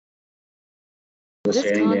This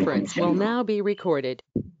conference will now be recorded.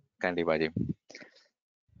 கண்டிப்பா G.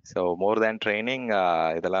 So more than training,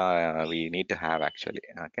 இதெல்லாம் we need to have actually.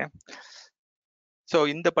 Okay. So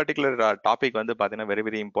இந்த particular topic வந்து பார்த்தீங்கன்னா very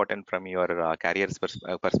very important from your careers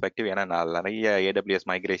perspective. ஏன்னா நிறைய AWS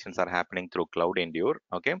migrations are happening through CloudEndure.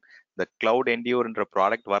 Okay, இந்த CloudEndureன்ற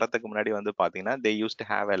product வரதுக்கு முன்னாடி வந்து பார்த்தீங்கன்னா they use to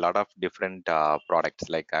have a lot of different products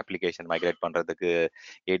like application migrate பண்ணுறதுக்கு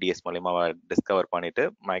ADS மூலயமா டிஸ்கவர் பண்ணிட்டு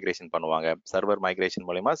மைக்ரேஷன் பண்ணுவாங்க. சர்வர் மைக்ரேஷன்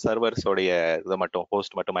மூலயமா சர்வர்ஸோடைய இதை மட்டும்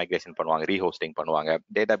ஹோஸ்ட் மட்டும் மைக்ரேஷன் பண்ணுவாங்க, ரீஹோஸ்டிங் பண்ணுவாங்க.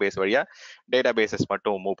 டேட்டா பேஸ் வழியா டேட்டா பேசஸ்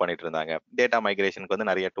மட்டும் மூவ் பண்ணிட்டு இருந்தாங்க. டேட்டா மைக்ரேஷனுக்கு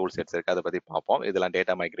வந்து நிறைய டூல் செட்ஸ் இருக்கு, அதை பத்தி பார்ப்போம். இதெல்லாம்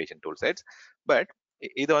data migration tool sets. But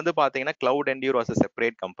இது வந்து பாத்தீங்கன்னா CloudEndure was a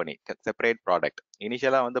separate company, separate product.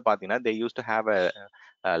 இனிஷியலா வந்து பாத்தீங்கன்னா they used to have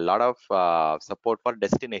a lot of support for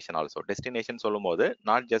destination also. Destination சொல்லும் போது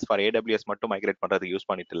not just for AWS மட்டும் மைக்ரேட் பண்றதுக்கு யூஸ்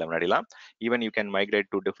பண்ணிட்டு இல்லை முன்னாடிலாம். Even you can migrate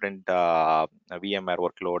to different VMware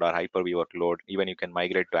workload or Hyper-V workload. Even you can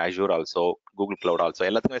migrate to Azure also, Google Cloud also.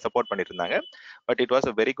 எல்லாத்துக்குமே support பண்ணிட்டு இருந்தாங்க. But it was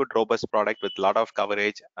a very good robust product with lot of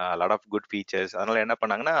coverage, lot of good features. அதனால என்ன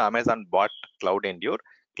பண்ணாங்கன்னா Amazon bought CloudEndure.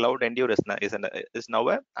 CloudEndure is now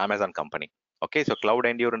a Amazon company. Okay, so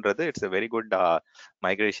CloudEndureன்றது it's a very good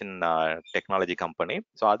migration technology company.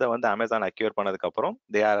 So அதை வந்து Amazon அக்யூர் பண்ணதுக்கு அப்புறம்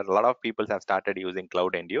a lot of people have started using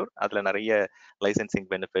CloudEndure. அதில் நிறைய licensing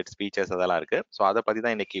benefits, features அதெல்லாம் இருக்கு. So அதை பத்தி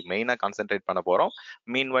தான் இன்னைக்கு மெயினாக கான்சென்ட்ரேட் பண்ண போறோம்.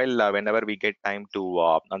 Meanwhile whenever we get time to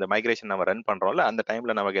அந்த மைக்ரேஷன் நம்ம ரன் பண்றோம்ல, அந்த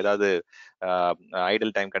டைம்ல நமக்கு ஏதாவது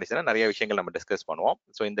ஐடல் டைம் கிடைச்சுன்னா நிறைய விஷயங்கள் நம்ம டிஸ்கஸ் பண்ணுவோம்.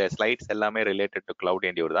 ஸோ இந்த ஸ்லைட்ஸ் எல்லாமே ரிலேட்டட் டு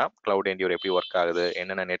CloudEndure தான். CloudEndure எப்படி ஒர்க் ஆகுது,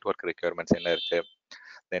 என்னென்ன நெட்வொர்க் ரெக்யர்மெண்ட்ஸ் என்ன இருக்கு,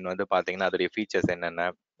 தென் வந்து பாத்தீங்கன்னா அதோடைய ஃபீச்சர்ஸ்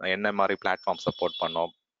என்ன மாதிரி பிளாட்ஃபார்ம் சப்போர்ட்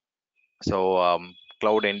பண்ணோம். ஸோ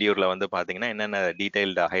CloudEndureல வந்து பாத்தீங்கன்னா என்னென்ன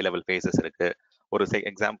டீடைல்டு ஹை லெவல் ஃபேஸஸ் இருக்கு, ஒரு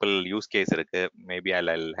எக்ஸாம்பிள் யூஸ் கேஸ் இருக்கு. Maybe I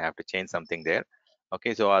have to change something there.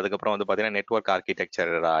 Okay, so அதுக்கப்புறம் வந்து பாத்தீங்கன்னா நெட்வொர்க்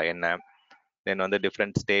ஆர்கிடெக்சர் என்ன, தென் வந்து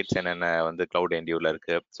டிஃப்ரெண்ட் ஸ்டேட்ஸ் என்னென்ன வந்து CloudEndureல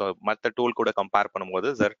இருக்கு. ஸோ மற்ற டூல் கூட கம்பேர் பண்ணும்போது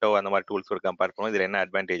Zerto அந்த மாதிரி டூல்ஸ் கூட கம்பேர் பண்ணும்போது இதில் என்ன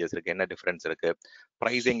அட்வான்டேஜஸ் இருக்கு, என்ன டிஃபரன்ஸ் இருக்கு,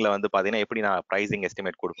 ப்ரைசிங்ல வந்து பாத்தீங்கன்னா எப்படி நான் ப்ரைசிங்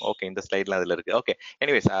எஸ்டிமேட் கொடுக்கும். ஓகே, இந்த ஸ்லைட்ல அதுல இருக்கு. ஓகே,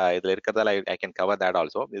 எனிவேஸ் இதுல இருக்கிறதால I can cover that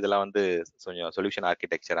also. இதெல்லாம் வந்து கொஞ்சம் சொல்யூஷன்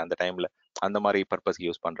ஆர்கிடெக்சர் அந்த டைம்ல அந்த மாதிரி பர்பஸ்க்கு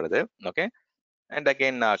யூஸ் பண்றது. ஓகே, அண்ட்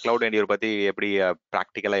அகெயின் CloudEndure பத்தி எப்படி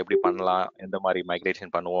ப்ராக்டிக்கலா எப்படி பண்ணலாம், எந்த மாதிரி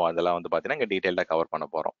மைக்ரேஷன் பண்ணுவோம், அதெல்லாம் வந்து பாத்தீங்கன்னா இங்க டீடைல்டா கவர் பண்ண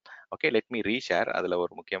போறோம். Okay, let me reshare. அதுல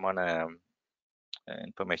ஒரு முக்கியமான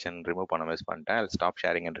information remove பண்ண மிஸ் பண்ணிட்டேன். I'll stop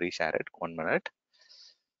sharing and reshare it. 1 minute.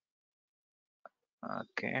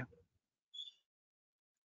 Okay.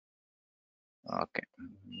 Okay.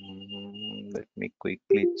 Let me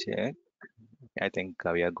quickly check. I think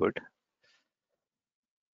we are good.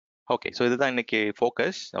 Okay, so இதுதான் இன்னைக்கு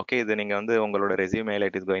ஃபோக்கஸ். ஓகே, இது நீங்கள் வந்து உங்களோட ரெஸ்யூமேல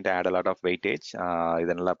it is going to add a lot of weightage.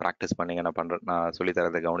 இதை நல்லா practice பண்ணீங்க. நான் சொல்லி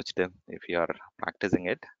தரதை கவனிச்சுட்டு if you are practising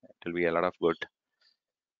it will be a lot of good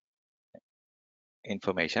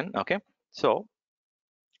information. Okay, so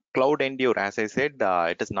CloudEndure, as I said,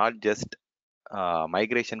 it is not just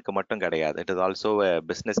மைக்ரேஷனுக்கு மட்டும் கிடையாது. It is also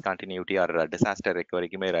business continuity R disaster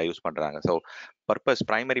ரெக்கவரிக்குமே use பண்றாங்க. So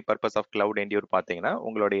primary purpose of CloudEndure பார்த்தீங்கன்னா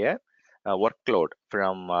உங்களுடைய work load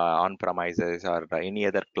from on premises or any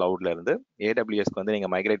other கிளவுட்ல இருந்து AWSக்கு வந்து நீங்க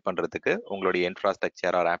migrate பண்றதுக்கு உங்களுடைய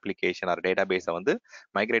infrastructure R application R data பேஸை வந்து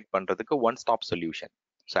மைக்ரேட் பண்றதுக்கு one stop solution.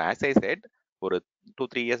 So as I set, ஒரு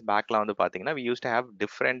 2-3 years பேக்லாம் வந்து பாத்தீங்கன்னா we used to have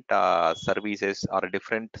different services or a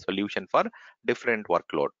different solution for different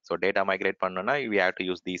workload. So data migrate பண்ணனும்னா we have to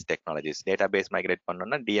use these technologies. Database migrate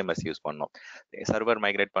பண்ணனும்னா DMS use பண்ணோம், server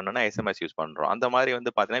migrate பண்ணனும்னா SMS use பண்றோம். அந்த மாதிரி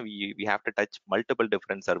வந்து பாத்தீங்கன்னா we have to touch multiple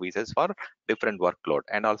different services for different workload,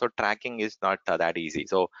 and also tracking is not that easy.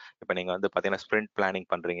 So இப்போ நீங்க வந்து பாத்தீங்கன்னா sprint planning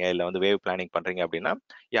பண்றீங்க, இல்ல வந்து wave planning பண்றீங்க அப்படின்னா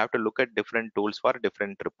you have to look at different tools for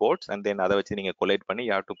different reports, and then அதை வச்சு நீங்க collate பண்ணி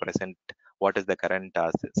you have to present what is the current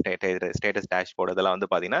status dashboard. இதெல்லாம் வந்து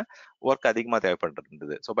பாத்தீங்கன்னா ஒர்க் அதிகமா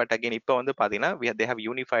தேவைப்பட்டிருந்தது. ஸோ பட் அகைன் இப்போ வந்து பாத்தீங்கன்னா they have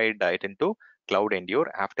unified it into CloudEndure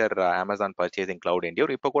after Amazon purchasing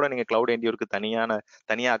CloudEndure. இப்போ கூட நீங்க CloudEndureக்கு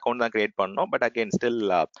தனியா அக்கௌண்ட் தான் கிரியேட் பண்ணணும். But again still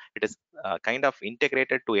it is kind of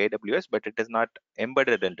integrated to AWS, but it is not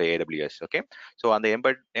embedded into AWS. Okay, so அந்த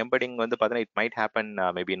embedding வந்து பாத்தீங்கன்னா it might happen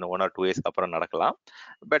maybe in 1 or 2 years அப்புறம் நடக்கலாம்.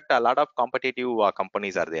 But a lot of competitive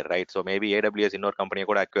companies are there, right? So maybe AWS இன்னொரு கம்பெனியை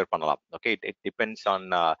கூட acquire பண்ணலாம். Okay, it depends on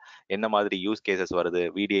என்ன மாதிரி யூஸ் கேசஸ் வருது,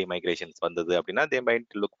 VDI migrations வந்தது அப்படின்னா they might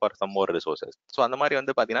look for some more resources. So அந்த மாதிரி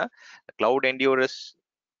வந்து பாத்தீங்கன்னா CloudEndure is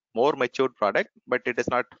more matured product, but it is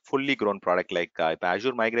not fully grown product. Like இப்போ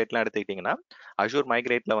Azure Migrate-லாம் எடுத்துக்கிட்டீங்கன்னா Azure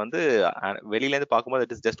Migrate-ல வந்து வெளியில இருந்து பார்க்கும்போது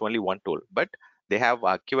it is just only one tool, but they have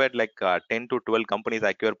acquired like 10 to 12 companies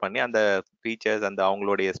acquire பண்ணி அந்த ஃபீச்சர்ஸ் அந்த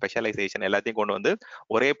அவங்களுடைய ஸ்பெஷலைசேஷன் எல்லாத்தையும் கொண்டு வந்து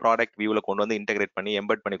ஒரே ப்ராடக்ட் வியூவில் கொண்டு வந்து இன்டெகிரேட் பண்ணி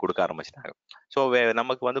எம்பெட் பண்ணி கொடுக்க ஆரம்பிச்சிட்டாங்க. ஸோ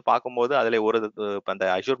நமக்கு வந்து பார்க்கும்போது அதில் ஒரு அந்த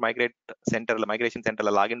அஷூர் மைக்ரேஷன்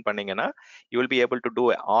சென்டரில் லாகின் பண்ணீங்கன்னா you will be able to two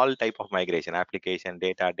all type of migration, application,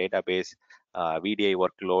 data base, VDI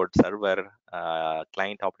work load, server,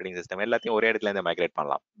 client operating system எல்லாத்தையும் ஒரே இடத்துல இருந்து மைக்ரேட்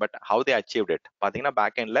பண்ணலாம். But how they achieved it பார்த்தீங்கன்னா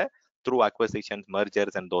பேக் எண்ட்ல through அக்வசிஷன்ஸ்,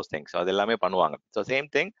 mergers and those things அது எல்லாமே பண்ணுவாங்க. So same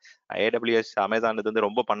thing AWS Amazon இது வந்து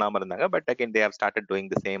ரொம்ப பண்ணாமல் இருந்தாங்க. But again they have started doing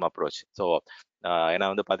the same approach. So ஏன்னா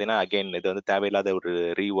வந்து பார்த்தீங்கன்னா அகைன் இது வந்து தேவையில்லாத ஒரு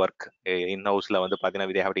ரீஒர்க். இன் ஹவுஸ்ல வந்து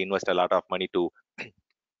பார்த்தீங்கன்னா they have to invest a lot of money to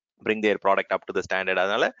bring their product up to the standard.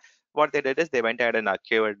 அதனால what they did is they went ahead and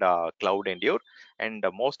acquired CloudEndure, and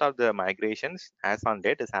most of the migrations as on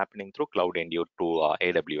date is happening through CloudEndure to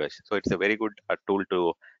AWS. So it's a very good tool to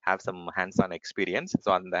have some hands-on experience. So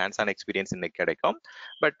அந்த hands-on experience இன்னைக்கு கிடைக்கும்.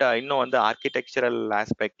 But இன்னும் வந்து architectural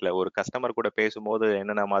ஆஸ்பெக்ட்ல ஒரு customer கூட பேசும்போது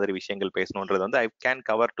என்னென்ன மாதிரி விஷயங்கள் பேசணுன்றது வந்து I can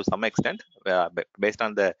cover to some extent based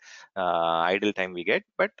on the idle time we get.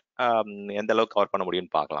 But எந்த அளவுக்கு கவர் பண்ண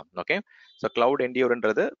முடியும்னு பார்க்கலாம். ஓகே, ஸோ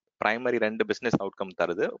CloudEndureன்றது பிரைமரி ரெண்டு பிசினஸ் அவுட்கம்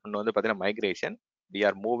தருது. ஒன்று வந்து பார்த்தீங்கன்னா migration, we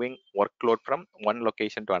are moving workload from one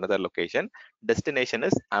location to another location. Destination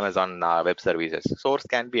is Amazon Web Services. Source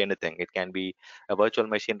can be anything. It can be a virtual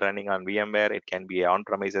machine running on VMware. It can be an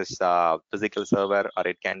on-premises physical server, or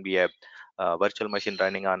it can be a virtual machine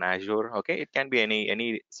running on Azure. Okay, it can be any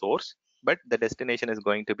source, but the destination is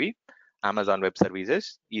going to be Amazon Web Services,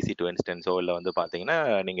 easy to instance. So இல்லை வந்து பார்த்தீங்கன்னா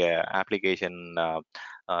நீங்கள் application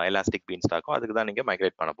elastic been ஸ்டாக்கும் அதுக்கு தான் நீங்கள்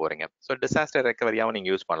migrate பண்ண போறீங்க. So disaster ரெக்கவரியாகவும்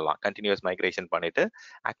நீங்கள் யூஸ் பண்ணலாம். கண்டினியூஸ் மைக்ரேஷன் பண்ணிட்டு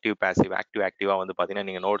ஆக்டிவ் பேசிவ் ஆக்டிவாக வந்து பார்த்தீங்கன்னா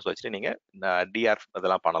நீங்கள் நோட்ஸ் வச்சுட்டு நீங்கள் டிஆர்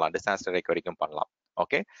இதெல்லாம் பண்ணலாம், டிசாஸ்டர் ரெக்கவரிக்கும் பண்ணலாம்.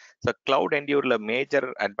 ஓகே, ஸோ CloudEndureல மேஜர்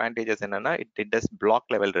அட்வான்டேஜஸ் என்னன்னா it does block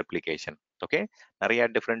level replication. Okay, நிறைய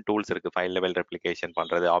டிஃப்ரெண்ட் டூல்ஸ் இருக்கு. ஃபைல் லெவல் ரெப்ளிகேஷன்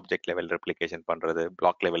பண்றது, ஆப்ஜெக்ட் லெவல் ரெப்ளிகேஷன் பண்றது,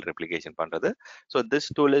 பிளாக் லெவல் ரெப்ளிகேஷன் பண்றது. So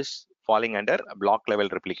this tool is falling under block level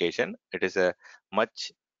replication. It is a much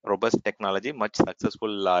robust technology, much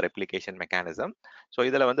successful replication mechanism. So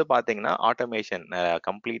இதில் வந்து பார்த்தீங்கன்னா automation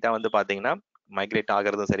கம்ப்ளீட்டாக வந்து பார்த்தீங்கன்னா மைக்ரேட்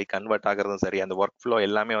ஆகிறதும் சரி, கன்வெர்ட் ஆகிறதும் சரி, அந்த ஒர்க் ஃப்ளோ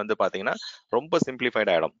எல்லாமே வந்து பார்த்தீங்கன்னா ரொம்ப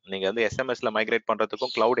சிம்பிளிஃபைட் ஆகிடும். நீங்கள் வந்து எஸ்எம்எஸ்ல மைக்ரேட்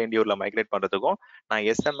பண்ணுறதுக்கும் CloudEndureல மைக்ரேட் பண்ணுறதுக்கும், நான்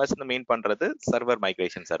எஸ்எம்எஸ்ன்னு மீன் பண்ணுறது சர்வர்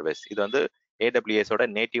மைக்ரேஷன் சர்வீஸ். இது வந்து AWSோட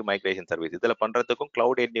நேட்டிவ் மைக்ரேஷன் சர்வீஸ். இதில் பண்ணுறதுக்கும்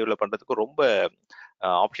CloudEndureல பண்ணுறதுக்கும் ரொம்ப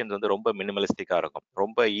ஆப்ஷன்ஸ் வந்து ரொம்ப மினிமலிஸ்டிக்காக இருக்கும்.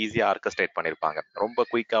 ரொம்ப ஈஸியாக ஆர்கஸ்ட்ரேட் பண்ணியிருப்பாங்க. ரொம்ப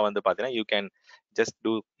குயிக்காக வந்து பார்த்தீங்கன்னா you can just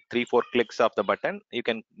two 3-4 clicks of the button, you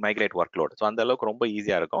can migrate workload. So அந்த அளவுக்கு ரொம்ப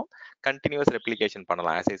ஈஸியா இருக்கும். கண்டினியூஸ் ரெப்ளிகேஷன்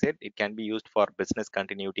பண்ணலாம். as I said, it can be used for business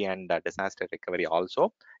continuity and disaster recovery also.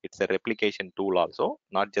 It's a replication tool also,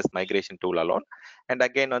 not just migration tool alone. And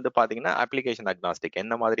again வந்து பாத்தீங்கன்னா application agnostic.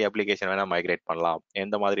 எந்த மாதிரி அப்ளிகேஷன் வேணா migrate பண்ணலாம்,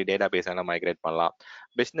 எந்த மாதிரி data base வேணா migrate பண்ணலாம்.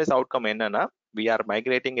 பிசினஸ் அவுட்கம் என்னன்னா we are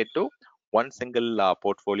migrating it to one single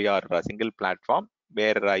portfolio or a single platform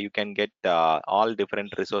where you can get all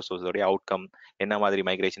different resources உடைய அவுட்கம், என்ன மாதிரி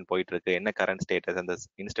மைக்ரேஷன் போயிட்டு இருக்கு, என்ன கரண்ட் ஸ்டேட்டஸ், அந்த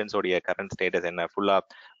இன்ஸ்டன்ஸோடைய கரண்ட் ஸ்டேட்டஸ் என்ன, ஃபுல்லா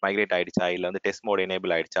மைக்ரேட் ஆயிடுச்சா, இல்லை வந்து டெஸ்ட் மோட்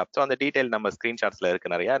எனேபிள் ஆயிடுச்சா. ஸோ அந்த டீடைல் நம்ம ஸ்கிரீன்ஷாட்ஸ்ல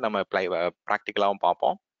இருக்கு நிறைய, நம்ம ப்ராக்டிக்கலாகவும்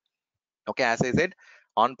பார்ப்போம். Okay, as I said,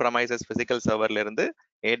 on premises physical சர்வர்ல இருந்து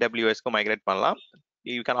AWSக்கு மைக்ரேட் பண்ணலாம்.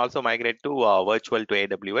 You can also migrate to virtual to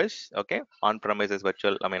AWS. Okay, on-premises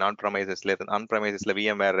virtual, on-premisesல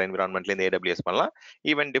VMware environmentல இந்த AWS பண்ணலாம்.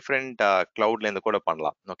 Even different cloudல இந்த கூட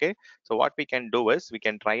பண்ணலாம். Okay, so what we can do is we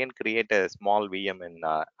can try and create a small VM in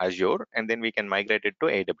Azure, and then we can migrate it to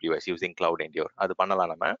AWS using CloudEndure. அது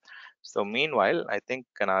பண்ணலாம் நம்ம. So meanwhile, I think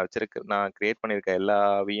நான் create பண்ணிருக்க எல்லா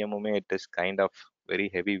VMுமே it is kind of very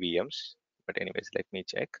heavy VMs. But anyways, let me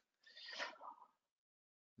check.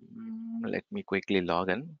 Let me quickly log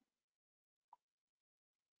in.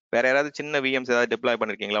 வேற யாராவது சின்ன VMs ஏதாவது டிப்ளாய்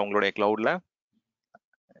பண்ணிருக்கீங்களா உங்களுடைய கிளவுட்ல?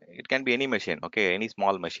 It can be any machine, okay, any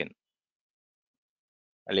small machine,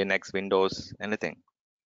 Linux, Windows, anything.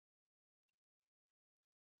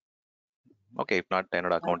 Okay, if not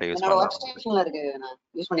என்னோட account use பண்ணலாம். Work ஸ்டேஷன்ல இருக்கு, நான்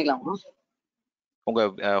யூஸ் பண்ணிக்கலாமா? உங்க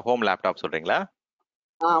ஹோம் லேப்டாப் சொல்றீங்களா?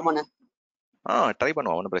 ஆமாண்ணே. ட்ரை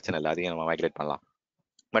பண்ணுவோம், ஒன்றும் பிரச்சனை இல்லை, அதையும் நம்ம மைக்ரேட் பண்ணலாம்.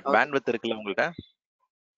 பட் பேண்ட்வித் இருக்குல்ல உங்கள்கிட்ட?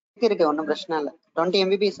 இருக்கு, ஒன்றும் பிரச்சனை இல்லை. 20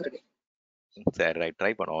 MB இருக்கு. சரி, ரைட், ட்ரை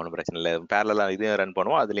பண்ணுவோம், ஒன்றும் பிரச்சனை இல்லை. பேரலா இதையும் ரன்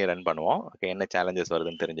பண்ணுவோம், அதுலயும் ரன் பண்ணுவோம். ஓகே, என்ன சேலஞ்சஸ்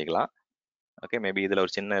வருதுன்னு தெரிஞ்சுக்கலாம். ஓகே, மேபி இதுல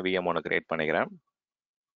ஒரு சின்ன VM ஒன்று கிரியேட் பண்ணிக்கிறேன்.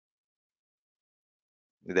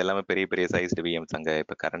 இது எல்லாமே பெரிய பெரிய சைஸ்டு VMs அங்கே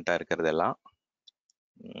இப்போ கரண்டா இருக்கிறது எல்லாம்.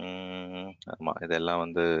 ஆமா, இதெல்லாம்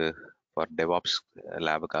வந்து ஃபார் டெவாப்ஸ்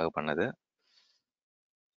லேபுக்காக பண்ணது.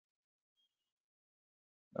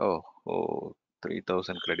 ஓ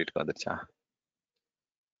 3000 கிரெடிட்க்கு வந்துருச்சா?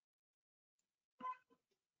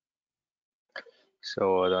 ஸோ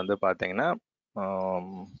அது வந்து பார்த்தீங்கன்னா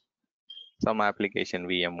some application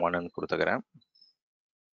VM1 ன்னு கொடுத்துக்கிறேன்.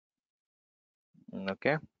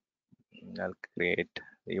 Okay, I'll create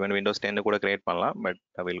even Windows 10 கூட create பண்ணலாம், but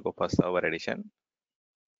I will go for server edition.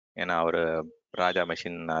 ஏன்னா ஒரு ராஜா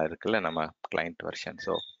மெஷின் இருக்குல்ல நம்ம client version,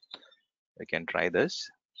 so we can try this.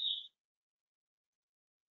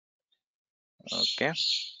 Okay.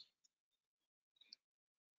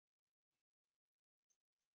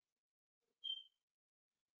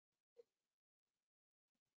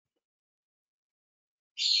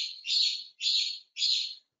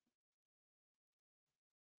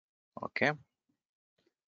 Okay,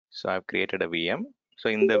 so I've created a VM. So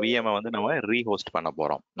இந்த VM வந்து நம்ம ரீஹோஸ்ட் பண்ண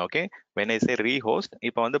போகிறோம். Okay, when I say rehost,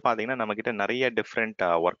 இப்போ வந்து பார்த்தீங்கன்னா நம்மக்கிட்ட நிறைய டிஃப்ரெண்ட்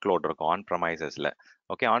ஒர்க் லோட் இருக்கும் ஆன் ப்ரமைசஸில்.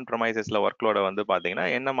 ஓகே, ஆன் ப்ரமைசஸில் ஒர்க் லோடை வந்து பார்த்தீங்கன்னா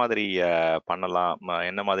என்ன மாதிரி பண்ணலாம்,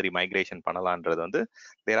 என்ன மாதிரி மைக்ரேஷன் பண்ணலான்றது வந்து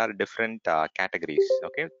there are different categories.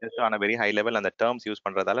 Okay, just on a very high level அந்த டேர்ம்ஸ் யூஸ்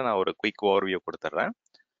பண்ணுறதால நான் ஒரு குயிக் ஓவர்வியூ கொடுத்துட்றேன்.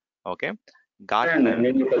 ஓகே,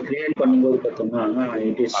 நீங்க இப்ப கிரியேட் பண்ணும்போது பார்த்தோம்னா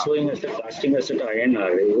it is showing as costing as INR.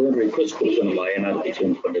 இது ஒரு ரிக்வெஸ்ட் கொடுக்கணும் INR க்கு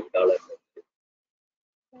சேஞ்ச் பண்ணிட்டால.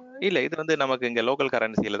 இல்ல, இது வந்து நமக்கு இங்க லோக்கல்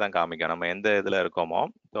கரன்சில தான் காமிக்கும். நம்ம எந்த இதுல இருக்கோமோ,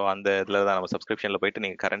 ஸோ அந்த இதுல தான் நம்ம சப்ஸ்கிரிப்ஷன்ல போயிட்டு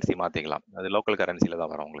நீங்க கரன்சி மாத்திக்கலாம். அது லோக்கல் கரன்சில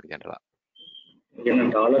தான் வரும் உங்களுக்கு ஜெனரலா. ஏன்னா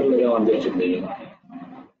டாலர்ல தான் வந்துருச்சு.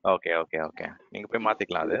 ஓகே ஓகே ஓகே, நீங்க போய்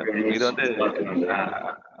மாத்திக்கலாம். அது இது வந்து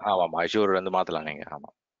ஆமாம், அஷூர் வந்து மாத்தலாம் நீங்க.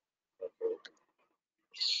 ஆமாம்.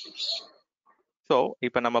 ஸோ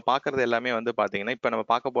இப்போ நம்ம பார்க்கறது எல்லாமே வந்து பார்த்தீங்கன்னா, இப்போ நம்ம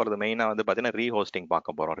பார்க்க போகிறது மெயினாக வந்து பார்த்தீங்கன்னா ரீஹோஸ்டிங்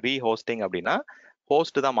பார்க்க போகிறோம். ரீஹோஸ்டிங் அப்படின்னா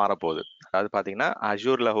ஹோஸ்ட் தான் மாறப்போகுது. அதாவது பார்த்தீங்கன்னா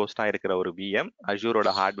அஷூரில் ஹோஸ்டாக இருக்கிற ஒரு VM,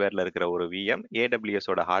 அஷூரோட ஹார்ட்வேரில் இருக்கிற ஒரு VM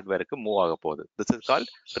AWSோட ஹார்ட்வேருக்கு மூவ் ஆக போகுது. This is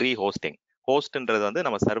called ரீஹோஸ்டிங். ஹோஸ்ட்ன்றது வந்து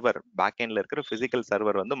நம்ம சர்வர் பேக்எண்ட்ல இருக்கிற பிசிக்கல்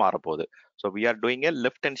சர்வர் வந்து மாறப்போகுது. So we are doing A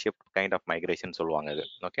lift and shift kind of migration சொல்லுவாங்க இது.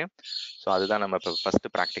 ஓகே, ஸோ அதுதான் நம்ம இப்போ ஃபர்ஸ்ட்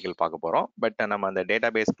ப்ராக்டிக்கல் பார்க்க போகிறோம். பட் நம்ம அந்த டேட்டா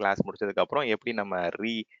பேஸ் கிளாஸ் முடிச்சதுக்கப்புறம் எப்படி நம்ம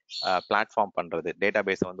பிளாட்ஃபார்ம் பண்ணுறது, டேட்டா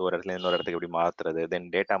பேஸை வந்து ஒரு இடத்துல இன்னொரு இடத்துக்கு எப்படி மாற்றுறது, தென்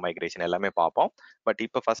டேட்டா மைக்ரேஷன் எல்லாமே பார்ப்போம். பட்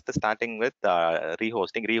இப்போ ஃபர்ஸ்ட் ஸ்டார்டிங் வித்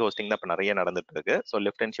ரீஹோஸ்டிங் தான் இப்போ நிறைய நடந்துட்டு இருக்கு. So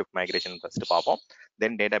lift and shift migration first பார்ப்போம்,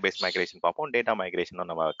 தென் டேட்டா பேஸ் மைக்ரேஷன் பார்ப்போம், டேட்டா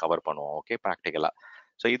மைக்ரேஷனும் நம்ம கவர் பண்ணுவோம். ஓகே, ப்ராக்டிக்கலா.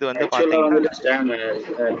 ஸோ இது வந்து பார்த்தீங்கன்னா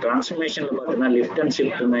டிரான்ஸ்ஃபர்மேஷன்ல பார்த்தீங்கன்னா லிஃப்ட் அண்ட்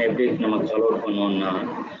ஷிஃப்ட்னா எப்படி நம்ம ஃபாலோ பண்ணுவோம்னா,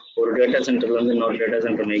 ஒரு டேட்டா சென்டர்ல இருந்து இன்னொரு டேட்டா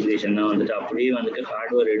சென்டர் மைக்ரேஷன்னா வந்துட்டு அப்படியே வந்துட்டு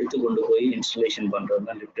ஹார்ட்வேர் எடுத்து கொண்டு போய் இன்ஸ்டலேஷன் பண்றது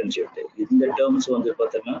தான் லிஃப்ட் அண்ட் ஷிஃப்ட். இந்த டேர்ம்ஸ் வந்து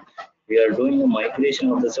பார்த்தீங்கன்னா we are doing a migration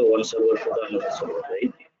of the one server to the another server,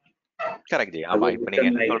 right? Correct G. ஆமா, இப்போ நீங்க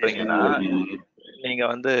என்ன சொல்றீங்கன்னா, நீங்க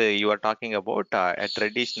வந்து you are talking about a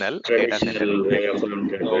traditional data center.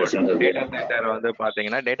 Data centre வந்து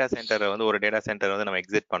பாத்தீங்கன்னா டேட்டா சென்டர் வந்து ஒரு டேட்டா சென்டர் வந்து நம்ம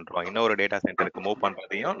எக்ஸிட் பண்றோம், இன்னொரு டேட்டா சென்டருக்கு மூவ்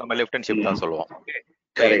பண்றதையும் நம்ம லெஃப்ட் அண்ட் ஷிஃப்ட் தான் சொல்லுவோம்.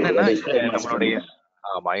 என்னன்னா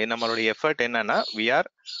நம்மளுடைய எஃபர்ட் என்னன்னா we are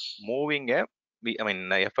moving a I mean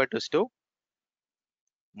effort is to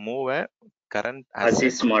move a current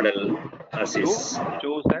asset model to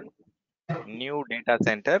choose a new data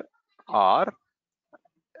center or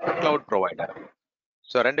cloud provider.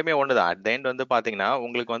 So ரெண்டுமே ஒன்று தான். அட் த எண்ட் வந்து பார்த்தீங்கன்னா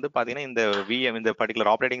உங்களுக்கு வந்து பார்த்தீங்கன்னா இந்த VM, இந்த particular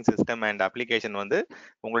operating system and application வந்து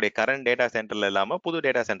உங்களுடைய கரண்ட் டேட்டா சென்டர்ல இல்லாமல் புது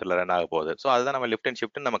டேட்டா சென்டர்ல ரன் ஆக போகுது. ஸோ அதுதான் நம்ம லிஃப்ட் அண்ட்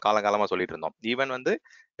ஷிஃப்ட் நம்ம காலகாலமாக சொல்லிட்டு இருந்தோம். ஈவன் வந்து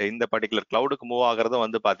இந்த பர்டிகுலர் கிளவுடுக்கு மூவ் ஆகிறதும்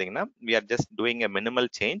வந்து பார்த்தீங்கன்னா we are just doing a minimal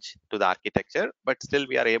change to the architecture, but still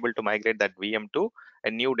we are able to migrate that VM to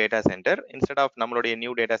a new data center. Instead of நம்மளுடைய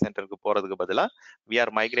new data சென்டருக்கு போகிறதுக்கு பதிலாக we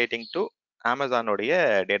are migrating to அமேசானோடைய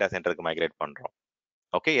data சென்டருக்கு migrate பண்ணுறோம்.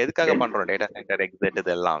 Okay, எதுக்காக பண்றோம் data centre exit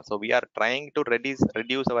இதெல்லாம்? So we are trying to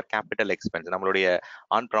reduce our capital expense. நம்மளுடைய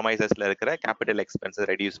ஆன் ப்ரமைசஸ்ல இருக்கிற கேபிட்டல் எக்ஸ்பென்ஸ்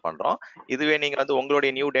ரெடியூஸ் பண்றோம். இதுவே நீங்க வந்து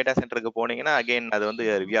உங்களுடைய நியூ டேட்டா சென்டருக்கு போனீங்கன்னா அகைன் அது வந்து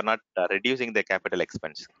we are not reducing the capital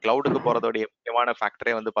expense. கிளவுடுக்கு போறதோடைய முக்கியமான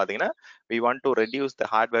ஃபேக்டரே வந்து பாத்தீங்கன்னா we want to reduce the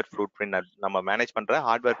hardware food print. நம்ம மேனேஜ் பண்ற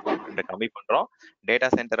ஹார்ட்வேர் ஃபுட் பிரிண்ட் கம்மி பண்றோம், டேட்டா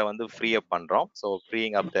சென்டரை வந்து ஃப்ரீ அப் பண்றோம். So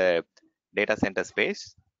freeing up the data centre space.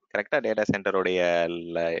 கரெக்டா டேட்டா சென்டருடைய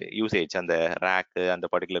யூசேஜ், அந்த ரேக்கு, அந்த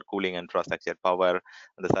பர்டிகுலர் கூலிங் இன்ஃப்ராஸ்ட்ரக்சர், பவர்,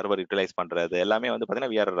 அந்த சர்வர் யூட்டிலைஸ் பண்றது எல்லாமே வந்து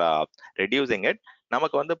பார்த்தீங்கன்னா we are reducing it.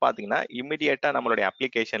 நமக்கு வந்து பார்த்தீங்கன்னா இமிடியேட்டா நம்மளுடைய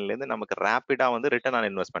அப்ளிகேஷன்ல இருந்து நமக்கு ரேப்பிடா வந்து ரிட்டர்ன் ஆன்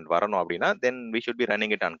இன்வெஸ்ட்மெண்ட் வரணும் அப்படின்னா தென் we should be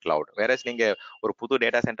running it on cloud. Whereas நீங்க ஒரு புது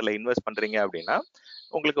டேட்டா சென்டர்ல இன்வெஸ்ட் பண்றீங்க அப்படின்னா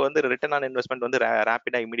உங்களுக்கு வந்து ரிட்டர்ன் ஆன் இன்வெஸ்ட்மெண்ட் வந்து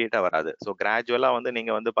ரேப்பிடா இமிடியேட்டா வராது. ஸோ கிராஜுவலா வந்து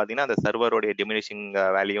நீங்க வந்து பாத்தீங்கன்னா அந்த சர்வருடைய டிமினிஷிங்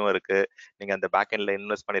வேல்யூவும் இருக்கு, நீங்க அந்த பேக் எண்ட்ல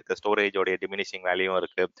இன்வெஸ்ட் பண்ணிருக்க ஸ்டோரேஜோடைய டிமினிஷிங் வேல்யூவும்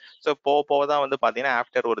இருக்கு. ஸோ போக தான் வந்து பாத்தீங்கன்னா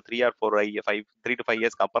ஆஃப்டர் ஒரு 3 or 3 to 5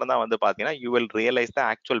 இயர்ஸ்க்கு அப்புறம் தான் வந்து பாத்தீங்கன்னா you will realise the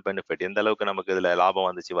actual benefit, எந்த அளவுக்கு நமக்கு இதுல லாபம்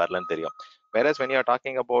வந்துச்சு வரலன்னு தெரியும். Whereas when you are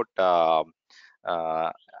talking about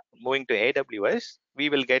moving to AWS, we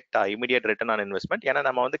will get immediate return on investment. ஏன்னா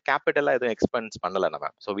நம்ம வந்து கேபிட்டலா எதுவும் எக்ஸ்பென்ஸ் பண்ணல நம்ம.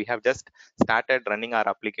 So we have just started running our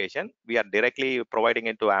application. We are directly providing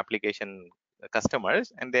it to application customers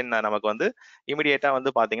and then நமக்கு வந்து இமிடியேட்டா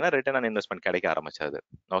வந்து பாத்தீங்கன்னா ரிட்டர்ன் ஆன் இன்வெஸ்ட்மெண்ட் கிடைக்க ஆரம்பிச்சது.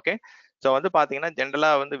 ஓகே, ஸோ வந்து பாத்தீங்கன்னா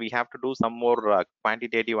ஜென்ரலா வந்து we have to do some more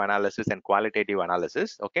quantitative analysis and qualitative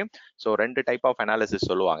analysis. Okay, so 2 type of analysis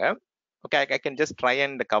சொல்லுவாங்க. Okay, I can just try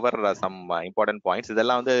and cover some important points.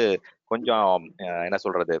 இதெல்லாம் வந்து கொஞ்சம் என்ன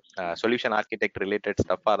சொல்றது சொல்யூஷன் ஆர்கிடெக்ட் ரிலேட்டட்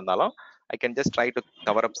ஸ்டஃபா இருந்தாலும் I can just try to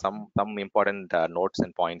cover up some important notes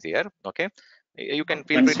and points here. Okay, you can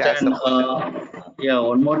feel free to ask some questions. Yeah,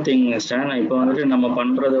 one more thing, Stan. இப்போ வந்துட்டு நம்ம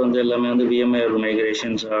பண்றது வந்து எல்லாமே வந்து VMware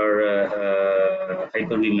migrations or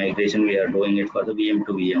Hyper-V migration. We are doing it for the VM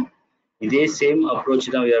to VM. இதே same approach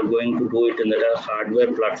தான் we are going to do it in the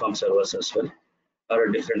hardware platform servers as well, or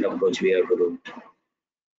a different approach we have to do it.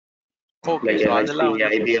 Okay, like so HP,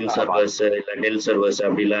 IBM servers, Dell servers,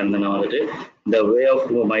 அப்படிலாம் இருந்தனா வந்துட்டு the way of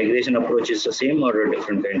migration approach is the same or a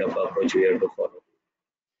different kind of approach we have to follow?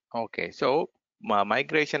 Okay, so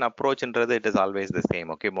migration approachன்றது it is always the same.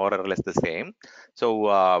 Okay, more or less the same. So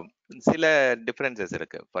சில differences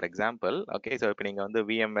இருக்கு. For example, okay, so இப்போ நீங்க வந்து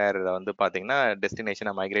VMware வந்து பாத்தீங்கன்னா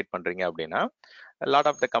டெஸ்டினேஷனை migrate பண்றீங்க அப்படின்னா a lot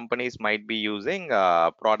of the companies might be using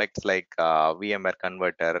products like VMware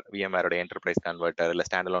converter, VMware ஓட enterprise converter இல்ல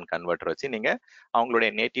standalone converter வச்சு நீங்க அவங்களுடைய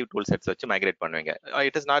native tool sets வச்சு migrate பண்ணுவீங்க.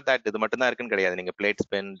 It is not that இது மட்டும் தான் இருக்குன்னு கிடையாது. நீங்க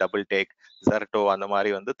PlateSpin, DoubleTake, Zerto அந்த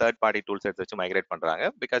மாதிரி வந்து third party tool sets வச்சு migrate பண்றாங்க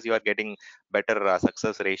because you are getting better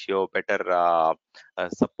success ratio, better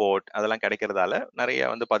support அதெல்லாம் கிடைக்கிறதால நிறைய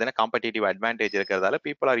வந்து பாத்தீங்கன்னா competitive advantage இருக்கிறதால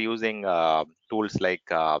people are using tools like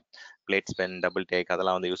PlateSpin, DoubleTake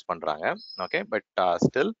அதெல்லாம் வந்து யூஸ் பண்றாங்க. ஓகே, பட்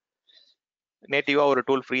ஸ்டில் நேட்டிவா ஒரு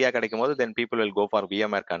டூல் ஃப்ரீயா கிடைக்கும் போது தென் people will go for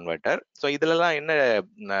VMware converter. So இதுலலாம் என்ன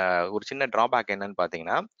ஒரு சின்ன டிராபேக் என்னன்னு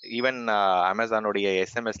பாத்தீங்கன்னா, ஈவன் அமேசானுடைய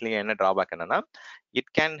எஸ்எம்எஸ்லயும் என்ன டிராபேக் என்னன்னா,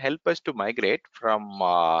 it can help us to migrate from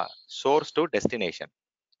source to destination.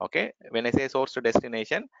 Okay, when I say source to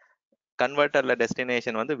destination, கன்வெர்ட்டர்ல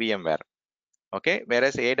destination வந்து VMware. Okay,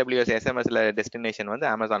 whereas AWS SMSல destination வந்து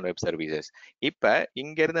Amazon வெப் சர்வீசஸ். இப்போ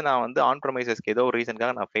இங்க இருந்து நான் வந்து ஆன் ப்ரொமைசஸ்க்கு ஏதோ ஒரு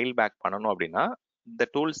ரீசனுக்காக நான் ஃபெயில் பேக் பண்ணணும் அப்படின்னா the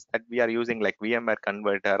tools that we are using like VMware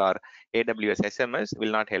converter or AWS SMS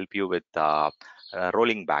will not help you with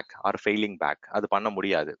rolling back or failing back. அது பண்ண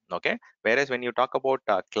முடியாது. Okay, whereas when you talk about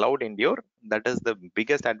CloudEndure, that is the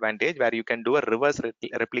biggest advantage where you can do a reverse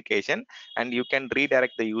replication and you can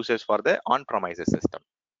redirect the users for the on premises system.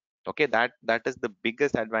 Okay, that is the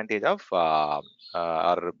biggest advantage of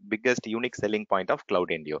or biggest unique selling point of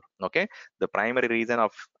CloudEndure. Okay, the primary reason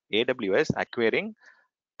of AWS acquiring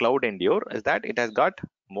CloudEndure is that it has got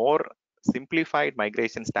more simplified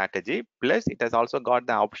migration strategy, plus it has also got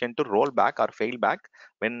the option to roll back or fail back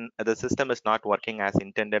when the system is not working as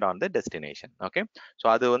intended on the destination. Okay, so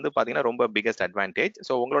அது வந்து பாத்தீங்கன்னா ரொம்ப biggest advantage.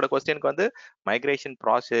 So உங்களோட கொஸ்டினுக்கு வந்து migration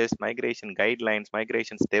process, migration guidelines,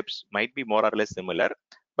 migration steps might be more or less similar,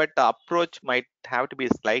 but the approach might have to be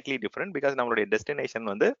slightly different because நம்மளுடைய destination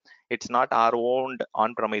வந்து it's not our own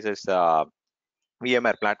on premises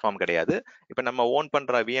VMware platform கிடையாது. இப்போ நம்ம own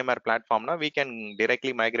பண்ற VMware பிளாட்ஃபார்ம்னா we can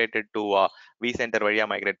directly migrate it to vCenter வழியா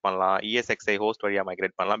migrate பண்ணலாம், ESXi host வழியா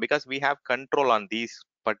migrate பண்ணலாம் because we have control on these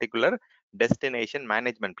particular destination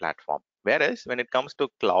management platform. Whereas when it comes to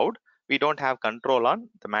cloud, we don't have control on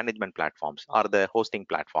the management platforms or the hosting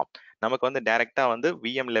platform. நமக்கு வந்து டைரக்டா வந்து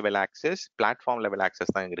VM level access, platform level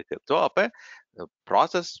access தான் இருக்கு. So அப்போ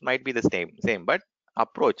process might be the same but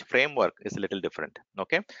approach framework is a little different.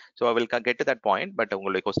 Okay, so I will get to that point, but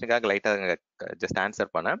உங்களுடைய கொஸ்டினுக்காக லைட்டா just answer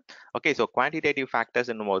பண்ணேன். Okay, so quantitative factors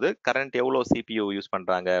என்னும்போது current எவ்வளோ CPU use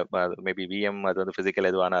பண்றாங்க, maybe VM அது வந்து physical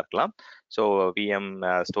எதுவானா இருக்கலாம். So VM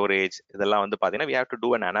storage இதெல்லாம் வந்து பாத்தீங்கன்னா we have to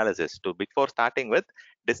do an analysis to before starting with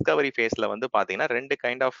discovery phaseல வந்து பாத்தீங்கன்னா ரெண்டு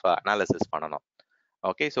kind of analysis பண்ணணும்.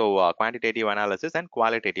 Okay, so quantitative analysis and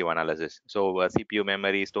qualitative analysis. So CPU,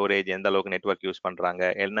 memory, storage, எந்த அளவுக்கு நெட்வொர்க் யூஸ் பண்றாங்க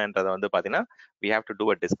என்னன்றதை வந்து பாத்தீங்கன்னா we have to do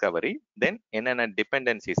a discovery. Then என்னென்ன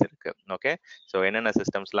டிபெண்டன்சிஸ் இருக்கு, ஓகே, ஸோ என்னென்ன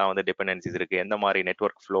சிஸ்டம்ஸ்லாம் வந்து டிபெண்டன்சிஸ் இருக்கு, எந்த மாதிரி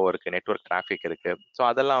நெட்வொர்க் ஃப்ளோ இருக்கு, நெட்வொர்க் டிராஃபிக் இருக்கு, ஸோ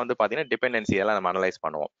அதெல்லாம் வந்து பாத்தீங்கன்னா டிபெண்டன்சி எல்லாம் நம்ம அனலைஸ்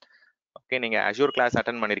பண்ணுவோம். ஓகே, நீங்க அஷூர் கிளாஸ்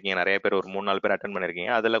அட்டன் பண்ணிருக்கீங்க, நிறைய பேர் ஒரு 3-4 பேர் அட்டன்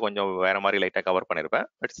பண்ணிருக்கீங்க, அதுல கொஞ்சம் வேற மாதிரி லைட்டா cover பண்ணிருப்பேன்.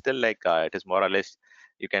 But still like it is more or less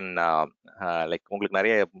you can like உங்களுக்கு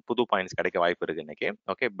நிறைய புது பாயிண்ட்ஸ் கிடைக்க வாய்ப்பு இருக்கு இன்னைக்கு.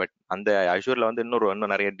 ஓகே, பட் அந்த அஷூர்ல வந்து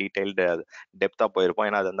இன்னும் நிறைய டீடைல்டு டெப்தா போயிருப்போம்,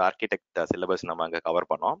 ஏன்னா அது வந்து ஆர்கிடெக்ட் சிலபஸ் நம்ம அங்க கவர்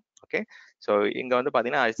பண்ணோம். ஓகே, ஸோ இங்க வந்து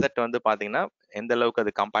பாத்தீங்கன்னா அசெட் வந்து பாத்தீங்கன்னா எந்த அளவுக்கு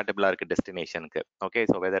அது கம்பேட்டபிளா இருக்கு டெஸ்டினேஷனுக்கு. Okay,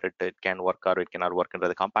 so whether it can work or it cannot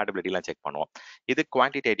ஒர்க்ன்றது compatibility எல்லாம் செக் பண்ணுவோம். இது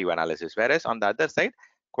quantitative analysis. Whereas on the other side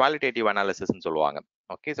qualitative அனாலிசிஸ்ன்னு சொல்லுவாங்க.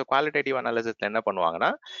 ஓகே, ஸோ குவாலிட்டேட்டிவ் அனாலிசிஸ்ல என்ன பண்ணுவாங்கன்னா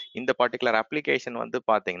இந்த பர்டிகுலர் அப்ளிகேஷன் வந்து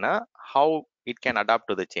பாத்தீங்கன்னா how it can adapt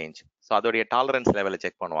to the change. So அதோடைய டாலரன்ஸ் லெவலை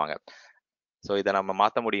செக் பண்ணுவாங்க. ஸோ இதை நம்ம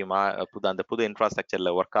மாற்ற முடியுமா, அந்த புது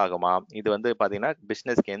இன்ஃப்ராஸ்ட்ரக்சர்ல ஒர்க் ஆகுமா, இது வந்து பார்த்தீங்கன்னா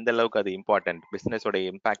பிஸ்னஸ்க்கு எந்த அளவுக்கு அது இம்பார்ட்டன்ட்,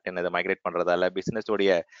 பிஸ்னஸோடைய இம்பாக்ட் என்ன, இதை மைக்ரேட் பண்ணுறதால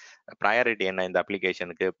பிஸ்னஸோடைய ப்ரையாரிட்டி என்ன இந்த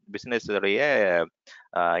அப்ளிகேஷனுக்கு, பிஸ்னஸோடைய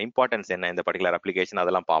இம்பார்ட்டன்ஸ் என்ன இந்த பர்டிகுலர் அப்ளிகேஷன்,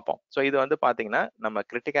 அதெல்லாம் பார்ப்போம். ஸோ இது வந்து பார்த்தீங்கன்னா நம்ம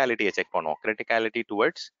கிரிட்டிகாலிட்டியை செக் பண்ணுவோம், criticality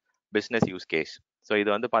towards business use case. So இது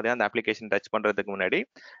வந்து பார்த்தீங்கன்னா அந்த அப்ளிகேஷன் டச் பண்ணுறதுக்கு முன்னாடி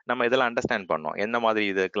நம்ம இதெல்லாம் அண்டர்ஸ்டாண்ட் பண்ணோம், என்ன மாதிரி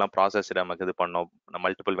இதுக்கெல்லாம் ப்ராசஸ் நமக்கு இது பண்ணோம்,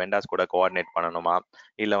 மல்டிபிள் வெண்டார்ஸ் கூட கோஆர்டினேட் பண்ணணுமா,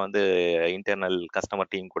 இல்லை வந்து இன்டர்னல்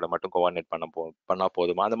கஸ்டமர் டீம் கூட மட்டும் கோஆர்டினேட் பண்ணா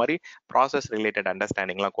போதுமா, அந்த மாதிரி ப்ராசஸ் ரிலேட்டட்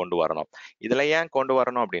அண்டர்ஸ்டாண்டிங்லாம் கொண்டு வரணும். இதில் ஏன் கொண்டு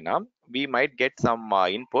வரணும் அப்படின்னா, we might get some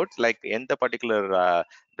inputs like எந்த particular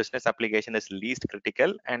business application is least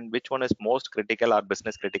critical and which one is most critical or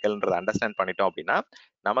business criticalன்றதை understand பண்ணிட்டோம் அப்படின்னா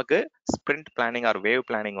நமக்கு sprint planning R wave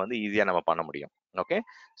planning வந்து ஈஸியாக நம்ம பண்ண முடியும். ஓகே,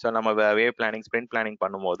 ஸோ நம்ம வேவ் பிளானிங் ஸ்பிரிண்ட் பிளானிங்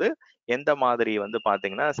பண்ணும்போது எந்த மாதிரி வந்து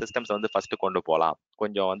பார்த்தீங்கன்னா சிஸ்டம்ஸ் வந்து ஃபர்ஸ்ட் கொண்டு போகலாம்,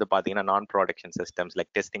 கொஞ்சம் வந்து பார்த்தீங்கன்னா நான் production systems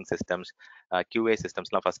like testing systems, QA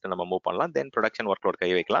சிஸ்டம்ஸ்லாம் first நம்ம மூவ் பண்ணலாம், தென் ப்ரொடக்ஷன் ஒர்க்லோட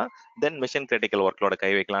கை வைக்கலாம், தென் மிஷன் கிரிட்டிக்கல் ஒர்க்லோட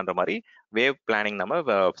கை வைக்கலான்ற மாதிரி வேவ் பிளானிங் நம்ம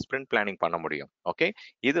ஸ்பிரிண்ட் பிளானிங் பண்ண முடியும். ஓகே,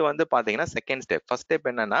 இது வந்து பார்த்தீங்கன்னா செகண்ட் ஸ்டெப். ஃபர்ஸ்ட் ஸ்டெப்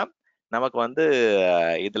என்னன்னா நமக்கு வந்து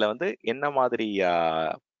இதுல வந்து என்ன மாதிரி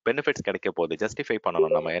பெனிஃபிட்ஸ் கிடைக்க போகுது ஜஸ்டிஃபை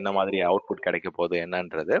பண்ணணும், நம்ம என்ன மாதிரி அவுட்புட் கிடைக்க போகுது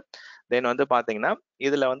என்னன்றது. தென் வந்து பாத்தீங்கன்னா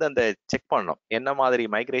இதுல வந்து அந்த செக் பண்ணணும், என்ன மாதிரி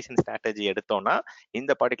மைக்ரேஷன் ஸ்ட்ராட்டஜி எடுத்தோம்னா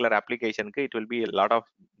இந்த particular அப்ளிகேஷனுக்கு it will be lot of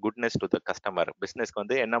goodness to the customer, பிசினஸ்க்கு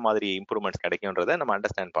வந்து என்ன மாதிரி இம்ப்ரூவ்மெண்ட்ஸ் கிடைக்கும்ன்றதை நம்ம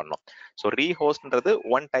அண்டர்ஸ்டாண்ட் பண்ணணும். So ரீஹோஸ்ட்ன்றது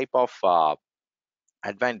one type of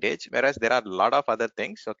advantage, whereas there are a lot of other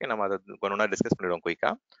things. Okay, நம்ம அதை கொஞ்சம் டிஸ்கஸ் பண்ணிடுவோம்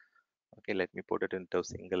குயிக்கா. Okay, let me put it into a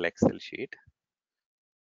single Excel sheet.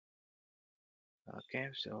 Okay,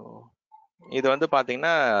 so இது வந்து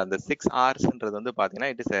பாத்தீங்கன்னா இந்த 6 Rsன்றது வந்து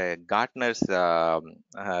பாத்தீங்கன்னா இட் இஸ் கார்ட்னர்ஸ்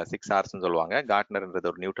 6 Rsன்னு சொல்லுவாங்க. கார்ட்னர்ன்றது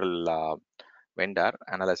ஒரு நியூட்ரல் வெண்டார்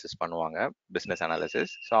அனாலிசிஸ் பண்ணுவாங்க, பிசினஸ்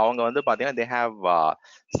அனாலிசிஸ். ஸோ அவங்க வந்து பாத்தீங்கன்னா they have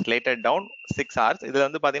slatted down 6 Rs. இதுல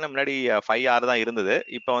வந்து பாத்தீங்கன்னா முன்னாடி 5 R தான் இருந்தது,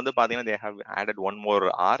 இப்போ வந்து பாத்தீங்கன்னா they have added one more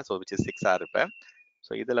R, so which is 6 R இப்போ.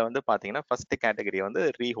 ஸோ இதுல வந்து பாத்தீங்கன்னா ஃபர்ஸ்ட் கேட்டகரி வந்து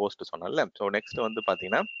ரீஹோஸ்ட் சொன்னல. ஸோ நெக்ஸ்ட் வந்து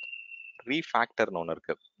பாத்தீங்கன்னா ரீஃபேக்டர்னு ஒன்று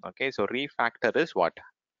இருக்கு. ஓகே, ஸோ ரீஃபேக்டர் இஸ் வாட்,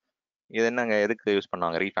 இது என்னங்க எதுக்கு யூஸ்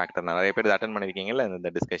பண்ணுவாங்க ரீஃபேக்டர்? நிறைய பேர் அட்டென்ட் பண்ணிருக்கீங்கல்ல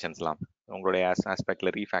இந்த டிஸ்கஷன்ஸ்லாம், உங்களுடைய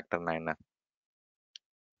ஆஸ்பெக்ட்ல ரீஃபேக்டர்னா என்ன?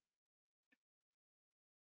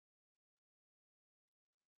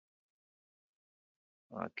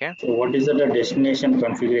 Okay. So what is the destination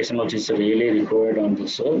configuration which is really required on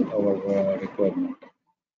this our requirement?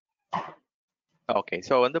 Okay,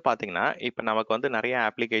 so வந்து பார்த்தீங்கன்னா இப்போ நமக்கு வந்து நிறைய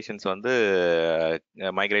அப்ளிகேஷன்ஸ் வந்து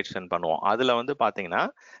மைக்ரேஷன் பண்ணுவோம். அதில் வந்து பார்த்தீங்கன்னா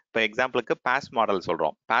இப்போ எக்ஸாம்பிளுக்கு பாஸ் மாடல்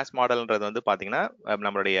சொல்கிறோம். பாஸ் மாடல்ன்றது வந்து பார்த்தீங்கன்னா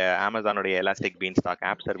நம்மளுடைய அமேசானுடைய elastic been stock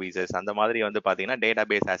of services அந்த மாதிரி வந்து பார்த்தீங்கன்னா data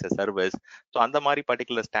base as a service. So அந்த மாதிரி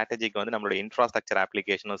பர்டிகுலர் ஸ்ட்ராட்டஜிக்கு வந்து நம்மளுடைய இன்ஃப்ராஸ்ட்ரக்சர்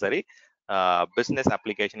அப்ளிகேஷனும் சரி பிஸ்னஸ்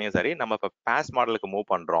அப்ளிகேஷனையும் சரி நம்ம இப்போ பாஸ் மாடலுக்கு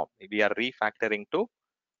மூவ் பண்ணுறோம். We are ரீஃபேக்டரிங் to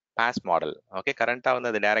pass model. Okay, கரண்டா வந்து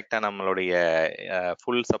அது டைரக்டா நம்மளுடைய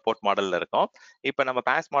ஃபுல் சப்போர்ட் மாடல்ல இருக்கும். இப்போ நம்ம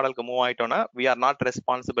பாஸ் மாடலுக்கு move ஆயிட்டோம்னா we are not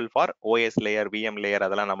responsible for OS layer, VM layer,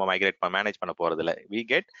 அதெல்லாம் நம்ம மேனேஜ் பண்ண போறது இல்லை. We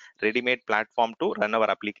get readymade platform to run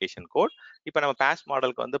our application code. இப்போ நம்ம பாஸ்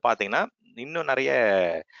மாடலுக்கு வந்து பாத்தீங்கன்னா இன்னும் நிறைய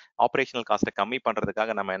ஆப்ரேஷனல் காஸ்ட்டை கம்மி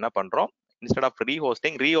பண்றதுக்காக நம்ம என்ன பண்றோம், இன்ஸ்டெட் ஆஃப்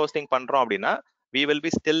ரீஹோஸ்டிங் பண்றோம் அப்படின்னா we will be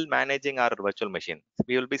still managing our virtual machine,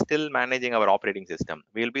 we will be still managing our operating system,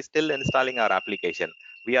 we will be still installing our application,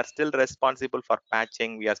 we are still responsible for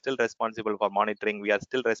patching, we are still responsible for monitoring, we are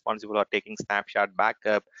still responsible for taking snapshot,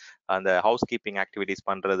 backup, and the housekeeping activities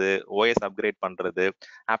பண்றது, OS upgrade பண்றது,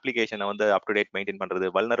 application வந்து up to date maintain பண்றது,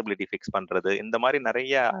 vulnerability fix பண்றது, இந்த மாதிரி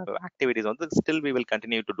நிறைய activities வந்து still we will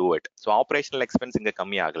continue to do it. So operational expense இங்க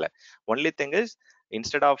கம்மி ஆகல. Only thing is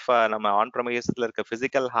instead of நம்ம ஆன் ப்ரமைசஸ்ல இருக்க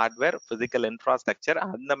பிசிக்கல் ஹார்ட்வேர், பிசிக்கல் இன்ஃப்ராஸ்ட்ரக்சர்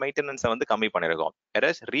அந்த மெயின்டெனன்ஸை வந்து கம்மி பண்ணிருக்கோம்.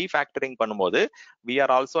 ரீஃபேக்டரிங் பண்ணும்போது we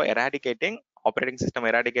are also eradicating operating system,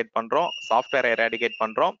 eradicate பண்றோம், சாஃப்ட்வேர் எராடிகேட்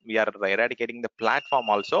பண்றோம், we are eradicating the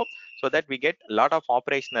platform also, so that we get lot of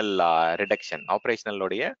operational reduction,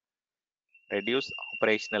 ஆப்ரேஷனலுடைய reduce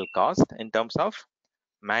operational cost in terms of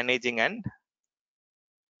managing and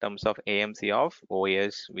terms of AMC of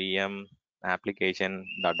OS, VM, application,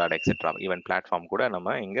 etc. Even platform கூட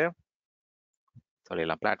நம்ம இங்க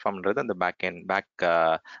சொல்லிடலாம். பிளாட்ஃபார்ம்ன்றது அந்த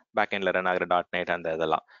back எண்ட்ல run ஆகிற .NET அந்த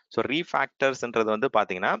இதெல்லாம். So ரீஃபேக்டர்ஸ்ன்றது வந்து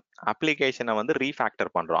பாத்தீங்கன்னா அப்ளிகேஷனை வந்து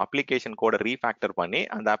ரீஃபேக்டர் பண்றோம், அப்ளிகேஷன் கோட ரீஃபேக்டர் பண்ணி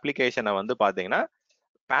அந்த அப்ளிகேஷனை வந்து பாத்தீங்கன்னா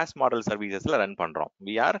பாஸ் மாடல் சர்வீசஸ்ல ரன் பண்றோம்.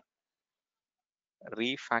 we are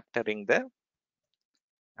refactoring the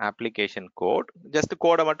application code, just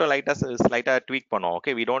கோட மட்டும் லைட்டா ட்வீக் பண்ணுவோம்.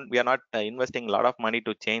 Okay, we are not investing a lot of money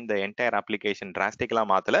to change the entire application drastically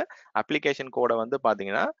மாத்தல. application கோட வந்து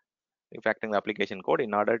பாத்தீங்கன்னா refactoring the application code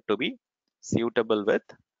in order to be suitable with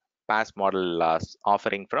PaaS model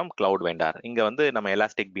offering from cloud vendor. இங்க வந்து நம்ம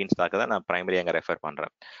elastic பீன்ஸ்டாக் தான் நான் primary அங்க refer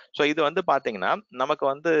பண்றேன். ஸோ இது வந்து பாத்தீங்கன்னா நமக்கு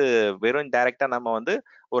வந்து வெறும் டைரக்டா நம்ம வந்து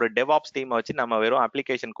ஒரு டெவாப்ஸ் டீம் வச்சு நம்ம வெறும்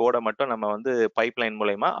அப்ளிகேஷன் கோடை மட்டும் நம்ம வந்து பைப்லைன்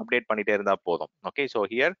மூலயமா அப்டேட் பண்ணிட்டே இருந்தா போதும். Okay, so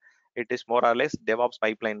here it is more or less DevOps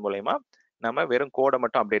pipeline மூலயமா நம்ம வெறும் கோடை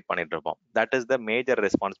மட்டும் அப்டேட் பண்ணிட்டு இருப்போம். That is the major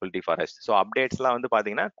responsibility for us. So அப்டேட்ஸ்லாம் வந்து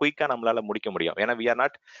பாத்தீங்கன்னா குயிக்கா நம்மளால முடிக்க முடியும். ஏன்னா we are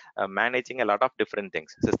not managing a lot of different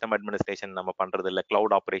things. System administration நம்ம பண்றது இல்லை,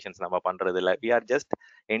 கிளவுட் ஆப்ரேஷன்ஸ் நம்ம பண்றது இல்லை. We are just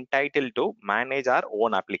entitle to manage our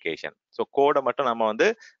own application. So கோடை மட்டும் நம்ம வந்து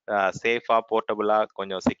சேஃபா போர்ட்டபுளா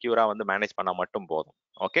கொஞ்சம் செக்யூரா வந்து மேனேஜ் பண்ணா மட்டும் போதும்.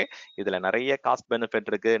 ஓகே, இதுல நிறைய காஸ்ட் பெனிஃபிட்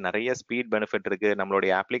இருக்கு, நிறைய ஸ்பீட் பெனிஃபிட் இருக்கு.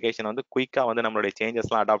 நம்மளுடைய அப்ளிகேஷன் வந்து குயிக்கா வந்து நம்மளுடைய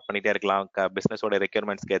சேஞ்சஸ்லாம் அடாப்ட் பண்ணிட்டே இருக்கலாம். பிசினஸோட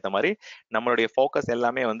ரெக்யர்மெண்ட்ஸ்க்கு ஏற்ற மாதிரி நம்மளுடைய ஃபோக்கஸ்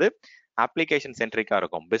எல்லாமே வந்து அப்ளிகேஷன் சென்ட்ரிக்கா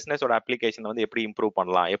இருக்கும். பிசினஸோட அப்ளிகேஷன் வந்து எப்படி இம்ப்ரூவ்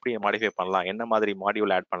பண்ணலாம், எப்படி மாடிஃபை பண்ணலாம், என்ன மாதிரி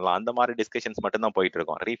மாடியூல் ஆட் பண்ணலாம், அந்த மாதிரி டிஸ்கஷன்ஸ் மட்டும் தான் போயிட்டு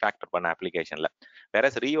இருக்கும் ரீஃபேக்டர் பண்ண அப்ளிகேஷன்ல.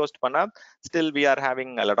 வேற ரீஹோஸ்ட் பண்ணா still we are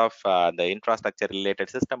having a lot of the infrastructure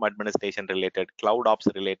related, system administration related, cloud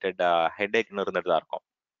apps related ஹெட்ஏக்னு இருந்துட்டு தான் இருக்கும்.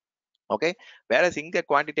 ஓகே, வேற இங்க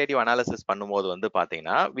குவான்டிடேட்டிவ் அனாலிசிஸ் பண்ணும்போது வந்து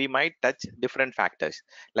பாத்தீங்கன்னா we might touch different factors.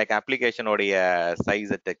 Like அப்ளிகேஷனுடைய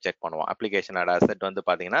size check பண்ணுவோம். அப்ளிகேஷனோட அசெட் வந்து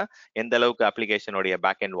பாத்தீங்கன்னா எந்த அளவுக்கு அப்ளிகேஷனுடைய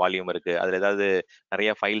பேக் எண்ட் வால்யூம் இருக்கு, அதுல ஏதாவது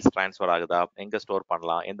நிறைய ஃபைல்ஸ் டிரான்ஸ்ஃபர் ஆகுதா, எங்க ஸ்டோர்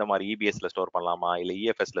பண்ணலாம், எந்த மாதிரி இபிஎஸ்ல ஸ்டோர் பண்ணலாமா, இல்ல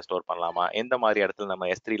இஎஃப்எஸ்ல ஸ்டோர் பண்ணலாமா, எந்த மாதிரி இடத்துல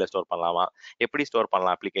நம்ம S3ல ஸ்டோர் பண்ணலாமா, எப்படி ஸ்டோர்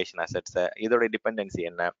பண்ணலாம் அப்ளிகேஷன் அசெட்ஸை, இதோட டிபெண்டன்சி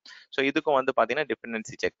என்ன. ஸோ இதுக்கும் வந்து பாத்தீங்கன்னா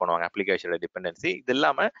டிபெண்டன்சி செக் பண்ணுவாங்க. அப்ளிகேஷனோட டிபெண்டன்சி இது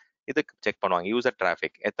இல்லாம இதுக்கு செக் பண்ணுவாங்க. யூசர்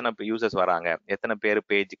டிராஃபிக், எத்தனை யூசர்ஸ் வராங்க, எத்தனை பேர்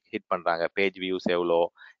பேஜ் ஹிட் பண்றாங்க, பேஜ் வியூஸ்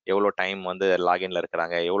எவ்வளோ டைம் வந்து லாகின்ல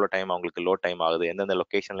இருக்கிறாங்க, எவ்வளோ டைம் அவங்களுக்கு லோட் டைம் ஆகுது, எந்தெந்த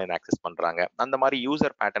லொகேஷன்ல ஆக்சஸ் பண்றாங்க. அந்த மாதிரி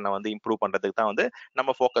யூசர் பேட்டர்னை வந்து இம்ப்ரூவ் பண்றதுக்கு தான் வந்து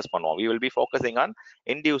நம்ம ஃபோக்கஸ் பண்ணுவோம். We will be focusing on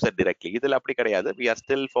end user directly. இதுல அப்படி கிடையாது. We are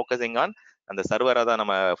still focusing on அந்த சர்வரை தான்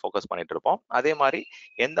நம்ம ஃபோக்கஸ் பண்ணிட்டு இருப்போம். அதே மாதிரி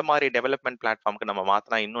எந்த மாதிரி டெவலப்மெண்ட் பிளாட்ஃபார்முக்கு நம்ம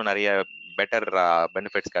மாத்தினா இன்னும் நிறைய பெட்டர்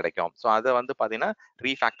பெனிஃபிட்ஸ் கிடைக்கும். ஸோ அதை வந்து பாத்தீங்கன்னா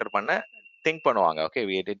ரீஃபேக்டர் பண்ண திங்க் பண்ணுவாங்க. Okay,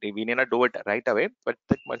 we need not do it right away, but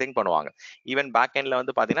think பண்ணுவாங்க. ஈவன் பேக் எண்ட்ல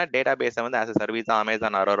வந்து பாத்தீங்கன்னா டேட்டா பேஸை வந்து ஆஸ் அ சர்வீஸா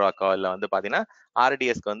அமேசான் அரோராக்கோ இல்ல வந்து பாத்தீங்கன்னா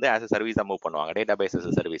ஆர்டிஎஸ்க்கு வந்து ஆஸ் அ சர்வீஸா மூவ் பண்ணுவாங்க. Data base as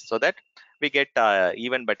a service. So that we get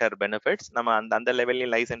even better benefits. நம்ம அந்த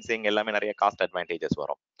லெவல்லையும் லைசன்சிங் எல்லாமே நிறைய காஸ்ட் அட்வான்டேஜஸ்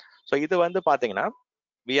வரும். ஸோ இது வந்து பாத்தீங்கன்னா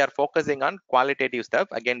we are focusing on qualitative stuff.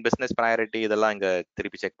 again business priority இதெல்லாம் இங்க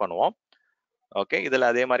திருப்பி செக் பண்ணுவோம். ஓகே, இதுல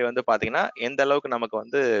அதே மாதிரி வந்து பாத்தீங்கன்னா எந்த அளவுக்கு நமக்கு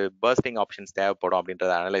வந்து பர்ஸ்டிங் ஆப்ஷன்ஸ் தேவைப்படும்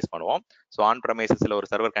அப்படின்றத அனலைஸ் பண்ணுவோம். ஸோ ஆன் ப்ரமைசஸ்ல ஒரு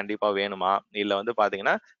சர்வர் கண்டிப்பா வேணுமா, இல்ல வந்து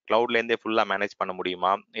பாத்தீங்கன்னா கிளவுட்ல இருந்தே ஃபுல்லா மேனேஜ் பண்ண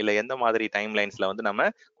முடியுமா, இல்ல எந்த மாதிரி டைம் லைன்ஸ்ல வந்து நம்ம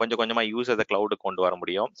கொஞ்சம் கொஞ்சமா யூசர்ஸை கிளவுடுக்கு கொண்டு வர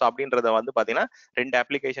முடியும். ஸோ அப்படின்றத வந்து பாத்தீங்கன்னா ரெண்டு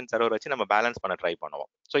அப்ளிகேஷன் சர்வர் வச்சு நம்ம பேலன்ஸ் பண்ண ட்ரை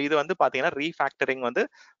பண்ணுவோம். ஸோ இது வந்து பாத்தீங்கன்னா ரீஃபேக்டரிங் வந்து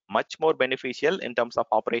much more beneficial in terms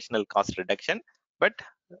of operational cost reduction. But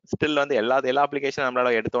still வந்து எல்லா அப்ளிகேஷன்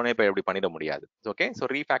நம்மளால எடுத்தோடனே இப்போ எப்படி பண்ணிட முடியாது. Okay, so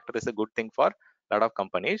ரீஃபேக்டர் is a good thing for lot of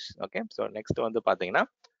companies. Okay, so next வந்து பாத்தீங்கன்னா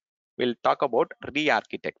we'll talk about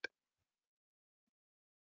re-architect.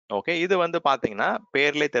 Okay, இது வந்து பாத்தீங்கன்னா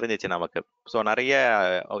பேர்லயே தெரிஞ்சிச்சு நமக்கு. ஸோ நிறைய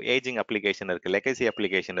ஏஜிங் அப்ளிகேஷன் இருக்கு, லெகசி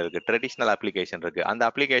அப்ளிகேஷன் இருக்கு, ட்ரெடிஷ்னல் அப்ளிகேஷன் இருக்கு. அந்த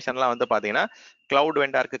அப்ளிகேஷன்லாம் வந்து பாத்தீங்கன்னா கிளவுட்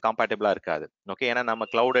வெண்டாருக்கு கம்பேட்டபிளா இருக்காது. ஓகே, ஏன்னா நம்ம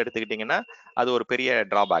கிளவுட் எடுத்துக்கிட்டீங்கன்னா அது ஒரு பெரிய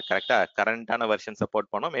டிராபேக். கரெக்டா கரண்டான வெர்ஷன்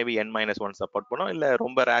சப்போர்ட் பண்ணும், மேபி N-1 சப்போர்ட் பண்ணும், இல்ல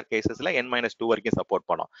ரொம்ப ரேர் கேசஸ்ல N-2 வரைக்கும் சப்போர்ட்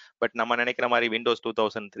பண்ணும். பட் நம்ம நினைக்கிற மாதிரி விண்டோஸ்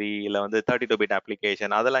 2003 இல்ல வந்து 32-bit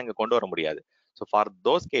அப்ளிகேஷன் அதெல்லாம் இங்க கொண்டு வர முடியாது. So for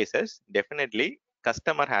those cases definitely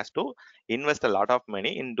customer has to invest a lot of money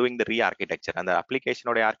in doing the re-architecture. அந்த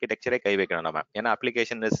அப்ளிகேஷனோட ஆர்கிடெக்சரே கை வைக்கணும் நம்ம. ஏன்னா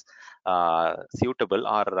application is suitable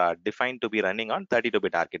or defined to be running on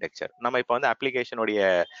 32-bit architecture. நம்ம இப்போ வந்து அப்ளிகேஷனுடைய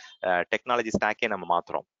டெக்னாலஜி ஸ்டாக்கே நம்ம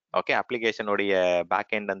மாத்துறோம். ஓகே, அப்ளிகேஷனுடைய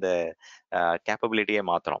பேக் எண்ட் அந்த கேப்பபிலிட்டியே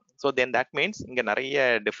மாத்துறோம். So then that means இங்க நிறைய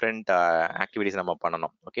டிஃப்ரெண்ட் ஆக்டிவிட்டிஸ் நம்ம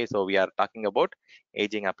பண்ணணும். Okay, so we are talking about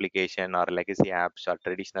ageing application R legacy apps R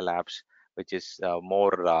traditional apps which is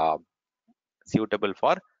more suitable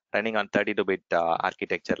for running on 32-bit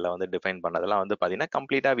architectureல வந்து define பண்ணதெல்லாம் வந்து பாத்தீங்கன்னா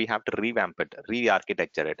கம்ப்ளீட்டா we have to revamp it,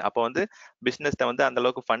 re-architecture it. அப்போ வந்து பிசினஸ்ல வந்து அந்த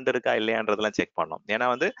அளவுக்கு ஃபண்ட் இருக்கா இல்லையான்றதெல்லாம் செக் பண்ணோம். ஏன்னா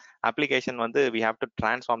வந்து அப்ளிகேஷன் வந்து we have to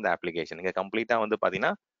transform the application. இங்க கம்ப்ளீட்டா வந்து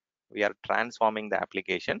பாத்தீங்கன்னா we are transforming the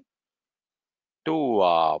application to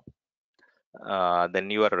the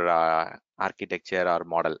newer architecture or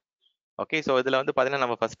model. Okay, so இதுல வந்து பாத்தீங்கன்னா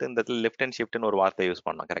நம்ம ஃபர்ஸ்ட் இந்த இடத்துல லிஃப்ட் அண்ட் ஷிஃப்ட்னு ஒரு வார்த்தை யூஸ்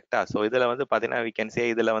பண்ணோம். கரெக்டா? ஸோ இதுல வந்து பாத்தீங்கன்னா we can say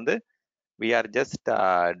இதுல வந்து we are just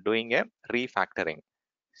doing a refactoring.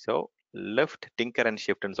 So lift, tinker and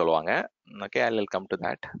shift ன்னு சொல்லுவாங்க. Okay, I will come to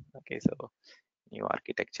that. Okay, so new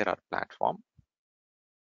architecture or platform.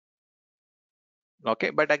 Okay,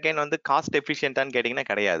 but again வந்து cost efficient ஆன்னு கேட்டீங்கன்னா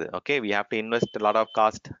கிடையாது. Okay, we have to invest a lot of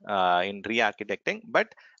cost in re-architecting, but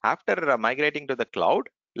after migrating to the cloud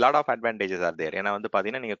lot of advantages R தேர். ஏன்னா வந்து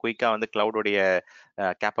பார்த்தீங்கன்னா நீங்கள் குயிக்காக வந்து கிளவுடைய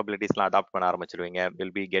கேப்பபிலிட்டிஸ்லாம் அடாப்ட் பண்ண ஆரம்பிச்சிருவீங்க.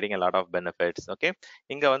 Will be getting a lot of benefits. Okay,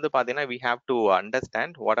 இங்கே வந்து பார்த்தீங்கன்னா we have to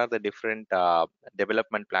understand what are the different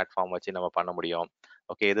development platform வச்சு நம்ம பண்ண முடியும்.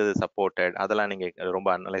 ஓகே, எது சப்போர்ட்டட் அதெல்லாம் நீங்கள் ரொம்ப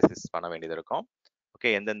அனலைசிஸ் பண்ண வேண்டியது இருக்கும். ஓகே,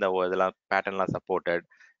 எந்தெந்த இதெல்லாம் பேட்டர்ன்லாம் சப்போர்ட்டட்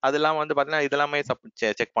அதெல்லாம் வந்து பார்த்தீங்கன்னா இதெல்லாமே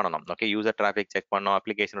செக் பண்ணணும். ஓகே, யூசர் டிராஃபிக் செக் பண்ணணும்,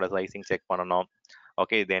 அப்ளிகேஷனோட சைசிங் செக் பண்ணணும்.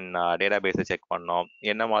 ஓகே, தென் டேட்டா பேஸை செக் பண்ணணும்,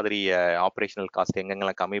 என்ன மாதிரி ஆப்ரேஷனல் காஸ்ட்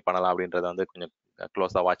எங்கெங்கெல்லாம் கம்மி பண்ணலாம் அப்படின்றத வந்து கொஞ்சம்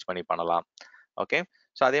க்ளோஸாக வாட்ச் பண்ணி பண்ணலாம். ஓகே,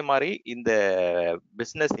 ஸோ அதே மாதிரி இந்த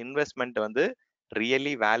பிஸ்னஸ் இன்வெஸ்ட்மெண்ட் வந்து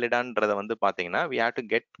ரியலி வேலிடான்றதை வந்து பார்த்தீங்கன்னா we have to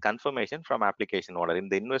get confirmation from application owner.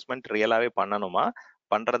 இந்த இன்வெஸ்ட்மெண்ட் ரியலாகவே பண்ணணுமா,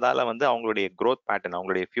 பண்றதால வந்து அவங்களுடைய growth pattern,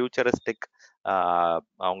 அவங்களுடைய ஃபியூச்சரிஸ்டிக்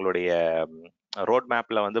அவங்களுடைய ரோட்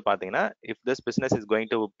மேப்ல வந்து பாத்தீங்கன்னா if this business is going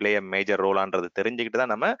to play a major role ஆன்றது தெரிஞ்சுக்கிட்டு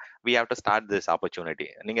தான் நம்ம we have to start this opportunity.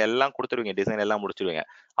 நீங்க எல்லாம் கொடுத்துருவீங்க, டிசைன் எல்லாம் முடிச்சிருவீங்க,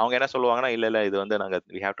 அவங்க என்ன சொல்லுவாங்கன்னா இல்ல இது வந்து நாங்க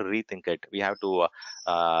we have to rethink it, we have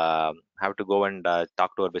to go and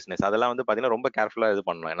talk to our business. அதெல்லாம் வந்து பாத்தீங்கன்னா ரொம்ப கேர்ஃபுல்லா இது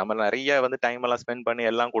பண்ணணும். நம்ம நிறைய வந்து டைம் எல்லாம் ஸ்பெண்ட் பண்ணி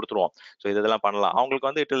எல்லாம் கொடுத்துருவோம். ஸோ இதெல்லாம் பண்ணலாம், அவங்களுக்கு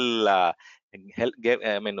வந்து இட் வில் ஹெல்ப்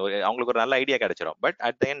ஐ மீன் அவங்களுக்கு ஒரு நல்ல ஐடியா கிடைச்சிடும். பட்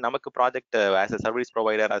அட் த எண்ட் நமக்கு project as a service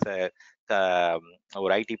provider, as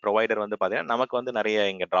ஒரு ஐடி ப்ரொவைடர் வந்து பாத்தீங்கன்னா நமக்கு வந்து நிறைய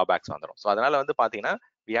இங்க டிராபேக்ஸ் வந்துடும். ஸோ அதனால வந்து பாத்தீங்கன்னா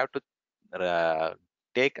we have to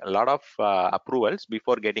take a lot of approvals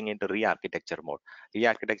before getting into re-architecture mode.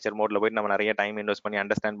 Re-architecture modeல போய் நம்ம நிறைய டைம் இன்வெஸ்ட் பண்ணி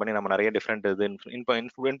அண்டர்ஸ்டாண்ட் பண்ணி நம்ம நிறைய டிஃப்ரெண்ட் இது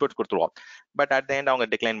இன்புட்ஸ் கொடுத்துருவோம். பட் அட் த எண்ட் அவங்க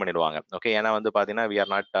டிக்ளைன் பண்ணிடுவாங்க. ஓகே, ஏன்னா வந்து பாத்தீங்கன்னா we are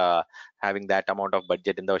not having that amount of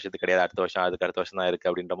budget, இந்த வருஷத்துக்கு கிடையாது, அடுத்த வருஷம் அதுக்கு அடுத்த வருஷம் தான் இருக்கு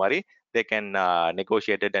அப்படின்ற மாதிரி they can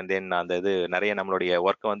negotiate it, and then அந்த இது நிறைய நம்மளுடைய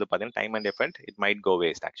ஒர்க் வந்து பாத்தீங்கன்னா time and effort it might go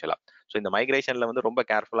waste ஆக்சுவலா. ஸோ இந்த மைக்ரேஷன்ல வந்து ரொம்ப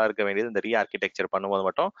கேர்ஃபுல்லா இருக்க வேண்டியது இந்த ரீஆர்கிடெக்சர் பண்ணும்போது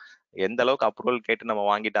மட்டும் எந்த அளவுக்கு அப்ரூவல் கேட்டு நம்ம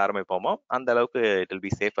வாங்கிட்டு ஆரம்பிப்போமோ அந்த அளவுக்கு it will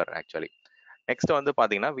be safer actually. Next வந்து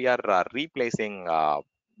பாத்தீங்கன்னா we are replacing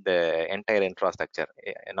the entire infrastructure.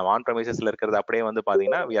 நம்ம ஆன் ப்ரெமிசஸ்ல இருக்கிறது அப்படியே வந்து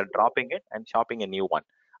பாத்தீங்கன்னா we are dropping it and shopping a new one.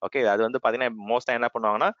 Okay, அது வந்து பாத்தீங்கன்னா மோஸ்டா என்ன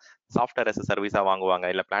பண்ணுவாங்கன்னா சாஃப்ட்வேர் as a சர்வீஸா வாங்குவாங்க,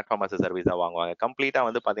 இல்ல பிளாட்ஃபார்ம் as a சர்வீஸா வாங்குவாங்க. கம்ப்ளீட்டா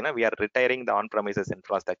வந்து பாத்தீங்கன்னா we are retiring the on-premises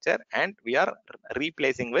infrastructure and we are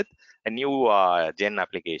replacing with a new gen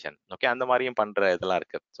application. Okay, அந்த மாதிரியும் பண்ற இதெல்லாம்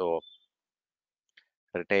இருக்கு. So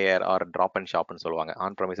retire R drop and ஷாப்னு சொல்லுவாங்க.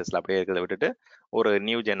 ஆன் ப்ரெமிசஸ்ல அப்படியே இருக்கிறத விட்டுட்டு ஒரு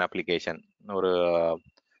நியூ ஜென் அப்ளிகேஷன், ஒரு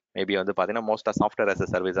மேபி வந்து பாத்தீங்கன்னா மோஸ்டா சாஃப்ட்வேர் as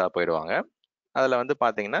a சர்வீஸா போயிடுவாங்க. அதுல வந்து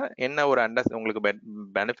பாத்தீங்கன்னா என்ன ஒரு உங்களுக்கு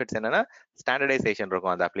பெனிஃபிட்ஸ் என்னன்னா ஸ்டாண்டர்டைசேஷன்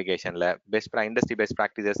இருக்கும் அந்த அப்ளிகேஷன்ல. இண்டஸ்ட்ரி பெஸ்ட்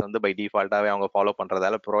ப்ராக்டிசஸ் வந்து பை டிஃபால்ட்டாவே அவங்க ஃபாலோ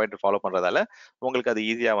பண்றதால, ப்ரொவைடர் ஃபாலோ பண்றதால உங்களுக்கு அது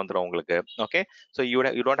ஈஸியா வந்துடும் உங்களுக்கு. Okay, so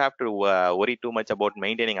you don't have to worry too much about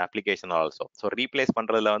maintaining application also. So replace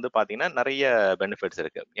பண்றதுல வந்து பாத்தீங்கன்னா நிறைய பெனிஃபிட்ஸ்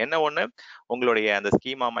இருக்கு. என்ன ஒண்ணு, உங்களுடைய அந்த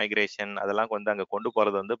ஸ்கீமா மைக்ரேஷன் அதெல்லாம் வந்து அங்க கொண்டு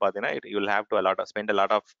போறது வந்து பாத்தீங்கன்னா you will have to spend a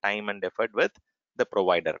lot of time and effort with the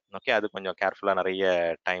provider. Okay, அது கொஞ்சம் கேர்ஃபுல்லா நிறைய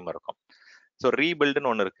டைம் இருக்கும். ஸோ ரீபில்டுன்னு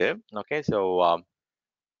ஒன்று இருக்கு. ஓகே, ஸோ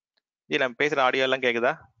நம்ம பேசுற ஆடியோ எல்லாம்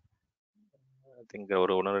கேக்குதா? ஐ திங்க்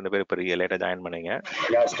ஒரு 1-2 பேர் இப்போ லேட்டா ஜாயின் பண்ணீங்க.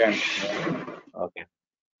 ஓகே,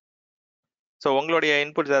 ஸோ உங்களுடைய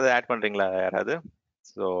இன்புட்ஸ் ஏதாவது ஆட் பண்றீங்களா யாராவது?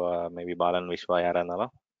 ஸோ மேபி பாலன், விஸ்வா யாரா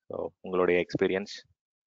இருந்தாலும். ஸோ உங்களுடைய எக்ஸ்பீரியன்ஸ்,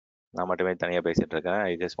 நான் மட்டுமே தனியா பேசிட்டு இருக்கேன்.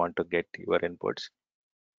 I just want to get your inputs.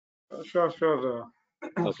 Sure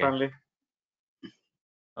okay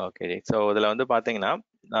okay, so இதுல வந்து பாத்தீங்கன்னா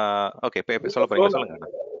ஓகே சொல்ல போறீங்க, சொல்லுங்க.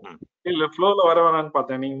 இல்ல ஃப்ளோல வர வேணாம்னு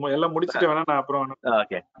பார்த்தேன், நீங்க எல்லாம் முடிச்சிட்டு வேணா நான் அப்புறம் வேணா.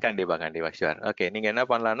 ஓகே, கண்டிப்பா ஷூர். ஓகே, நீங்க என்ன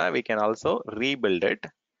பண்ணலாம்னா we can also rebuild it.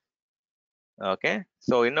 Okay,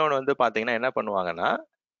 so இன்னொன்று வந்து பாத்தீங்கன்னா என்ன பண்ணுவாங்கன்னா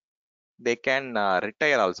they can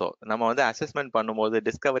retire also. நம்ம வந்து அசஸ்மெண்ட் பண்ணும்போது,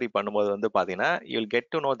 டிஸ்கவரி பண்ணும்போது வந்து பாத்தீங்கன்னா you'll get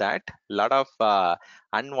to know that lot of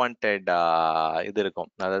unwanted இது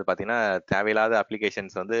இருக்கும். அதாவது பாத்தீங்கன்னா தேவையில்லாத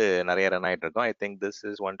அப்ளிகேஷன்ஸ் வந்து நிறைய ரன் ஆயிட்டு இருக்கும். I think this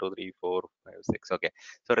is 1 2 3 4 5 6. Okay,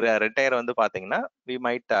 so retire வந்து பாத்தீங்கன்னா we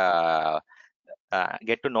might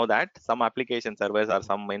get to know that some application servers or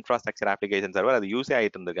some infrastructure application server அது யூஸே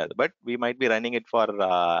ஆயிட்டு இருந்திருக்காது. But we might be running it for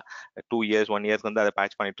 2 years 1 years வந்து அதை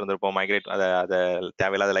பேட்ச் பண்ணிட்டு இருந்திருப்போம், மைக்ரேட் அதை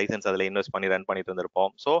தேவையில்லாத லைசன்ஸ் அதில் இன்வெஸ்ட் பண்ணி ரன் பண்ணிட்டு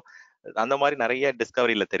இருந்திருப்போம். ஸோ அந்த மாதிரி நிறைய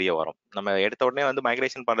டிஸ்கவரியில தெரிய வரும். நம்ம எடுத்த உடனே வந்து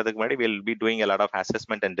மைக்ரேஷன் பண்றதுக்கு முன்னாடி will be doing a lot of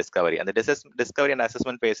assessment and discovery. அந்த டிஸ்கவரி அண்ட்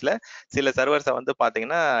அசஸ்மெண்ட் பேஸ்ல சில சர்வர்ஸை வந்து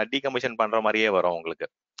பாத்தீங்கன்னா டீகமிஷன் பண்ற மாதிரியே வரும் உங்களுக்கு.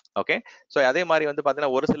 ஓகே, ஸோ அதே மாதிரி வந்து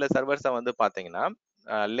பாத்தீங்கன்னா ஒரு சில சர்வர்ஸை வந்து பாத்தீங்கன்னா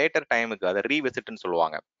லேட்டர் டைமுக்கு அதை ரீவிசிட்னு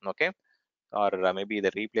சொல்லுவாங்க. ஓகே, ஆர் மேபி இதை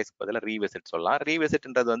ரீப்ளேஸ்க்கு பதிலாக ரீவிசிட் சொல்லலாம்.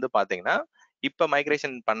 ரீவிசிட்ன்றது வந்து பாத்தீங்கன்னா இப்போ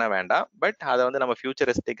மைக்ரேஷன் பண்ண வேண்டாம், பட் அதை வந்து நம்ம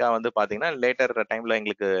ஃபியூச்சரிஸ்டிக்கா வந்து பாத்தீங்கன்னா லேட்டர் டைம்ல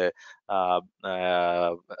எங்களுக்கு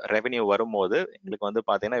ரெவென்யூ வரும்போது எங்களுக்கு வந்து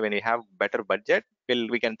பாத்தீங்கன்னா when you have better budget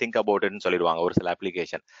we can think about it ன்னு சொல்லிடுவாங்க ஒரு சில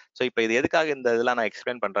அப்ளிகேஷன். ஸோ இப்போ இது எதுக்காக இந்த இதெல்லாம் நான்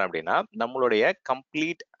எக்ஸ்பிளைன் பண்றேன் அப்படின்னா நம்மளுடைய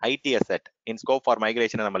complete ID asset in scope for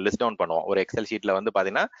migration நம்ம லிஸ்ட் டவுன் பண்ணுவோம். ஒரு எக்ஸல் ஷீட்ல வந்து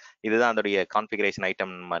பாத்தீங்கன்னா இதுதான் அதோடைய கான்ஃபிகரேஷன்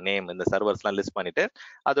ஐட்டம் நேம், இந்த சர்வர்ஸ்லாம் லிஸ்ட் பண்ணிட்டு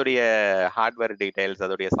அதோடைய ஹார்ட்வேர் டீடைல்ஸ்,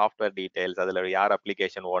 அதோடைய சாஃப்ட்வேர் டீடைல்ஸ், அதுல யார்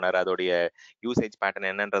அப்ளிகேஷன் ஓனர், அதோடைய யூசேஜ் பேட்டர்ன்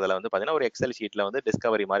என்னன்றதுல வந்து பாத்தீங்கன்னா ஒரு எக்ஸல் ஷீட்ல வந்து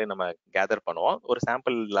டிஸ்கவரி மாதிரி நம்ம கேதர் பண்ணுவோம். ஒரு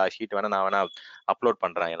சாம்பிள் ஷீட் வேணா நான் வேணா அப்லோட்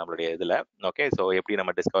பண்றேன் நம்மளுடைய இதுல. ஓகே, ஸோ எப்படி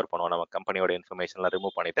நம்ம டிஸ்கவர் பண்ணுவோம், நம்ம கம்பெனியோட இன்ஃபர்மேஷன்லாம்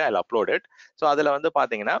ரிமூவ் பண்ணிட்டு அதில் அப்லோட் இட். ஸோ அதுல வந்து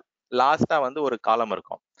பாத்தீங்கன்னா லாஸ்டா வந்து ஒரு காலம்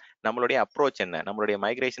இருக்கும். நம்மளுடைய அப்ரோச் என்ன, நம்மளுடைய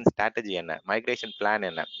மைக்ரேஷன் ஸ்ட்ராட்டஜி என்ன, மைக்ரேஷன் பிளான்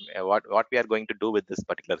என்ன, what we are going to do with this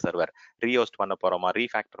particular server. ரீஹோஸ்ட் பண்ண போறோமா,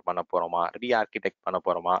 ரீஃபேக்டர் பண்ண போறோமா, ரீஆர்கிடெக்ட் பண்ண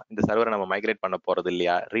போறோமா, இந்த சர்வரை நம்ம மைக்ரேட் பண்ண போறது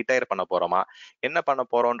இல்லையா, ரிட்டையர் பண்ண போறோமா, என்ன பண்ண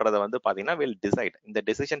போறோம்ன்றத வந்து பாத்தீங்கன்னா வில் டிசைட். இந்த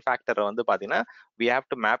டிசிஷன் ஃபேக்டரை வந்து பாத்தீங்கன்னா we have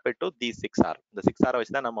to map it to these 6R. இந்த 6R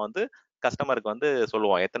வச்சு தான் நம்ம வந்து கஸ்டமருக்கு வந்து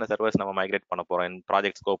சொல்லுவோம் எத்தனை சர்வர்ஸ் நம்ம மைக்ரேட் பண்ண போறோம்,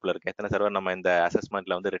 ப்ராஜெக்ட் ஸ்கோப்ல இருக்கு, எத்தனை சர்வர் நம்ம இந்த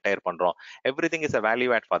அசஸ்மெண்ட்ல வந்து ரிட்டையர் பண்றோம். Every thing is a value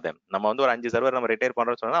add for them. நம்ம வந்து ஒரு 5 சர்வர் நம்ம ரிட்டையர்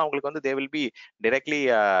பண்றோம்னு சொன்னா அவங்களுக்கு வந்து they will be directly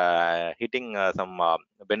hitting some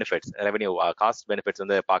benefits, revenue cost benefits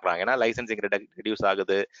வந்து பாக்குறாங்க. ஏன்னா லைசன்சிங் ரெடியூஸ்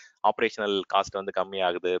ஆகுது, ஆப்ரேஷனல் காஸ்ட் வந்து கம்மி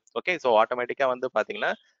ஆகுது. ஓகே, ஸோ ஆட்டோமேட்டிக்கா வந்து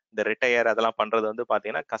பாத்தீங்கன்னா இந்த ரிட்டையர் அதெல்லாம் பண்றது வந்து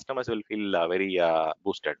பாத்தீங்கன்னா customers will feel very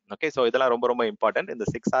boosted. Okay, so இதெல்லாம் ரொம்ப ரொம்ப இம்பார்ட்டன்ட். இந்த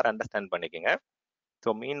 6R அண்டர்ஸ்டாண்ட் பண்ணிக்கோங்க.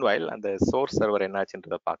 ஸோ மீன்வைல் அந்த சோர்ஸ் சர்வர்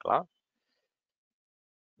என்னாச்சுன்றத பார்க்கலாம்.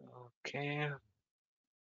 ஓகே,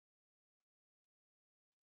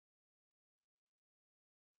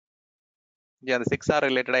 அந்த 6R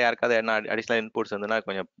ரிலேட்டடா யாருக்காவது என்ன அடிஷனல் இன்புட்ஸ் வந்துன்னா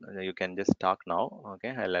கொஞ்சம் you can just talk now.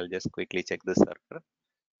 Okay, I'll just quickly check this server.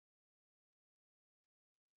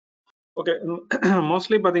 Okay,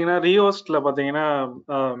 mostly பார்த்தீங்கன்னா ரீஹோஸ்ட்ல பார்த்தீங்கன்னா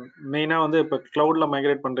மெயினாக வந்து இப்போ கிளவுட்ல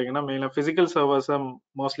மைக்ரேட் பண்ணுறீங்கன்னா மெயினாக ஃபிசிக்கல் சர்வர்ஸை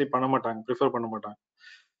மோஸ்ட்லி பண்ண மாட்டாங்க, ப்ரிஃபர் பண்ண மாட்டாங்க.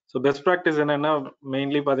 ஸோ பெஸ்ட் ப்ராக்டிஸ் என்னன்னா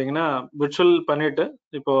மெயின்லி பார்த்தீங்கன்னா விர்ச்சுவல் பண்ணிட்டு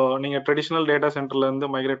இப்போ நீங்கள் ட்ரெடிஷ்னல் டேட்டா சென்டர்ல இருந்து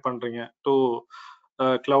மைக்ரேட் பண்ணுறீங்க டு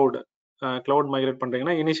கிளவுட் மைக்ரேட்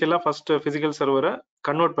பண்ணுறீங்கன்னா இனிஷியலாக ஃபர்ஸ்ட் ஃபிசிக்கல் சர்வரை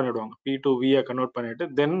கன்வெர்ட் பண்ணிவிடுவாங்க, P2Vயை கன்வெர்ட் பண்ணிட்டு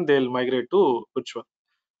தென் தேல் migrate to virtual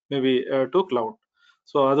maybe to cloud.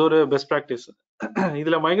 So அது ஒரு பெஸ்ட் ப்ராக்டிஸ்.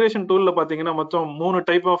 இதுல மைக்ரேஷன் டூல்ல பாத்தீங்கன்னா மொத்தம் 3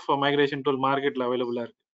 டைப் ஆஃப் மைக்ரேஷன் டூல் மார்க்கெட்ல அவைலபிளா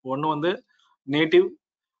இருக்கு. ஒன்னு வந்து நேட்டிவ்,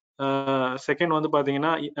 செகண்ட் வந்து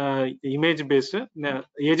பாத்தீங்கன்னா image based,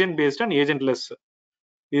 agent paste and ஏஜென்ட்லெஸ்.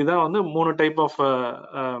 இதுதான் வந்து 3 type of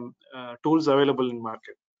tools available in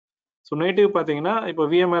market. So native பாத்தீங்கன்னா இப்போ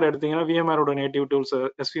விஎம்ஆர் எடுத்தீங்கன்னா விஎம்ஆரோட native tools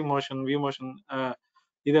SV motion, we motion,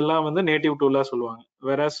 இதெல்லாம் வந்து நேட்டிவ் டூலா சொல்லுவாங்க.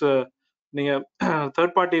 வேறஸ் நீங்க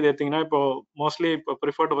தேர்ட் பார்ட்டி இது எடுத்தீங்கன்னா இப்போ மோஸ்ட்லி இப்போ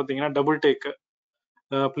ப்ரிஃபர்டு பார்த்தீங்கன்னா டபுள் டேக்,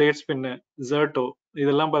 பிளேட் ஸ்பின்னு, ஜெர்டோ,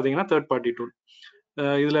 இதெல்லாம் பார்த்தீங்கன்னா தேர்ட் பார்ட்டி டூல்.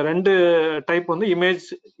 இதுல 2 டைப் வந்து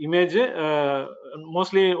இமேஜ்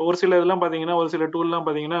மோஸ்ட்லி ஒரு சில இதெல்லாம் பார்த்தீங்கன்னா ஒரு சில டூல்லாம்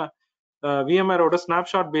பார்த்தீங்கன்னா விஎம்ஆரோட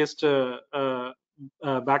ஸ்னாப்ஷாட் பேஸ்ட்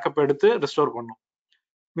பேக்கப் எடுத்து ரெஸ்டோர் பண்ணும்.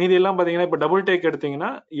 மீதி எல்லாம் பார்த்தீங்கன்னா இப்போ டபுள் டேக்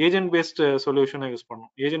எடுத்தீங்கன்னா ஏஜென்ட் பேஸ்ட் சொல்யூஷனை யூஸ்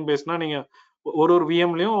பண்ணும். ஏஜென்ட் பேஸ்ட்னா நீங்க ஒரு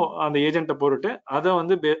விஎம்லயும் அந்த ஏஜென்ட்டை போட்டுட்டு அதை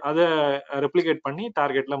வந்து அதை ரெப்ளிகேட் பண்ணி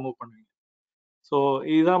டார்கெட்ல மூவ் பண்ணுவீங்க. ஸோ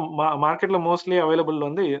இதுதான் மார்க்கெட்ல மோஸ்ட்லி அவைலபிள்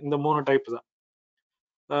வந்து இந்த 3 டைப் தான்.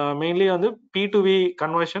 மெயின்லி வந்து P2V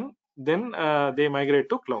conversion, then they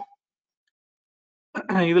migrate to cloud.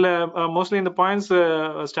 இதுல மோஸ்ட்லி இந்த பாயிண்ட்ஸ்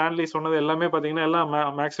ஸ்டான்லி சொன்னது எல்லாமே பாத்தீங்கன்னா எல்லாம்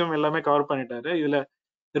மேக்ஸிமம் எல்லாமே கவர் பண்ணிட்டாரு. இதுல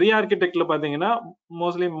ரீஆர்கிடெக்ட்ல பாத்தீங்கன்னா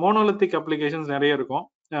மோஸ்ட்லி மோனோலித்திக் அப்ளிகேஷன்ஸ் நிறைய இருக்கும்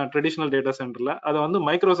ட்ரெடிஷனல் டேட்டா சென்டர்ல, அதை வந்து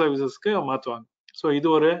மைக்ரோ சர்வீசஸ்க்கு மாற்றுவாங்க. ஸோ இது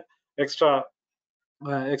ஒரு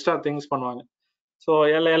எக்ஸ்ட்ரா திங்ஸ் பண்ணுவாங்க. ஸோ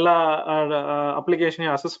எல்லா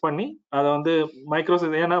அப்ளிகேஷனையும் அசஸ் பண்ணி அதை வந்து மைக்ரோ,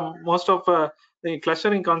 ஏன்னா மோஸ்ட் ஆஃப்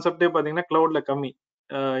கிளஸ்டரிங் கான்செப்டே பார்த்தீங்கன்னா கிளவுட்ல கம்மி.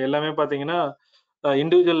 எல்லாமே பார்த்தீங்கன்னா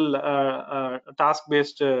individual task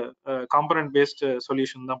based, component based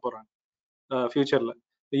solution தான் போறாங்க ஃபியூச்சர்ல.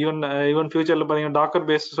 ஈவன் ஃபியூச்சர்ல பார்த்தீங்கன்னா டாக்கர்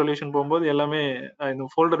பேஸ்ட் சொல்யூஷன் போகும்போது எல்லாமே இந்த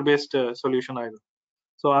ஃபோல்டர் பேஸ்டு சொல்யூஷன் ஆயிடும்.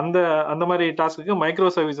 ஸோ அந்த மாதிரி டாஸ்க்கு மைக்ரோ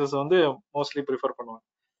சர்வீசஸ் வந்து மோஸ்ட்லி ப்ரிஃபர் பண்ணுவாங்க.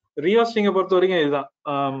 ரீஹோஸ்டிங்கை பொறுத்த வரைக்கும்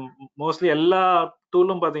இதுதான் மோஸ்ட்லி எல்லா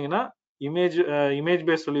டூலும் பார்த்தீங்கன்னா இமேஜ்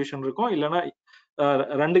பேஸ்ட் சொல்யூஷன் இருக்கும், இல்லைன்னா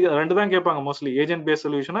ரெண்டு தான் கேட்பாங்க mostly, agent paste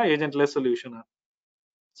சொல்யூஷனா agent less சொல்யூஷனா.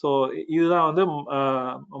 So இதுதான் வந்து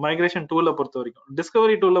மைக்ரேஷன் டூலை பொறுத்த வரைக்கும்.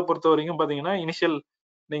 டிஸ்கவரி டூலை பொறுத்த வரைக்கும் பார்த்தீங்கன்னா இனிஷியல்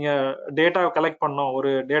நீங்க டேட்டா கலெக்ட் பண்ணோம்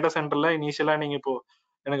ஒரு டேட்டா சென்டர்ல, இனிஷியலா நீங்க இப்போ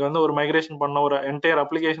எனக்கு வந்து ஒரு மைக்ரேஷன் பண்ணோம், ஒரு என்டையர்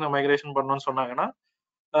அப்ளிகேஷனை மைக்ரேஷன் பண்ணோம்னு சொன்னாங்கன்னா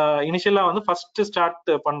இனிஷியலா வந்து ஃபர்ஸ்ட் ஸ்டார்ட்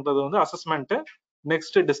பண்றது வந்து assessment,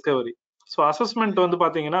 next Discovery. So assessment வந்து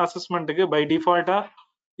பாத்தீங்கன்னா அசஸ்மெண்ட்டுக்கு பை டிஃபால்ட்டா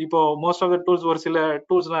இப்போ மோஸ்ட் ஆஃப் த டூல்ஸ், ஒரு சில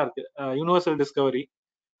டூல்ஸ்லாம் இருக்கு, யூனிவர்சல் டிஸ்கவரி,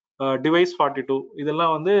 டிவைஸ் 42,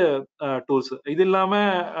 இதெல்லாம் வந்து டூல்ஸ். இது இல்லாம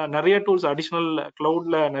நிறைய டூல்ஸ் அடிஷனல்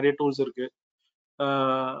கிளவுட்ல நிறைய டூல்ஸ் இருக்கு.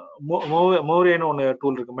 மோரேன்னு ஒன்று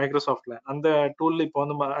டூல் இருக்கு மைக்ரோசாஃப்ட்ல. அந்த டூல் இப்போ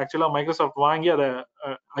வந்து ஆக்சுவலா மைக்ரோசாஃப்ட் வாங்கி அதை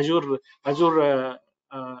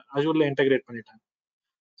அஜூர்ல இன்டெகிரேட் பண்ணிட்டாங்க.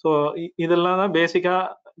 ஸோ இதெல்லாம் தான் பேசிக்கா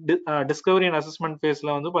டிஸ்கவரி அண்ட் அசஸ்மெண்ட்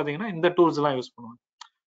ஃபேஸ்ல வந்து பாத்தீங்கன்னா இந்த டூல்ஸ் எல்லாம் யூஸ் பண்ணுவாங்க.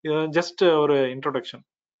 இது ஜஸ்ட் ஒரு இன்ட்ரோடக்ஷன்.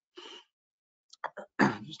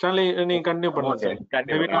 ஸ்டான்லி நீங்க கண்டினியூ பண்ணலாம் ஓகே, சார்.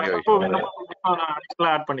 கண்டிப்பா மேபி நான் கண்டிப்பா இப்போ விஷயம். நான்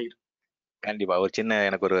அடிஷனலா ஆட் பண்ணிக்கிறேன். கண்டிப்பா ஒரு சின்ன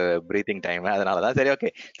எனக்கு ஒரு பிரீத்திங் டைம், அதனாலதான். சரி, ஓகே.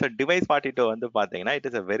 ஸோ டிவைஸ் 42 வந்து பாத்தீங்கன்னா it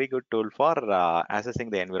is a very good tool for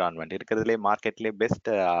assessing the environment. இருக்கிறதுலே மார்க்கெட்லேயே பெஸ்ட்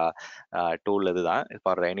டூல் இதுதான்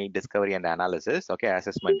for any Discovery and analysis. Okay,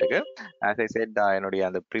 அசஸ்மெண்ட்டுக்கு. As I set என்னுடைய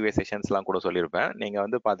அந்த ப்ரீவியஸ் செஷன்ஸ்லாம் கூட சொல்லியிருப்பேன். நீங்க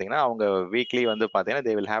வந்து பாத்தீங்கன்னா அவங்க வீக்லி வந்து பாத்தீங்கன்னா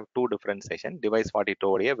they will have 2 different session. Device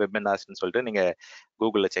 42 உடைய வெபினார்ஸ்னு சொல்லிட்டு நீங்க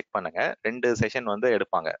கூகுளில் செக் பண்ணுங்க. 2 செஷன் வந்து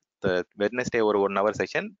எடுப்பாங்க. வெட்னஸ்டே ஒரு 1 hour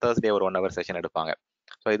செஷன், தேர்ஸ்டே ஒரு 1 hour செஷன் எடுப்பாங்க.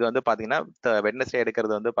 ஸோ இது வந்து பாத்தீங்கன்னா வெட்னஸ்டே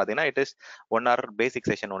எடுக்கிறது வந்து பாத்தீங்கன்னா it is 1 hour basic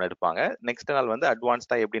session ஒன்று எடுப்பாங்க. நெக்ஸ்ட் நாள் வந்து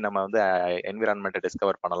அட்வான்ஸ்டா எப்படி நம்ம வந்து என்விரான்மெண்ட்டை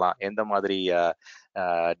டிஸ்கவர் பண்ணலாம், எந்த மாதிரி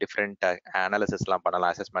டிஃப்ரெண்ட் அனாலிசிஸ்லாம்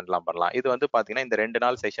பண்ணலாம், அசஸ்மெண்ட்லாம் பண்ணலாம். இது வந்து பாத்தீங்கன்னா இந்த 2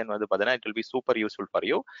 நாள் செஷன் வந்து பாத்தீங்கன்னா it will be super useful for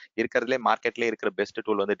you. இருக்கிறதுலே மார்க்கெட்லேயே இருக்கிற பெஸ்ட்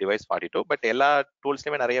டூல் வந்து டிவைஸ் 42. பட் எல்லா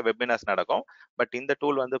டூல்ஸ்லயுமே நிறைய வெபினார்ஸ் நடக்கும். பட் இந்த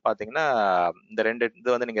டூல் வந்து பாத்தீங்கன்னா இந்த 2 இது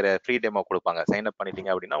வந்து நீங்க ஃப்ரீ டெமோ கொடுப்பாங்க. சைன் அப்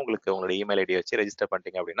பண்ணிட்டீங்க அப்படின்னா உங்களுக்கு உங்களோட இமெயில் ஐடி வச்சு ரெஜிஸ்டர்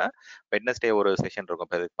பண்ணிட்டீங்க அப்படின்னா வெட்னஸ்டே ஒரு செஷன் இருக்கும்.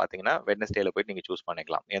 பாத்தீங்கன்னா வெட்னஸ்டேல போயிட்டு நீங்க சூஸ்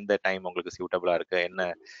பண்ணிக்கலாம் எந்த டைம் உங்களுக்கு சூட்டபிளா இருக்கு,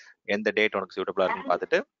 எந்த டேட் உனக்கு சூட்டபிளா இருக்குன்னு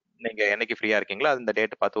பார்த்துட்டு நீங்க என்னைக்கு ஃப்ரீயா இருக்கீங்களோ அந்த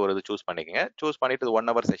டேட் பார்த்து ஒரு இது சூஸ் பண்ணிக்கங்க. சூஸ் பண்ணிட்டு 1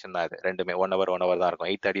 hour செஷன் தான் இது. ரெண்டுமே 1 hour தான்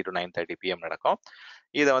இருக்கும். 8:30 to 9:30 PM நடக்கும்.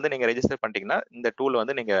 இதை வந்து நீங்க ரெஜிஸ்டர் பண்ணிட்டீங்கன்னா இந்த டூல்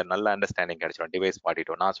வந்து நீங்க நல்ல அண்டர்ஸ்டாண்டிங் கிடைச்சிடும். டிவைஸ்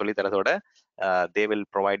 42 நான் சொல்லி தரதோட they will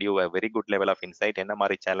provide you very good level of inside. என்ன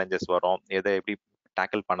மாதிரி சேலஞ்சஸ் வரும், எதை எப்படி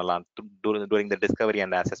டேக்கிள் பண்ணலாம் during the Discovery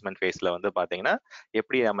and assessment ஃபேஸ்ல வந்து பாத்தீங்கன்னா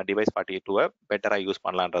எப்படி நம்ம டிவைஸ் 42 பெட்டரா யூஸ்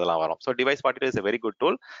பண்ணலான்றதெல்லாம் வரும். So device 42 is a very good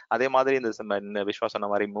tool. அதே மாதிரி இந்த விஸ்வா சொன்ன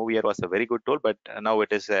மாதிரி மூவியர் was a very good tool. But now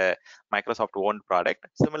it is Microsoft own product.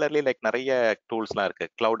 Similarly like நிறைய டூல்ஸ்லாம் இருக்கு.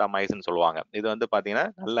 கிளவுட் அமைஸ்ன்னு சொல்லுவாங்க. இது வந்து பாத்தீங்கன்னா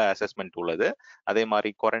நல்ல அசஸ்மெண்ட் டூல் அது. அதே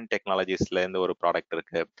மாதிரி கொரன் டெக்னாலஜிஸ்ல இருந்து ஒரு ப்ராடக்ட்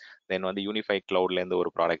இருக்கு. தென் வந்து யூனிஃபைட் கிளவுட்ல இருந்து ஒரு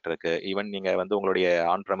ப்ராடக்ட் இருக்கு. ஈவன் நீங்க வந்து உங்களுடைய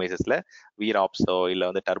ஆன் ப்ரமைசஸ்ல வீராப்ஸோ இல்ல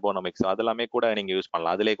வந்து டர்போனமிக்ஸோ அதெல்லாமே கூட நீங்க யூஸ்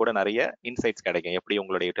பண்ணலாம். அதுலேயே கூட நிறைய இன்சைட்ஸ் கிடைக்கும். எப்படி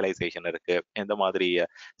உங்களோட யூட்டிலைசேஷன் இருக்கு, எந்த மாதிரி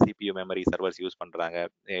சிபியூ மெமரி சர்வர்ஸ் யூஸ் பண்றாங்க,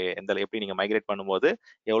 எப்படி நீங்க மைக்ரேட் பண்ணும்போது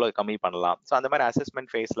எவ்வளவு கம்மி பண்ணலாம். ஸோ அந்த மாதிரி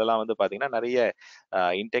அசஸ்மெண்ட் ஃபேஸ்லாம் வந்து பாத்தீங்கன்னா நிறைய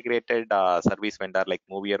இன்டெகிரேட்டட் சர்வீஸ் வெண்டார் லைக்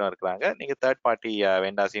மூவியரும் இருக்கிறாங்க. நீங்க தேர்ட் பார்ட்டி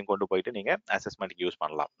வெண்டார்ஸையும் கொண்டு போயிட்டு நீங்க அசஸ்மெண்ட்க்கு யூஸ்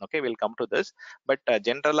பண்ணலாம். Okay, will come to this. But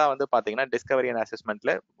ஜென்ரலா வந்து பாத்தீங்கன்னா டிஸ்கவரி அண்ட்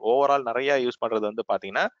அசஸ்மெண்ட்ல ஓவரால் நிறைய யூஸ் பண்றது வந்து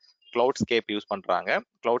பாத்தீங்கன்னா கிளவுட்ஸ்கேப் யூஸ் பண்றாங்க.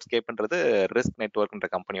 கிளவுட்ஸ்கேப்ன்றது ரிஸ்க் நெட்வொர்க்ன்ற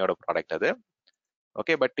கம்பெனியோட ப்ராடக்ட் அது.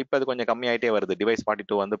 ஓகே, பட் இப்போ அது கொஞ்சம் கம்மியாயிட்டே வருது. டிவைஸ்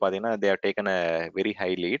 42 வந்து பாத்தீங்கன்னா they have taken a very high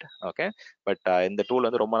lead. Okay, but இந்த டூல்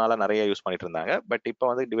வந்து ரொம்ப நாளா நிறைய யூஸ் பண்ணிட்டு இருந்தாங்க. பட் இப்போ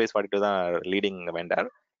வந்து டிவைஸ் 42 தான் லீடிங் வெண்டர்.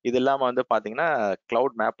 இது இல்லாம வந்து பாத்தீங்கன்னா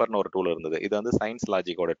கிளவுட் மேப்பர்னு ஒரு டூல் இருந்தது. இது வந்து சயின்ஸ்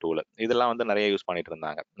லாஜிக்கோட டூல். இதெல்லாம் வந்து நிறைய யூஸ் பண்ணிட்டு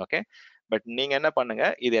இருந்தாங்க. ஓகே, பட் நீங்க என்ன பண்ணுங்க,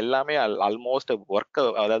 இது எல்லாமே ஆல்மோஸ்ட் ஒர்க்,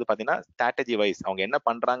 அதாவது பாத்தீங்கன்னா ஸ்ட்ராட்டஜி வைஸ் அவங்க என்ன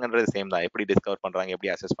பண்றாங்கன்றது சேம் தான். எப்படி டிஸ்கவர் பண்றாங்க,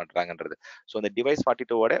 எப்படி அசஸ் பண்றாங்கன்றது. ஸோ இந்த டிவைஸ்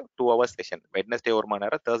 42 2 hour செஷன் வெட்னஸ்டே 1 மணி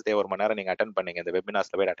நேரம், தேர்ஸ்டே 1 மணி நேரம் நீங்க அட்டன் பண்ணீங்க, இந்த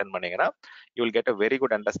வெபினார்ஸ்ல போய் அட்டன் பண்ணீங்கன்னா you will get a very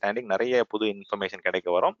good understanding. நிறைய புது இன்ஃபர்மேஷன் கிடைக்க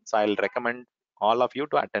வரும். So I will recommend all of you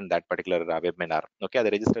to attend that particular webinar. Okay,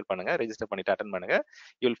 அதை ரெஜிஸ்டர் பண்ணுங்க. ரெஜிஸ்டர் பண்ணிட்டு அட்டன் பண்ணுங்க.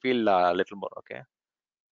 You will feel little more. Okay,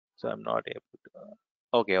 so I'm not able to.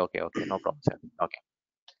 Okay, no problem, sir. Okay,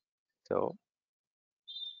 so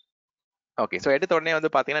okay, so எடுத்த உடனே வந்து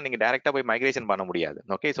பார்த்தீங்கன்னா நீங்கள் டேரெக்டாக போய் மைக்ரேஷன் பண்ண முடியாது.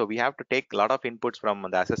 Okay, so we have to take lot of inputs from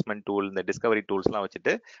அந்த அசஸ்மெண்ட் டூல், இந்த டிஸ்கவரி டூல்ஸ்லாம்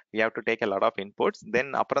வச்சுட்டு we have to take a lot of inputs.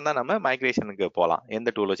 தென் அப்புறம் தான் நம்ம மைக்ரேஷனுக்கு போகலாம்.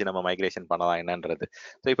 எந்த டூல் வச்சு நம்ம மைக்ரேஷன் பண்ணலாம் என்னன்றது.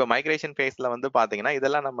 ஸோ இப்போ மைக்ரேஷன் ஃபேஸில் வந்து பார்த்தீங்கன்னா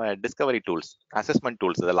இதெல்லாம் நம்ம டிஸ்கவரி டூல்ஸ், அசஸ்மெண்ட்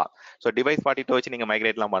டூல்ஸ் இதெல்லாம். ஸோ டிவைஸ் 42 வச்சு நீங்கள்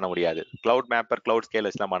மைக்ரேட்லாம் பண்ண முடியாது. கிளவுட் மேப்பர், கிளவுட் ஸ்கேல்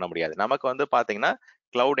வச்சுலாம் பண்ண முடியாது. நமக்கு வந்து பார்த்தீங்கன்னா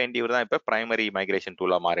CLOUDENDURE தான் இப்போ பிரைமரி மைக்ரேஷன்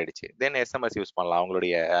டூலாக மாறிடுச்சு. தென் எஸ்எம்எஸ் யூஸ் பண்ணலாம்.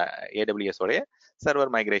 அவங்களுடைய AWS உடைய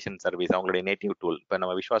சர்வர் மைக்ரேஷன் சர்வீஸ், அவங்களுடைய நேட்டிவ் டூல். இப்போ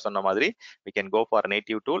நம்ம விஸ்வா சொன்ன மாதிரி we can go for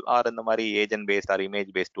native tool R இந்த மாதிரி agent paste R image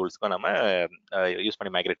paste டூல்ஸ்க்கும் நம்ம யூஸ்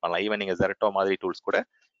பண்ணி மைக்ரேட் பண்ணலாம். ஈவன் நீங்க ஜெரட்டோ மாதிரி டூல்ஸ் கூட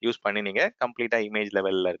யூஸ் பண்ணி நீங்க கம்ப்ளீட்டா இமேஜ்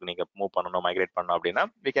லெவல்ல இருக்கு நீங்க மூவ் பண்ணணும், மைக்ரேட் பண்ணணும் அப்படின்னா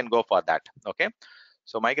we can go for that. Okay,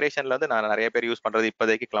 so மைக்ரேஷன்ல வந்து நான் நிறைய பேர் யூஸ் பண்றது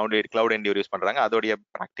இப்போதைக்கு CLOUDENDURE யூஸ் பண்றாங்க. அதோடைய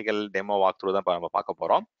ப்ராக்டிக்கல் டெமோ வாக் த்ரூ தான் நம்ம பார்க்க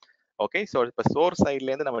போறோம். ஓகே, ஸோ இப்போ சோர்ஸ்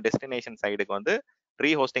சைட்லேருந்து நம்ம டெஸ்டினேஷன் சைடுக்கு வந்து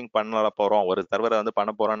ரீஹோஸ்டிங் பண்ண போறோம், ஒரு சர்வரை வந்து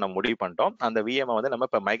பண்ண போறோம் நம்ம முடிவு பண்ணிட்டோம். அந்த விஎம் வந்து நம்ம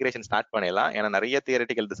இப்போ மைக்ரேஷன் ஸ்டார்ட் பண்ணிடலாம். ஏன்னா நிறைய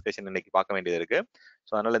தியரிட்டிக்கல் டிஸ்கஷன் இன்னைக்கு பார்க்க வேண்டியது இருக்கு.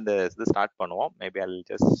 ஸோ அதனால இந்த இது ஸ்டார்ட் பண்ணுவோம். Maybe I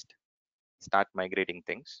just start migrating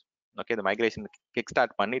things. Okay, இந்த மைக்ரேஷன் கிக்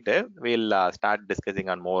ஸ்டார்ட் பண்ணிட்டு will start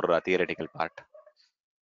discussing on more theoretical part.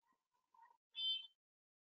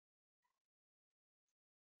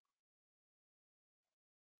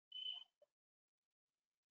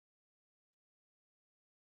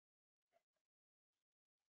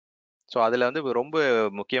 So அதில் வந்து ரொம்ப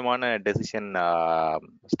முக்கியமான டெசிஷன்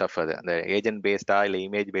ஸ்டஃப் அது. அந்த ஏஜென்ட் பேஸ்டா இல்லை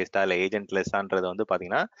இமேஜ் பேஸ்டா இல்லை ஏஜென்ட் லெஸ்ஸான்றது வந்து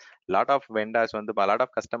பார்த்தீங்கன்னா லாட் ஆஃப் வெண்டார்ஸ் வந்து லாட்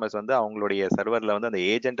ஆஃப் கஸ்டமர்ஸ் வந்து அவங்களுடைய சர்வர்ல வந்து அந்த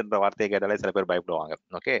ஏஜென்ட்ன்ற வார்த்தையை கேட்டாலே சில பேர் பயப்படுவாங்க.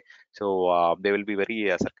 Okay, so they will be very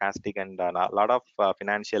sarcastic and lot of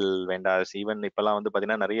financial vendors, even இப்பெல்லாம் வந்து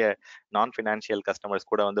பார்த்தீங்கன்னா நிறைய நான் ஃபினான்ஷியல் கஸ்டமர்ஸ்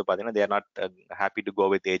கூட வந்து பார்த்தீங்கன்னா தேர் not happy to go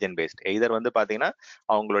with agent paste. எதர் வந்து பார்த்தீங்கன்னா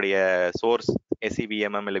அவங்களுடைய சோர்ஸ்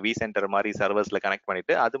SCVMM இல்லை வி சென்டர் மாதிரி சர்வர்ஸ்ல கனெக்ட்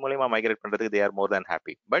பண்ணிட்டு அது மூலயமா மைக்ரேட் பண்றதுக்கு they are more than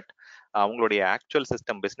happy. But அவங்களுடைய ஆக்சுவல்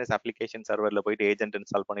சிஸ்டம் பிசினஸ் அப்ளிகேஷன் சர்வர்ல போயிட்டு ஏஜென்ட்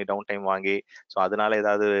இன்ஸ்டால் பண்ணி டவுன் டைம் வாங்கி ஸோ அதனால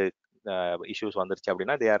ஏதாவது issues வந்துருச்சு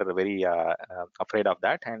அப்படின்னா they are very afraid of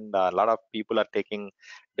that, and a lot of people are taking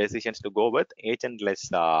decisions to go with agentless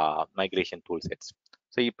migration tool sets.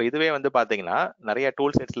 So இப்போ இதுவே வந்து பார்த்தீங்கன்னா நிறைய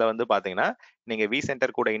டூல் செட்ஸ்ல வந்து பார்த்தீங்கன்னா நீங்க வி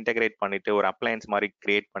சென்டர் கூட இன்டெகிரேட் பண்ணிட்டு ஒரு அப்ளையன்ஸ் மாதிரி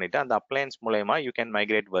கிரியேட் பண்ணிட்டு அந்த அப்ளையன்ஸ் மூலயமா you can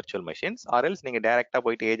migrate virtual machines, or else நீங்க டைரக்டா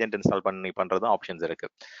போயிட்டு ஏஜென்ட் இன்ஸ்டால் பண்ணி பண்றதும் ஆப்ஷன்ஸ் இருக்கு.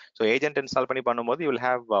 ஸோ ஏஜென்ட் இன்ஸ்டால் பண்ணி பண்ணும்போது you will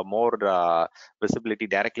have more visibility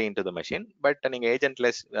directly in to the machine. But நீங்க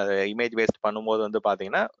ஏஜென்ட்லெஸ் இமேஜ் பேஸ்ட் பண்ணும்போது வந்து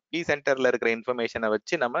பாத்தீங்கன்னா வி சென்டர்ல இருக்கிற இன்ஃபர்மேஷனை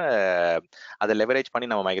வச்சு நம்ம அதை லெவரேஜ் பண்ணி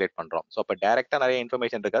நம்ம மைக்ரேட் பண்றோம். ஸோ அப்போ டைரக்டா நிறைய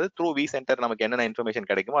இன்ஃபர்மேஷன் இருக்காது, த்ரூ வி சென்டர் நமக்கு என்னென்ன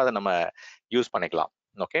இன்ஃபர்மேஷன் கிடைக்குமோ அதை நம்ம யூஸ் பண்ணிக்கலாம்.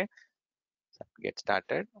 Okay, get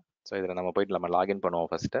started. ஸோ இதில் நம்ம போயிட்டு நம்ம லாகின் பண்ணுவோம்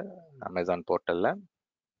ஃபர்ஸ்ட் அமேசான் போர்ட்டல்ல.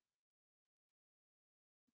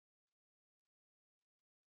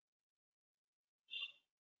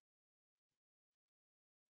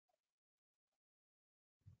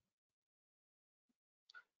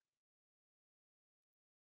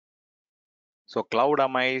 ஸோ கிளவுட்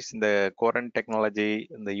அமைஸ், இந்த கோரண்ட் டெக்னாலஜி,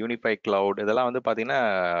 இந்த யூனிஃபை கிளவுட், இதெல்லாம் வந்து பார்த்தீங்கன்னா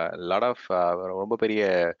லாட் ஆஃப் ரொம்ப பெரிய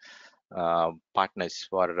partners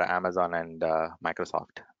for Amazon and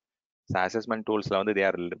Microsoft. So assessment டூல்ஸில் வந்து they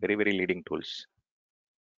are very very leading tools.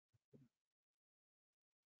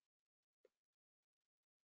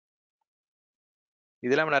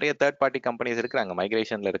 இது இல்லாமல் நிறைய தேர்ட் பார்ட்டி கம்பெனிஸ் இருக்கிறாங்க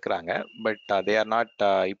மைக்ரேஷனில் இருக்கிறாங்க. பட் தே ஆர் நாட்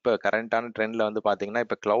இப்போ கரண்டான ட்ரெண்டில் வந்து பார்த்தீங்கன்னா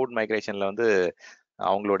இப்போ கிளவுட் மைக்ரேஷனில் வந்து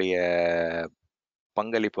அவங்களுடைய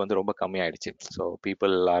பங்களிப்பு வந்து ரொம்ப கம்மியாயிடுச்சு. So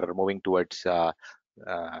people are moving towards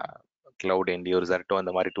CloudEndure, Zerto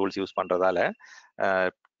அந்த மாதிரி டூல்ஸ் யூஸ் பண்ணுறதால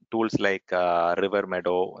டூல்ஸ் லைக் ரிவர்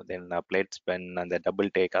மெடோ, தென் பிளேட் ஸ்பென், அந்த டபுள்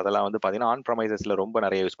டேக், அதெல்லாம் வந்து பார்த்தீங்கன்னா ஆன் ப்ரமைசஸில் ரொம்ப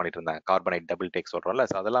நிறைய யூஸ் பண்ணிட்டு இருந்தாங்க. கார்பனைட் டபுள் டேக் சொல்கிறோம்ல,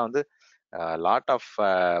 ஸோ அதெல்லாம் வந்து lot of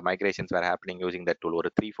migrations where happening using that tool.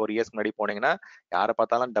 ஒரு 3-4 இயர்ஸ் முன்னாடி போனீங்கன்னா யாரை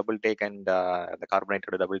பார்த்தாலும் டபுள் டேக் அண்ட் அந்த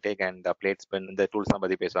கார்பனைட்டோட double take and plate spend இந்த டூல்ஸ்லாம்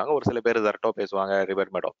பற்றி பேசுவாங்க. ஒரு சில பேர் Zerto பேசுவாங்க,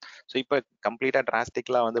 ரிவர் மெடோ. ஸோ இப்போ கம்ப்ளீட்டாக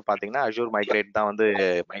டிராஸ்டிக்லாம் வந்து பார்த்தீங்கன்னா அஷூர் மைக்ரேட் தான் வந்து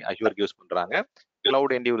அஷூருக்கு யூஸ் பண்ணுறாங்க.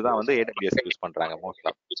 CloudEndure தான் வந்து AWS யூஸ் பண்ணுறாங்க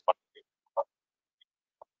மோஸ்ட்லா.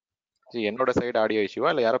 என்னோட சைடு ஆடியோ இஷ்யூவா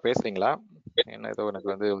இல்லை யாரோ பேசுறீங்களா? என்ன ஏதோ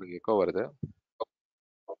எனக்கு வந்து ஒரு எக்கோ வருது.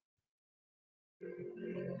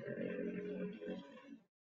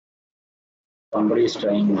 Somebody is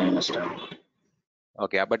trying to understand.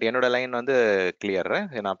 Okay, but என்னோட லைன் வந்து கிளியர்,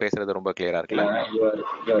 நான் பேசுறது ரொம்ப கிளியரா இருக்குல்ல? You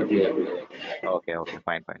are clear. Okay okay,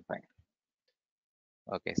 fine fine fine.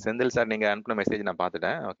 Okay Senthil sir, நீங்க அனுப்பின மெசேஜ் நான்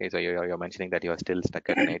பார்த்துட்டேன். Okay, so you mentioning that you are still stuck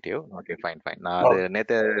at native. Okay fine fine. நான் அது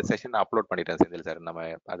நேற்று செஷன் அப்லோட் பண்ணிட்டேன் செந்தில் சார், நம்ம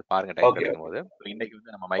அது பாருங்க டைம் கிடைக்கும் போது. இன்னைக்கு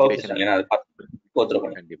வந்து நம்ம மைக்ரேஷன்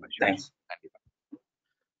கண்டிப்பா கண்டிப்பா.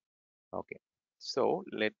 Okay, so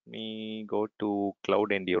let me go to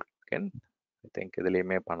CloudEndure. I think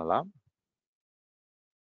இதுலயுமே பண்ணலாம்.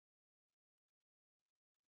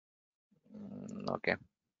 ஓகே,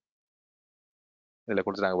 இதில்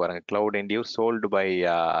கொடுத்துட்டாங்க பாருங்க, CloudEndure sold by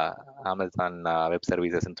Amazon Web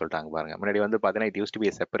Services சொல்லிட்டாங்க பாருங்க. முன்னாடி வந்து பார்த்தீங்கன்னா it use to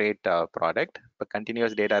be separate product. இப்போ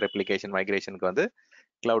கண்டினியூஸ் டேட்டா ரெப்ளிகேஷன் மைக்ரேஷனுக்கு வந்து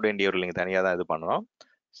CloudEndure நீங்கள் தனியாக தான் இது பண்ணுவோம்.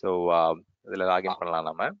 ஸோ இதில் லாகின் பண்ணலாம்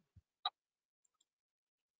நம்ம.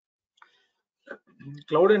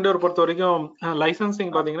 CloudEndure பொறுத்த வரைக்கும்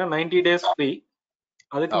லைசன்சிங் பாத்தீங்கன்னா 90 days ஃப்ரீ.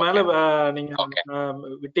 அதுக்கு மேல நீங்க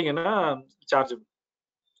விட்டீங்கன்னா சார்ஜ்.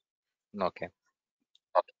 ஓகே,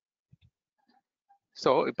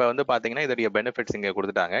 ஸோ இப்போ வந்து பார்த்தீங்கன்னா இதோடைய பெனிஃபிட்ஸ் இங்கே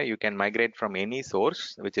கொடுத்துட்டாங்க. You can migrate from any source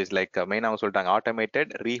which is like மெயினாக சொல்லிட்டாங்க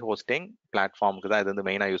ஆட்டோமேட்டட் ரீஹோஸ்டிங் பிளாட்ஃபார்முக்கு தான் இது வந்து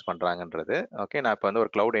மெயினாக யூஸ் பண்ணுறாங்கன்றது. ஓகே, நான் இப்போ வந்து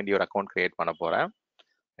ஒரு CloudEndure அக்கௌண்ட் கிரியேட் பண்ண போகிறேன்.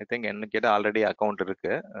 ஐ திங்க் என்கிட்ட ஆல்ரெடி அக்கௌண்ட்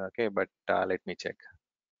இருக்கு. Okay, but let me check.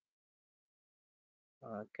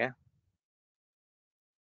 Okay,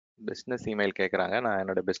 business email கேட்குறாங்க. நான்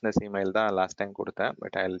என்னோட பிஸ்னஸ் இமெயில் தான் லாஸ்ட் டைம் கொடுத்தேன்.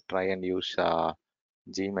 But I will try and use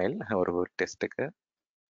Gmail ஒரு டெஸ்ட்டுக்கு.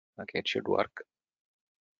 Okay, it should work.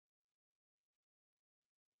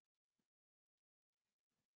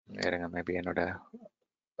 இருங்க, மேபி என்னோட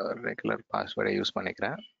ரெகுலர் பாஸ்வேர்டை யூஸ்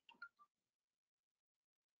பண்ணிக்கிறேன்.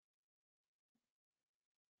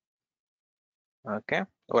 ஓகே,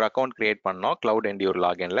 ஒரு அக்கௌண்ட் கிரியேட் பண்ணோம் CloudEndure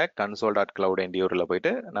லாகின்ல console.cloudendureல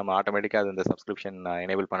போயிட்டு நம்ம ஆட்டோமேட்டிக்காக அது இந்த சப்ஸ்கிரிப்ஷன்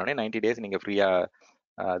எனேபிள் பண்ணோடனே 90 டேஸ் நீங்கள்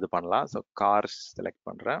ஃப்ரீயாக இது பண்ணலாம். ஸோ கார்ஸ் செலக்ட்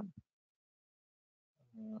பண்ணுறேன்.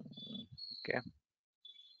 Okay,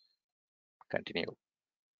 continue.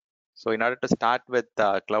 So in order to start with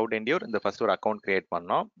CloudEndure, இந்த first ஒரு account create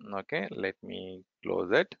பண்ணோம். Okay, let me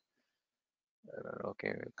close it.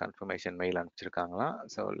 Okay, confirmation mail அனுப்பிச்சிருக்காங்களா?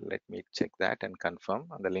 So let me check that and confirm.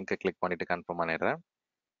 அந்த லிங்கை கிளிக் பண்ணிட்டு confirm பண்ணிடுறேன்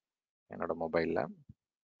என்னோட மொபைல்ல.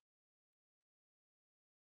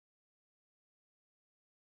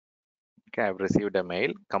 Okay, I've received a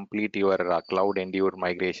mail. Complete your CloudEndure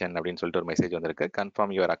migration அப்படின்னு சொல்லிட்டு ஒரு மெசேஜ் வந்திருக்கு.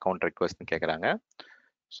 Confirm your account request கேட்குறாங்க.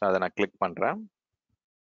 ஸோ அதை நான் கிளிக் பண்ணுறேன்.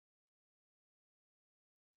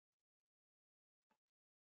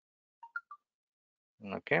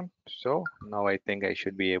 Okay, so now I think I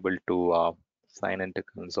should be able to sign into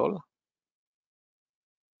console.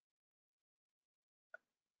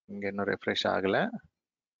 இங்க இன்னும் ரெஃப்ரெஷ் ஆகல.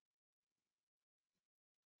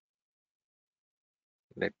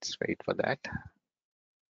 Let's wait for that.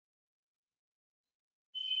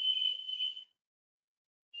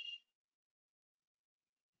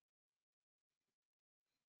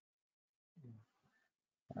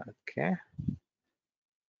 Okay,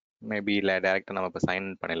 maybe இல்லை டைரக்டாக நம்ம இப்போ சைன்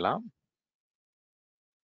பண்ணிடலாம்.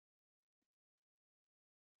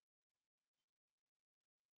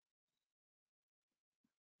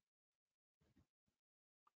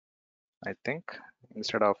 I think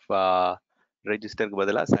instead of ரெஜிஸ்டருக்கு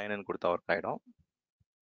பதிலாக சைன் இன் கொடுத்தா ஒர்க் ஆகிடும்.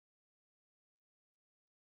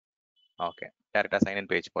 ஓகே, டேரெக்டாக சைன்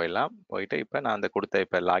இன் பேஜ் போயிடலாம். போயிட்டு இப்போ நான் அந்த கொடுத்த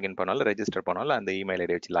இப்போ லாகின் பண்ணாலும் ரெஜிஸ்டர் பண்ணாலும் அந்த இமெயில்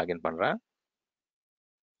ஐடி வச்சு லாகின் பண்ணுறேன்.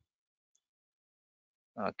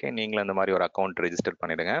 ஓகே, நீங்களும் அந்த மாதிரி ஒரு அக்கௌண்ட் ரெஜிஸ்டர்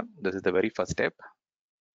பண்ணிடுங்க. This is the very first step.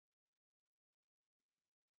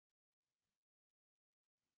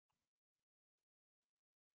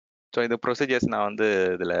 So இந்த ப்ரொசீஜர்ஸ் நான் வந்து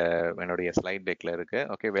இதில் என்னுடைய ஸ்லைட் டெக்கில் இருக்குது.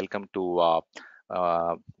 ஓகே, வெல்கம் டு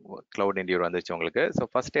CloudEndure வந்துச்சு உங்களுக்கு. ஸோ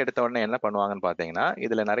ஃபர்ஸ்ட் எடுத்த உடனே என்ன பண்ணுவாங்கன்னு பார்த்தீங்கன்னா,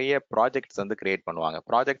 இதில் நிறைய ப்ராஜெக்ட்ஸ் வந்து கிரியேட் பண்ணுவாங்க.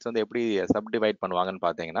 ப்ராஜெக்ட்ஸ் வந்து எப்படி சப்டிவைட் பண்ணுவாங்கன்னு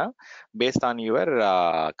பார்த்தீங்கன்னா, பேஸ்ட் ஆன் யுவர்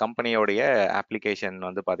கம்பெனியோடைய அப்ளிகேஷன்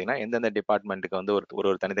வந்து பார்த்தீங்கன்னா எந்தெந்த டிபார்ட்மெண்ட்டுக்கு வந்து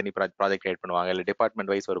ஒரு தனித்தனி ப்ராஜெக்ட் கிரியேட் பண்ணுவாங்க, இல்லை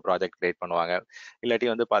டிபார்ட்மெண்ட் வைஸ் ஒரு ப்ராஜெக்ட் கிரியேட் பண்ணுவாங்க. இல்லாட்டி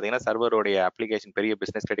வந்து பார்த்தீங்கன்னா சர்வருடைய அப்ளிகேஷன் பெரிய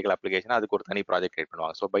பிஸ்னஸ் கிரிட்டிக்கல் அப்ளிகேஷன் அதுக்கு ஒரு தனி ப்ராஜெக்ட் கிரியேட்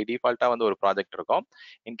பண்ணுவாங்க. ஸோ பை டிஃபால்ட்டாக வந்து ஒரு ப்ராஜெக்ட் இருக்கும்.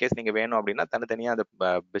 இன்கேஸ் நீங்கள் வேணும் அப்படின்னா தனித்தனியாக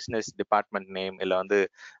அந்த பிஸ்னஸ் டிபார்ட்மெண்ட் நேம் இல்லை வந்து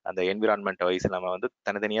அந்த என்விரான்மெண்ட் வைஸ் நம்ம வந்து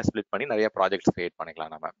தனித்தனியாக ஸ்பிளிட் பண்ணி நிறைய ப்ராஜெக்ட்ஸ் கிரியேட்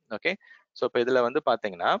பண்ணிக்கலாம் நம்ம. ஓகே, ஸோ இப்போ இதில் வந்து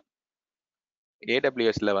பார்த்தீங்கன்னா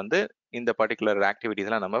ஏடபிள்யூஎஸ்ல வந்து இந்த பர்டிகுலர்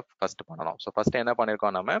ஆக்டிவிட்டிஸ்லாம் நம்ம ஃபர்ஸ்ட் பண்ணணும். ஸோ ஃபர்ஸ்ட் என்ன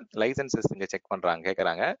பண்ணியிருக்கோம், நம்ம லைசன்சஸ் இங்கே செக் பண்ணுறாங்க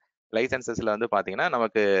கேட்குறாங்க. லைசன்சஸ்ல வந்து பார்த்தீங்கன்னா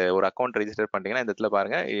நமக்கு ஒரு அக்கௌண்ட் ரெஜிஸ்டர் பண்ணிட்டீங்கன்னா இந்த இடத்துல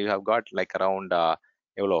பாருங்க, you have got like around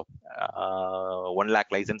எவ்வளோ 1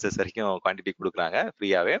 lakh லைசன்சஸ் வரைக்கும் குவான்டிட்டி கொடுக்குறாங்க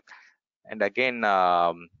ஃப்ரீயாகவே. அண்ட் அகெயின்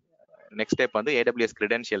நெக்ஸ்ட் ஸ்டெப் வந்து ஏடபிள்யூஎஸ்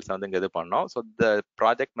கிரெடென்ஷியல்ஸ் வந்து இங்கே இது பண்ணோம். So the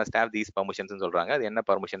project must have these permissions சொல்றாங்க. அது என்ன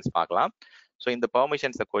பர்மிஷன்ஸ் பார்க்கலாம். ஸோ இந்த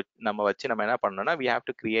பர்மிஷன்ஸை நம்ம வச்சு நம்ம என்ன பண்ணணும்னா we have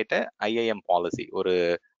to create a IAM policy, ஒரு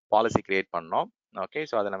பாலிசி கிரியேட் பண்ணோம். ஓகே,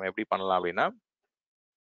 ஸோ அதை நம்ம எப்படி பண்ணலாம் அப்படின்னா,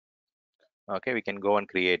 okay we can go and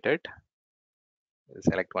create it.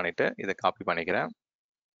 Select பண்ணிட்டு இதை காப்பி பண்ணிக்கிறேன்,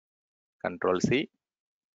 Ctrl+C.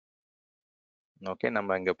 ஓகே,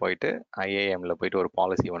 நம்ம இங்கே போயிட்டு IAMல போயிட்டு ஒரு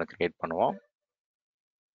பாலிசி ஒன்று கிரியேட் பண்ணுவோம்.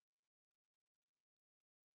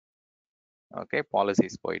 ஓகே,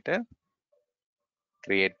 பாலிசிஸ் போயிட்டு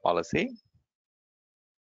கிரியேட் பாலிசி.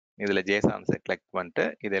 இதில் ஜேசான் செலக்ட் பண்ணிட்டு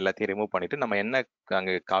இது எல்லாத்தையும் ரிமூவ் பண்ணிட்டு நம்ம என்ன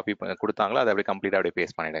அங்கே காப்பி கொடுத்தாங்களோ அதை அப்படியே கம்ப்ளீட்டாக அப்படியே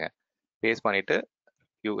பேஸ்ட் பண்ணிடுங்க. பேஸ்ட் பண்ணிட்டு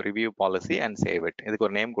review policy and save it. இதுக்கு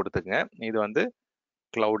ஒரு நேம் கொடுத்துக்குங்க. இது வந்து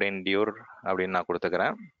CloudEndure அப்படின்னு நான்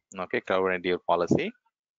கொடுத்துக்கிறேன். Okay, CloudEndure policy.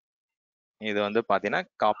 இது வந்து பார்த்தீங்கன்னா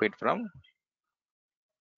copied from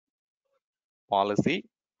policy,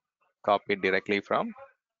 copied directly from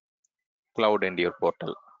CloudEndure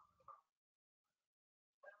portal.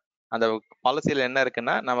 அந்த பாலிசியில் என்ன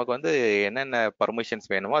இருக்குன்னா நமக்கு வந்து என்னென்ன பர்மிஷன்ஸ்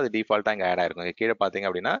வேணுமோ அது டிஃபால்ட்டாக இங்கே ஆட் ஆயிருக்கும். கீழே பார்த்தீங்க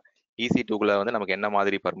அப்படின்னா EC2க்குள்ள வந்து நமக்கு என்ன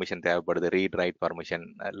மாதிரி பர்மிஷன் தேவைப்படுது, ரீட் ரைட் பர்மிஷன்,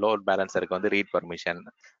 லோட் பேலன்சருக்கு வந்து ரீட் பர்மிஷன்,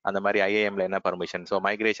 அந்த மாதிரி IAMல என்ன பர்மிஷன், ஸோ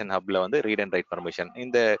மைக்ரேஷன் ஹப்ல வந்து ரீட் அண்ட் ரைட் பர்மிஷன்.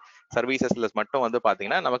 இந்த சர்வீசஸ்ல மட்டும் வந்து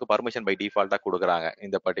பார்த்தீங்கன்னா நமக்கு பர்மிஷன் பை டிஃபால்ட்டாக கொடுக்குறாங்க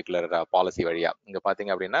இந்த பர்டிகுலர் பாலிசி வழியா. இங்கே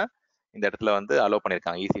பார்த்தீங்க அப்படின்னா இந்த இடத்துல வந்து அலோவ்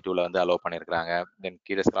பண்ணியிருக்காங்க, EC2ல வந்து அலோவ் பண்ணியிருக்காங்க. தென்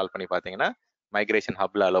கீழே ஸ்க்ரால் பண்ணி பார்த்தீங்கன்னா மைக்ரேஷன்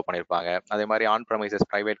ஹப்ல அலோவ் பண்ணியிருப்பாங்க. அதே மாதிரி on premises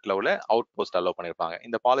private கிளவுட்ல out post allow பண்ணியிருப்பாங்க.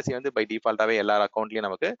 இந்த பாலிசி வந்து பை டிஃபால்ட்டாவே எல்லா அக்கௌண்ட்லயும்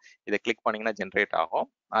நமக்கு இதை கிளிக் பண்ணீங்கன்னா ஜென்ரேட் ஆகும்.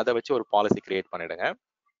 அதை வச்சு ஒரு பாலிசி கிரியேட் பண்ணிடுங்க.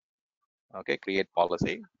 Okay, create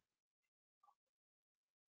policy.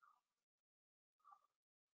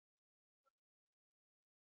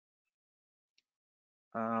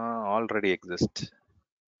 Already exist.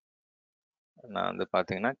 நான் வந்து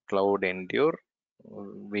பார்த்தீங்கன்னா CloudEndure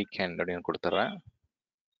வீக்கெண்ட் அப்படின்னு கொடுத்துட்றேன்.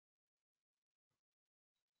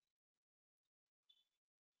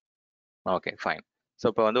 Okay, fine. ஸோ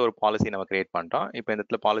இப்போ வந்து ஒரு பாலிசி நம்ம கிரியேட் பண்ணிட்டோம். இப்போ இந்த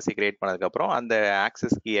இடத்துல பாலிசி கிரியேட் பண்ணதுக்கப்புறம் அந்த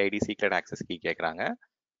access key ID secret access key கேட்குறாங்க.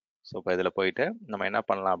 ஸோ இப்போ இதில் போயிட்டு நம்ம என்ன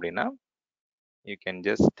பண்ணலாம் அப்படின்னா you can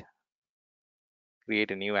just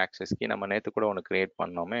create new access key. நம்ம நேற்று கூட ஒன்று கிரியேட்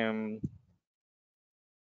பண்ணோமே,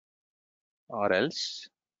 ஆர் எல்ஸ்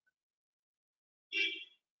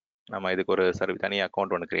நம்ம இதுக்கு ஒரு தனி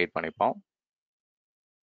அக்கௌண்ட் ஒன்று கிரியேட் பண்ணிப்போம்.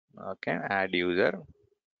 Okay, add user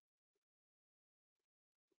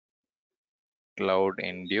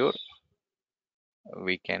CLOUDENDURE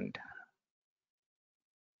weekend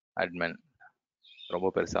admin. ரொம்ப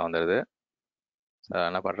பெருசாக வந்துடுது. ஸோ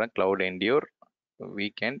என்ன பண்ணுறேன், CLOUDENDURE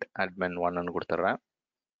வீக்கெண்ட் அட்மின் 1ன்னு கொடுத்துட்றேன்.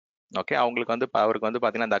 ஓகே, அவங்களுக்கு வந்து அவருக்கு வந்து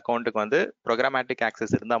பார்த்தீங்கன்னா அந்த அக்கௌண்ட்டுக்கு வந்து ப்ரோக்ராமேட்டிக்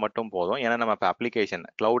ஆக்சஸ் இருந்தால் மட்டும் போதும். ஏன்னா நம்ம இப்போ அப்ளிகேஷன்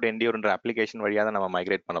CLOUDENDUREன்ற அப்ளிகேஷன் வழியாக தான் நம்ம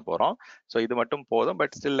மைக்ரேட் பண்ண போகிறோம். ஸோ இது மட்டும் போதும்.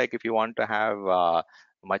 But still like if you want to have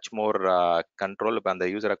much more control, இப்போ அந்த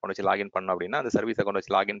யூசர் அக்கௌண்ட் வச்சு லாகின் பண்ணணும் அப்படின்னா, அந்த சர்வீஸ் அக்கௌண்ட்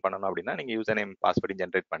வச்சு லாகின் பண்ணணும் அப்படின்னா நீங்கள் யூசர் நேம் பாஸ்வேர்டு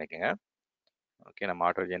ஜென்ரேட் பண்ணிக்கோங்க. ஓகே, நம்ம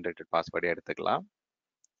ஆட்டோ ஜென்ரேட்டட் பாஸ்வேர்டே எடுத்துக்கலாம்.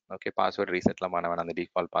 ஓகே, பாஸ்வேர்டு ரீசெட்லாம் பண்ண வேணாம், அந்த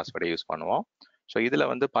டிஃபால்ட் பாஸ்வேர்டை யூஸ் பண்ணுவோம். ஸோ இதில்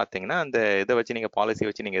வந்து பார்த்தீங்கன்னா அந்த இதை வச்சு நீங்கள் பாலிசி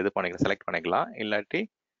வச்சு நீங்கள் இது பண்ணிக்கலாம், செலக்ட் பண்ணிக்கலாம். இல்லாட்டி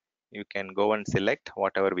you can go and select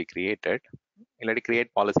whatever we created. இல்லாட்டி create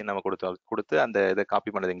policy நம்ம கொடுத்து அந்த இதை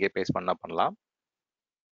காப்பி பண்ணது இங்கே பேஸ்ட் பண்ணலாம்.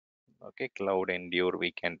 ஓகே, CLOUDENDURE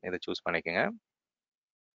weekend இதை சூஸ் பண்ணிக்கோங்க.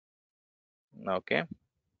 ஓகே,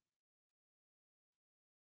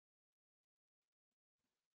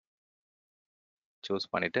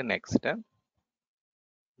 சூஸ் பண்ணிட்டு next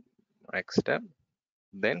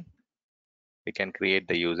then we can create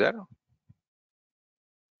the user.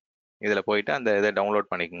 இதில் போயிட்டு அந்த இதை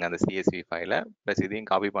டவுன்லோட் பண்ணிக்கோங்க, அந்த CSV ஃபைலை. ப்ளஸ் இதையும்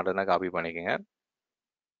காப்பி பண்ணுறதுனா காப்பி பண்ணிக்கோங்க.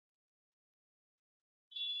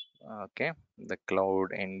 ஓகே, இந்த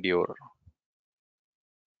CLOUDENDURE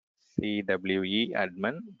CWE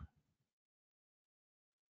admin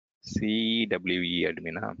admin.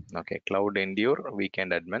 Okay, CLOUDENDURE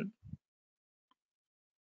weekend admin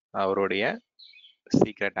அவருடைய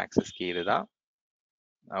சீக்ரெட் ஆக்சஸ் கீ இதுதான்,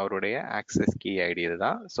 அவருடைய ஆக்சஸ் கீ ஐடி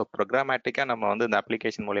இதுதான். ஸோ ப்ரோக்ராமேட்டிக்காக நம்ம வந்து இந்த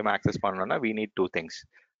அப்ளிகேஷன் மூலயமா ஆக்சஸ் பண்ணணும்னா we need two things,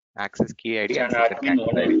 access key ID and secret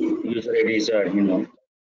access ID. User ID is admin one.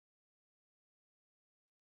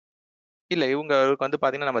 இல்லை, இவங்களுக்கு வந்து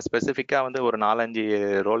பார்த்தீங்கன்னா நம்ம ஸ்பெசிஃபிக்காக வந்து ஒரு 4-5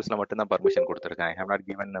 ரோல்ஸில் மட்டும்தான் பர்மிஷன் கொடுத்துருக்கேன். I have not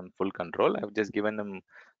given them full control. I have just given them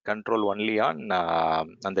control only on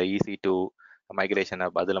அந்த EC2 மைக்ரேஷன்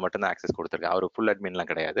அதில் மட்டும்தான் ஆக்சஸ் கொடுத்துருக்கேன். அவர் ஃபுல் அட்மின்லாம்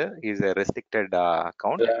கிடையாது. Is a restricted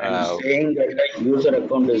account. Saying that the user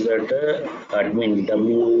account is at admin,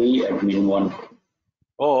 WE admin 1.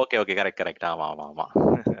 O okay, correct. ஆமாம்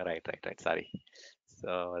right sorry. So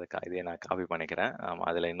அதுக்கு இதே நான் copy பண்ணிக்கிறேன். ஆமாம்,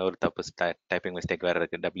 அதில் இன்னொரு தப்பு டைப்பிங் மிஸ்டேக் வேறு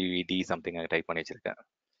இருக்குது, WED சம்திங் டைப் பண்ணி வச்சுருக்கேன்.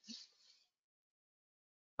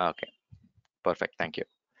 Okay, perfect, thank you.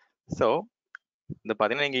 ஸோ இந்த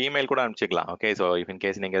பார்த்தீங்கன்னா நீங்கள் இமெயில் கூட அனுப்பிச்சிக்கலாம். Okay, so if in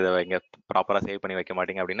case நீங்கள் இதை இங்கே ப்ராப்பராக சேவ் பண்ணி வைக்க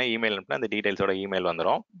மாட்டீங்க அப்படின்னா இமெயில் அனுப்பினா அந்த டீடைல்ஸோட இமெயில்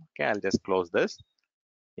வந்துடும். Okay, I'll just close this.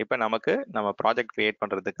 இப்போ நமக்கு நம்ம ப்ராஜெக்ட் கிரியேட்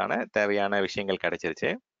பண்ணுறதுக்கான தேவையான விஷயங்கள்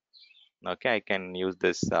கிடைச்சிருச்சு. Okay, I can use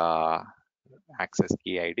this access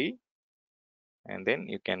key ID and then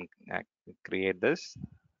you can create this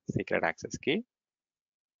secret access key.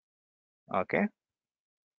 Okay,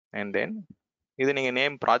 and then இது நீங்க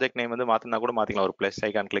நேம் ப்ராஜெக்ட் நேம் வந்து மாத்தினா கூட மாத்திக்கலாம். ஒரு ப்ளஸ்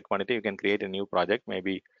ஐகான் கிளிக் பண்ணிட்டு you can create a new project.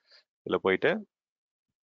 Maybe இதுல போயிட்டு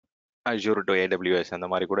Azure to AWS அந்த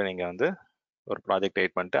மாதிரி கூட நீங்க வந்து ஒரு ப்ராஜெக்ட்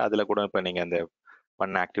கிரியேட் பண்ணிட்டு அதுல கூட இப்போ நீங்க அந்த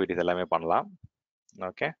பண்ண ஆக்டிவிட்டிஸ் எல்லாமே பண்ணலாம்.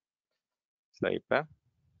 ஓகே, ஸோ இப்போ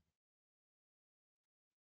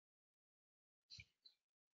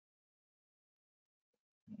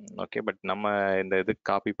ஓகே, பட் நம்ம இந்த இது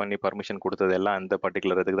காப்பி பண்ணி பர்மிஷன் கொடுத்தது எல்லாம் அந்த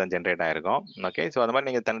பர்டிகுலர் இதுக்கு தான் ஜென்ரேட் ஆயிருக்கும். ஓகே, ஸோ அந்த மாதிரி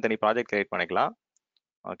நீங்கள் தனித்தனி ப்ராஜெக்ட் கிரியேட் பண்ணிக்கலாம்.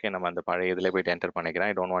 ஓகே, நம்ம அந்த பழைய இதில் போயிட்டு என்டர் பண்ணிக்கிறேன்.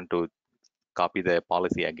 I don't want to copy the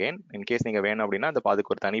policy again. In case நீங்கள் வேணும் அப்படின்னா அந்த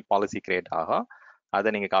அதுக்கு ஒரு தனி பாலிசி கிரியேட் ஆகும்,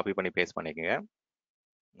 அதை நீங்கள் காப்பி பண்ணி பேஸ்ட் பண்ணிக்கோங்க.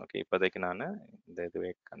 ஓகே, இப்போதைக்கு நான் இந்த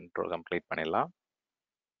இதுவே கண்ட்ரோல் கம்ப்ளீட் பண்ணிடலாம்.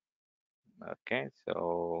 Okay, so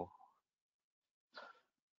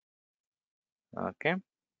okay,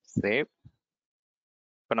 save.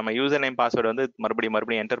 இப்போ நம்ம யூசர் நேம் பாஸ்வேர்டு வந்து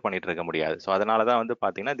மறுபடியும் என்டர் பண்ணிட்டு இருக்க முடியாது. ஸோ அதனால தான் வந்து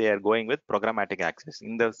பார்த்தீங்கன்னா they are going with programmatic access.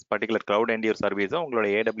 இந்த பர்டிகுலர் CLOUDENDURE சர்வீஸும் உங்களோட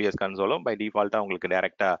AWS கன்சோலும் பை டிஃபால்ட்டாக உங்களுக்கு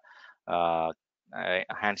டேரெக்டாக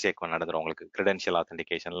ஹேண்ட் ஷேக் நடந்துடும். உங்களுக்கு கிரெடென்ஷியல்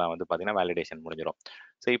ஆத்தென்டிகேஷன்லாம் வந்து பார்த்தீங்கன்னா வேலிடேஷன் முடிஞ்சிடும்.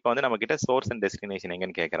 ஸோ இப்போ வந்து நம்ம கிட்ட சோர்ஸ் அண்ட் டெஸ்டினேஷன்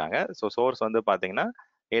எங்கன்னு கேட்குறாங்க. ஸோ சோர்ஸ் வந்து பார்த்தீங்கன்னா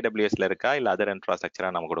AWSல இருக்கா இல்லை அதர்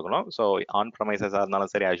இன்ஃப்ராஸ்ட்ரக்சராக நம்ம கொடுக்கணும். ஸோ ஆன் ப்ரமைசஸாக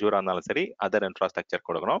இருந்தாலும் சரி, அஜூராக இருந்தாலும் சரி, அதர் இன்ஃப்ராஸ்ட்ரக்சர்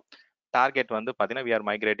கொடுக்கணும். டார்கெட் வந்து பார்த்தீங்கன்னா we are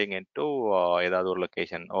migrating into ஏதாவது ஒரு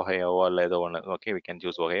லொக்கேஷன், ஒஹையோ இல்லை ஏதோ ஒன்று. Okay, we can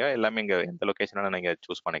choose Ohio. எல்லாமே இங்கே எந்த லொக்கேஷனாலும் நீங்கள்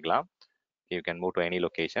சூஸ் பண்ணிக்கலாம். you can move to any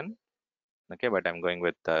location. Okay, but I'm going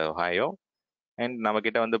with Ohio. And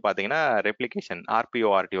நம்மக்கிட்ட வந்து பார்த்தீங்கன்னா ரெப்ளிகேஷன் RPO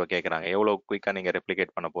கேட்குறாங்க, எவ்வளோ குயிக்காக நீங்கள்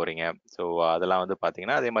ரெப்ளிகேட் பண்ண போகிறீங்க. ஸோ அதெல்லாம் வந்து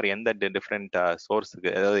பார்த்தீங்கன்னா அதே மாதிரி எந்த டிஃப்ரெண்ட்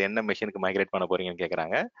சோர்ஸுக்கு, அதாவது என்ன மெஷினுக்கு மைக்ரேட் பண்ண போகிறீங்கன்னு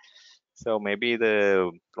கேட்குறாங்க. ஸோ மேபி இது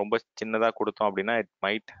ரொம்ப சின்னதாக கொடுத்தோம் அப்படின்னா it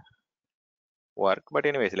might work. But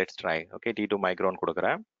anyways let's try. Okay, T2 மைக்ரோன்னு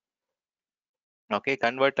கொடுக்குறேன். ஓகே,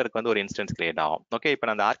 கன்வெர்ட்டருக்கு வந்து ஒரு இன்ஸ்டன்ஸ் கிரியேட் ஆகும். ஓகே, இப்போ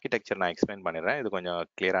நான் அந்த ஆர்கிடெக்சர் நான் எக்ஸ்பிளைன் பண்ணிடுறேன். இது கொஞ்சம்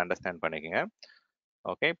கிளியராக அண்டர்ஸ்டாண்ட் பண்ணிக்கோங்க.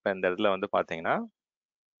 ஓகே, இப்போ இந்த இடத்துல வந்து பார்த்தீங்கன்னா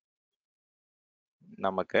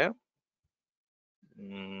நமக்கு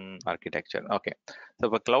ஆர்கிடெக்சர். ஓகே, ஸோ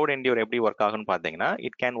இப்போ கிளவுட் என்டியூர் எப்படி ஒர்க் ஆகுன்னு பார்த்தீங்கன்னா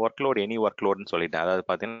இட் கேன் ஒர்க்லோட் எனி ஒர்க்லோட்னு சொல்லிட்டேன். அதாவது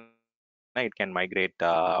பார்த்தீங்கன்னா இட் கேன் மைக்ரேட்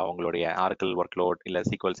உங்களுடைய ஆர்க்கிள் ஒர்க்லோட் இல்லை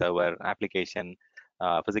SQL server application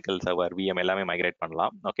physical server VM எல்லாமே மைக்ரேட்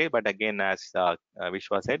பண்ணலாம். Okay, but again as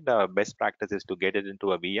Vishwa said, best practice is to get it into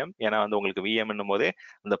a VM. ஏன்னா வந்து உங்களுக்கு VM போதே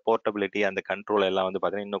அந்த போர்ட்டபிலிட்டி அந்த கண்ட்ரோல் எல்லாம் வந்து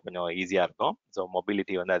பார்த்தீங்கன்னா இன்னும் கொஞ்சம் ஈஸியாக இருக்கும். ஸோ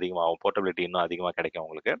மொபிலிட்டி வந்து அதிகமாகும், போர்ட்டபிலிட்டி இன்னும் அதிகமாக கிடைக்கும்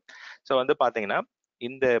உங்களுக்கு. ஸோ வந்து பார்த்தீங்கன்னா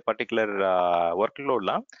இந்த பர்டிகுலர்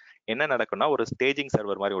ஒர்க்லோட்லாம் என்ன நடக்கும்னா ஒரு ஸ்டேஜிங்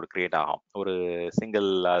சர்வர் மாதிரி ஒரு கிரியேட் ஆகும். ஒரு சிங்கிள்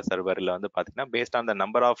சர்வரில் வந்து பார்த்தீங்கன்னா based on the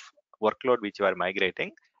number of workload which are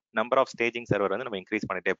migrating number of staging server வந்து நம்ம இன்க்ரீஸ்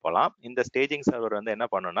பண்ணிட்டே போகலாம். இந்த ஸ்டேஜிங் சர்வர் வந்து என்ன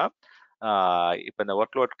பண்ணுன்னா இப்போ இந்த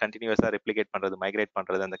ஒர்க்லோட் கண்டினியூஸாக ரெப்ளிகேட் பண்ணுறது, மைக்ரேட்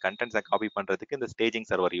பண்ணுறது, அந்த கண்டென்ட்ஸை காப்பி பண்ணுறதுக்கு இந்த ஸ்டேஜிங்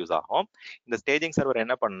சர்வர் யூஸ் ஆகும். இந்த ஸ்டேஜிங் சர்வர்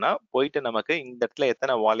என்ன பண்ணுன்னா போயிட்டு நமக்கு இந்த இடத்துல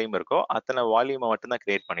எத்தனை வால்யூம் இருக்கோ அத்தனை வால்யூமை மட்டும் தான்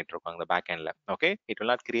கிரியேட் பண்ணிட்டு இருக்கோம் அந்த பேக் எண்ட்ல. Okay, it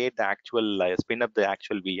will not create the actual spin up the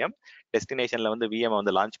actual VM. டெஸ்டினேஷன்ல வந்து VM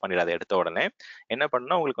வந்து லான்ச் பண்ணிடாது எடுத்த உடனே. என்ன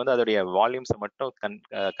பண்ணா உங்களுக்கு வந்து அதோடைய வால்யூம்ஸை மட்டும்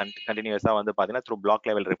கண்டினியூஸாக வந்து பார்த்தீங்கன்னா த்ரூ பிளாக்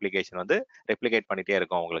லெவல் ரெப்ளிகேஷன் வந்து ரெப்ளிகேட் பண்ணிட்டே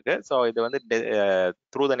இருக்கும் உங்களுக்கு. ஸோ இது வந்து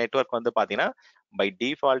த்ரூ த நெட்வொர்க் வந்து பார்த்தீங்கன்னா by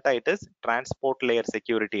default it is transport layer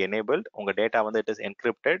security enabled. உங்க டேட்டா வந்து it is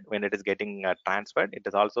encrypted when it is getting transferred. It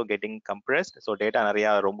is also getting compressed. So data நிறைய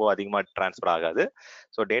ரொம்ப அதிகமாக transfer ஆகாது.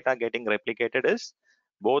 So data getting replicated is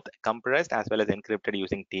both compressed as well as encrypted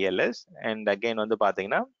using TLS. And again வந்து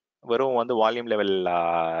பார்த்தீங்கன்னா வெறும் வந்து volume level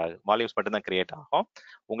volumes மட்டும் தான் கிரியேட் ஆகும்.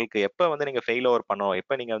 உங்களுக்கு எப்போ வந்து நீங்கள் ஃபெயில் ஓவர் பண்ணணும்,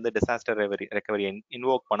 எப்போ நீங்கள் வந்து டிசாஸ்டர் ரெக்கவரி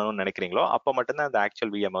இன்வோக் பண்ணணும்னு நினைக்கிறீங்களோ அப்போ மட்டும்தான் அந்த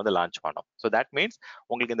ஆக்சுவல் VM வந்து லான்ச் பண்ணும். ஸோ தட் மீன்ஸ்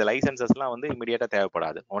உங்களுக்கு இந்த லைசன்சஸ்லாம் வந்து இமீடியட்டாக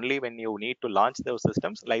தேவைப்படாது. Only when you need to launch those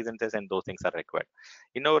systems licences and those things are required.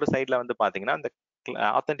 இன்னொரு சைடில் வந்து பார்த்தீங்கன்னா அந்த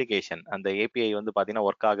ஆத்தென்டிகேஷன் அந்த API வந்து பார்த்தீங்கன்னா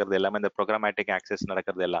ஒர்க் ஆகுறது எல்லாமே இந்த ப்ரோக்ராமேட்டிக் ஆக்சஸ்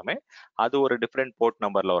நடக்கிறது எல்லாமே அது ஒரு டிஃப்ரெண்ட் போர்ட்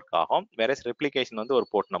நம்பர்ல ஒர்க் ஆகும். வேற ரெப்ளிகேஷன் வந்து ஒரு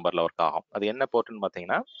போர்ட் நம்பர்ல ஒர்க் ஆகும். அது என்ன போர்ட்னு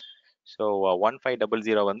பார்த்தீங்கன்னா ஸோ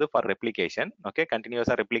 1500 வந்து ஃபார் ரெப்ளிகேஷன். ஓகே,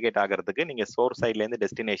 கண்டினியூஸாக ரெப்ளிகேட் ஆகிறதுக்கு நீங்கள் சோர்ஸ் சைட்லேருந்து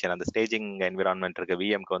டெஸ்டினேஷன் அந்த ஸ்டேஜிங் என்விரான்மெண்ட் இருக்க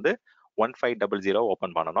VMக்கு வந்து 1500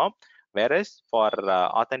 ஓப்பன் பண்ணணும். வேறஸ் ஃபார்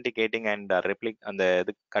ஆத்தென்டிகேட்டிங் அண்ட் அந்த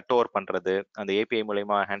இது கட் ஓவர் பண்ணுறது, அந்த API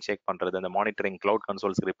மூலயமா ஹேண்ட் ஷேக் பண்ணுறது, அந்த மானிட்டரிங் கிளவுட்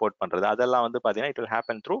கன்சோல்ஸ்க்கு ரிப்போர்ட் பண்ணுறது, அதெல்லாம் வந்து பார்த்தீங்கன்னா it will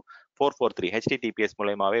happen through 443 HTTPS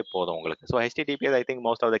மூலயமாவே போதும் உங்களுக்கு. So HTTPS I think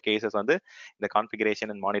most of the cases வந்து இந்த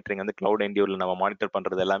கான்ஃபிகரேஷன் அண்ட் மானிட்டரிங் வந்து கிளவுட் என்டியூர்ல நம்ம மானிட்டர்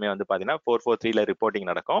பண்ணுறது எல்லாமே வந்து பார்த்தீங்கன்னா 443ல ரிப்போர்ட்டிங்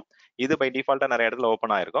நடக்கும். இது பை டிஃபால்ட்டாக நிறைய இடத்துல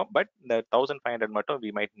ஓப்பன் ஆயிருக்கும். பட் இந்த 1500 மட்டும்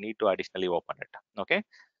we might need to additionally open it. Okay,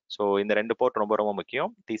 so இந்த ரெண்டு போர்ட் ரொம்ப ரொம்ப முக்கியம்.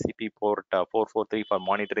 TCP board 443 for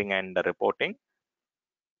monitoring and reporting.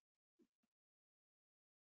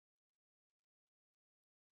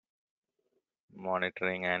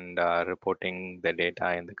 Monitoring and reporting the data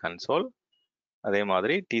in the console. அதே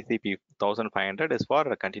மாதிரி TCP 1500 is for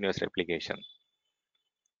continuous replication.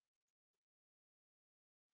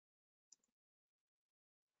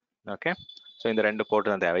 Okay, so இந்த ரெண்டு board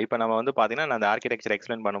தான் தேவை. இப்போ நம்ம வந்து பார்த்தீங்கன்னா நான் அந்த ஆர்கிடெக்சர்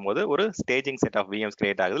எக்ஸ்பிளைன் பண்ணும்போது ஒரு staging set of VMs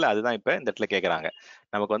create ஆகுது. அதுதான் இப்போ இந்த இடத்துல கேட்குறாங்க.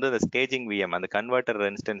 நமக்கு வந்து அந்த ஸ்டேஜிங் VM அந்த கன்வெர்ட்டர்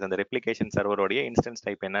இன்ஸ்டன்ஸ் அந்த ரெப்ளிகேஷன் சர்வரோடைய இன்ஸ்டன்ஸ்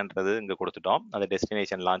டைப் என்னன்றது இங்கே கொடுத்துட்டோம். அந்த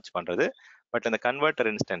டெஸ்டினேஷன் லான்ச் பண்ணுறது. பட் அந்த கன்வெர்ட்டர்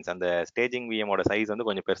இன்ஸ்டன்ஸ் அந்த ஸ்டேஜிங் VMோட சைஸ் வந்து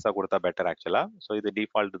கொஞ்சம் பெருசாக கொடுத்தா பெட்டர் ஆக்சுவலாக. ஸோ இது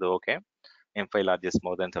டிஃபால்ட் இது okay. M5 large is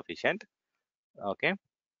more than sufficient. Okay,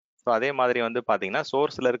 so அதே மாதிரி வந்து பார்த்தீங்கன்னா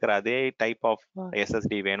சோர்ஸில் இருக்கிற அதே டைப் ஆஃப்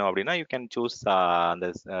SSD வேணும் அப்படின்னா யூ கேன் சூஸ் அந்த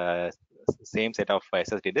same set of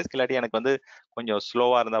SSD disk. இல்லாட்டி எனக்கு வந்து கொஞ்சம்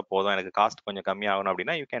ஸ்லோவாக இருந்தால் போதும், எனக்கு காஸ்ட் கொஞ்சம் கம்மியாகணும்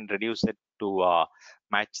அப்படின்னா you can reduce it to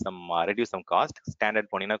match some reduce some cost.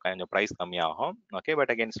 Standard போனீங்கன்னா கொஞ்சம் ப்ரைஸ் கம்மியாகும். Okay,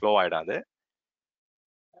 but again slow ஆகிடாது.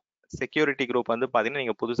 Security group வந்து பார்த்தீங்கன்னா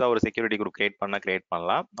நீங்கள் புதுசாக ஒரு செக்யூரிட்டி குரூப் கிரியேட்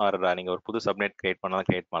பண்ணலாம். ஆர் நீங்கள் ஒரு புது சப்நெட் கிரியேட்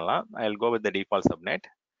பண்ணலாம். I will go with the default subnet.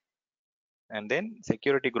 And then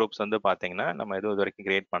security groups வந்து பார்த்தீங்கன்னா நம்ம எதுவும் இது வரைக்கும்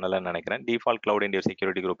கிரியேட் பண்ணலன்னு நினைக்கிறேன். Default cloud endure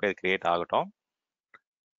security குரூப்பே create ஆகட்டும்.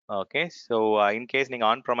 ஓகே, ஸோ இன்கேஸ் நீங்கள்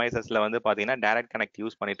ஆன் ப்ரமைசஸில் வந்து பார்த்தீங்கன்னா டைரக்ட் கனெக்ட்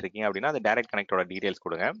யூஸ் பண்ணிட்டு இருக்கீங்க அப்படின்னா அந்த டைரக்ட் கனெக்டோட டீடைல்ஸ்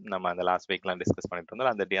கொடுங்க. நம்ம அந்த லாஸ்ட் வீக்லாம் டிஸ்கஸ் பண்ணிட்டு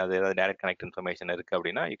இருந்தோம். அது ஏதாவது டைரக்ட் கனெக்ட் இன்ஃபர்மேஷன் இருக்குது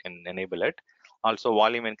அப்படின்னா you can enable it. Also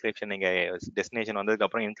volume encryption நீங்கள் டெஸ்டினேஷன்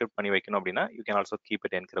வந்ததுக்கப்புறம் என்கிரிப்ட் பண்ணி வைக்கணும் அப்படின்னா you can also keep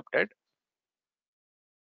it encrypted.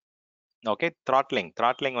 Okay,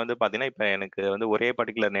 throttling வந்து பார்த்தீங்கன்னா, இப்போ எனக்கு வந்து ஒரே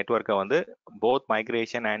பர்டிகுலர் நெட்வொர்க்கை வந்து போத்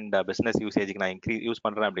மைக்ரேஷன் அண்ட் பிஸ்னஸ் யூசேஜுக்கு நான் யூஸ்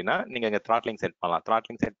பண்ணுறேன் அப்படின்னா, நீங்கள் இங்கே த்ராட்லிங் செட் பண்ணலாம்.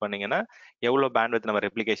 த்ராட்லிங் செட் பண்ணீங்கன்னா, எவ்வளோ பேண்ட்வித் நம்ம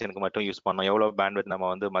ரெப்ளிகேஷனுக்கு மட்டும் யூஸ் பண்ணோம், எவ்வளோ பேண்ட்வித் நம்ம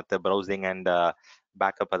வந்து மற்ற ப்ரௌசிங் அண்ட்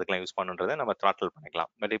பேக்கப் அதுக்கெல்லாம் யூஸ் பண்ணுன்றதை நம்ம த்ராட்டில்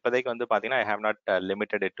பண்ணிக்கலாம். பட் இப்போதைக்கு வந்து பார்த்தீங்கன்னா, I have not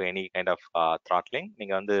limited it to any kind of throttling.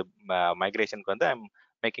 நீங்கள் வந்து மைக்ரேஷனுக்கு வந்து I'm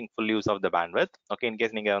making full use of the bandwidth. Okay,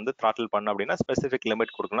 in case நீங்கள் வந்து த்ராட்டில் பண்ண அப்படின்னா ஸ்பெசிஃபிக்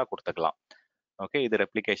லிமிட் கொடுக்கலாம், கொடுத்துக்கலாம். ஓகே, இது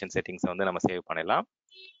ரெப்ளிகேஷன் செட்டிங்ஸ் வந்து நம்ம சேவ் பண்ணிடலாம்.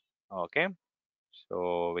 Okay, so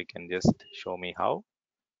we can just show me have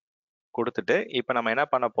கொடுத்துட்டு இப்போ நம்ம என்ன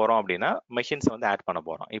பண்ண போறோம் அப்படின்னா மெஷின்ஸ் வந்து ஆட் பண்ண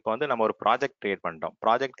போறோம். இப்போ வந்து நம்ம ஒரு ப்ராஜெக்ட் கிரியேட்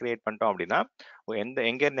பண்ணிட்டோம் அப்படின்னா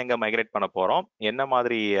எங்கேருந்து எங்கே மைக்ரேட் பண்ண போறோம், என்ன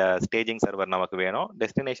மாதிரி ஸ்டேஜிங் சர்வர் நமக்கு வேணும்,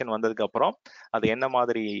 டெஸ்டினேஷன் வந்ததுக்கு அப்புறம் அது என்ன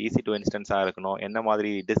மாதிரி ஈஸி டு இன்ஸ்டன்ஸாக இருக்கணும், என்ன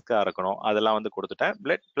மாதிரி டிஸ்காக இருக்கணும், அதெல்லாம் வந்து கொடுத்துட்டேன்.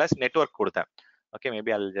 ப்ளஸ் நெட்வொர்க் கொடுத்தேன். Okay,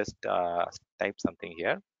 maybe I just type something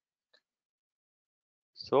here.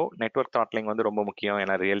 So network throttling வந்து ரொம்ப முக்கியம்.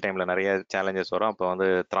 ஏன்னா ரியல் டைமில் நிறைய சேலஞ்சஸ் வரும். அப்போ வந்து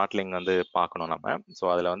த்ராட்லிங் வந்து பார்க்கணும் நம்ம. ஸோ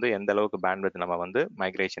அதில் வந்து எந்த அளவுக்கு பேண்ட்வித் நம்ம வந்து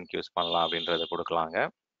மைக்ரேஷனுக்கு யூஸ் பண்ணலாம் அப்படின்றத கொடுக்கலாங்க.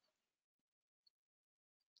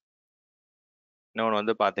 இன்னொன்று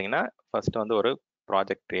வந்து பார்த்தீங்கன்னா, ஃபர்ஸ்ட் வந்து ஒரு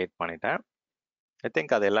ப்ராஜெக்ட் கிரியேட் பண்ணிட்டேன். ஐ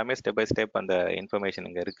திங்க் அது எல்லாமே ஸ்டெப் பை ஸ்டெப் அந்த இன்ஃபர்மேஷன்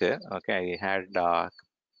இங்கே இருக்குது. Okay, I had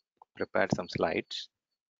prepared some slides.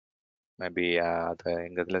 Maybe அதை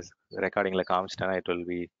எங்கள் இதில் ரெக்கார்டிங்கில் காமிச்சிட்டேன்னா it will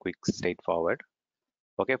be quick straight forward.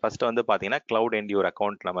 Okay, first வந்து பார்த்தீங்கன்னா CLOUDENDURE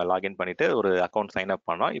அக்கௌண்ட் நம்ம லாகின் பண்ணிட்டு ஒரு அக்கௌண்ட் சைன் அப்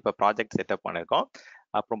பண்ணோம். இப்போ ப்ராஜெக்ட் செட்டப் பண்ணியிருக்கோம்.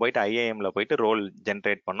 அப்புறம் போயிட்டு ஐஏஎம்ல போயிட்டு ரோல்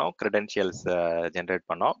ஜென்ரேட் பண்ணோம், கிரெடென்ஷியல்ஸ் ஜென்ரேட்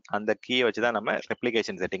பண்ணோம். அந்த கீயை வச்சு தான் நம்ம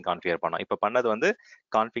ரெப்ளிகேஷன் செட்டிங் கான்ஃபிகர் பண்ணோம். இப்போ பண்ணது வந்து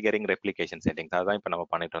கான்ஃபிகரிங் ரெப்ளிகேஷன் செட்டிங்ஸ், அதுதான் இப்போ நம்ம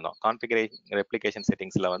பண்ணிட்டு இருந்தோம். கான்ஃபிகரிங் ரெப்ளிகேஷன்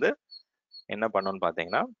செட்டிங்ஸ்ல வந்து என்ன பண்ணோம்னு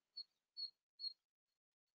பார்த்தீங்கன்னா,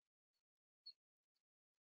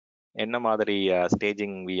 என்ன மாதிரி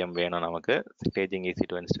ஸ்டேஜிங் விஎம் வேணும், நமக்கு ஸ்டேஜிங் ஈஸி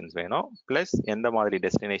டு இன்ஸ்டன்ஸ் வேணும், ப்ளஸ் எந்த மாதிரி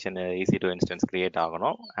destination easy to instance create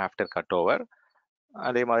ஆகணும் ஆஃப்டர் கட் ஓவர்.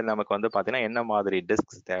 அதே மாதிரி நமக்கு வந்து பார்த்தீங்கன்னா என்ன மாதிரி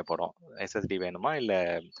டிஸ்க்ஸ் தேவைப்படும், எஸ்எஸ்டி வேணுமா இல்லை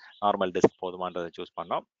நார்மல் டிஸ்க் போதுமான்றதை சூஸ்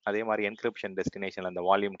பண்ணோம். அதே மாதிரி என்கிரிப்ஷன் டெஸ்டினேஷன் அந்த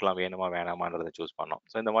வால்யூம்க்குலாம் வேணுமா வேணாமான்றதை சூஸ் பண்ணோம்.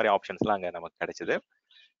 ஸோ இந்த மாதிரி ஆப்ஷன்ஸ்லாம் அங்கே நமக்கு கிடைச்சிது.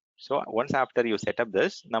 So once after you setup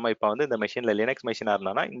this, நம்ம இப்போ வந்து இந்த மெஷினில் லினக்ஸ் மெஷினாக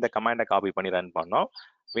இருந்தோம்னா இந்த கமாண்டை காப்பி பண்ணி ரன் பண்ணோம்.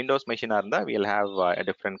 விண்டோஸ் மெஷினாக இருந்தால் வில் ஹேவ்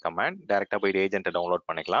டிஃப்ரெண்ட் கமாண்ட், டேரெக்டாக போயிட்டு ஏஜென்ட்டை டவுன்லோட்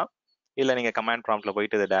பண்ணிக்கலாம். இல்லை நீங்கள் கமாண்ட் ப்ராம்ப்டில்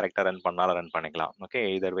போயிட்டு இதை டேரெக்டாக ரன் பண்ணாலும் ரன் பண்ணிக்கலாம். ஓகே,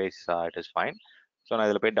 இதர் ways it is fine. So நான்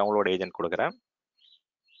இதில் போய் டவுன்லோட் ஏஜென்ட் கொடுக்குறேன்.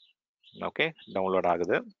 ஓகே, டவுன்லோட்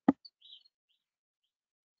ஆகுது.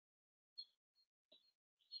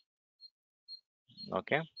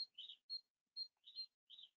 ஓகே,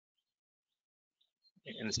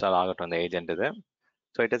 இன்ஸ்டால் ஆகட்டும் இந்த ஏஜென்ட் இது.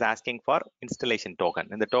 So it is asking for installation token.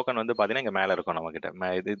 இந்த டோக்கன் வந்து பார்த்தீங்கன்னா இங்கே மேலே இருக்கும் நம்மகிட்ட.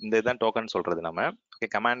 இந்த இதுதான் டோக்கன் சொல்றது நம்ம. ஓகே,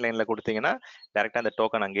 கமாண்ட் லைனில் கொடுத்தீங்கன்னா டேரெக்டாக அந்த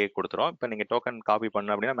டோக்கன் அங்கேயே கொடுத்துரும். இப்போ நீங்கள் டோக்கன் காப்பி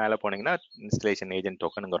பண்ணணும் அப்படின்னா மேலே போனீங்கன்னா இன்ஸ்டலேஷன் ஏஜென்ட்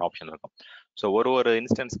டோக்கன் ஒரு ஆப்ஷன் இருக்கும். ஸோ ஒரு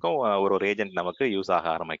இன்ஸ்டன்ஸ்க்கும் ஒரு ஏஜென்ட் நமக்கு யூஸ் ஆக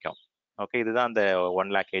ஆரம்பிக்கும். ஓகே, இதுதான் அந்த 1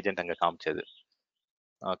 lakh ஏஜென்ட் அங்கே காமிச்சது.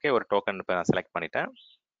 ஓகே, ஒரு டோக்கன் இப்போ நான் செலக்ட் பண்ணிட்டேன்,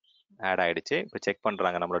 ஆட் ஆயிடுச்சு. இப்போ செக்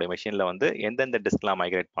பண்ணுறாங்க நம்மளுடைய மெஷினில் வந்து எந்தெந்த டிஸ்க்லாம்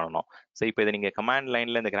மைக்ரேட் பண்ணணும். ஸோ இப்போ இதை நீங்கள் கமாண்ட்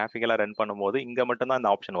லைனில் இந்த கிராஃபிக்கலாக ரன் பண்ணும்போது இங்கே மட்டும்தான்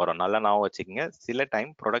இந்த ஆப்ஷன் வரும். நல்லா ஞாபகம் வச்சுக்கோங்க. சில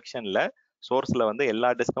டைம் ப்ரொடக்ஷனில் சோர்ஸில் வந்து எல்லா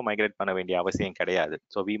டிஸ்க்கும் மைக்ரேட் பண்ண வேண்டிய அவசியம் கிடையாது.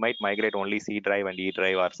 So we might migrate only see drive and E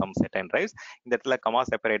drive R some Sutton drives. இந்த இடத்துல கமா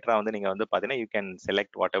செப்பரேட்டராக வந்து நீங்கள் வந்து பார்த்தீங்கன்னா you can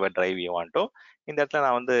select what ever drive you want to. இந்த இடத்துல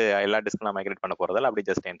நான் வந்து எல்லா டிஸ்க்கும் நான் மைக்ரேட் பண்ண போகிறதால அப்படி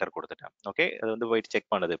ஜஸ்ட் என்டர் கொடுத்துட்டேன். ஓகே, அது வந்து போயிட்டு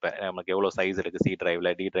செக் பண்ணுது. இப்போ நமக்கு எவ்வளோ சைஸ் இருக்குது, சி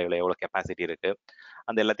டிரைவில் டி டிரைவில் எவ்வளோ கெப்பாசிட்டி இருக்குது,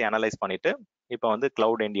 அந்த எல்லாத்தையும் அனலைஸ் பண்ணிட்டு இப்போ வந்து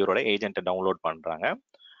CLOUDENDURE ஏஜென்ட்டை டவுன்லோட் பண்ணுறாங்க.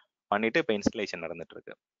 பண்ணிட்டு இப்போ இன்ஸ்டலேஷன் நடந்துட்டு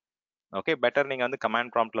இருக்கு. ஓகே, பெட்டர் நீங்கள் வந்து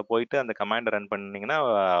கமாண்ட் ப்ராம்ப்டில் போயிட்டு அந்த கமாண்டை ரன் பண்ணீங்கன்னா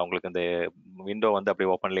உங்களுக்கு இந்த விண்டோ வந்து அப்படியே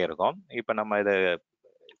ஓப்பன்லேயே இருக்கும். இப்போ நம்ம இதை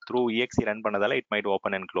through EXE run பண்ணதால it might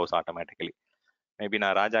open and close automatically. Maybe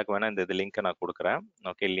நான் ராஜாக்கு வேணா இந்த லிங்க்கை நான் கொடுக்குறேன்.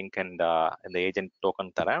 ஓகே, லிங்க் அண்ட் இந்த ஏஜென்ட்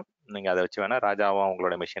டோக்கன் தரேன். நீங்கள் அதை வச்சு வேணா ராஜாவும்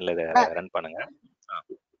உங்களோட மெஷினில் இதை ரன் பண்ணுங்க.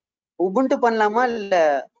 உபுண்டு பண்ணலாமா இல்ல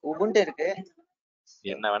உபுண்டு இருக்கு,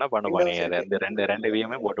 என்ன வேணா பண்ணுமா, நீங்க ரெண்டு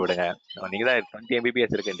விஎம்ஏ போட்டு விடுங்க. நீங்க தான் 20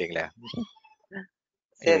 MBPS இருக்குன்றீங்களே.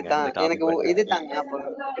 சரிக்கா, எனக்கு இது தாங்க. அப்போ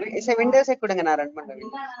சரி விண்டோஸே கொடுங்க, நான் ரன் பண்றேன்.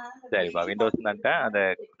 சரிப்பா, விண்டோஸ் தான்ட்டேன். அந்த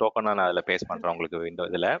டோக்கனை நான் அதில் பேஸ்ட் பண்ணுறேன் உங்களுக்கு. விண்டோ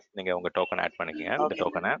இதில் நீங்கள் உங்கள் டோக்கன் ஆட் பண்ணிக்கங்க, இந்த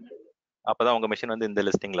டோக்கனை. அப்போதான் உங்கள் மிஷின் வந்து இந்த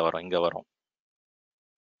லிஸ்டிங்கில் வரும், இங்கே வரும்.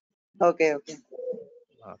 ஓகே ஓகே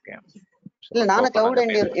ஓகே, இல்ல நானும்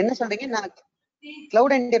CLOUDENDURE என்ன சொல்றீங்க, நான்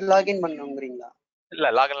CLOUDENDURE லாகின் பண்ணுங்கிறீங்களா? இல்ல,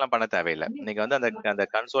 லாகின்லாம் பண்ண தேவையில்லை. நீங்க வந்து அந்த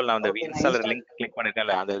கன்சோல் நான் அந்த இன்ஸ்டாலர் லிங்க் கிளிக்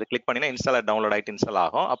பண்ணிருக்கேன்ல, அந்த இது கிளிக் பண்ணினா இன்ஸ்டாலர் டவுன்லோட் ஆயிட்டு இன்ஸ்டால்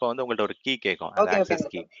ஆகும். அப்போ வந்து உங்கள்ட்ட ஒரு கீ கேட்கும், அந்த ஆக்சஸ்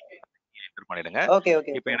கீ என்டர் பண்ணிடுங்க.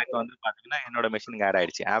 இப்போ எனக்கு வந்து பாத்தீங்கன்னா என்னோட மெஷினுக்கு ஆட்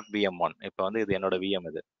ஆயிடுச்சு ஆப் VM1. இப்போ வந்து இது என்னோட VM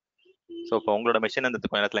இது. ஸோ இப்போ உங்களோட மெஷின் அந்த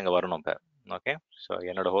கொஞ்ச நேரத்தில் இங்கே வரணும் இப்போ. ஓகே, ஸோ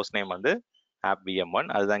என்னோட ஹோஸ்ட் நேம் வந்து ஆப் VM1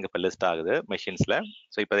 அதுதான் இங்கே இப்போ லிஸ்ட் ஆகுது மெஷின்ஸில்.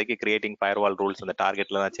 ஸோ இப்போதைக்கு கிரியேட்டிங் ஃபயர்வால் ரூல்ஸ் அந்த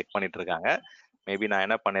டார்கெட்டில் தான் செக் பண்ணிட்டு இருக்காங்க. மேபி நான்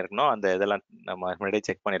என்ன பண்ணியிருக்கணும், அந்த இதெல்லாம் நம்ம முன்னாடியே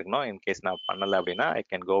செக் பண்ணியிருக்கணும். இன்கேஸ் நான் பண்ணலை அப்படின்னா I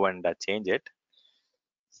can go and change it.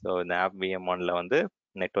 So இந்த ஆப் VM1ல வந்து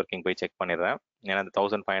நெட்ஒர்க்கிங் போய் செக் பண்ணிடுறேன். ஏன்னா இந்த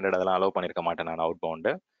 1500 அதெல்லாம் அலோவ் பண்ணியிருக்க மாட்டேன் நான் அவுட்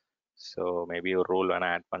பவுண்டு. ஸோ மேபி ஒரு ரூல்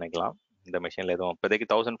வேணால் ஆட் பண்ணிக்கலாம். இந்த மிஷினில் எதுவும் இப்போதைக்கு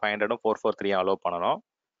 1500 443 அலோவ் பண்ணணும்.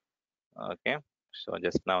 ஓகே, ஸோ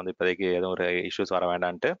ஜஸ்ட் நான் வந்து இப்போதைக்கு எதுவும் ஒரு இஷ்யூஸ் வர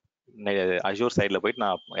வேண்டான்ட்டு அஷூர் சைடில் போயிட்டு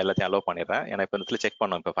நான் எல்லாத்தையும் அலோவ் பண்ணிடுறேன். ஏன்னா இப்போ இந்த இடத்துல செக்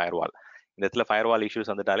பண்ணோம், இப்போ ஃபயர்வால் இந்த இடத்துல ஃபயர்வால்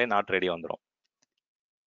இஷ்யூஸ் வந்துட்டாலே நாட் ரெடி வந்துடும்.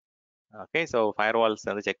 ஓகே, ஸோ ஃபயர்வால்ஸ்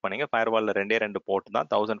வந்து செக் பண்ணிங்க. ஃபயர்வாலில் 2 போர்ட் தான்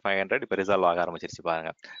 1500 இப்போ ரிசால்வ் ஆக ஆரம்பிச்சிருச்சு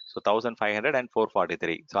பாருங்க. So 1500 and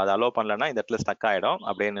 443. ஸோ அதை அலோவ் பண்ணலன்னா இந்த இடத்துல ஸ்டக் ஆகிடும்,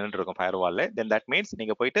 அப்படியே நின்று இருக்கும் ஃபயர்வாலில். தென் தட் மீன்ஸ்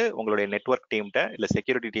நீங்கள் போயிட்டு உங்களுடைய நெட்ஒர்க் டீம்கிட்ட இல்லை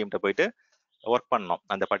செக்யூரிட்டி டீம்கிட்ட போயிட்டு ஒர்க் பண்ணணும்.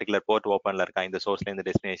 அந்த பர்டிகுலர் போர்ட் ஓப்பனில் இருக்கா, இந்த சோர்ஸ்ல இந்த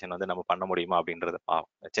டெஸ்டினேஷன் வந்து நம்ம பண்ண முடியுமா அப்படின்றத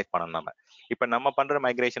செக் பண்ணணும். நம்ம இப்போ நம்ம பண்ற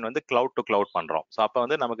மைக்ரேஷன் வந்து கிளவுட் டு கிளவுட் பண்றோம். ஸோ அப்போ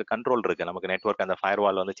வந்து நமக்கு கண்ட்ரோல் இருக்கு, நமக்கு நெட்ஒர்க் அந்த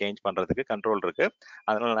ஃபயர்வால் வந்து சேஞ்ச் பண்றதுக்கு கண்ட்ரோல் இருக்கு.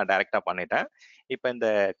 அதனால நான் டைரக்டா பண்ணிட்டேன். இப்போ இந்த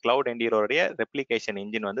CLOUDENDURE ரெப்ளிகேஷன்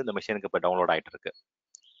இன்ஜின் வந்து இந்த மிஷினுக்கு இப்போ டவுன்லோட் ஆயிட்டு இருக்கு.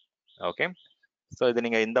 ஓகே, ஸோ இது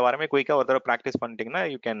நீங்கள் இந்த வாரமே குயிக்காக ஒரு தடவை ப்ராக்டிஸ் பண்ணிட்டீங்கன்னா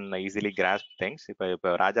you can easily grass things.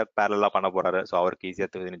 இப்போ ராஜா பேரலாக பண்ண போறாரு, ஸோ அவருக்கு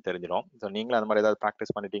ஈஸியாக தெரிஞ்சிடும். ஸோ நீங்களும் அந்த மாதிரி ஏதாவது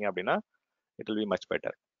ப்ராக்டிஸ் பண்ணிட்டீங்க அப்படின்னா it will be much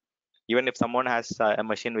better. Even if someone has a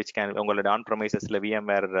machine which can உங்களோட ஆன் ப்ரமைசஸ்ல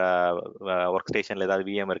VMware ஒர்க் ஸ்டேஷன்ல ஏதாவது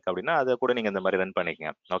VM இருக்கு அப்படின்னா அதை கூட நீங்க இந்த மாதிரி ரன்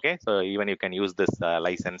பண்ணிக்கங்க. Okay, so even you can use this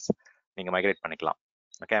licence, நீங்க மைக்ரேட் பண்ணிக்கலாம்.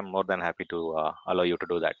 Okay, I am more than happy to allow you to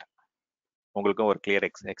do that. உங்களுக்கும் ஒரு கிளியர்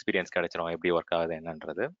எக்ஸ்பீரியன்ஸ் கிடைச்சிரும் எப்படி ஒர்க் ஆகுது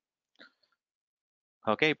என்னன்றது.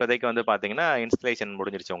 ஓகே, இப்போதைக்கு வந்து பார்த்தீங்கன்னா இன்ஸ்டலேஷன்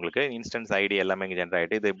முடிஞ்சிருச்சு. உங்களுக்கு இன்ஸ்டன்ஸ் ஐடி எல்லாமே இங்கே ஜென்ரேட்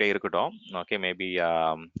ஆகிட்டு இது இப்படியே இருக்கட்டும். Okay, maybe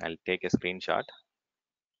I take a screenshot.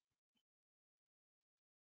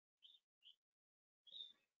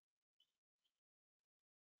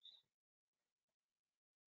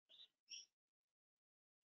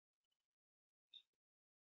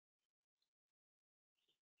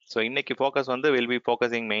 So இன்னைக்கு ஃபோக்கஸ் வந்து will be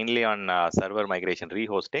focusing mainly on server migration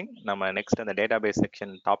ரீஹோஸ்டிங். நம்ம நெக்ஸ்ட் அந்த டேட்டாபேஸ்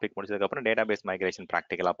செக்ஷன் டாபிக் முடிச்சதுக்கப்புறம் டேட்டாபேஸ் மைக்ரேஷன்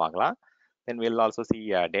ப்ராக்டிக்கலாக பார்க்கலாம். Then will also see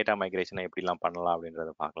data மைக்ரேஷனை எப்படிலாம் பண்ணலாம்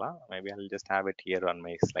அப்படின்றத பார்க்கலாம். Maybe I just have it here on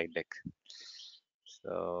my slide tech.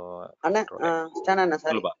 So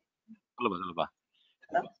சொல்லுப்பா.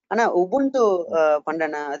 அண்ணா உபுண்டு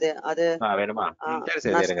பண்றேண்ணா, அது வேணுமா? சரி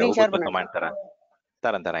சரி இருங்க, உபுண்டு கமாண்ட்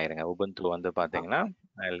தரேன் இருங்க. உபுண்டு வந்து பார்த்தீங்கன்னா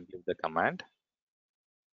I will give the command.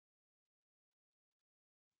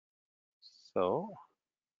 So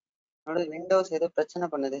Windows ஏதோ பிரச்சனை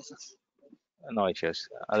பண்ணுது. No issues.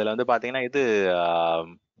 அதில் வந்து பார்த்தீங்கன்னா இது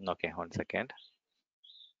okay, 1 second.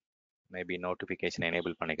 Maybe notification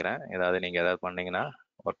enable பண்ணிக்கிறேன். ஏதாவது நீங்கள் ஏதாவது பண்ணீங்கன்னா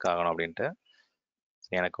ஒர்க் ஆகணும் அப்படின்ட்டு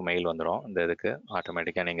எனக்கு மெயில் வந்துடும். இந்த இதுக்கு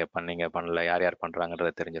ஆட்டோமேட்டிக்காக நீங்கள் பண்ணல யார் யார்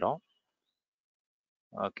பண்ணுறாங்கன்றத தெரிஞ்சிடும்.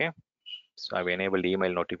 Okay, so I enable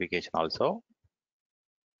email notification also.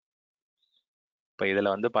 இப்போ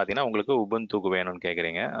இதில் வந்து பார்த்தீங்கன்னா உங்களுக்கு உபுண்டு வேணும்னு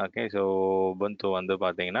கேட்குறீங்க. ஓகே, ஸோ உபுண்டு வந்து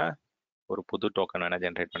பார்த்தீங்கன்னா ஒரு புது டோக்கன் வேணால்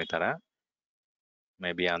ஜென்ரேட் பண்ணி தரேன்.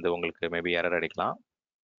 மேபி அது உங்களுக்கு மேபி எரர் அடிக்கலாம்.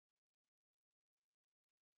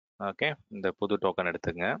 ஓகே, இந்த புது டோக்கன்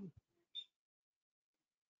எடுத்துங்க.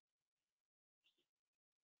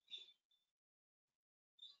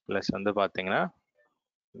 ப்ளஸ் வந்து பார்த்தீங்கன்னா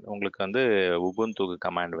உங்களுக்கு வந்து உபுண்டு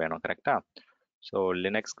கமாண்ட் வேணும், கரெக்டா? ஸோ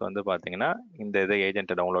லினக்ஸ்க்கு வந்து பார்த்தீங்கன்னா இந்த இதை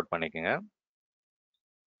ஏஜென்ட்டை டவுன்லோட் பண்ணிக்கோங்க.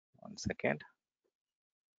 1 செகண்ட்.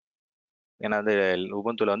 ஏன்னா வந்து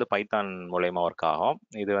உபுண்டுல வந்து பைத்தான் மூலயமா ஒர்க் ஆகும்.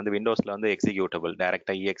 இது வந்து விண்டோஸில் வந்து எக்ஸிக்யூட்டபிள்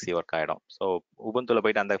டைரெக்டாக EXE ஒர்க் ஆகிடும். ஸோ உபுண்டுல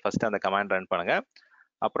போயிட்டு அந்த ஃபர்ஸ்ட் அந்த கமாண்ட் ரன் பண்ணுங்க,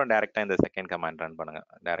 அப்புறம் டைரெக்டாக இந்த செகண்ட் கமாண்ட் ரன் பண்ணுங்க.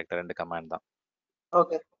 டைரெக்டாக 2 கமாண்ட் தான்.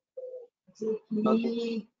 ஓகே.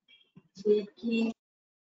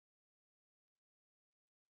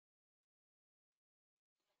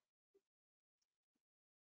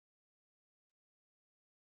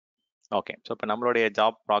 ஓகே, ஸோ இப்போ நம்மளுடைய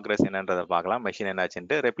ஜாப் ப்ராக்ரஸ் என்னன்றதை பார்க்கலாம். மெஷின்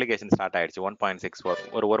என்னாச்சுன்ட்டு ரெப்ளிகேஷன் ஸ்டார்ட் ஆயிடுச்சு.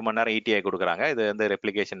 1.64 ஒரு மணி நேரம் ETI கொடுக்குறாங்க. இது வந்து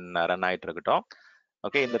ரெப்ளிகேஷன் ரன் ஆகிட்டு இருக்கட்டும்.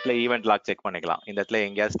 ஓகே, இந்த இடத்துல ஈவெண்ட் லாக் செக் பண்ணிக்கலாம். இந்த இடத்துல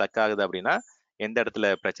எங்கேயாவது ஸ்டக் ஆகுது அப்படின்னா எந்த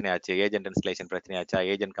இடத்துல பிரச்சனை ஆச்சு, ஏஜென்ட் இன்ஸ்டலேஷன் பிரச்சனை ஆச்சா,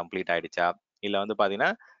 ஏஜென்ட் கம்ப்ளீட் ஆயிடுச்சா, இல்லை வந்து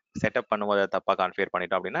பார்த்தீங்கன்னா செட்டப் பண்ணும்போது தப்பாக கான்ஃபிகர்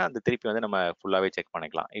பண்ணிட்டோம் அப்படின்னா அந்த திருப்பி வந்து நம்ம ஃபுல்லாகவே செக்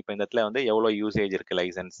பண்ணிக்கலாம். இப்போ இந்த இடத்துல வந்து எவ்வளோ யூசேஜ் இருக்குது,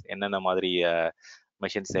 லைசன்ஸ் என்னென்ன மாதிரி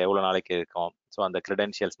மெஷின்ஸ் எவ்வளோ நாளைக்கு இருக்கும், ஸோ அந்த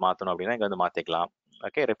கிரெடென்ஷியல்ஸ் மாற்றணும் அப்படின்னா இங்கே வந்து மாற்றிக்கலாம்.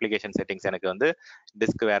 ஓகே, ரெப்ளிகேஷன் செட்டிங்ஸ் எனக்கு வந்து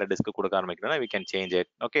டிஸ்க் வேற டிஸ்க் கொடுக்க ஆரம்பிக்கணும்னா we can change it.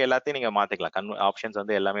 Okay, எல்லாத்தையும் நீங்கள் மாற்றிக்கலாம். ஆப்ஷன்ஸ்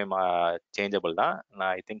வந்து எல்லாமே சேஞ்சபிள் தான்.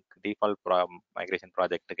 நான் I think default migration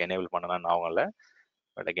ப்ராஜெக்ட்டுக்கு enable பண்ணணும்னு நான் அவங்கள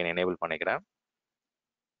பட் அகைன் எனேபிள் பண்ணிக்கிறேன்.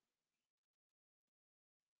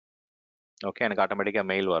 ஓகே, எனக்கு ஆட்டோமேட்டிக்காக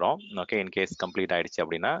மெயில் வரும். ஓகே, இன்கேஸ் கம்ப்ளீட் ஆயிடுச்சு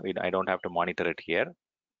அப்படின்னா I don't have to monitor it here.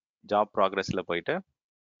 Job ப்ராக்ரஸில் போயிட்டு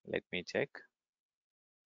லெட் மீ செக்.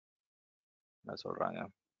 என்ன சொல்றாங்க?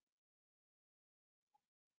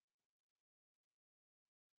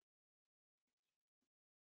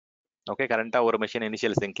 ஓகே, கரண்டா ஒரு மிஷின்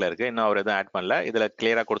இனிஷியல் சிங்க்ல இருக்கு, இன்னும் அவர் எதுவும் ஆட் பண்ணல. இதுல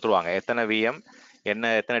கிளியரா கொடுத்துருவாங்க எத்தனை விஎம்,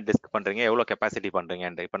 எத்தனை டிஸ்க் பண்றீங்க, எவ்வளவு கெப்பாசிட்டி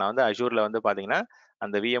பண்றீங்கன்ட்டு. இப்போ நான் வந்து அஷூர்ல வந்து பாத்தீங்கன்னா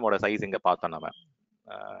அந்த விஎமோட சைஸ் இங்க பார்த்தோம் நம்ம.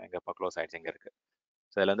 எங்க க்ளோஸ் ஆயிடுச்சு, இங்க இருக்கு.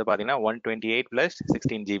 ஸோ இதில் வந்து பார்த்தீங்கன்னா 128 ப்ளஸ்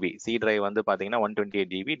 16 GB. சி டிரைவ் வந்து பார்த்தீங்கன்னா 128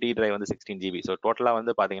 GB, டி டிரைவ் வந்து 16 GB. ஸோ டோட்டலாக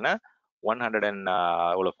வந்து பார்த்தீங்கன்னா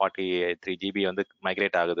 143 GB வந்து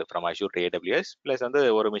மைக்ரேட் ஆகுது from Azure to AWS. Plus வந்து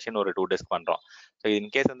ஒரு மிஷின் ஒரு 2 டெஸ்க் பண்ணுறோம். ஸோ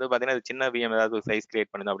இன்கேஸ் வந்து பார்த்தீங்கன்னா சின்ன விஎம் ஏதாவது சைஸ்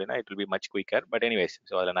கிரியேட் பண்ணுது அப்படின்னா it will be much quicker. But anyways,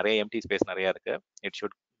 so அதில் நிறைய எம்டி ஸ்பேஸ் நிறைய இருக்கு. It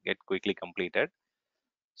should get quickly completed.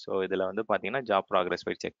 So இதில் வந்து பார்த்தீங்கன்னா ஜாப் ப்ராக்ரஸ்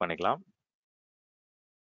போய் செக் பண்ணிக்கலாம்.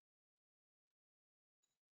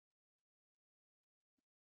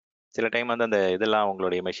 சில டைம் வந்து அந்த இதெல்லாம்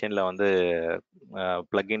உங்களுடைய மெஷினில் வந்து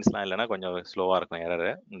பிளக்இன்ஸ்லாம் இல்லைன்னா கொஞ்சம் ஸ்லோவாக இருக்கும் எரர்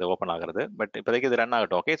இந்த ஓப்பன் ஆகிறது. பட் இப்போதைக்கு இது ரன்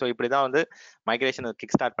ஆகட்டும். ஓகே, ஸோ இப்படி தான் வந்து மைக்ரேஷன்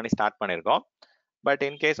கிக் ஸ்டார்ட் பண்ணியிருக்கோம். பட்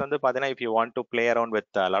இன்கேஸ் வந்து பார்த்தீங்கன்னா if you want to play around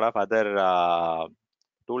with lot of other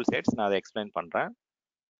tool sets, நான் அதை எக்ஸ்பிளைன் பண்ணுறேன்.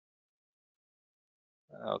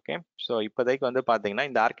 ஓகே, ஸோ இப்போதைக்கு வந்து பார்த்தீங்கன்னா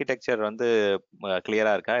இந்த ஆர்கிடெக்சர் வந்து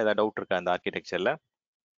கிளியராக இருக்கா? ஏதாவது டவுட் இருக்கா இந்த ஆர்கிடெக்சரில்?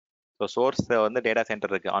 ஸோ சோர்ஸ் வந்து டேட்டா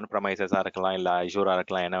சென்டர் இருக்கு, ஆன் ப்ரமைசஸாக இருக்கலாம், இல்லை அஷூராக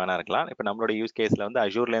இருக்கலாம், என்ன வேணா இருக்கலாம். இப்போ நம்மளோட யூஸ் கேஸில் வந்து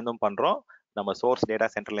அஷூர்லேருந்தும் பண்ணுறோம், நம்ம சோர்ஸ் டேட்டா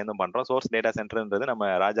சென்டர்லேருந்தும் பண்ணுறோம். சோர்ஸ் டேட்டா சென்டர்ன்றது நம்ம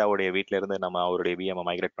ராஜாவுடைய வீட்டிலேருந்து நம்ம அவருடைய விஎம்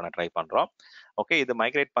மைக்ரேட் பண்ண ட்ரை பண்ணுறோம். ஓகே, இது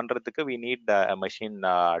மைக்ரேட் பண்ணுறதுக்கு we need machine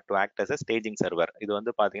to act as a staging server. இது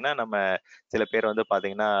வந்து பார்த்தீங்கன்னா நம்ம சில பேர் வந்து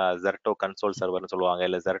பார்த்தீங்கன்னா ஜெர்டோ கன்சோல் சர்வர்னு சொல்லுவாங்க,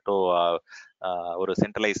 இல்லை ஜெர்டோ ஒரு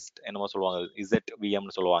சென்ட்ரலைஸ்ட் என்னமோ சொல்லுவாங்க, இசட்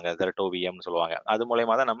விஎம்னு சொல்லுவாங்க, ஜெர்டோ விஎம்னு சொல்லுவாங்க. அது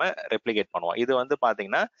மூலயமா தான் நம்ம ரெப்ளிகேட் பண்ணுவோம். இது வந்து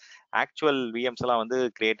பார்த்தீங்கன்னா ஆக்சுவல் விஎம்ஸ் எல்லாம் வந்து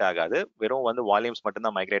கிரியேட் ஆகாது, வெறும் வந்து வால்யூம்ஸ்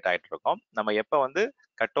மட்டும்தான் மைக்ரேட் ஆகிட்டு இருக்கும். நம்ம எப்போ வந்து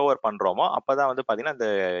கட் ஓவர் பண்றோமோ அப்பதான் வந்து பாத்தீங்கன்னா இந்த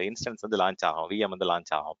இன்ஸ்டன்ஸ் வந்து லான்ச் ஆகும், விஎம் வந்து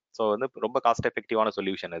லான்ச் ஆகும். ஸோ வந்து ரொம்ப காஸ்ட் எஃபெக்டிவான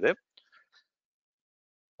சொல்யூஷன் இது.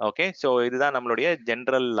 ஓகே, ஸோ இதுதான் நம்மளுடைய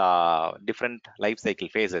general different life cycle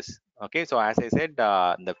faces. Okay, so as I set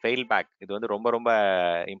இந்த ஃபெயில் பேக் இது வந்து ரொம்ப ரொம்ப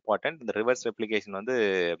இம்பார்ட்டன்ட். இந்த ரிவர்ஸ் ரெப்ளிகேஷன் வந்து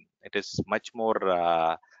it is much more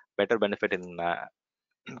better benefit in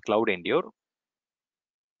CloudEndure.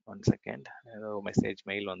 One second, ஏதோ மெசேஜ்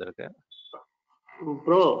மெயில் வந்திருக்கு.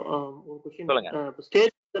 ப்ரோ ஒரு क्वेश्चन, சொல்லுங்க.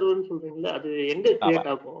 ஸ்டேஜ் சர்வர்னு சொல்றீங்களா, அது எங்க கிரியேட்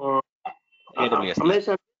ஆகும்? AWS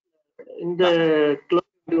அமேசான் இந்த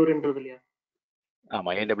CloudEndureன்றது இல்லையா?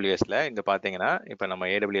 ஆமா, AWSல இங்க பாத்தீங்கன்னா இப்ப நம்ம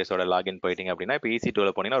AWS ஓட லாகின் போயிட்டீங்க அப்படின்னா இப்ப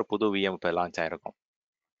EC2ல போனீங்கன்னா ஒரு புது விஎம் இப்ப லான்ச் ஆயிருக்கும்.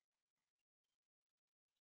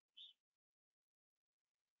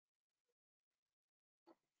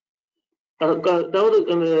 அதாவது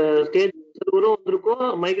ஸ்டேஜ் சர்வரும் வந்திருக்கும்,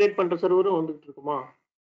 மைக்ரேட் பண்ற சர்வரும் வந்துட்டு இருக்குமா?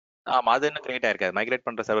 ஆமா, அது இன்னும் கிரியேட் ஆயிருக்காது, மைக்ரேட்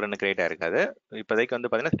பண்ற சர்வர் இன்னும் கிரியேட் ஆயிருக்காது. இப்போதைக்கு வந்து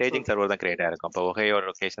பாத்தீங்கன்னா ஸ்டேஜிங் சர்வர் தான் கிரியேட் ஆயிருக்கும். இப்போ ஒஹையோ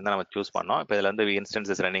லொகேஷன் தான் நம்ம சூஸ் பண்ணோம். இப்போ இதுல வந்து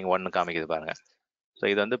இன்ஸ்டன்சஸ் ரன்னிங் 1 காமிக்குது பாருங்க. ஸோ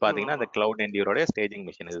இது வந்து பாத்தீங்கன்னா இந்த CloudEndureோட ஸ்டேஜிங்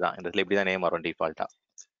மிஷின் இதுதான். இந்த இப்படி தான் நேம் வரும் டிஃபால்ட்டா.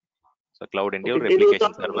 ஸோ CloudEndure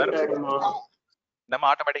ரெப்ளிகேஷன் சர்வர் நம்ம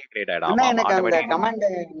ஆட்டோமேட்டிக் கிரியேட் ஆயிடும். ஆமா, எனக்கு அந்த ஆட்டோமேட்டிக். Command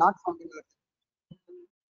not found.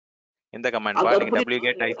 இந்த கமாண்ட் பா நீங்க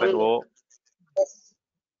wget-o.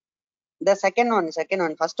 இந்த second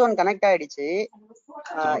one first one connect ஆயிடுச்சு.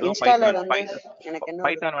 இன்ஸ்டாலர் வந்து எனக்கு என்ன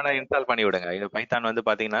பைத்தான் வேணா இன்ஸ்டால் பண்ணி விடுங்க. இது பைத்தான் வந்து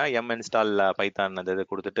பாத்தீங்கன்னா install பைத்தான் அந்த இது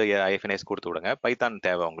கொடுத்துட்டு -s கொடுத்து விடுங்க. பைத்தான்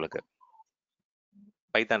தேவை உங்களுக்கு.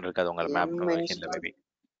 பைத்தான் இருக்காது உங்க மேப் மெஷின்ல மேபி.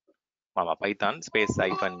 ஆமா, பைத்தான் ஸ்பேஸ்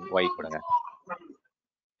 -y கொடுங்க.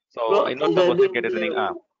 சோ இன்னொரு क्वेश्चन கேட்டிருந்தீங்க.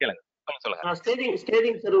 கேளுங்க, சொல்லுங்க.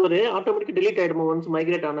 ஸ்டேஜிங் சர்வர் ஆட்டோமேட்டிக்கா delete ஆயிடுமா ஒன்ஸ்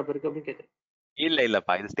மைக்ரேட் ஆன பிறகு அப்படி கேக்குறேன்.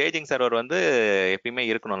 இல்லப்பா, இது ஸ்டேஜிங் சர்வர் வந்து எப்பயுமே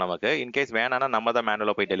இருக்கணும் நமக்கு. இன்கேஸ் வேணாம்னா நம்ம தான்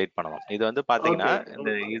மேனுவலா போய் டெலீட் பண்ணணும். இது வந்து பாத்தீங்கன்னா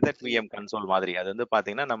இந்த ZVM கன்சோல் மாதிரி. அது வந்து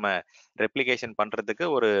பாத்தீங்கன்னா நம்ம ரெப்ளிகேஷன் பண்றதுக்கு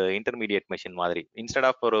ஒரு இன்டர்மீடியேட் மெஷின் மாதிரி. இன்ஸ்டெட்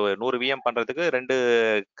ஆஃப் ஒரு 100 VM பண்றதுக்கு 2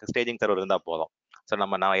 ஸ்டேஜிங் சர்வர் இருந்தா போதும். ஸோ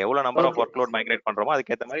நான் எவ்வளவு number of work load migrate பண்றோமோ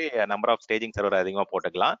அதுக்கேற்ற மாதிரி நம்பர் ஆஃப் ஸ்டேஜிங் சர்வர் அதிகமாக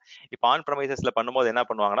போட்டுக்கலாம். இப்போ ஆன் ப்ரமைசஸ்ல பண்ணும்போது என்ன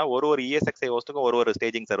பண்ணுவாங்கன்னா ஒரு ESXi ஹோஸ்ட்டுக்கும் ஒரு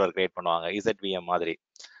ஸ்டேஜிங் சர்வர் கிரியேட் பண்ணுவாங்க, ZVM மாதிரி.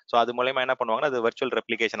 ஸோ அது மூலமா என்ன பண்ணுவாங்கன்னா அது வர்ச்சுவல்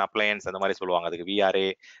ரெப்ளிகேஷன் அப்ளையன்ஸ் அந்த மாதிரி சொல்லுவாங்க. அதுக்கு VRA,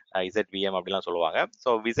 ZVM அப்படிலாம் சொல்லுவாங்க. ஸோ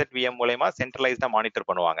ZVM மூலமா சென்ட்ரலைஸ்டா மானிட்டர்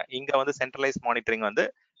பண்ணுவாங்க. இங்க வந்து சென்ட்ரலைஸ் மானிட்டரிங் வந்து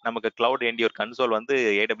நமக்கு CloudEndure கன்சோல் வந்து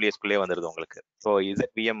AWS குள்ளே வந்துருது உங்களுக்கு. ஸோ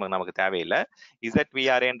ZVM நமக்கு தேவையில்லை.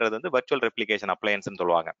 ZVRAன்றது வந்து வர்ச்சுவல் ரெப்ளிகேஷன் அப்ளையன்ஸ்னு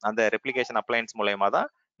சொல்லுவாங்க. அந்த ரெப்ளிகேஷன் அப்ளையன்ஸ் மூலயமா தான்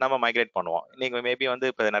நம்ம மைக்ரேட் பண்ணுவோம். நீங்க மேபி வந்து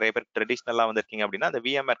இப்போ நிறைய பேர் ட்ரெடிஷ்னலா வந்திருக்கீங்க அப்படின்னா அந்த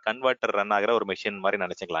VMware கன்வெர்ட்டர் ரன் ஆகிற ஒரு மெஷின் மாதிரி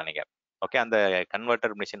நினைச்சுக்கலாம் நீங்க. ஓகே, அந்த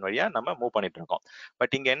கன்வெர்ட்டர் மிஷின் வழியா நம்ம மூவ் பண்ணிட்டு இருக்கோம்.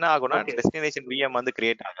 பட் இங்க என்ன ஆகும்னா டெஸ்டினேஷன் விஎம் வந்து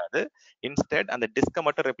கிரியேட் ஆகாது. இன்ஸ்டெட் அந்த டிஸ்கை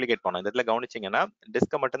மட்டும் ரெப்ளிகேட் பண்ணும். இந்த இடத்துல கவனிச்சிங்கன்னா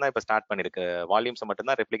டிஸ்கை மட்டும் தான் இப்போ ஸ்டார்ட் பண்ணிருக்கு, வால்யூம்ஸ் மட்டும்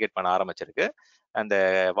தான் ரெப்ளிகேட் பண்ண ஆரம்பிச்சிருக்கு. அந்த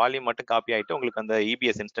வால்யூம் மட்டும் காப்பி ஆயிட்டு உங்களுக்கு அந்த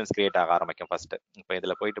EBS இன்ஸ்டன்ஸ் கிரியேட் ஆக ஆரம்பிக்கும் ஃபர்ஸ்ட். இப்போ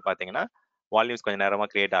இதுல போயிட்டு பாத்தீங்கன்னா வால்யூம்ஸ் கொஞ்சம் நேரமா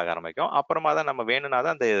கிரியேட் ஆக ஆரம்பிக்கும். அப்புறமா தான் நம்ம வேணும்னா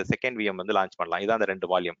தான் அந்த செகண்ட் விஎம் வந்து லான்ச் பண்ணலாம். இதான் அந்த 2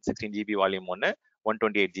 volume, 16 GB volume 1,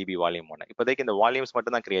 128 GB volume 1. இப்போதைக்கு இந்த வால்யூம்ஸ்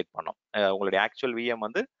மட்டும் தான் கிரியேட் பண்ணோம். உங்களுடைய ஆக்சுவல் விஎம்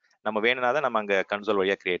வந்து நம்ம வேணும்னா தான் நம்ம அங்க கன்சோல்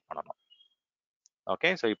வழியா கிரியேட் பண்ணணும். ஓகே,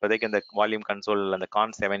 ஸோ இப்போதைக்கு இந்த வால்யூம் கன்சோல் அந்த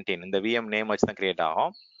கான் 17 இந்த விஎம் நேம் வச்சு தான் கிரியேட்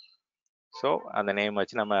ஆகும். ஸோ அந்த நேம்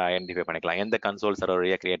வச்சு நம்ம ஐடென்டிஃபை பண்ணிக்கலாம் எந்த கன்சோல் சர்வர்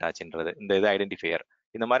வழியா கிரியேட் ஆச்சுன்றது. இந்த இது ஐடென்டிஃபையர்.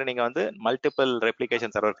 இந்த மாதிரி நீங்க வந்து மல்டிபிள்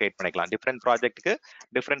ரெப்ளிகேஷன் சர்வர் கிரியேட் பண்ணிக்கலாம். Different ப்ராஜெக்ட்டுக்கு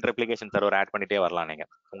different replication server add பண்ணிட்டே வரலாம் நீங்க,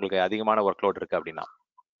 உங்களுக்கு அதிகமான ஒர்க் லோட் இருக்கு அப்படின்னா.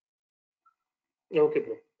 Okay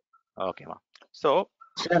bro. ஓகேவா? ஸோ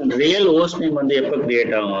ரியல் ஹோஸ்ட் நேம் வந்து எப்போ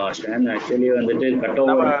கிரியேட் ஆகும் ஸ்டான்? ஆக்சுவலி வந்துட்டு கட்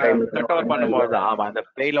ஓவர் பண்ணும்போது தான். ஆமா, அந்த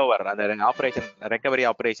ஃபெயில் ஓவர், அந்த ஆபரேஷன் ரெக்கவரி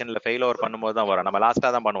ஆபரேஷன்ல ஃபெயில் ஓவர் பண்ணும்போது தான் வரும். நம்ம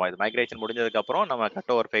லாஸ்டா தான் பண்ணுவோம். இது மைக்ரேஷன் முடிஞ்சதுக்கு அப்புறம் நம்ம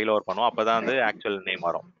கட் ஓவர் ஃபெயில் ஓவர் பண்ணுவோம். அப்பதான் வந்து ஆக்சுவல் நேம்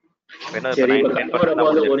வரும்.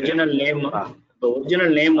 ஒரிஜினல் நேம்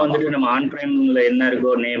ஒரிஜினல் நேம் வந்துட்டு நம்ம ஆன் பிரைம்ல என்ன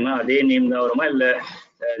இருக்கோ நேம் அதே நேம் தான் வருமா, இல்ல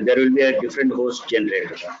there will be a different host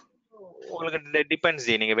generator? உங்களுக்கு டிபெண்ட்ஸ்.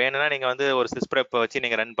 நீங்க வேணும்னா நீங்க வந்து ஒரு சிஸ்ப்ரெப் வச்சு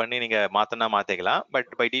நீங்க ரன் பண்ணி நீங்க மாத்தனா மாத்திக்கலாம்.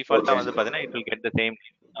 பட் பை டிஃபால்ட்டா வந்து பாத்தீங்கன்னா it will get the same.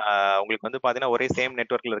 உங்களுக்கு வந்து பாத்தீங்கன்னா ஒரே சேம்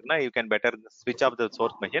நெட்வொர்க்ல இருக்குன்னா யூ கேன் பெட்டர் ஸ்விட்ச் ஆஃப் தி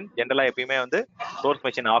சோர்ஸ் மெஷின். ஜெனரலா எப்பயுமே வந்து சோர்ஸ்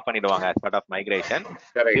மெஷின் ஆஃப் பண்ணிடுவாங்க as part of migration.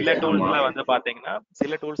 சில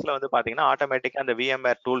டூல்ஸ்ல வந்து பாத்தீங்கன்னா ஆட்டோமேட்டிக்கா அந்த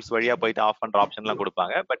VMware டூல்ஸ் வழியா போயிட்டு ஆஃப் பண்ற ஆப்ஷன்லாம்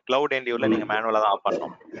கொடுப்பாங்க. பட் கிளவுட் என்டியூர்ல நீங்க மேனுவலா தான் ஆஃப்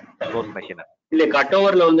பண்ணணும் சோர்ஸ் மெஷினை. இல்ல கட்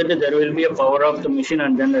ஓவர்ல வந்துட்டு there will be a power of the machine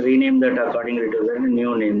and then rename that according to the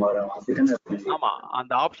new name வரும். ஆமா,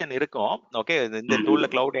 அந்த ஆப்ஷன் இருக்கும். ஓகே, இந்த டூல்ல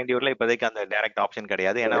கிளவுட் என்டியூர்ல இப்போதைக்கு அந்த டைரக்ட் ஆப்ஷன்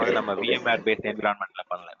கிடையாது. ஏன்னா வந்து நம்ம VMware பேஸ்ட் என்விரான்மெண்ட்ல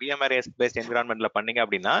பண்ணல. VMware பேஸ்ட் என்விரான்மெண்ட்ல பண்ணீங்க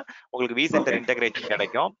அப்படின்னா உங்களுக்கு vCenter இன்டகிரேஷன்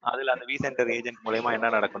கிடைக்கும். அதுல அந்த vCenter ஏஜென்ட் மூலமா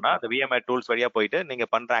என்ன நடக்கும்னா அந்த VMware டூல்ஸ் வழியா போயிட்டு நீங்க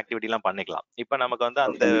பண்ற ஆக்டிவிட்டி எல்லாம் பண்ணிக்கலாம். இப்ப நமக்கு வந்து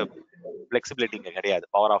அந்த பிளெக்சிபிலிட்டி இங்க கிடையாது.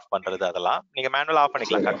 பவர் ஆஃப் பண்றது அதெல்லாம் நீங்க மேனுவல் ஆஃப்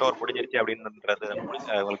பண்ணிக்கலாம். கட் ஓவர் முடிஞ்சிருச்சு அப்படின்றது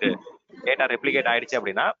உங்களுக்கு டேட்டா ரெப்ளிகேட் ஆயிடுச்சு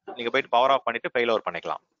அப்படின்னா நீங்க போயிட்டு பவர் ஆஃப் பண்ணிட்டு ஃபெயில் ஓவர்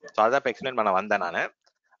பண்ணிக்கலாம். ஸோ அதான் இப்போ எக்ஸ்பிளைன் பண்ண வந்தேன் நான்.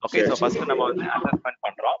 ஓகே, ஸோ ஃபர்ஸ்ட் நம்ம வந்து அசஸ்மெண்ட்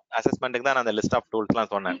பண்றோம். அசஸ்மெண்ட்டுக்கு தான் நான் அந்த லிஸ்ட் ஆஃப்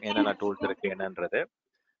டூல்ஸ்லாம் சொன்னேன், என்னென்ன டூல்ஸ் இருக்கு என்னன்றது.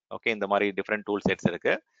 ஓகே, இந்த மாதிரி டிஃப்ரெண்ட் டூல் செட்ஸ்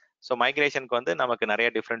இருக்கு. ஸோ மைக்ரேஷனுக்கு வந்து நமக்கு நிறைய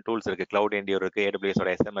டிஃப்ரெண்ட் டூல்ஸ் இருக்கு. கிளவுட் என்டியூர் இருக்கு, AWS ஓட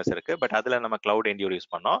SMS இருக்கு. பட் அதுல நம்ம கிளவுட் என்டியூர்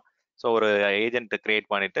யூஸ் பண்ணோம். ஸோ ஒரு ஏஜென்ட் கிரியேட்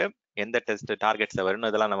பண்ணிட்டு எந்த டெஸ்ட் டார்கெட்ஸ் வரும்னு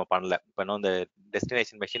இதெல்லாம் நம்ம பண்ணல. இப்போ இன்னும் இந்த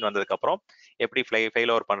டெஸ்டினேஷன் மெஷின் வந்ததுக்கு அப்புறம் எப்படி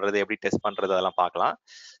ஃபெயில் ஓவர் பண்றது, எப்படி டெஸ்ட் பண்றது அதெல்லாம் பார்க்கலாம்.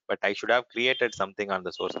 But I should have created something on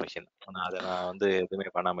the source machine. அதை நான் வந்து எதுவுமே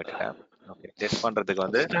பண்ணாம விட்டுட்டேன். ஓகே, டெஸ்ட் பண்றதுக்கு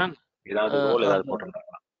வந்து ஏதாவது ரோல் ஏதாவது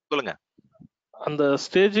போட்டுருந்தாங்க. சொல்லுங்க. அந்த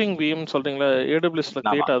ஸ்டேஜிங் விஎம் சொல்றீங்களா, AWSல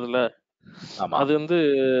கிரியேட் ஆகுதுல, அது வந்து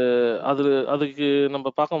அதுக்கு நம்ம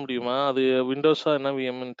பார்க்க முடியுமா? அது விண்டோஸா என்ன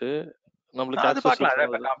விஎம்ன்ட்டு நம்மளுக்கு அது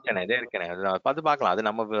பார்க்கலாம். ஆப்ஷன் இதே இருக்கேன், அது பார்க்கலாம். அது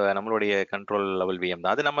நம்மளுடைய கண்ட்ரோல் லெவல் விஎம்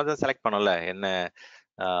தான். அது நம்ம தான் செலக்ட் பண்ணல என்ன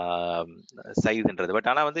சைஸ்ன்றது. பட்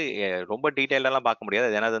ஆனா வந்து ரொம்ப டீடைலெல்லாம் பார்க்க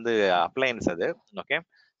முடியாது. ஏன்னா அது வந்து அப்ளையன்ஸ் அது. ஓகே,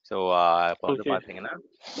 ஸோ இப்போ வந்து பாத்தீங்கன்னா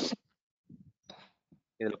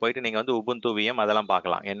இதுல போயிட்டு நீங்க வந்து உபுண்டு விஎம் அதெல்லாம்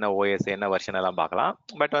பார்க்கலாம், என்ன OS என்ன வெர்ஷன் எல்லாம் பார்க்கலாம்.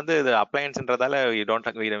 பட் வந்து இது அப்ளையன்ஸ்ன்றதால you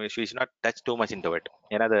should not touch too much into it.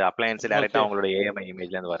 ஏன்னா அது அப்ளையன்ஸ் டைரக்டா உங்களுடைய AMI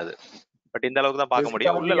இமேஜ்ல இருந்து வருது. பட் இந்த அளவுக்கு தான் பார்க்க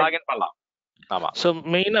முடியும். உள்ள லாகின் பண்ணலாம். ஆமா, சோ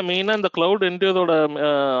மெயினா இந்த கிளவுட் என்டியூரோட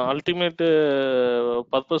அல்டிமேட்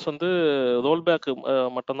பர்பஸ் வந்து ரோல் பேக்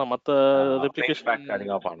மட்டும் தான், மத்த ரெப்ளிகேஷன்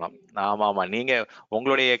அதிகமா பண்ணலாம். ஆமா, நீங்க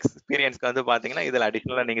உங்களுடைய எக்ஸ்பீரியன்ஸ்க்கு வந்து பாத்தீங்கன்னா இதுல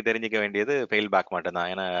அடிஷனலா நீங்க தெரிஞ்சுக்க வேண்டியது ஃபெயில் பேக் மட்டும் தான்.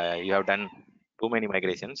 ஏன்னா you have done too many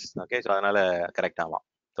migrations. Okay, so அதனால கரெக்ட் ஆகும்.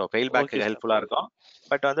 ஸோ ஃபெயில் பேக் ஹெல்ப்ஃபுல்லா இருக்கும்.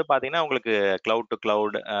 பட் வந்து பாத்தீங்கன்னா உங்களுக்கு cloud to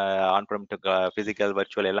cloud, on ப்ரெம் to physical,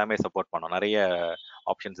 virtual எல்லாமே சப்போர்ட் பண்ணோம். நிறைய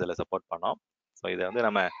ஆப்ஷன்ஸ் இதில் சப்போர்ட் பண்ணோம். ஸோ இதை வந்து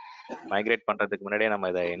நம்ம மைக்ரேட் பண்றதுக்கு முன்னாடியே நம்ம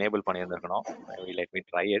இதை enable பண்ணியிருந்திருக்கணும். Let me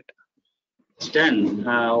try it. ஸ்டான்,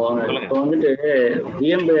 இப்போ வந்துட்டு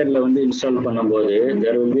VMwareல வந்து இன்ஸ்டால் பண்ணும்போது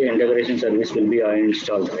there will be integration service will be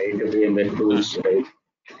installed, right? VMware tools, right?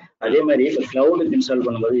 அதே மாதிரி இப்போ கிளவுடுக்கு இன்ஸ்டால்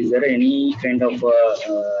பண்ணும்போது is there any kind of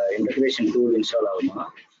integration tool install ஆகுமா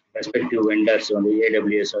ரெஸ்பெக்டிவ் வெண்டர்ஸ் வந்து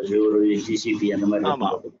AWS, Azure, GCP அந்த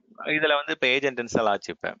மாதிரி? இதுல வந்து இப்போ ஏஜென்ட் இன்ஸ்டால்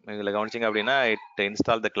ஆச்சு. இப்போ இதுல கவனிச்சிங்க அப்படின்னா it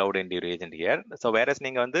install the cloud endure agent here. So whereas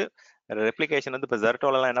நீங்க வந்து ரெப்ளிகேஷன் வந்து இப்போ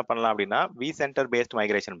ஜெர்டோலாம் என்ன பண்ணலாம் அப்படின்னா vCenter பேஸ்ட்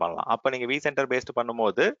மைக்ரேஷன் பண்ணலாம். அப்போ நீங்க vCenter பேஸ்ட்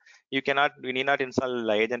பண்ணும்போது you need not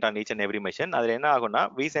install agent on each and every machine. அதுல என்ன ஆகும்னா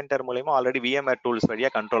vCenter மூலமா ஆல்ரெடி VMware டூல்ஸ்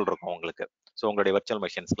வழியா கண்ட்ரோல் இருக்கும் உங்களுக்கு. ஸோ உங்களுடைய வர்ச்சுவல்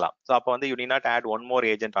மெஷின்ஸ்லாம். ஸோ அப்போ வந்து you need not add one more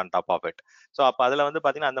agent on top of it. So அப்போ அதில் வந்து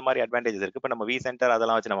பார்த்தீங்கன்னா அந்த மாதிரி அட்வான்டேஜஸ் இருக்கு. இப்போ நம்ம vCenter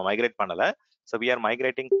அதெல்லாம் வச்சு நம்ம மைக்ரேட் பண்ணல. So we are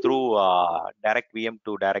migrating through direct VM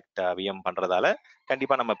to direct VM பண்றதால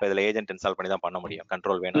கண்டிப்பா நம்ம இப்போ இதில் ஏஜென்ட் இன்ஸ்டால் பண்ணி தான் பண்ண முடியும்.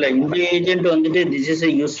 கண்ட்ரோல் வேணும். இல்ல இந்த ஏஜென்ட் வந்துட்டு this is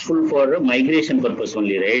a useful for migration purpose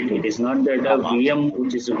only, right? It is not that a VM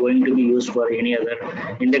which is going to be used for any other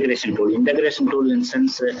integration tool. Integration tool in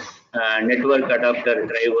sense network adapter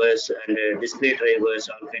drivers and display drivers,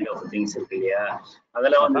 all kind of things இருக்கு இல்லையா,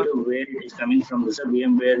 அதெல்லாம் வந்துட்டு where it is coming from this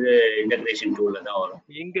VMware integration tool தான் வரும்.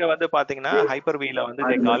 இங்க வந்து பாத்தீங்கன்னா ஹைப்பர்-வில வந்து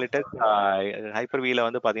they call it as ஹைப்பர்-வில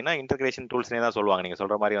வந்து பாத்தீங்கன்னா இன்டகிரேஷன் டூல்ஸ்னே தான் சொல்லுவாங்க. நீங்க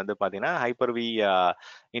சொல்ற மாதிரி வந்து பாத்தீங்கன்னா ஹைப்பர்-வி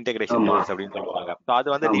இன்டகிரேஷன் டூல்ஸ் அப்படின்னு சொல்லுவாங்க. சோ அது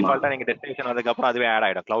வந்து டிஃபால்ட்டா நீங்க டெஸ்டினேஷன் வந்ததுக்கு அப்புறம் அதுவே ஆட்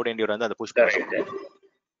ஆயிடும். CloudEndure வந்து அதை புஷ் பண்ணிடும்.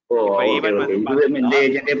 இப்போ ஈவன் வந்து இந்த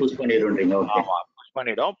ஏஜென்ட்டே புஷ் பண்ணிடுறீங்க. ஆமா, புஷ்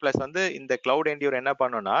பண்ணிடும். பிளஸ் வந்து இந்த CloudEndure என்ன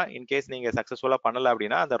பண்ணும்னா, இன் கேஸ் நீங்க சக்சஸ்ஃபுல்லா பண்ணல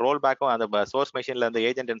அப்படின்னா அந்த ரோல் பேக்கும் அந்த சோர்ஸ் மெஷின்ல அந்த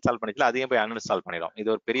ஏஜென்ட் இன்ஸ்டால் பண்ணிச்சுல அதையும் போய் அன்இன்ஸ்டால் பண்ணிடும்.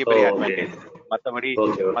 இது ஒரு பெரிய அட்வான்டேஜ். மத்தபடி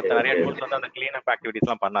மத்த நிறைய டூல்ஸ் வந்து அந்த கிளீன் அப் ஆக்டிவிட்டிஸ்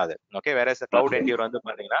எல்லாம் பண்ணாது. ஓகே, வேற CloudEndure வந்து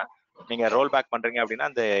பாத்தீங்கன்னா நீங்க ரோல் பேக் பண்றீங்க அப்படின்னா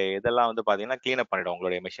அந்த இதெல்லாம் வந்து பாத்தீங்கன்னா கிளீன் அப் பண்ணிடும்.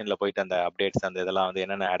 உங்களுடைய மெஷின்ல போயிட்டு அந்த அப்டேட்ஸ் அந்த இதெல்லாம் வந்து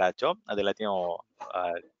என்னென்ன ஆட் ஆச்சோ அது எல்லாத்தையும்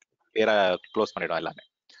கிளியரா க்ளோஸ் பண்ணிடும் எல்லாமே.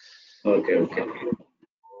 Okay okay,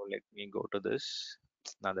 let me go to this.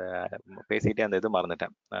 நான் அதை பேசிட்டே அந்த இது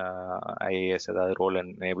மறந்துட்டேன். ஐஏஎஸ் ஏதாவது ரோல்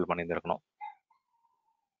எனேபிள் பண்ணியிருந்திருக்கணும்.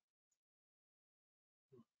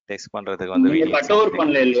 டெஸ்ட் பண்றதுக்கு வந்து நீங்க கட் ஓவர்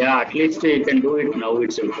பண்ணல இல்லையா, at least you can do it now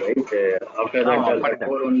itself, right? After that cut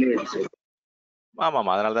over only itself. ஆமா,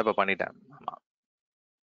 அதனால தான் இப்ப பண்ணிட்டேன். ஆமா,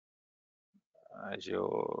 ஐயோ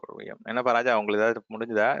என்னப்பா ராஜா, உங்களுக்கு ஏதாவது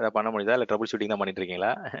முடிஞ்சதா, ஏதாவது பண்ண முடியுதா, இல்ல ட்ரபிள் ஷூட்டிங் தான் பண்ணிட்டு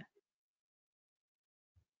இருக்கீங்களா?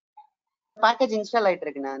 பேக்கேஜ் இன்ஸ்டால் ஆயிட்டு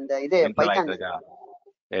இருக்குண்ணா, அந்த இது Python.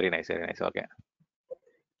 Very nice, very nice. Okay,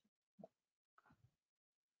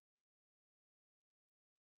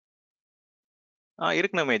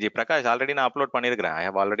 இருக்குண்ணா மேஜி பிரகாஷ். ஆல்ரெடி நான் அப்லோட் பண்ணிருக்கேன். I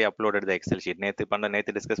have already uploaded the Excel sheet.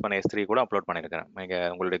 நேத்து டிஸ்கஸ் பண்ண S3 கூட அப்லோட் பண்ணிருக்கேன். நீங்க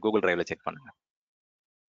உங்களுடைய கூகுள் டிரைவ்ல செக் பண்ணுங்க.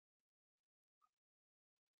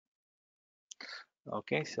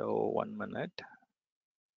 Okay, so 1 minute.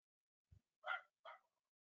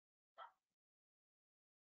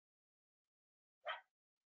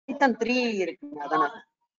 பைதான் 3 இருக்குங்க, அதானே?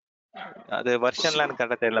 அது வெர்ஷன்லாம் எனக்கு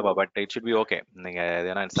கரெக்டா தெரியலப்பா, but it should be okay. நீங்க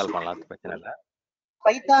எதனா இன்ஸ்டால் பண்ணலாம், பிரச்சனை இல்ல.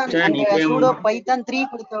 பைதான் அந்த sudo பைதான் 3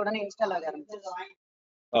 கொடுத்த உடனே இன்ஸ்டால் ஆக ஆரம்பிச்சிருச்சு.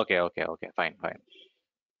 Okay okay okay, fine fine.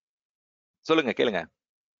 சொல்லுங்க, கேளுங்க.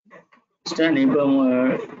 இப்போ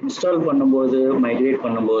இன்ஸ்டால் பண்ணும்போது மைக்ரேட்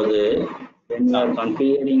பண்ணும்போது when you are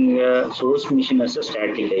configuring a source machine as a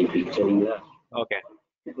static IP, சரிங்களா? ஓகே,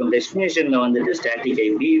 இப்போ டெஸ்டினேஷன்ல வந்துட்டு static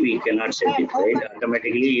IP we cannot set it, right?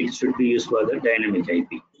 Automatically it should be used for the dynamic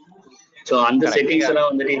IP. So அந்த settings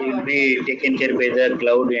எல்லாம் வந்துட்டு it will be taken care by the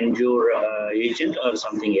CloudEndure agent or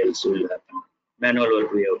something else will happen. Manual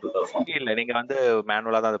work we have to perform. இல்ல, நீங்க வந்து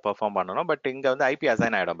மேனுவலா தான் அதை perform பண்ணணும். But இங்க வந்து ஐபி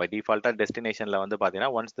அசைன் ஆயிடும். பை டிஃபால்ட்டா டெஸ்டினேஷன்ல வந்து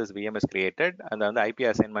பாத்தீங்கன்னா once this VM is created, அந்த வந்து ஐபி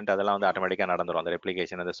அசைன்மெண்ட் அதெல்லாம் வந்து ஆட்டோமேட்டிக்கா நடந்துரும். அந்த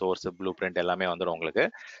ரெப்ளிகேஷன், அந்த சோர்ஸ், ப்ளூ பிரிண்ட் எல்லாமே வந்துடும் உங்களுக்கு.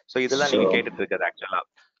 ஸோ இதெல்லாம் நீங்க கேட்டுட்டு இருக்கிறது ஆக்சுவலா.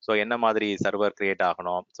 ஸோ என்ன மாதிரி சர்வர் கிரியேட்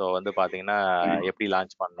ஆகணும், ஸோ வந்து பாத்தீங்கன்னா எப்படி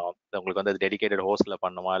லான்ச் பண்ணணும், உங்களுக்கு வந்து டெடிகேட்டட் ஹோஸ்ட்ல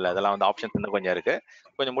பண்ணுமா, இல்ல அதெல்லாம் வந்து ஆப்ஷன்ஸ் இன்னும் கொஞ்சம் இருக்கு.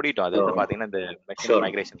 கொஞ்சம் முடியட்டும். அது வந்து பாத்தீங்கன்னா இந்த மெஷின்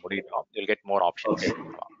மைக்ரேஷன் முடியட்டும். You will get more options.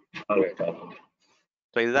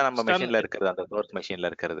 So இதுதான் நம்ம மெஷின்ல இருக்கிறது, அந்த சோர்ஸ் மெஷின்ல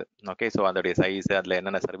இருக்கிறது. ஓகே, ஸோ அதோடைய சைஸ், அதுல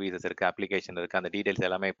என்னென்ன சர்வீசஸ் இருக்கு, அப்ளிகேஷன் இருக்கு, அந்த டீடைல்ஸ்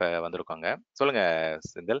எல்லாமே இப்ப வந்திருக்காங்க. சொல்லுங்க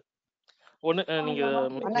செந்தில். ஒண்ணு நீங்க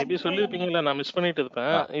மேபி சொல்லிருப்பீங்களா, நான் மிஸ் பண்ணிட்டு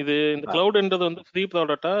இருப்பேன். இது இந்த கிளவுட்ன்றது வந்து ஃப்ரீ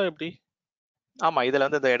ப்ராடக்ட்டா எப்படி? ஆமா, இதுல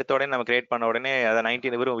வந்து இந்த எடுத்த உடனே நம்ம கிரியேட் பண்ண உடனே அதை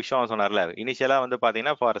 90 வெறும் விஸ்வம் சொன்னார்ல, இனிஷியலா வந்து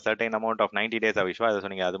பாத்தீங்கன்னா for certain amount of 90 days Vishwa அதை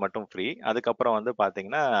சொன்னீங்க, அது மட்டும் ஃப்ரீ. அதுக்கப்புறம் வந்து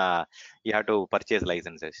பாத்தீங்கன்னா you have to purchase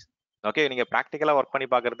licences. Okay, நீங்க ப்ராக்டிக்கலா ஒர்க் பண்ணி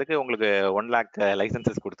பாக்குறதுக்கு உங்களுக்கு 1 lakh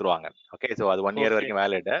லைசன்சஸ் கொடுத்துருவாங்க. ஓகே, ஸோ அது 1 year வரைக்கும்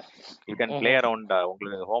valid. You can play around.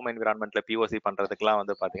 உங்களுக்கு ஹோம் என்விரான்மெண்ட்ல POC பண்றதுக்குலாம்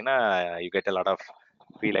வந்து பாத்தீங்கன்னா you get a lot of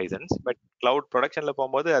free licence. But cloud ப்ரொடக்ஷன்ல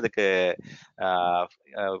போகும்போது அதுக்கு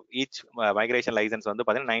ஈச் மைக்ரேஷன் லைசன்ஸ் வந்து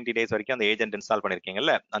பாத்தீங்கன்னா 90 days வரைக்கும் அந்த ஏஜென்ட் இன்ஸ்டால்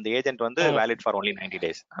பண்ணிருக்கீங்கல்ல, அந்த ஏஜென்ட் வந்து வேலிட் ஃபார் ஒன்லி 90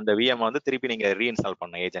 days. அந்த VM வந்து திருப்பி நீங்க ரீஇன்ஸ்டால்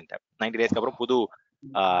பண்ண ஏஜென்ட் 90 daysக்கு அப்புறம் புது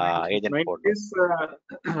ஏஜென்ட் போட்டு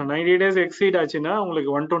 90 days எக்ஸீட் ஆச்சுன்னா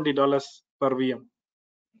உங்களுக்கு $120 per VM.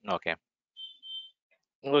 Okay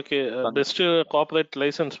okay, best corporate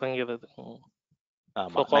licence வாங்குறது.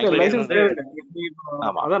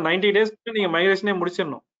 அதான் 90 days நீங்க மைக்ரேஷனே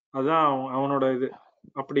முடிச்சிடணும். அதான் அவனோட இது.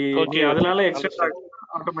 அப்படி அதனால எக்ஸ்டெண்ட்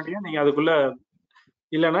ஆட்டோமேட்டிக்கா நீங்க அதுக்குள்ள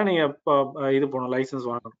இல்லனா நீங்க இது போணும், லைசன்ஸ்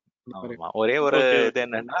வாங்கணும். ஒரே ஒரு இது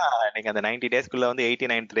என்னன்னா, நீங்க அந்த 90 daysக்குள்ள வந்து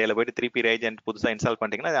 89th டேல போயிட்டு திருப்பி ஏஜென்ட் புதுசா இன்ஸ்டால்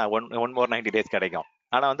பண்ணிட்டீங்கன்னா ஒன் மோர் 90 days கிடைக்கும்.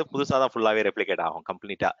 ஆனா வந்து புதுசா தான் ஃபுல்லாவே ரெப்ளிகேட் ஆகும்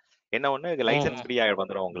கம்ப்ளீட்டா. என்ன ஒண்ணு, லைசன்ஸ் ஃப்ரீ ஆகி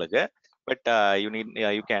வந்துடும் உங்களுக்கு. பட்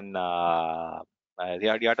யூ கேன்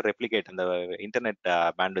ரெப்ளிகேட் அந்த இன்டர்நெட்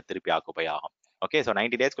பேண்ட்வித் திருப்பி ஆக்குபை ஆகும். ஓகே, ஸோ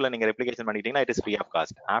 90 daysக்குள்ள நீங்க ரெப்ளிகேஷன் பண்ணிட்டீங்கன்னா it is free of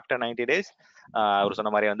cost. After 90 days அவர்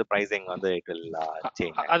சொன்ன மாதிரி வந்து பிரைசிங் வந்து இட் வில்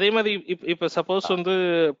சேஞ்ச். அதே மாதிரி இப்போ சப்போஸ் வந்து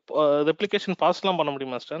ரெப்ளிகேஷன் பாஸ்லாம் பண்ண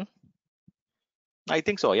முடியுமா ஸ்டான்? ஐ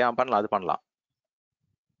திங்க் ஸோ, பண்ணலாம், அது பண்ணலாம்.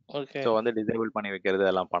 ஓகே, ஸோ வந்து டிசேபிள் பண்ணி வைக்கிறது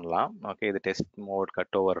எல்லாம் பண்ணலாம். ஓகே, இது டெஸ்ட் மோட்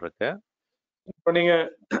கட் ஓவர் இருக்கு. இப்போ நீங்க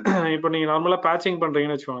நார்மலா பேட்சிங்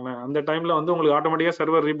பண்றீங்கன்னு வச்சுக்கோங்களேன், அந்த டைம்ல வந்து உங்களுக்கு ஆட்டோமேட்டிக்கா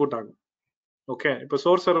சர்வர் ரீபூட் ஆகும். ஓகே, இப்போ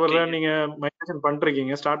சோர்ஸ் சர்வர்ல நீங்க மைக்ரேஷன்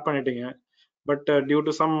பண்ணிருக்கீங்க, ஸ்டார்ட் பண்ணிட்டீங்க. But due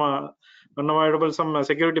to some unavoidable some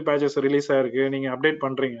security patches release ஆயிருக்கு, நீங்க அப்டேட்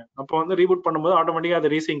பண்றீங்க. அப்போ வந்து ரீபூட் பண்ணும்போது ஆட்டோமேட்டிக்கா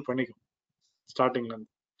அதை ரீசிங்க் பண்ணிக்கும் ஸ்டார்டிங்ல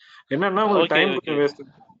இருந்து. என்னன்னா உங்களுக்கு டைம் கொஞ்சம் வேஸ்ட்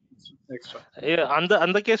எக்ஸ்ட்ரா.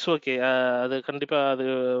 அந்த கேஸ் ஓகே, அது கண்டிப்பா அது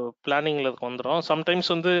பிளானிங்ல வந்துடும். சம்டைம்ஸ்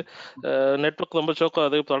வந்து நெட்வொர்க் ரொம்ப சோக்கோ,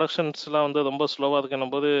 அது ப்ரொடக்ஷன்ஸ்லாம் வந்து ரொம்ப ஸ்லோவா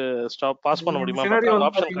இருக்குன்னும் போது ஸ்டாப் பாஸ் பண்ண முடியுமா?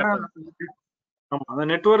 ஆப்ஷன் ஆமா, அந்த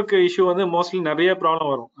நெட்வொர்க் இஷ்யூ வந்து மோஸ்ட்லி நிறைய ப்ராப்ளம்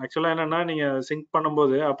வரும். ஆக்சுவலா என்னன்னா, நீங்க சிங்க்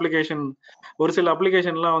பண்ணும்போது அப்ளிகேஷன், ஒரு சில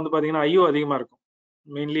அப்ளிகேஷன்லாம் வந்து பாத்தீங்கன்னா ஐயோ அதிகமா இருக்கும்.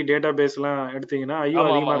 மெயின்லி டேட்டா பேஸ் எல்லாம் எடுத்தீங்கன்னா ஐயோ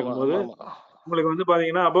அதிகமா இருக்கும்போது உங்களுக்கு வந்து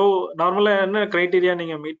பாத்தீங்கன்னா அபவ் நார்மலா என்ன கிரைட்டீரியா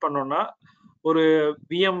நீங்க மீட் பண்ணோம்னா, ஒரு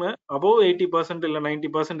விஎம் அபவ் 80% இல்ல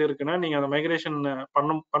 90% இருக்குன்னா நீங்க அந்த மைக்ரேஷன்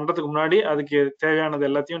பண்றதுக்கு முன்னாடி அதுக்கு தேவையானது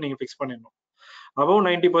எல்லாத்தையும் நீங்க ஃபிக்ஸ் பண்ணிடணும். அபவ்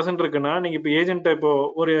 90% இருக்குன்னா நீங்க இப்போ ஏஜென்ட், இப்போ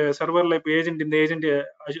ஒரு சர்வர்ல இப்போ ஏஜென்ட், இந்த ஏஜென்ட்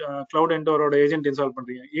கிளவுட் எண்டோரோட ஏஜென்ட் இன்ஸ்டால்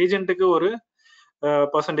பண்றீங்க, ஏஜென்ட்டுக்கு ஒரு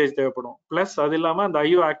பர்சன்டேஜ் தேவைப்படும். பிளஸ் அது இல்லாம அந்த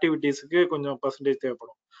ஐஓ ஆக்டிவிட்டீஸ்க்கு கொஞ்சம் பர்சன்டேஜ்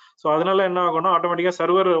தேவைப்படும். ஸோ அதனால என்ன ஆகும்னா ஆட்டோமேட்டிக்கா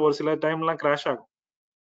சர்வர் ஒரு சில டைம்லாம் கிராஷ் ஆகும்.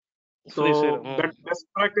 ஸோ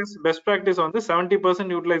பெஸ்ட் ப்ராக்டிஸ் வந்து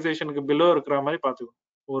 70% யூட்டிலைசேஷனுக்கு பிலோ இருக்கிற மாதிரி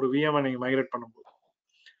பாத்துக்கணும் ஒரு விஎம் நீங்க மைக்ரேட் பண்ணும்போது.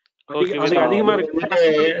 அதுக்கு அதிகமா இருக்கு,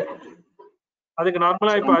 அதுக்கு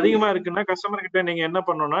நார்மலா இப்ப அதிகமா இருக்குன்னா கஸ்டமர் கிட்ட நீங்க என்ன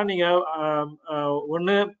பண்ணணும்னா, நீங்க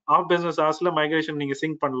ஒண்ணு ஆஃப் பிசினஸ் ஹவர்ஸ்ல மைக்ரேஷன் நீங்க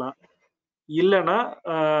சிங்க் பண்ணலாம். இல்லைன்னா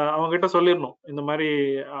அவங்க கிட்ட சொல்லிடணும், இந்த மாதிரி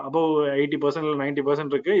அபவ் 80% இல்லை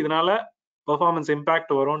 90% இருக்கு, இதனால பெர்ஃபார்மன்ஸ்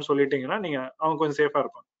இம்பாக்ட் வரும்னு சொல்லிட்டீங்கன்னா நீங்க அவங்க கொஞ்சம் சேஃபா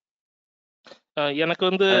இருப்பாங்க. எனக்கு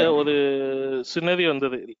வந்து ஒரு சினரி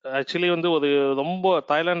வந்தது. ஆக்சுவலி வந்து ஒரு ரொம்ப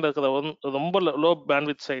தாய்லாந்து இருக்கிற ரொம்ப low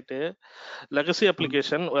bandwidth site, legacy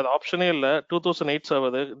application, ஒரு ஆப்ஷனே இல்லை, 2008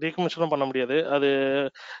 சர்வர், டீகமிஷனும் பண்ண முடியாது, அது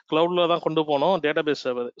கிளவுட்ல தான் கொண்டு போனோம், டேட்டா பேஸ்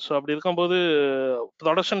சர்வர். ஸோ அப்படி இருக்கும்போது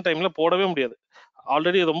ப்ரொடக்ஷன் டைம்ல போடவே முடியாது,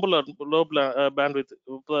 ஆல்ரெடி ரொம்ப லோ பேண்ட்வித்.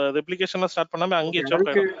 ரெப்ளிகேஷன் ஸ்டார்ட் பண்ணாம அங்கேயே சோக்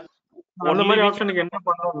ஆயிடும். அந்த மாதிரி ஆப்ஷனுக்கு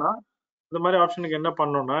என்ன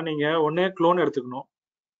பண்ணணும்னா நீங்க ஒண்ணே க்ளோன் எடுத்துக்கணும்.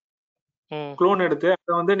 க்ளோன் எடுத்து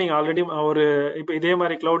அதை வந்து நீங்க ஆல்ரெடி ஒரு இப்போ இதே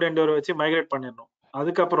மாதிரி கிளவுட் எண்டோரை வச்சு மைக்ரேட் பண்ணிடணும்.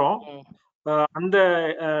 அதுக்கப்புறம் அந்த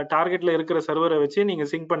டார்கெட்ல இருக்கிற சர்வரை வச்சு நீங்க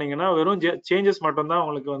சிங்க் பண்ணீங்கன்னா வெறும் சேஞ்சஸ் மட்டும் தான்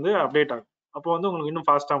உங்களுக்கு வந்து அப்டேட் ஆகும். அப்போ வந்து உங்களுக்கு இன்னும்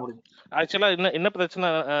ஃபாஸ்டா முடியும். ஆக்சுவலா என்ன பிரச்சனை,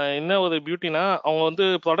 என்ன ஒரு பியூட்டினா, அவங்க வந்து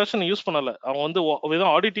ப்ரொடக்ஷன் யூஸ் பண்ணல, அவங்க வந்து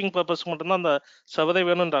வெறும் ஆடிட்டிங் பர்பஸ் மட்டும்தான் அந்த சர்வரே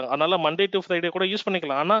வேணும்ன்றாங்க. அதனால மண்டே டு ஃப்ரைடே கூட யூஸ்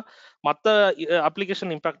பண்ணிக்கலாம், ஆனா மற்ற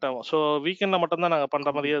அப்ளிகேஷன் இம்பாக்ட் ஆகும். ஸோ வீக்கெண்ட்ல மட்டும் தான் நாங்க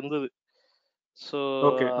பண்ற மாதிரியே இருந்தது. So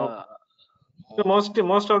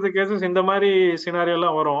most of the cases இந்த மாதிரி சினாரியோ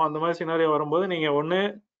எல்லாம் வரும். அந்த மாதிரி சினாரியோ வரும்போது நீங்க ஒண்ணு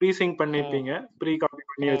ப்ரீ சிங்க் பண்ணிருப்பீங்க, ப்ரீ காப்பி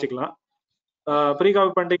பண்ணி வச்சுக்கலாம். ப்ரீ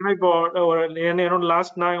காப்பி பண்ணிட்டீங்கன்னா இப்போ என்னோட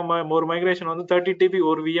லாஸ்ட் நாங்க ஒரு மைக்ரேஷன் வந்து 30 டிபி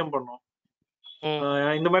ஒரு விஎம் பண்ணோம்.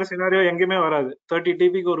 இந்த மாதிரி சினாரியோ எங்கேயுமே வராது. 30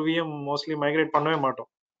 டிபிக்கு ஒரு விஎம் மோஸ்ட்லி மைக்ரேட் பண்ணவே மாட்டோம்.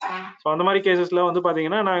 ஸோ அந்த மாதிரி கேசஸ்ல வந்து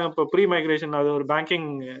பாத்தீங்கன்னா நாங்க இப்போ ப்ரீ மைக்ரேஷன், அது ஒரு பேங்கிங்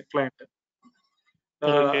கிளையண்ட்,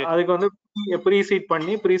 அதுக்கு வந்து ப்ரீ சீட்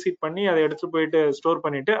பண்ணி அதை எடுத்து போயிட்டு ஸ்டோர்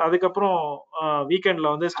பண்ணிட்டு அதுக்கப்புறம் வீக்கெண்ட்ல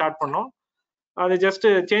வந்து ஸ்டார்ட் பண்ணோம். அது ஜஸ்ட்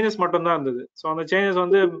சேஞ்சஸ் மட்டும் தான் இருந்தது. ஸோ அந்த சேஞ்சஸ்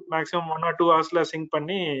வந்து மேக்ஸிமம் 1 or 2 ஹவர்ஸ்ல சிங்க்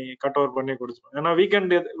பண்ணி கட் ஓவர் பண்ணி கொடுத்துருவோம். ஏன்னா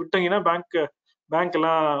வீக்கெண்ட் விட்டீங்கன்னா பேங்க்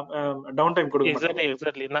எல்லாம் டவுன் டைம் கொடுக்கும்.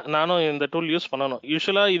 எக்ஸாக்ட்லி நானும் இந்த டூல் யூஸ் பண்ணணும்.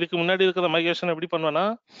 யூஸ்வலா இதுக்கு முன்னாடி இருக்கிற மைக்ரேஷன் எப்படி பண்ணுவேன்னா,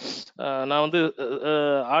 நான் வந்து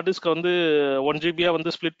ஹார்ட் டிஸ்க் வந்து 1 GB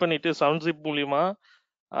வந்து ஸ்பிளிட் பண்ணிட்டு 7 zip மூலியமா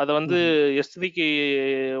அதை வந்து S3க்கு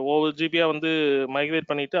ஒவ்வொரு ஜிபியா வந்து மைக்ரேட்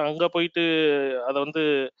பண்ணிட்டு அங்க போயிட்டு அதை வந்து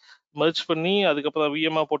மர்ஜ் பண்ணி அதுக்கப்புறம்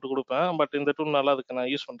விஎம்ஆ போட்டு கொடுப்பேன். பட் இந்த டூல் நல்லா இருக்கு, நான்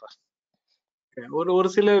யூஸ் பண்றேன்.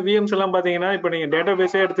 ஒரு சில விஎம்ஸ் எல்லாம் பாத்தீங்கன்னா இப்போ நீங்க டேட்டா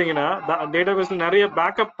பேஸே எடுத்தீங்கன்னா டேட்டா பேஸ்ல நிறைய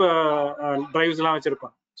பேக்கப் டிரைவ்ஸ் எல்லாம்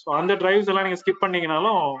வச்சிருப்பாங்க. ஸோ அந்த டிரைவ்ஸ் எல்லாம் நீங்க ஸ்கிப்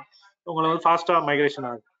பண்ணீங்கனாலும் உங்களுக்கு வந்து ஃபாஸ்டா மைக்ரேஷன்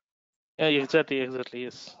ஆகும். Exactly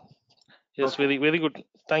yes very good.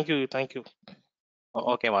 Thank you.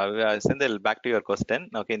 ஓகேமா Senthil, back to your question.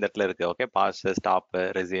 Okay, இந்த இடத்துல இருக்கு. Okay, pass, stop,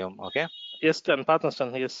 resume. Okay, S ton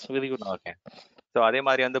பார்த்தேன். Yes very good. Okay, so அதே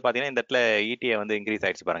மாதிரி வந்து பார்த்தீங்கன்னா இந்த இடத்துல இடிஏ வந்து இன்க்ரீஸ்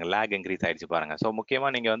ஆயிடுச்சு பாருங்க, லேக் இன்க்ரீஸ் ஆயிடுச்சு பாருங்க. ஸோ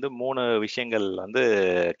முக்கியமாக நீங்கள் வந்து 3 விஷயங்கள் வந்து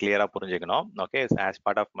கிளியராக புரிஞ்சுக்கணும். Okay, as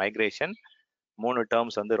part of migration 3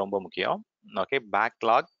 terms வந்து ரொம்ப முக்கியம். Okay,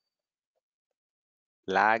 backlog,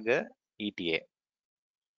 lakh, ETA.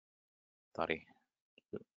 Sorry,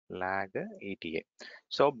 lakh, ETA.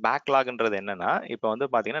 So பேக்லாக்ன்றது என்னன்னா, இப்போ வந்து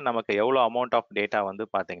பார்த்தீங்கன்னா நமக்கு எவ்வளோ அமௌண்ட் ஆஃப் டேட்டா வந்து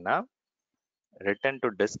பார்த்தீங்கன்னா return to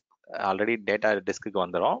disk, already data disc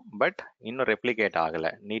வந்துடும், பட் இன்னும் ரெப்ளிகேட்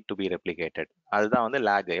ஆகலை, நீட் டு பி ரெப்ளிகேட்டட். அதுதான் வந்து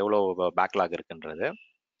லேக், எவ்வளோ பேக்லாக் இருக்குன்றது.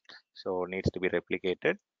 So needs to be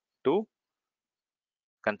replicated to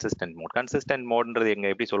consistent mode. Consistent மோட்ன்றது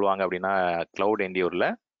எங்க எப்படி சொல்லுவாங்க அப்படின்னா, cloud எண்டியூர்ல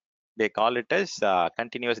they call it as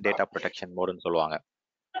continuous data protection மோடுன்னு சொல்லுவாங்க.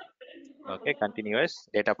 Okay, continuous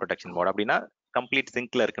data protection mode அப்படின்னா கம்ப்ளீட்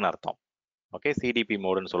சிங்க்ல இருக்குன்னு அர்த்தம். ஓகே, சிடிபி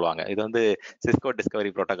மோடுன்னு சொல்லுவாங்க. இது வந்து சிஸ்கோ டிஸ்கவரி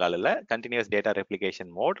ப்ரோட்டோகால் இல்ல, கண்டினியூஸ் டேட்டா ரெப்ளிகேஷன்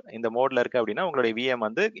மோட். இந்த மோட்ல இருக்கு அப்படின்னா உங்களுடைய விஎம்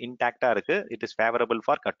வந்து இன்டாக்டா இருக்கு, it is favourable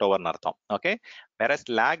for cut ஓவர்னு அர்த்தம். ஓகே, வேறஸ்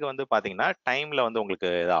லேக் வந்து பாத்தீங்கன்னா டைம்ல வந்து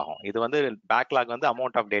உங்களுக்கு இதாகும். இது வந்து பேக்லாக் வந்து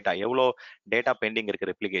அமௌண்ட் ஆஃப் டேட்டா, எவ்வளோ டேட்டா பெண்டிங்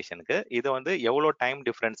இருக்கு ரெப்ளிகேஷனுக்கு, இது வந்து எவ்வளோ டைம்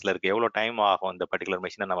டிஃபரன்ஸ்ல இருக்கு, எவ்வளோ டைம் ஆகும் இந்த பர்டிகுலர்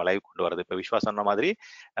மிஷினை நம்ம லைவ் கொண்டு வரது. இப்போ விஸ்வா சொன்ன மாதிரி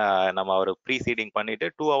நம்ம ஒரு ப்ரீ சீடிங் பண்ணிட்டு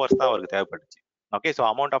 2 hours தான் அவருக்கு தேவைப்பட்டுச்சு. Okay, so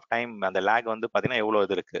amount of time அந்த லேக் வந்து பாத்தீங்கன்னா எவ்வளோ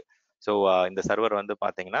இது இருக்கு. ஸோ இந்த சர்வர் வந்து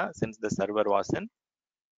பாத்தீங்கன்னா since the server was in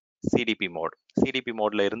CDP mode, CDP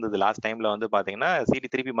மோட்ல இருந்தது லாஸ்ட் டைம்ல வந்து பாத்தீங்கன்னா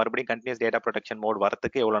திருப்பி மறுபடியும் கண்டினியூஸ் டேட்டா ப்ரொடெக்ஷன் மோட்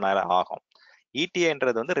வரதுக்கு எவ்வளவு நேரம் ஆகும்.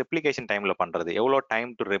 இடிஏன்றது வந்து ரெப்ளிகேஷன் டைம்ல பண்றது, எவ்வளோ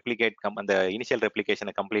டைம் டு ரெப்ளிகேட் அந்த இனிஷியல்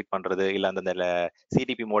ரெப்ளிகேஷனை கம்ப்ளீட் பண்றது, இல்ல அந்த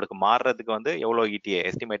சிடிபி மோடுக்கு மாறுறதுக்கு வந்து எவ்வளோ ETA,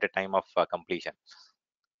 estimated time of completion,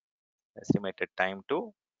 estimated time to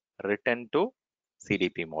return to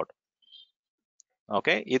CDP mode.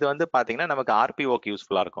 Okay, இது வந்து பாத்தீங்கன்னா நமக்கு ஆர்பிஓக்கு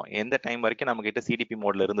யூஸ்ஃபுல்லா இருக்கும். எந்த டைம் வரைக்கும் நம்ம கிட்ட சிடிபி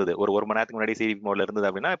மோட்ல இருந்தது, ஒரு மணி நேரத்துக்கு முன்னாடி சிடிபி மோட்ல இருந்தது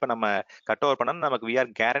அப்படின்னா இப்ப நம்ம கட் ஓவர் பண்ணா நமக்கு வி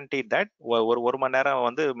ஆர் கேரண்டீட் தட் ஒரு மணி நேரம்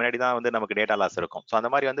வந்து முன்னாடி தான் வந்து நமக்கு டேட்டா லாஸ் இருக்கும். ஸோ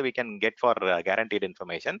அந்த மாதிரி வந்து we can get for guaranteed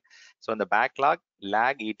information. So இந்த பேக்லாக்,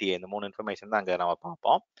 லேக், இடிஏ இந்த 3 இன்ஃபர்மேஷன் தான் அங்க நம்ம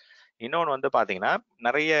பார்ப்போம். இன்னொன்று வந்து பார்த்தீங்கன்னா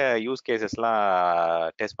நிறைய யூஸ் கேசஸ்லாம்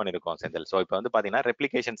டெஸ்ட் பண்ணியிருக்கோம் செந்தில். ஸோ இப்போ வந்து பார்த்தீங்கன்னா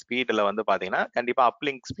ரெப்ளிகேஷன் ஸ்பீடில் வந்து பார்த்தீங்கன்னா கண்டிப்பாக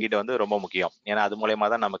அப்லிங்க் ஸ்பீடு வந்து ரொம்ப முக்கியம். ஏன்னா அது மூலயமா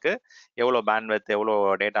தான் நமக்கு எவ்வளோ பேண்ட்வித், எவ்வளோ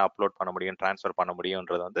டேட்டா அப்லோட் பண்ண முடியும், ட்ரான்ஸ்ஃபர் பண்ண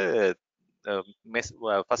முடியும்ன்றது வந்து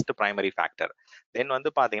ஃபர்ஸ்ட் பிரைமரி ஃபேக்டர். தென் வந்து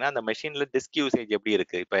பார்த்தீங்கன்னா அந்த மெஷினில் டிஸ்க் யூசேஜ் எப்படி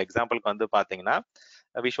இருக்கு. இப்போ எக்ஸாம்பிளுக்கு வந்து பார்த்தீங்கன்னா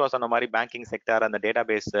விஸ்வா சொன்ன மாதிரி பேங்கிங் செக்டர் அந்த டேட்டா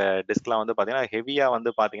பேஸ் டிஸ்க்லாம் வந்து பார்த்தீங்கன்னா ஹெவியாக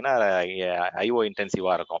வந்து பார்த்தீங்கன்னா ஐஓ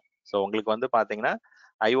இன்டென்சிவாக இருக்கும். ஸோ உங்களுக்கு வந்து பார்த்தீங்கன்னா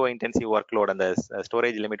ஐஓ இன்டென்சிவ் ஒர்க்லோட் அந்த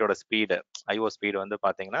ஸ்டோரேஜ் லிமிட்டோட ஸ்பீடு, ஐஓ ஸ்பீடு வந்து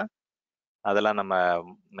பார்த்தீங்கன்னா அதெல்லாம் நம்ம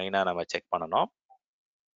மெயினாக நம்ம செக் பண்ணணும்.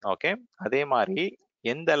 ஓகே, அதே மாதிரி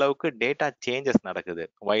எந்த அளவுக்கு டேட்டா சேஞ்சஸ் நடக்குது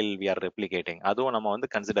வைல் வி ஆர் ரெப்ளிகேட்டிங், அதுவும் நம்ம வந்து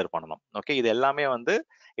கன்சிடர் பண்ணணும். ஓகே, இது எல்லாமே வந்து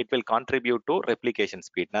it will contribute to replication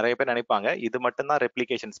speed. நிறைய பேர் நினைப்பாங்க இது மட்டும் தான்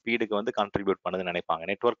ரெப்ளிகேஷன் ஸ்பீடுக்கு வந்து கான்ட்ரிபியூட் பண்ணுதுன்னு நினைப்பாங்க.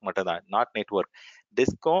 நெட்வொர்க் மட்டும் தான், நாட் நெட்வொர்க்.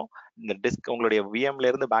 டிஸ்க்கும் இந்த டிஸ்க் உங்களுடைய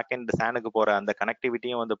விஎம்ல இருந்து பேக் எண்ட் சானுக்கு போற அந்த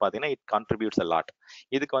கனெக்டிவிட்டியும் வந்து பாத்தீங்கன்னா இட் கான்ட்ரிபியூட்ஸ் அ லாட்.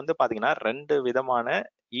 இதுக்கு வந்து பாத்தீங்கன்னா 2 விதமான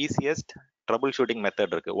ஈஸியஸ்ட் ட்ரபிள் ஷூட்டிங்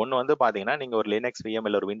மெத்தட் இருக்கு. ஒன்னு வந்து பாத்தீங்கன்னா நீங்க ஒரு லினக்ஸ் விஎம்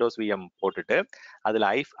இல்ல ஒரு விண்டோஸ் விஎம் போட்டுட்டு அதுல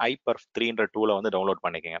ஐபர்ஃப் 3ன்ற டூலை வந்து டவுன்லோட்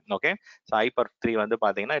பண்ணிக்கங்க. ஓகே, ஸோ ஐபர்ஃப் 3 வந்து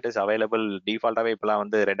பாத்தீங்கன்னா இட் இஸ் அவைலபிள் டிஃபால்ட்டாவே இப்பெல்லாம்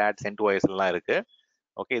வந்து ரெட் ஹேட் CentOS எல்லாம் இருக்கு.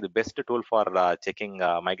 ஓகே, இது best tool for checking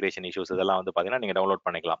migration issues இதெல்லாம் வந்து பார்த்தீங்கன்னா நீங்கள் டவுன்லோட்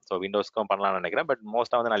பண்ணிக்கலாம். ஸோ விண்டோஸ்க்கும் பண்ணலாம்னு நினைக்கிறேன், பட்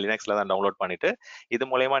மோஸ்ட்டாக வந்து நான் லினக்ஸில் தான் டவுன்லோட் பண்ணிட்டு இது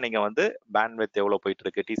மூலயமா நீங்கள் வந்து பேண்ட்வித் எவ்வளோ போயிட்டு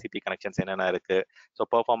இருக்கு, டிசிபி கனெக்ஷன்ஸ் என்னென்ன இருக்கு, ஸோ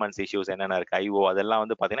பெர்ஃபார்மன்ஸ் இஷ்யூஸ் என்னென்ன இருக்கு, ஐஓ அதெல்லாம்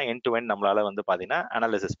வந்து பார்த்தீங்கன்னா எண்ட் டு எண்ட் நம்மளால வந்து பார்த்தீங்கன்னா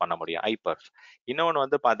அனாலிசிஸ் பண்ண முடியும் ஐபர்ஃப். இன்னொன்று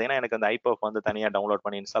வந்து பார்த்தீங்கன்னா எனக்கு அந்த ஐபர்ஃப் வந்து தனியாக டவுன்லோட்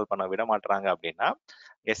பண்ணி இன்ஸ்டால் பண்ண விட மாட்டாங்க அப்படின்னா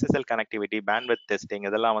எஸ்எஸ்எல் கனெக்டிவிட்டி, பேண்ட்வித் டெஸ்டிங்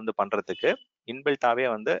இதெல்லாம் வந்து பண்றதுக்கு இன்பில்ட்டாவே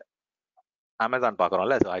வந்து அமேசான்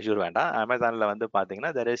பார்க்குறோம்ல, ஸோ அஷூர் வேண்டாம், அமேசானில் வந்து பார்த்தீங்கன்னா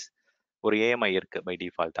தெர் இஸ் ஒரு ஏஎம்ஐ இருக்கு பை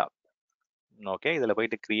டிஃபால்ட்டா. ஓகே, இதில்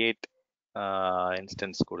போயிட்டு கிரியேட்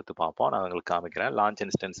இன்ஸ்டன்ஸ் கொடுத்து பார்ப்போம். நான் உங்களுக்கு காமிக்கிறேன். லான்ச்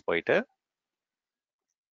இன்ஸ்டன்ஸ் போயிட்டு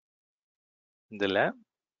இதில்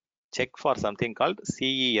செக் ஃபார் சம்திங் கால்ட்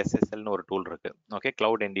சிஇஎஸ்எஸ்எல்னு ஒரு டூல் இருக்கு. ஓகே,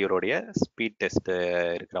 CloudEndureோடைய ஸ்பீட் டெஸ்ட்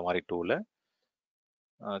இருக்கிற மாதிரி டூலு.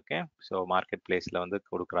 ஓகே, ஸோ மார்க்கெட் பிளேஸில் வந்து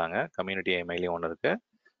கொடுக்குறாங்க, கம்யூனிட்டி ஏஎம்ஐலையும் ஒன்று இருக்கு.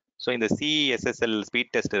 ஸோ இந்த சிஎஸ்எஸ்எல்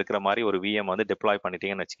ஸ்பீட் டெஸ்ட் இருக்கிற மாதிரி ஒரு விஎம் வந்து டிப்ளாய்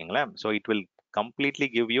பண்ணிட்டீங்கன்னு வச்சுக்கோங்களேன். So it will completely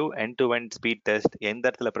give you end to end speed test. எந்த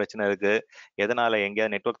இடத்துல பிரச்சனை இருக்கு, எதனால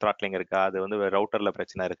எங்கேயாவது நெட்வொர்க் த்ராட்லிங் இருக்கா, அது வந்து ரவுட்டர்ல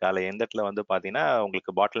பிரச்சனை இருக்கா, இல்லை எந்த இடத்துல வந்து பார்த்தீங்கன்னா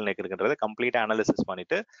உங்களுக்கு பாட்டில் நெக் இருக்குன்றதை கம்ப்ளீட்டாக அனாலிசிஸ்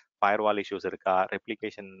பண்ணிட்டு ஃபயர்வால் இஷ்யூஸ் இருக்கா,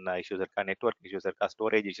 ரெப்ளிகேஷன் இஷ்யூஸ் இருக்கா, நெட்வொர்க் இஷ்யூஸ் இருக்கா,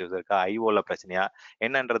 ஸ்டோரேஜ் இஷ்யூஸ் இருக்கா, ஐஓல பிரச்சனையா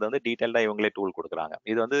என்னன்றது வந்து டீட்டெயில்டாக இவங்களே டூல் கொடுக்குறாங்க.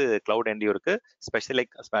 இது வந்து CloudEndureக்கு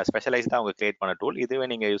ஸ்பெஷலைஸ்டாக அவங்க கிரியேட் பண்ண டூல். இதுவே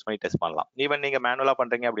நீங்க யூஸ் பண்ணி டெஸ்ட் பண்ணலாம். ஈவன் நீங்க மேனுவலா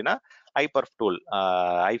பண்றீங்க அப்படின்னா ஐபர்ஃப் டூல்,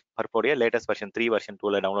 ஐபர்ஃபோடைய லேட்டஸ்ட் வெர்ஷன் 3 வெர்ஷன்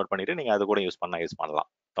டூலை டவுன்லோட் பண்ணிட்டு நீங்க அது கூட யூஸ் பண்ணலாம்.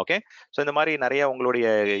 ஓகே, ஸோ இந்த மாதிரி நிறைய உங்களுடைய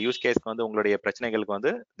யூஸ் கேஸ்க்கு வந்து உங்களுடைய பிரச்சனைகளுக்கு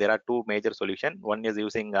வந்து there are 2 major solution. One is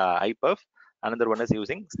using ஐபர்ஃப், another one is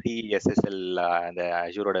using CSSL அந்த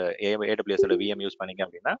அஷூரோட AWS ஓட VM யூஸ் பண்ணீங்க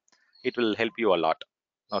அப்படின்னா it will help you a lot.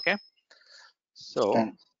 Okay, so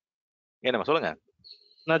என்னமா சொல்லுங்க,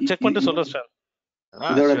 நான் செக் பண்ணிட்டு சொல்றேன் சார்.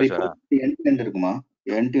 இதோட ரிப்போர்ட் எண்ட் டு எண்ட் இருக்குமா?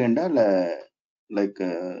 எண்ட் டு எண்டா இல்ல லைக்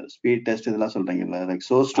ஸ்பீட் டெஸ்ட் இதெல்லாம் சொல்றீங்கல்ல, லைக்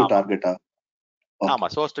சோர்ஸ் டு டார்கெட்டா? ஆமா,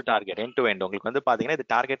 source to target end to end. உங்களுக்கு வந்து பாத்தீங்கன்னா இது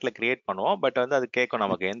டார்கெட்ல கிரியேட் பண்ணுவோம். பட் வந்து அது கேட்கும்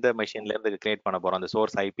நமக்கு எந்த மெஷின்ல இருந்து கிரியேட் பண்ண போறோம், அந்த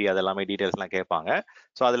சோர்ஸ் ஐபி அதெல்லாமே டீடைல்ஸ் எல்லாம் கேட்பாங்க.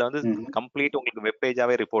 ஸோ அதுல வந்து கம்ப்ளீட் உங்களுக்கு வெப்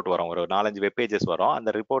பேஜாவே ரிப்போர்ட் வரும். ஒரு 4-5 வெப் பேஜஸ் வரும்.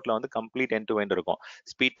 அந்த ரிப்போர்ட்ல வந்து கம்ப்ளீட் எண்ட் டு எண்ட் இருக்கும்.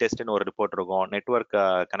 ஸ்பீட் டெஸ்ட்னு ஒரு ரிப்போர்ட் இருக்கும், நெட்வொர்க்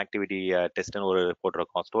கனெக்டிவிட்டி டெஸ்ட்னு ஒரு ரிப்போர்ட்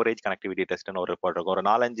இருக்கும், ஸ்டோரேஜ் கனெக்டிவிட்டி டெஸ்ட்னு ஒரு ரிப்போர்ட் இருக்கும். ஒரு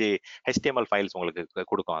 4-5 HTML ஃபைல்ஸ் உங்களுக்கு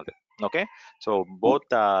கொடுக்கும் அது. ஓகே, ஸோ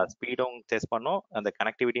போத் ஸ்பீடும் டெஸ்ட் பண்ணும், அந்த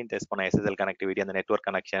கனெக்டிவிட்டியும் டெஸ்ட் பண்ணும். SSL கனெக்டிவிட்டி, அந்த நெட்வொர்க்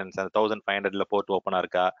கனெக்ஷன்ஸ், அந்த 1500ல போர்ட் ஓப்பனா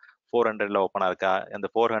இருக்கா, 400ல ஓப்பனா இருக்கா, அந்த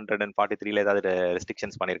 443ல ஏதாவது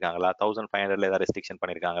ரெஸ்ட்ரிக்ஷன்ஸ் பண்ணிருக்காங்களா, 1500ல ஏதாவது ரெஸ்ட்ரிக்ஷன்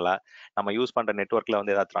பண்ணிருக்காங்களா, நம்ம யூஸ் பண்ற நெட்வொர்க்ல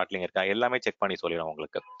வந்து ஏதாவது த்ராட்லிங் இருக்கா, எல்லாமே செக் பண்ணி சொல்லிடும்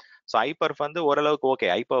உங்களுக்கு. ஸோ ஐபர்ஃப் வந்து ஓரளவுக்கு ஓகே.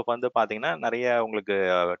 ஐபர்ஃப் வந்து பாத்தீங்கன்னா நிறைய உங்களுக்கு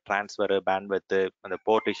டிரான்ஸ்ஃபர், பேண்ட்வித், அந்த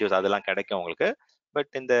போர்ட் இஷ்யூஸ் அதெல்லாம் கிடைக்கும் உங்களுக்கு.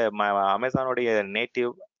 பட் இந்த அமேசானுடைய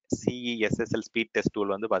native CESSL speed test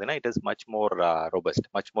tool வந்து பாத்தீங்கன்னா it is much more robust,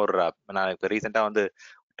 much more. நான் இப்போ ரீசெண்டா வந்து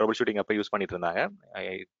ட்ரபிள் ஷூட்டிங் அப்போ யூஸ் பண்ணிட்டு இருந்தாங்க.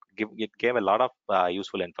 It gave a lot of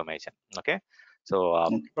useful information. Okay, so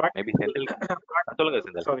maybe Senthil, சொல்லுங்க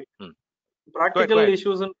Senthil. Sorry, practical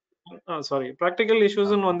issues practical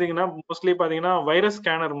இஷ்யூஸ்னு வந்தீங்கன்னா மோஸ்ட்லி பாத்தீங்கன்னா வைரஸ்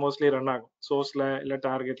ஸ்கேனர் மோஸ்ட்லி ரன் ஆகும் சோர்ஸ்ல இல்ல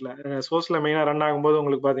டார்கெட்ல. சோர்ஸ்ல மெயினா ரன் ஆகும்போது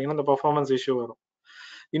உங்களுக்கு பாத்தீங்கன்னா இந்த பெர்ஃபார்மன்ஸ் இஷ்யூ வரும்.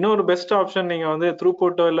 இன்னொரு பெஸ்ட் ஆப்ஷன் நீங்க வந்து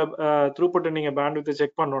த்ரூபுட்டோ இல்ல த்ரூபுட்டை நீங்க பேண்ட்வித்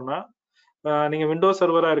செக் பண்ணணும்னா நீங்க விண்டோஸ்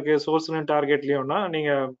சர்வரா இருக்கு சோர்ஸ்னு டார்கெட்லயும்னா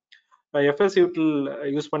நீங்க FS யூட்டில்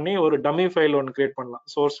யூஸ் பண்ணி ஒரு டம்மி ஃபைல் ஒன்று கிரியேட் பண்ணலாம்.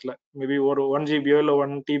 சோர்ஸ்ல மேபி ஒரு 1 GB இல்ல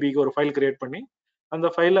 1 TB ஒரு ஃபைல் கிரியேட் பண்ணி அந்த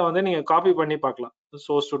ஃபைலை வந்து நீங்க காப்பி பண்ணி பார்க்கலாம்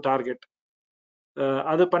சோர்ஸ் டு டார்கெட்.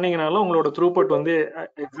 அது பண்ணீங்கனாலும் உங்களோட த்ரூபுட் வந்து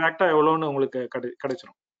எக்ஸாக்டா எவ்வளோன்னு உங்களுக்கு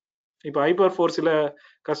கிடைச்சிரும். இப்போ ஹைப்பர் சில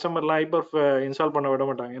கஸ்டமர்லாம் ஹைப்பர் இன்ஸ்டால் பண்ண விட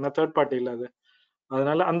மாட்டாங்க, ஏன்னா தேர்ட் பார்ட்டி இல்லை அது.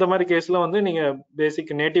 அதனால அந்த மாதிரி கேஸ்ல வந்து நீங்க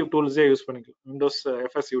பேசிக் நேட்டிவ் டூல்ஸே யூஸ் பண்ணிக்கலாம், Windows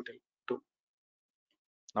FS யூட்டில் tool.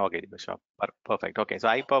 Okay, perfect. Okay, so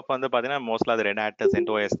ஐபர்ஃப் வந்து பார்த்தீங்கன்னா மோஸ்ட்லி அது ரெட் ஹேட்,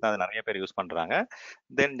 CentOS தான் அது நிறைய பேர் யூஸ் பண்ணுறாங்க.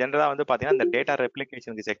 தென் ஜென்ரலாக வந்து பார்த்தீங்கன்னா இந்த டேட்டா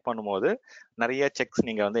ரெப்ளிகேஷனுக்கு செக் பண்ணும்போது நிறைய செக்ஸ்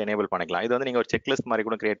நீங்கள் வந்து எனேபிள் பண்ணிக்கலாம். இது வந்து நீங்கள் ஒரு செக்லிஸ்ட் மாதிரி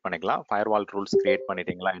கூட கிரியேட் பண்ணிக்கலாம். ஃபயர்வால் ரூல்ஸ் கிரியேட்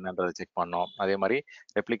பண்ணிட்டீங்களா என்னன்றதை செக் பண்ணோம். அதே மாதிரி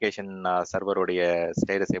ரெப்ளிகேஷன் சர்வருடைய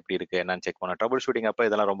ஸ்டேட்டஸ் எப்படி இருக்கு என்னன்னு செக் பண்ணோம். ட்ரபிள் ஷூட்டிங் அப்போ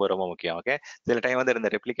இதெல்லாம் ரொம்ப ரொம்ப முக்கியம். ஓகே, சில டைம் வந்து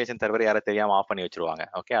இந்த ரெப்ளிகேஷன் சர்வர் யாரை தெரியாமல் ஆஃப் பண்ணி வச்சிருவாங்க.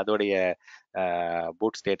 ஓகே, அதோடைய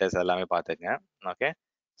பூட் ஸ்டேட்டஸ் எல்லாமே பார்த்துங்க. ஓகே,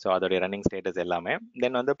 ஸோ அதோடைய ரன்னிங் ஸ்டேட்டஸ் எல்லாமே.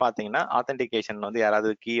 தென் வந்து பார்த்தீங்கன்னா ஆத்தென்டிகேஷன் வந்து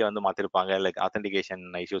யாராவது கீயை வந்து மாற்றிருப்பாங்க, லைக் ஆத்தென்டிகேஷன்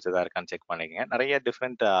இஷ்யூஸ் எதாவது இருக்கான்னு செக் பண்ணிக்கங்க. நிறைய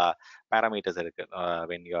டிஃப்ரெண்ட் பேராமீட்டர்ஸ் இருக்கு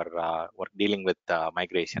when you are work dealing with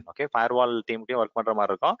migration. Okay, firewall டீமுக்கையும் work பண்ணுற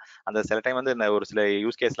மாதிரி இருக்கும். அந்த சில டைம் வந்து ஒரு சில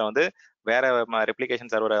யூஸ் கேஸில் வந்து வேற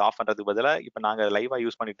ரெப்ளிகேஷன் சர்வரை ஆஃப் பண்ணுறதுக்கு பதிலாக இப்போ நாங்கள் லைவாக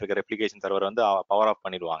யூஸ் பண்ணிட்டு இருக்க ரெப்ளிகேஷன் சர்வர் வந்து பவர் ஆஃப்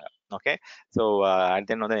பண்ணிடுவாங்க. ஓகே, ஸோ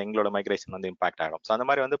தென் வந்து எங்களோட மைக்ரேஷன் வந்து இம்பாக்ட் ஆகும். ஸோ அந்த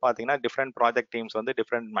மாதிரி வந்து பார்த்தீங்கன்னா டிஃப்ரெண்ட் ப்ராஜெக்ட் டீம்ஸ் வந்து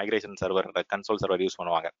different migration server, console server use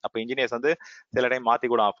பண்ணுவாங்க. அப்போ இன்ஜினியர்ஸ் வந்து சில டைம் மாற்றி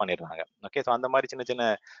கூட ஆஃப் பண்ணிடுறாங்க. ஓகே, ஸோ அந்த மாதிரி சின்ன சின்ன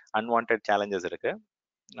அன்வான்ட் சேலஞ்சஸ் இருக்கு.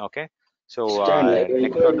 ஓகே, ஸோ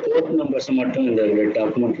நெக்ஸ்ட் வந்து போர்ட் நம்பர்ஸ் மட்டும் இந்த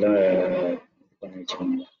டாக்குமெண்ட்ல பண்ணி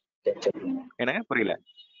வச்சுக்கோங்க. என்னங்க புரியல?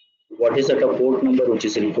 What is that a port number which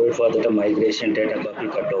is required for that migration data copy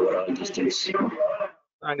cut over all these things?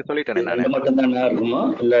 அங்க சொல்லிட்டேன் நானு. இது மட்டும் தான் இருக்குமா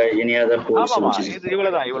இல்ல any other ports? ஆமாமா, இது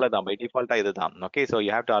இவ்வளவுதான் பை டிஃபால்ட்டா இதுதான். Okay, so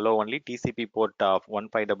you have to allow only TCP port of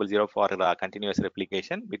 1500 for continuous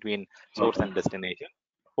replication between source and destination,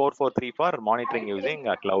 443 for monitoring using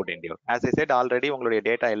CLOUDENDURE. As I said already, உங்களுடைய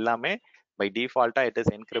டேட்டா எல்லாமே by டிஃபால்ட்டா it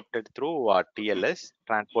is encrypted through TLS,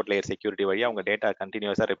 transport layer security வழியா உங்க data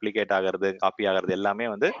கண்டினியூஸா replicate ஆகிறது, copy ஆகிறது எல்லாமே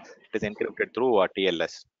வந்து it is encrypted through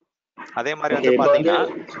TLS. அதே மாதிரி வந்து பாத்தீங்கன்னா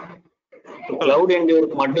CLOUDENDURE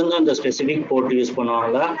மட்டும் தான் அந்த ஸ்பெசிபிக் போர்ட் யூஸ்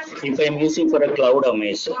பண்ணுவாங்களா? if I am using for a cloud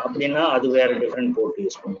amaze அப்படினா அது வேற டிஃபரண்ட் போர்ட்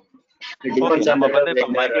யூஸ் பண்ணுவாங்க. நம்ம வந்து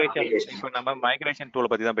இப்போ நம்ம மைக்ரேஷன் டூல்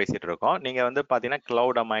பத்தி தான் பேசிட்டு இருக்கோம். நீங்க வந்து பாத்தீங்கன்னா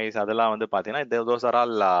கிளவுட் அமைஸ் அதெல்லாம் வந்து பாத்தீங்கன்னா those are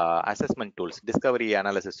all assessment tools, Discovery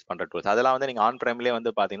analysis பண்ற டூல்ஸ். அதெல்லாம் வந்து நீங்க ஆன் பிரைம்லயே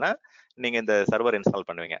வந்து பாத்தீங்கன்னா நீங்க இந்த சர்வர் இன்ஸ்டால்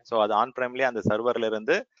பண்ணுவீங்க. ஸோ அது ஆன் பிரைம்லயே அந்த சர்வர்ல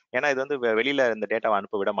இருந்து, ஏன்னா இது வந்து வெளியில இந்த டேட்டாவை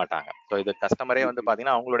அனுப்ப விட மாட்டாங்க. ஸோ இது கஸ்டமரே வந்து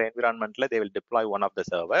பாத்தீங்கன்னா அவங்களோட என்விரான்மெண்ட்ல they will deploy one of the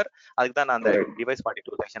server. அதுக்கு தான் நான் அந்த டிவைஸ்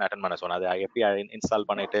 42 செக்ஷன் அட்டென்ட் பண்ண சொன்னேன். அது எப்படி இன்ஸ்டால்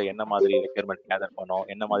பண்ணிட்டு என்ன மாதிரி ரெக்யர்மெண்ட் கேதர் பண்ணும்,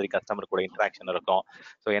 என்ன மாதிரி கஸ்டமர் கூட இன்டராக்ஷன் இருக்கும்,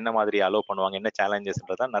 ஸோ என்ன மாதிரி அலோவ் பண்ணுவாங்க, என்ன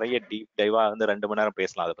சேலஞ்சஸ்ன்றதா நிறைய டீப் டைவா வந்து 2 மணி நேரம்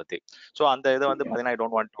பேசலாம் அதை பத்தி. ஸோ அந்த இதை வந்து பாத்தீங்கன்னா I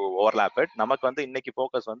don't want to overlap it. நமக்கு வந்து இன்னைக்கு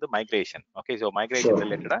ஃபோக்கஸ் வந்து மைக்ரேஷன். ஓகே, ஸோ மைக்ரேஷன்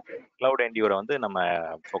ரிலேட்டடா CLOUDENDURE வந்து நம்ம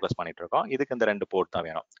ஃபோக்கஸ் பண்ணிட்டு இருக்கோம். இதுக்கு இந்த 2 போர்ட் தான்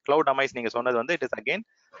வேணும். கிளவுட் அமைஸ் நீங்க சொன்னது வந்து இட்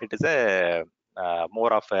இஸ்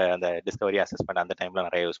மோர் ஆஃப் அந்த டிஸ்கவரி அசஸ்மெண்ட் அந்த டைம்ல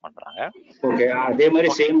நிறைய யூஸ் பண்றாங்க. ஓகே, அதே மாதிரி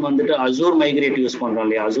சேம் வந்துட்டு Azure Migrate யூஸ் பண்றோம்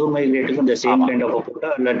இல்லையா? Azure Migrateக்கு இந்த சேம் கைண்ட் ஆஃப்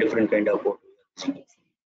போர்ட்டா இல்ல டிஃபரண்ட் கைண்ட் ஆஃப் போர்ட்?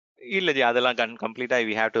 இல்ல ஜி, அதெல்லாம் கம்ப்ளீட்டா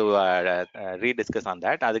we have to ரீடிஸ்கஸ் on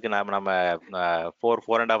that. அதுக்கு நம்ம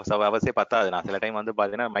 4.5 ஹவர்ஸே பத்தாது. நான் சில டைம் வந்து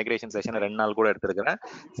பாத்தீங்கன்னா மைக்ரேஷன் செஷன் 2 நாள் கூட எடுத்திருக்கிறேன்.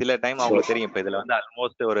 சில டைம் அவங்களுக்கு தெரியும். இப்போ இதுல வந்து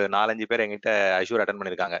ஆல்மோஸ்ட் ஒரு 4-5 பேர் எங்கிட்ட அஷூர் அட்டன்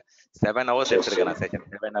பண்ணிருக்காங்க. 7 ஹவர்ஸ் எடுத்திருக்கேன் நான் செஷன்.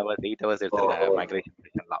 7 ஹவர்ஸ் 8 ஹவர்ஸ் எடுத்திருக்காங்க மைக்ரேஷன்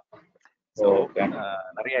செஷன்லாம். ஸோ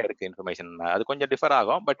நிறைய இருக்கு இன்ஃபர்மேஷன். அது கொஞ்சம் டிஃபர்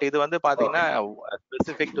ஆகும். பட் இது வந்து பாத்தீங்கன்னா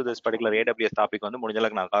specific to this particular AWS topic வந்து முடிஞ்ச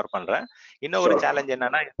அளவுக்கு நான் கவர் பண்றேன். இன்னொரு சேலஞ்ச்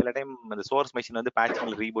என்னன்னா, சில டைம் இந்த சோர்ஸ் மெஷின் வந்து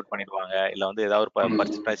பேட்சிங்ல ரீபூட் பண்ணிடுவாங்க, இல்ல வந்து ஏதாவது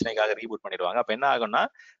ஒரு பிரச்சனைக்காக ரீபூட் பண்ணிடுவாங்க. அப்ப என்ன ஆகும்னா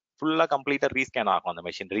ஃபுல்லா கம்ப்ளீட்டா ரீஸ்கேன் ஆகும் அந்த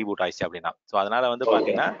மெஷின் ரீபூட் ஆயிடுச்சு அப்படின்னா. ஸோ அதனால வந்து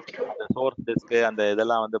பாத்தீங்கன்னா அந்த சோர்ஸ் டிஸ்க் அந்த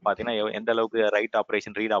இதெல்லாம் வந்து பாத்தீங்கன்னா எந்த அளவுக்கு ரைட்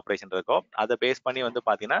ஆப்ரேஷன் ரீட் ஆப்ரேஷன் இருக்கோ அதை பேஸ் பண்ணி வந்து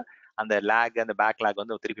பாத்தீங்கன்னா அந்த லேக் அந்த பேக் லேக்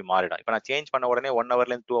வந்து திருப்பி மாறிடும். இப்போ நான் சேஞ்ச் பண்ண உடனே 1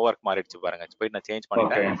 ஹவர்ல இருந்து 2 ஹவருக்கு மாறிடுச்சு பாருங்க. போயிட்டு நான் சேஞ்ச்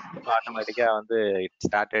பண்ணிட்டேன். ஸோ ஆட்டோமேட்டிக்கா வந்து it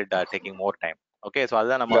started taking more time. Okay, so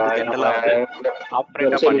அதுதான் நம்ம வந்து ஜென்ரலா வந்து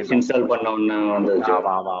ஆப்ரேட்டா பண்ணிடணும். இன்ஸ்டால் பண்ணோம்னா வந்து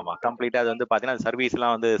ஆமா ஆமா ஆமா கம்ப்ளீட்டா அது வந்து பாத்தீங்கன்னா சர்வீஸ்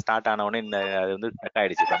எல்லாம் வந்து ஸ்டார்ட் ஆன உடனே அது வந்து ஸ்டக்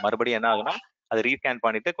ஆயிடுச்சு. இப்போ மறுபடியும் என்ன ஆகுனா அது ரீஸ்கேன்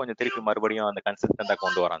பண்ணிட்டு கொஞ்சம் திருப்பி மறுபடியும் அந்த கன்சிஸ்டன்டா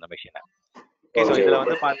கொண்டு வரோம் அந்த மெஷினை. ஓகே, ஸோ இதுல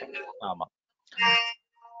வந்து பாத்தீங்கன்னா ஆமா.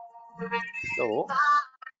 ஸோ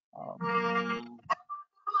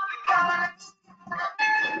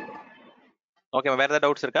ஓகே, வேற ஏதாவது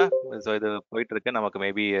டவுட்ஸ் இருக்கா? ஸோ இது போயிட்டு இருக்கு நமக்கு.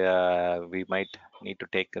 Maybe we might need to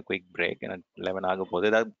take a quick break. 11 ஆகும்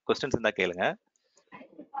போது ஏதாவது கொஸ்டின்ஸ் இருந்தா கேளுங்க.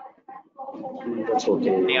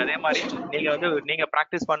 நீங்க அதே மாதிரி நீங்க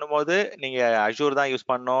ப்ராக்டிஸ் பண்ணும்போது நீங்க அஷூர் தான் யூஸ்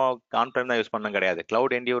பண்ணணும், ஆன்-பிரைம் தான் யூஸ் பண்ணணும் கிடையாது.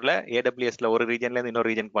 கிளவுட் என்டியூர்ல AWSல ஒரு ரீஜன்ல இருந்து இன்னொரு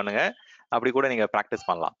ரீஜன் பண்ணுங்க. அப்படி கூட நீங்க ப்ராக்டிஸ்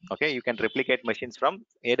பண்ணலாம். Okay, you can replicate machines from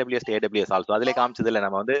AWS to AWS also. அதிலே காமிச்சது இல்லை,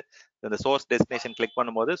 நம்ம வந்து இந்த சோர்ஸ் டெஸ்டினேஷன் கிளிக்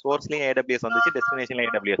பண்ணும்போது சோர்ஸ்லயும் AWS வந்துச்சு,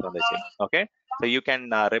 டெஸ்டினேஷன்லயும் AWS வந்துச்சு. Okay, so you can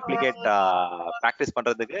replicate practice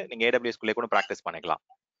பண்றதுக்கு நீங்க AWS குள்ளே கூட ப்ராக்டிஸ் பண்ணிக்கலாம்.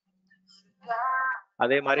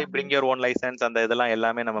 அதே மாதிரி பிரிங் யுவர் ஓன் லைசன்ஸ் அந்த இதெல்லாம்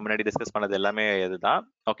எல்லாமே நம்ம முன்னாடி டிஸ்கஸ் பண்ணது எல்லாமே இதுதான்.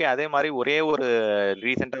 ஓகே, அதே மாதிரி ஒரே ஒரு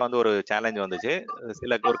ரீசெண்டா வந்து ஒரு சேலஞ்ச் வந்துச்சு.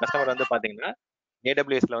 ஒரு கஸ்டமர் வந்து பாத்தீங்கன்னா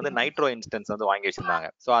AWSல வந்து நைட்ரோ இன்ஸ்டன்ஸ் வந்து வாங்கி வச்சிருந்தாங்க.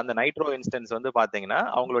 ஸோ அந்த நைட்ரோ இன்ஸ்டன்ஸ் வந்து பாத்தீங்கன்னா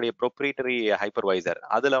அவங்களுடைய ப்ரொப்ரீட்டரி ஹைப்பர்வைசர்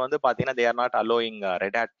அதுல வந்து பாத்தீங்கன்னா they are not allowing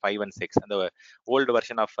Red Hat 5 and 6 அந்த old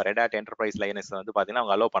version of Red Hat enterprise லைனஸ் வந்து பாத்தீங்கன்னா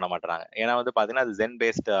அவங்க அலோ பண்ண மாட்டாங்க. ஏன்னா வந்து பாத்தீங்கன்னா அது ஜென்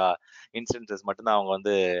பேஸ்ட் இன்ஸ்டன்சஸ் மட்டும் தான் அவங்க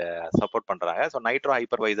வந்து சப்போர்ட் பண்றாங்க. ஸோ நைட்ரோ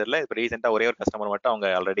ஹைப்பர்வைசர்ல இப்போ ரீசெண்டா ஒரே ஒரு கஸ்டமர் மட்டும்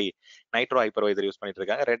அவங்க ஆல்ரெடி நைட்ரோ ஹைப்பர்வைசர் யூஸ் பண்ணிட்டு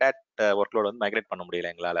இருக்காங்க. Red Hat ஒர்க் லோட் வந்து மைக்ரேட் பண்ண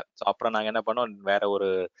முடியல எங்களால. ஸோ அப்புறம் நாங்க என்ன பண்ணோம், வேற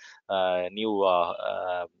ஒரு நியூ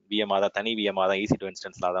விஎம் தான், தனி விஎம் தான், ஈஸி டு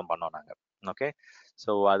இன்ஸ்டன்ஸ்ல தான் பண்ணோம் நாங்க. ஓகே,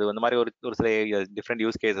 ஸோ அது வந்து மாதிரி ஒரு சில டிஃப்ரெண்ட்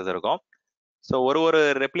யூஸ் கேசஸ் இருக்கும். ஸோ ஒரு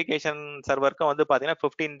ரெப்ளிகேஷன் சர்வருக்கும் வந்து பார்த்தீங்கன்னா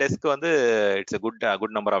 15 டெஸ்க் வந்து it's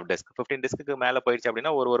good number of desk. 15 டெஸ்க்கு மேலே போயிடுச்சு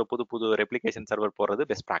அப்படின்னா ஒரு புது ரெப்ளிகேஷன் சர்வர் போடுறது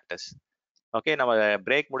பெஸ்ட் ப்ராக்டிஸ். ஓகே, நம்ம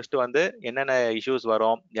பிரேக் முடிச்சுட்டு வந்து என்னென்ன இஷ்யூஸ்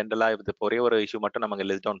வரும் ஜென்ரலாக இது ஒரே ஒரு இஷ்யூ மட்டும் நமக்கு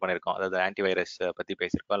லிஸ்ட் டவுன் பண்ணியிருக்கோம். அதாவது ஆன்டிவைரஸ் பற்றி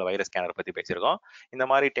பேசியிருக்கோம், இல்லை வைரஸ் ஸ்கேனர் பற்றி பேசியிருக்கோம். இந்த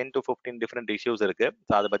மாதிரி 10 to 15 டிஃப்ரெண்ட் இஷ்யூஸ் இருக்கு.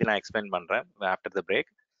 ஸோ அதை பற்றி நான் எக்ஸ்பிளைன் பண்ணுறேன் ஆஃப்டர் த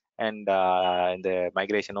பிரேக். அண்ட் இந்த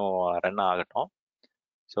மைக்ரேஷனும் ரன் ஆகட்டும்.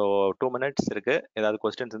 ஸோ 2 minutes இருக்கு. ஏதாவது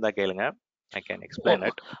கொஸ்டின்ஸ் இருந்தால் கேளுங்க. I can explain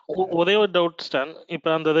it. ஒரே ஒரு டவுட் ஸ்டான். இப்போ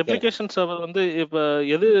அந்த ரெப்ளிகேஷன் சர்வர் வந்து இப்போ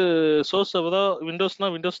எது சோர்ஸ் சர்வரா விண்டோஸ்னா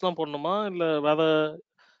விண்டோஸ் தான் போடணுமா, இல்லை வேற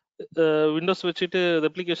விண்டோஸ் வச்சுட்டு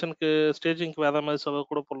ரெப்ளிகேஷனுக்கு ஸ்டேஜிங்க்கு வேற மாதிரி சர்வர்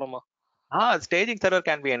கூட போடலாமா? Staging server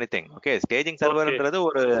can be anything. Okay, staging சர்வர்ன்றது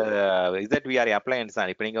ஒரு ZVR அப்ளையன்ஸ் தான்.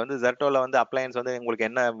 இப்போ நீங்க வந்து Zertoல வந்து அப்ளையன்ஸ் வந்து உங்களுக்கு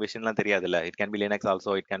என்ன விஷயம்லாம் தெரியாதுல்ல. It can be Linux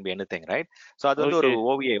also, it can be anything, right? So அது வந்து ஒரு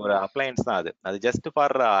OVA ஒரு அப்ளையன்ஸ் தான். அது just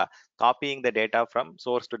for copying the data from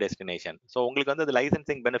source to destination. So உங்களுக்கு வந்து அது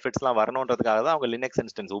லைசன்சிங் பெனிஃபிட்ஸ்லாம் வரணுன்றதுக்காக தான் அவங்க லினக்ஸ்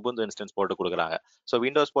இன்ஸ்டன்ஸ் உபுண்டு இன்ஸ்டன்ஸ் போட்டு கொடுக்குறாங்க. ஸோ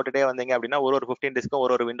விண்டோஸ் போட்டுட்டே வந்தீங்க அப்படின்னா ஒரு 15 டிஸ்க்கும்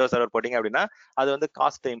ஒரு விண்டோஸ் சர்வர் போட்டிங்க அப்படின்னா அது வந்து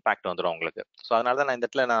காஸ்ட் இம்பாக்ட் வந்துடும் உங்களுக்கு. ஸோ அதனால தான் நான் இந்த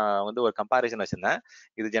இடத்துல நான் வந்து ஒரு கம்பாரிசன் வச்சிருந்தேன்.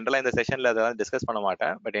 இது ஜென்ரலா இந்த செஷன்ல அதெல்லாம் டிஸ்கஸ் பண்ண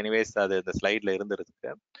மாட்டேன். பட் எனிவேஸ் அது இந்த ஸ்லைட்ல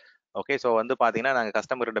இருந்துருக்கு. ஓகே, ஸோ வந்து பாத்தீங்கன்னா நாங்கள்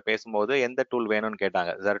கஸ்டமர்கிட்ட பேசும்போது எந்த டூல் வேணும்னு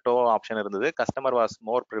கேட்டாங்க. Zerto ஆப்ஷன் இருந்தது. Customer was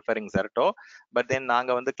more preferring Zerto. But then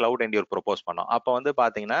நாங்கள் வந்து கிளவுட் என்டியூர் ப்ரொபோஸ் பண்ணோம். அப்போ வந்து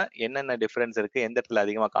பாத்தீங்கன்னா என்னென்ன டிஃபரன்ஸ் இருக்கு, எந்த இடத்துல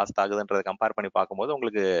அதிகமாக காஸ்ட் ஆகுதுன்றதை கம்பேர் பண்ணி பார்க்கும்போது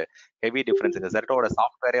உங்களுக்கு ஹெவி டிஃபரன்ஸ். இந்த Zertoவோட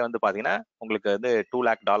சாஃப்ட்வேரே வந்து பாத்தீங்கன்னா உங்களுக்கு வந்து $2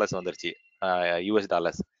 lakh வந்துருச்சு, US.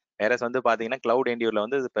 வேறஸ் வந்து பாத்தீங்கன்னா கிளவுட் என்டியூர்ல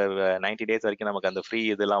வந்து இப்போ 90 days வரைக்கும் நமக்கு அந்த ஃப்ரீ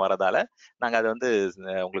இதெல்லாம் வரதால நாங்கள் அது வந்து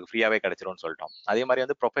உங்களுக்கு ஃப்ரீயாவே கிடைச்சிரும்னு சொல்லிட்டோம். அதே மாதிரி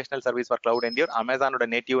வந்து professional service for cloud endure அமேசானோட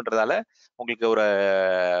நேட்டிவ்ன்றதால உங்களுக்கு ஒரு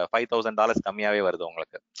 $5,000 கம்மியாவே வருது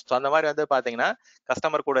உங்களுக்கு. ஸோ அந்த மாதிரி வந்து பாத்தீங்கன்னா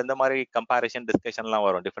கஸ்டமர் கூட இந்த மாதிரி கம்பேரிஷன் டிஸ்கஷன்லாம்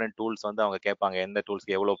வரும். டிஃப்ரெண்ட் டூல்ஸ் வந்து அவங்க கேட்பாங்க, எந்த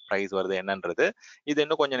டூல்ஸ்க்கு எவ்வளோ ப்ரைஸ் வருது என்னன்றது. இது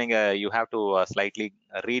இன்னும் கொஞ்சம் நீங்க you have to slightly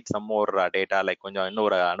read some more data, like கொஞ்சம் இன்னும்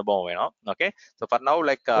ஒரு அனுபவம் வேணும். Okay, so for now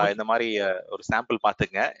like இந்த மாதிரி ஒரு சாம்பிள்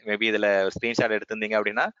பார்த்துங்க. மேபி இதுல ஸ்கிரீன்ஷாட் எடுத்திருந்தீங்க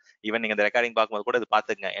அப்படின்னா ஈவன் நீங்க இந்த ரெக்கார்டிங் பார்க்கும்போது கூட இது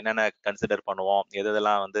பாத்துங்க, என்னென்ன கன்சிடர் பண்ணுவோம்,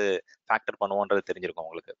 எதெல்லாம் வந்து ஃபேக்டர் பண்ணுவோம்ன்றது தெரிஞ்சிருக்கும்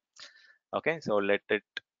உங்களுக்கு. Okay, so let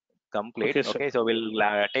it complete. Okay, sir. Okay, so we'll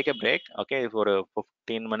take a break. Okay, for a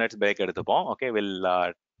 15 minutes break எடுத்துப்போம். Okay, we'll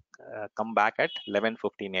come back at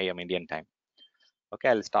 11:15 a.m. Indian time. Okay,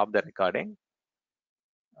 I'll stop the recording.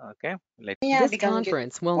 Okay, This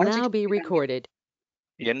conference will now be recorded.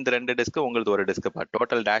 எந்த 2 disk உங்களுக்கு ஒரு disk பா.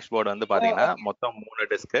 Total dashboard வந்து பாத்தீங்கன்னா மொத்தம் 3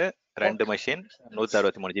 disk 2 machine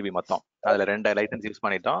 163 GB மொத்தம். அதுல 2 லைசன்ஸ் யூஸ்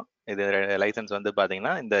பண்ணிட்டோம். இது லைசன்ஸ் வந்து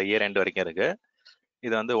பாத்தீங்கன்னா இந்த இயர் எண்ட் வரைக்கும் இருக்கு.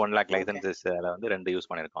 இது வந்து 1 lakh லைசன்சஸ்ல வந்து 2 யூஸ்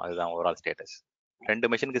பண்ணிருக்கோம். அதுதான் ஓவரால் ஸ்டேட்டஸ். 2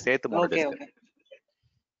 மெஷினுக்கு சேர்த்து 3 டிஸ்க்.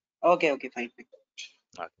 Okay okay fine.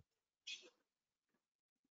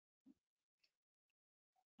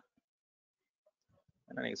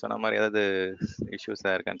 நீங்க சொன்ன மாதிரி ஏதாவது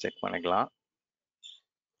இஷ்யூஸா இருக்கான்னு செக் பண்ணிக்கலாம்.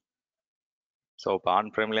 ஸோ இப்போ ஆன்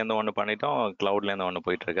ப்ரைம்லேருந்து ஒன்று பண்ணிட்டோம், க்ளவுட்லேருந்து ஒன்று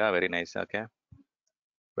போயிட்டு இருக்கா. Very nice. ஓகே,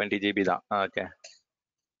 20 GB தான். Okay,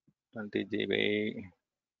 20 GB.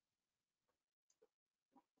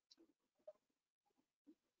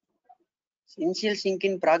 Initial sink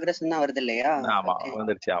in progress தான் வருது இல்லையா? ஆமா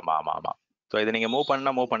வந்துருச்சு. ஆமா ஆமா ஆமா. ஸோ இதை நீங்க மூவ்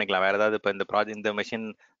பண்ணிக்கலாம். வேற ஏதாவது இப்போ இந்த மெஷின்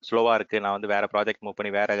ஸ்லோவா இருக்கு, நான் வந்து வேற ப்ராஜெக்ட் மூவ்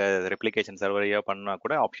பண்ணி வேற ரெப்ளிகேஷன் சர்வரையோ பண்ணா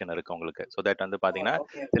கூட ஆப்ஷன் இருக்கு உங்களுக்கு. ஸோ தட் வந்து பாத்தீங்கன்னா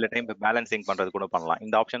சில டைம் பேலன்சிங் பண்றது கூட பண்ணலாம்.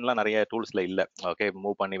 இந்த ஆப்ஷன்லாம் நிறைய டூல்ஸ்ல இல்ல. ஓகே,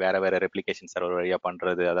 மூவ் பண்ணி வேற ரெப்ளிகேஷன் சர்வர் வழியா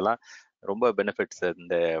பண்றது, அதெல்லாம் ரொம்ப பெனிஃபிட்ஸ்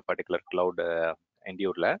இந்த particular cloud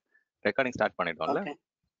என்டியூர்ல. Recording start பண்ணிட்டோம்ல?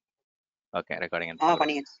 Okay, recording.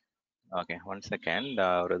 Okay, 1 second.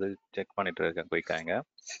 ஒரு இது செக் பண்ணிட்டு இருக்கேன் குயிக்காங்க.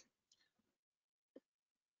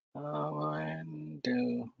 And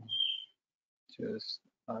just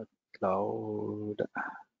a cloud.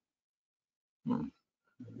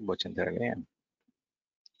 Watching there again.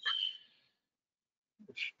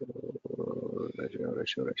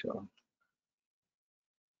 Sure.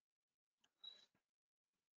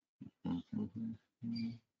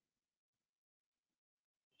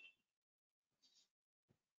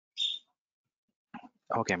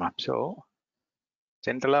 Okay, ma'am. So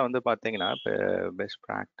ஜென்ரலாக வந்து பார்த்தீங்கன்னா இப்போ பெஸ்ட்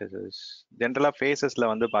ப்ராக்டிசஸ் ஜென்ரலாக ஃபேஸஸில்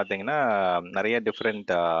வந்து பார்த்தீங்கன்னா நிறைய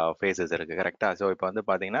டிஃப்ரெண்ட் ஃபேஸஸ் இருக்குது. கரெக்டாக? ஸோ இப்போ வந்து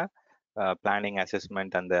பார்த்தீங்கன்னா பிளானிங்,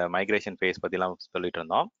 அசஸ்மெண்ட், அந்த மைக்ரேஷன் ஃபேஸ் பற்றிலாம் சொல்லிட்டு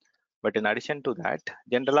இருந்தோம். But in addition to that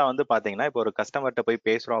ஜென்ரலாக வந்து பார்த்தீங்கன்னா இப்போ ஒரு கஸ்டமர்கிட்ட போய்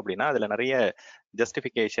பேசுகிறோம் அப்படின்னா அதில் நிறைய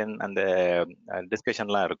ஜஸ்டிஃபிகேஷன் அந்த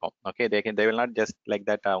டிஸ்கஷன்லாம் இருக்கும். Okay, they will not just like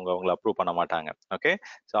that அவங்களை அப்ரூவ் பண்ண மாட்டாங்க. ஓகே,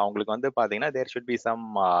 ஸோ அவங்களுக்கு வந்து பார்த்தீங்கன்னா there should be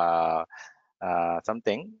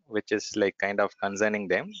something which is like kind of concerning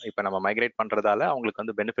them. இப்போ நம்ம மைக்ரேட் பண்ணுறதால அவங்களுக்கு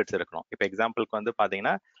வந்து பெனிஃபிட்ஸ் இருக்கணும். இப்போ எக்ஸாம்பிளுக்கு வந்து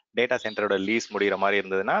பார்த்தீங்கன்னா டேட்டா சென்டரோட லீஸ் முடிகிற மாதிரி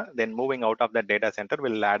இருந்ததுன்னா தென் moving out of the data centre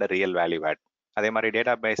will add a real value add. அதே மாதிரி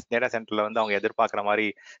டேட்டா சென்டர்ல வந்து அவங்க எதிர்பார்க்குற மாதிரி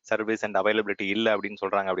சர்வீஸ் அண்ட் அவைலபிலிட்டி இல்லை அப்படின்னு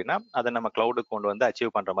சொல்றாங்க அப்படின்னா அதை நம்ம கிளவுடுக்கு கொண்டு வந்து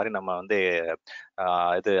அச்சீவ் பண்ற மாதிரி நம்ம வந்து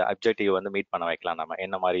இது அப்ஜெக்டிவ் வந்து மீட் பண்ண வைக்கலாம். நம்ம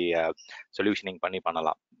என்ன மாதிரி சொல்யூஷனிங் பண்ணி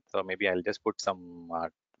பண்ணலாம். So maybe I will just put some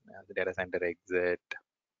data centre exit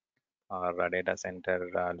or a data center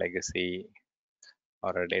legacy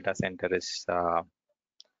or a data center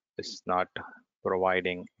is not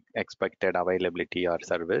providing expected availability or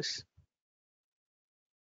service.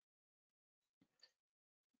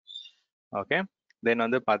 Okay, then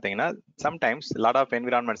வந்து பாத்தீங்கன்னா sometimes lot of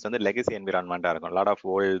environments வந்து legacy environment-ஆ இருக்கும். lot of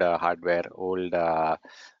old hardware, old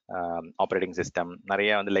operating system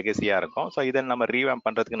நிறைய வந்து லெகசியா இருக்கும். So இதை நம்ம revamp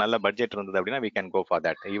பண்றதுக்கு நல்ல பட்ஜெட் இருந்தது அப்படின்னா we can go for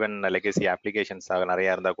that. Even legacy applications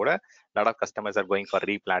நிறைய இருந்தா கூட lot of customers are going for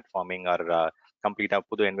replatforming or கம்ப்ளீட்டா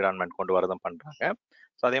புது என்விரான்மெண்ட் கொண்டு வரதும் பண்றாங்க.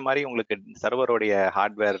 ஸோ அதே மாதிரி உங்களுக்கு சர்வருடைய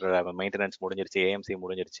ஹார்ட்வேர் மெயின்டெனன்ஸ் முடிஞ்சிருச்சு, ஏஎம்சி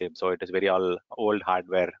முடிஞ்சிருச்சு, so it is very all old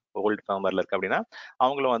hardware old ஃபர்மர்ல இருக்கு அப்படின்னா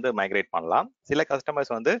அவங்களும் வந்து மைக்ரேட் பண்ணலாம். சில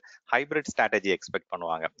கஸ்டமர்ஸ் வந்து ஹைபிரிட் ஸ்ட்ராட்டஜி எக்ஸ்பெக்ட்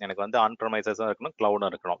பண்ணுவாங்க. எனக்கு வந்து ஆன் ப்ரமைசஸும் இருக்கணும், கிளவுடும்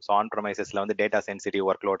இருக்கணும். ஸோ ஆன் ப்ரமைசஸ்ல வந்து டேட்டா சென்சிட்டிவ்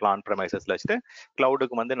ஒர்க் லோட்லாம் ஆன் ப்ரமைசஸ்ல வச்சுட்டு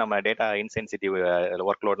கிளவுடுக்கு வந்து நம்ம டேட்டா இன்சென்சிட்டிவ்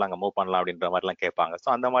ஒர்க் லோட்லாம் அங்கே மூவ் பண்ணலாம் அப்படின்ற மாதிரிலாம் கேட்பாங்க. ஸோ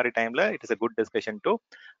அந்த மாதிரி டைம்ல it is a good discussion to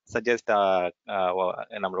suggest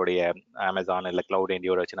நம்மளுடைய அமேசான் இல்லை கிளவுட்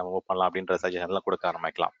என்டியூர் வச்சு நம்ம மூவ் பண்ணலாம் அப்படின்ற சஜஷன்லாம் கொடுக்க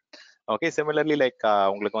ஆரம்பிக்கலாம். ஓகே, சிமிலர்லி லைக்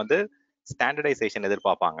உங்களுக்கு வந்து ஸ்டாண்டர்டைசேஷன்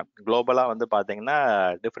எதிர்பார்ப்பாங்க. குளோபலா வந்து பாத்தீங்கன்னா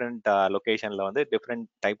டிஃப்ரெண்ட் லொகேஷன்ல வந்து different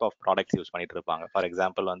type of products use பண்ணிட்டு இருப்பாங்க. ஃபார்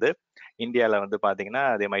எக்ஸாம்பிள் வந்து இந்தியாவில் வந்து பாத்தீங்கன்னா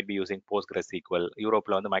they might be using Postgres sequel,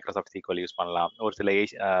 யூரோப்ல வந்து மைக்ரோசாஃப்ட் சீக்வல் யூஸ் பண்ணலாம், ஒரு சில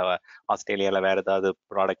ஆஸ்திரேலியாவில் வேற ஏதாவது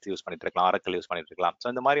ப்ராடக்ட்ஸ் யூஸ் பண்ணிட்டு இருக்கலாம், ஆரக்கிள் யூஸ் பண்ணிட்டு இருக்கலாம்.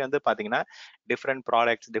 ஸோ இந்த மாதிரி வந்து பாத்தீங்கன்னா different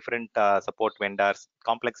products, different support vendors,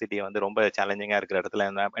 complexity வந்து ரொம்ப சேலஞ்சிங்கா இருக்கிற இடத்துல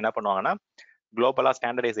என்ன பண்ணுவாங்கன்னா குளோபலா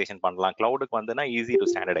ஸ்டாண்டர்டைசேஷன் பண்ணலாம். கிளவுடுக்கு வந்துன்னா ஈஸி டு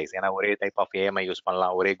ஸ்டாண்டர்டைஸ். ஏன்னா ஒரே டைப் ஆஃப் ஏஎம்ஐ யூஸ்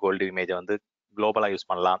பண்ணலாம், ஒரே கோல்டு இமேஜை வந்து குளோபலா யூஸ்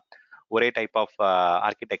பண்ணலாம், ஒரே டைப் ஆஃப்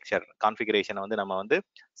ஆர்கிடெக்சர் கான்ஃபிகரேஷன் வந்து நம்ம வந்து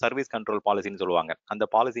சர்வீஸ் கண்ட்ரோல் பாலிசின்னு சொல்லுவாங்க. அந்த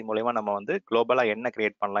பாலிசி மூலமா நம்ம வந்து குளோபலா என்ன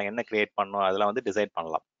கிரியேட் பண்ணலாம், என்ன கிரியேட் பண்ணணும் அதெல்லாம் வந்து டிசைட்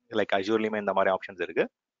பண்ணலாம். லைக் அஜூர்லயுமே இந்த மாதிரி ஆப்ஷன்ஸ் இருக்கு.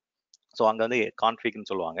 ஸோ அங்கே வந்து கான்ஃபிக்னு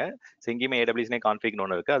சொல்லுவாங்க. ஸோ எங்கேயுமே ஏடபிள்யூஸ்னே கான்ஃபிக்னு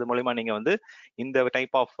ஒன்று இருக்குது. அது மூலிமா நீங்கள் வந்து இந்த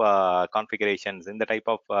டைப் ஆஃப் கான்ஃபிகரேஷன்ஸ், இந்த டைப்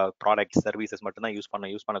ஆஃப் ப்ராடக்ட்ஸ் சர்வீசஸ் மட்டும்தான்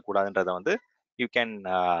யூஸ் பண்ணக்கூடாதுன்றதை வந்து you can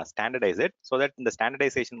standardise it. So that இந்த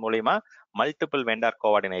ஸ்டாண்டர்டைசேஷன் மூலிமா multiple vendor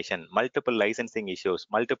coordination, multiple licensing issues,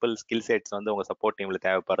 multiple skill sets வந்து உங்கள் சப்போர்ட் டீமில்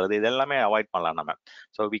தேவைப்படுறது, இதெல்லாமே அவாய்ட் பண்ணலாம் நம்ம.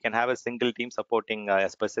 So we can have a single team supporting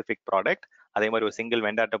specific product. அதே மாதிரி ஒரு சிங்கிள்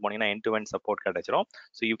வெண்டார்ட்ட போனீங்கன்னா எண்ட் டு எண்ட் சப்போர்ட் கிடைச்சிரும்.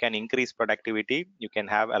 So you can increase productivity, you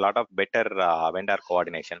can have a lot of better vendor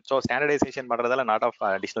coordination. So standardisation பண்ணுறதால lot of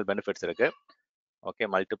additional benefits இருக்கு. Okay,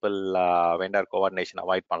 multiple vendor coordination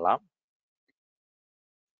avoid பண்ணலாம்.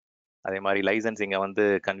 அதே மாதிரி லைசன்சிங்கை வந்து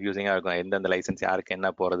கன்ஃபியூசிங்காக இருக்கும். எந்தெந்த லைசன்ஸ் யாருக்கு என்ன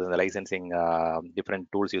போகிறது, இந்த லைசன்சிங் டிஃப்ரெண்ட்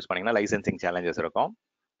டூல்ஸ் யூஸ் பண்ணிங்கன்னா லைசன்சிங் சேலஞ்சஸ் இருக்கும்.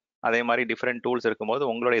 அதே மாதிரி டிஃப்ரெண்ட் டூல்ஸ் இருக்கும்போது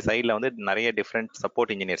உங்களுடைய சைடில் வந்து நிறைய டிஃப்ரெண்ட்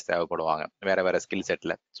சப்போர்ட் இன்ஜினியர்ஸ் தேவைப்படுவாங்க வேற ஸ்கில்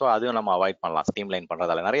செட்டில். ஸோ அதுவும் நம்ம அவாய்ட் பண்ணலாம் ஸ்ட்ரீம்லைன்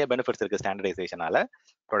பண்ணுறதால. நிறைய பெனிஃபிட்ஸ் இருக்குது ஸ்டாண்டர்டைசேஷனால.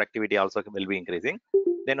 Productivity also will be increasing.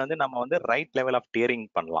 தென் வந்து நம்ம வந்து ரைட் லெவல் ஆஃப் டியரிங்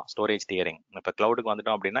பண்ணலாம், ஸ்டோரேஜ் டியரிங். இப்போ கிளவுடுக்கு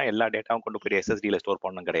வந்துட்டோம் அப்படின்னா எல்லா டேட்டாவும் கொண்டு போய் எஸ்எஸ்டியில் ஸ்டோர்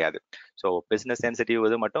பண்ணணும் கிடையாது. ஸோ பிஸ்னஸ் சென்சிட்டிவ்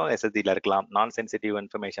இது மட்டும் எஸ்எஸ்டியில் இருக்கலாம். நான் சென்சிட்டிவ்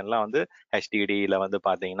இன்ஃபர்மேஷன்லாம் வந்து ஹெச்டிடியில் வந்து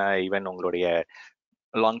பார்த்தீங்கன்னா ஈவன் உங்களுடைய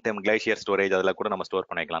லாங் டேர்ம் கிளேஷியர் ஸ்டோரேஜ் அதில் கூட நம்ம ஸ்டோர்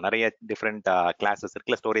பண்ணிக்கலாம். நிறைய டிஃப்ரெண்ட் கிளாஸஸ்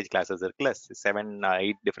இருக்குல்ல, ஸ்டோரேஜ் கிளாஸஸ் இருக்குல்ல,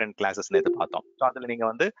 7-8 டிஃப்ரெண்ட் கிளாஸஸ்னு எது பார்த்தோம். ஸோ அதில்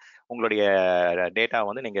நீங்கள் வந்து உங்களுடைய டேட்டா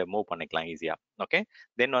வந்து நீங்கள் மூவ் பண்ணிக்கலாம் ஈஸியாக. ஓகே,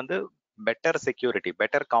 தென் வந்து பெட்டர் செக்யூரிட்டி,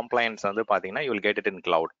 பெட்டர் காம்ப்ளைன்ஸ் வந்து பார்த்தீங்கன்னா you will get it in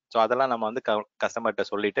cloud. So அதெல்லாம் நம்ம வந்து கஸ்டமர்கிட்ட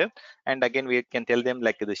சொல்லிட்டு and again we can tell them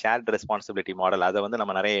like இது ஷேர்ட் ரெஸ்பான்சிபிலிட்டி மாடல், அதை வந்து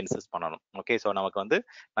நம்ம நிறைய இன்சிஸ்ட் பண்ணணும். ஓகே, ஸோ நமக்கு வந்து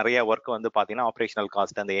நிறைய ஒர்க் வந்து பார்த்தீங்கன்னா ஆப்ரேஷனல்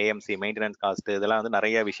காஸ்ட், அந்த ஏஎம்சி மெயின்டெனன்ஸ் காஸ்ட், இதெல்லாம் வந்து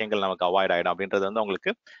நிறைய விஷயங்கள் நமக்கு அவாய்ட் ஆகிடும். அப்படின்றது வந்து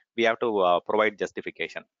உங்களுக்கு we have to provide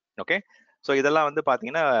justification. Okay, so இதெல்லாம் வந்து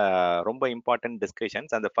பார்த்தீங்கன்னா ரொம்ப இம்பார்ட்டன்ட்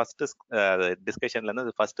டிஸ்கஷன்ஸ். அந்த ஃபர்ஸ்ட்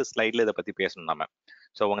டிஸ்கஷன்லேருந்து ஃபர்ஸ்ட் ஸ்லைடில் இதை பற்றி பேசணும் நம்ம.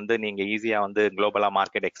 ஸோ வந்து நீங்கள் ஈஸியாக வந்து குளோபலாக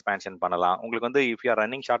மார்க்கெட் எக்ஸ்பேன்ஷன் பண்ணலாம். உங்களுக்கு வந்து if you are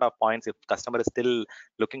running short of points, if customer still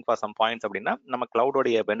looking for some points அப்படின்னா நம்ம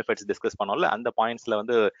கிளவுடோடைய பெனிஃபிட்ஸ் டிஸ்கஸ் பண்ணோம்ல, அந்த பாயிண்ட்ஸில்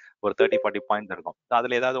வந்து ஒரு 30-40 பாயிண்ட்ஸ் இருக்கும்.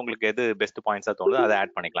 அதில் ஏதாவது உங்களுக்கு எது பெஸ்ட் பாயிண்ட்ஸாக தோணுதோ அதை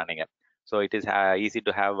ஆட் பண்ணிக்கலாம் நீங்கள். So it is easy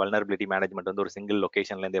to have vulnerability management வந்து ஒரு சிங்கிள்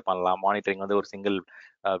லொகேஷன்லேருந்தே பண்ணலாம். மானிட்டரிங் வந்து ஒரு சிங்கிள்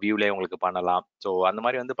வியூலேயே உங்களுக்கு பண்ணலாம். ஸோ அந்த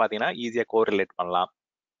மாதிரி வந்து பார்த்தீங்கன்னா ஈஸியாக கோரிலேட் பண்ணலாம்.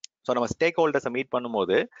 ஸோ நம்ம ஸ்டேக் ஹோல்டர்ஸை மீட்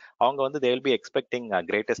பண்ணும்போது அவங்க வந்து they will be expecting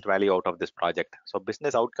greatest value out of this project. So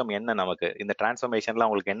business outcome என்ன, நமக்கு இந்த டிரான்ஸ்ஃபர்மேஷன்ல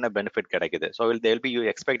அவங்களுக்கு என்ன பெனிஃபிட் கிடைக்குது. So they will be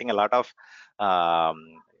expecting a lot of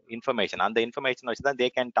information. அந்த இன்ஃபர்மேஷன் வச்சு தான் they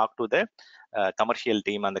can talk to the commercial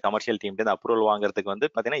team. அந்த கமர்ஷியல் டீம்ட்டு அப்ரூவல் வாங்குறதுக்கு வந்து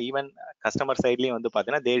பார்த்தீங்கன்னா ஈவன் கஸ்டமர் சைட்லேயும் வந்து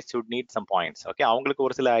பார்த்தீங்கன்னா they should need some points. Okay, அவங்களுக்கு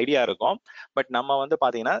ஒரு சில ஐடியா இருக்கும். பட் நம்ம வந்து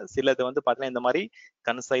பார்த்தீங்கன்னா சிலது வந்து பார்த்தீங்கன்னா இந்த மாதிரி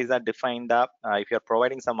கன்சைஸா டிஃபைன்டா if you are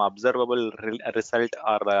providing some observable result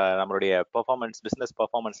R நம்மளுடைய பெர்ஃபார்மன்ஸ், பிஸ்னஸ்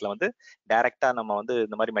பெர்ஃபார்மன்ஸ்ல வந்து டைரக்டா நம்ம வந்து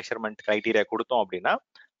இந்த மாதிரி மெஷர்மெண்ட் கிரைட்டீரியா கொடுத்தோம் அப்படின்னா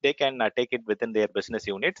they can take it within their business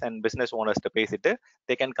units and business owners to பேசிட்டு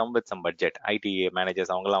they can come with some budget. IT managers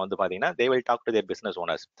அவங்கலாம் வந்து பாத்தீங்கன்னா they will talk to their business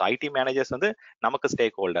owners. So IT managers வந்து நமக்கு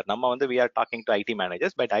stack holder, நம்ம வந்து we are talking to IT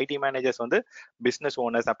managers, but IT managers வந்து business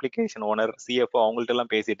owners, application owner, CFO அவங்கள்ட்ட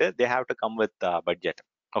எல்லாம் பேசிட்டு they have to come with budget.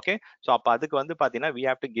 Okay, so அப்போ அதுக்கு வந்து பாத்தீங்கன்னா we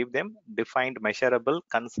have to give them defined, measurable,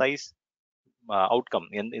 concise outcome.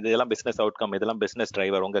 இதெல்லாம் business outcome, இதெல்லாம் பிசினஸ்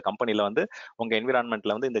டிரைவர். உங்க கம்பெனில வந்து உங்க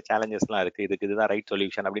என்விரான்மெண்ட்ல வந்து இந்த சேலஞ்சஸ்லாம் இருக்கு, இதுதான் ரைட்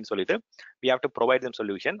சொல்யூஷன் அப்படின்னு சொல்லிட்டு we have to provide them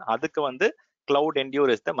solution. அதுக்கு வந்து CLOUDENDURE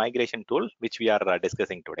is the migration tool which we are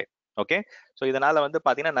discussing today. Okay, so இதனால வந்து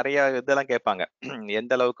பாத்தீங்கன்னா நிறைய இதெல்லாம் கேட்பாங்க,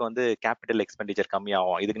 எந்த அளவுக்கு வந்து கேபிட்டல் எக்ஸ்பெண்டிச்சர்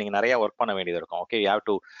கம்மியாகும், இதுக்கு நீங்க நிறைய ஒர்க் பண்ண வேண்டியது இருக்கும். Okay, you have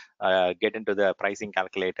to get in to the pricing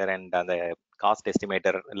calculator and அந்த காஸ்ட்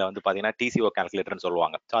எஸ்டிமேட்டர் இல்லை வந்து பார்த்தீங்கன்னா டிசிஓ கால்குலேட்டர்னு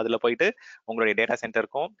சொல்லுவாங்க. ஸோ அதில் போயிட்டு உங்களுடைய டேட்டா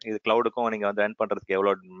சென்டருக்கும் இது கிளவுடுக்கும் நீங்கள் வந்து ரன் பண்ணுறதுக்கு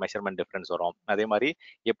எவ்வளோ மெஷர்மெண்ட் டிஃப்ரென்ஸ் வரும், அதே மாதிரி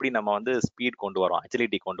எப்படி நம்ம வந்து ஸ்பீட் கொண்டு வரோம்,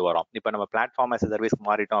 அஜிலிட்டி கொண்டு வரோம். இப்போ நம்ம பிளாட்ஃபார்ம் ஆஸ் சர்வீஸ்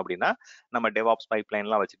மாறிட்டோம் அப்படின்னா நம்ம டெவாப்ஸ்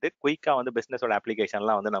பைப்லைன்லாம் வச்சுட்டு குயிக்காக வந்து பிஸ்னஸோட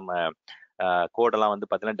அப்ளிகேஷன்லாம் வந்து நம்ம கோடெல்லாம் வந்து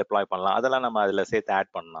பார்த்தீங்கன்னா டெப்ளாய் பண்ணலாம். அதெல்லாம் நம்ம அதில் சேர்த்து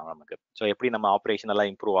ஆட் பண்ணலாம் நமக்கு. ஸோ எப்படி நம்ம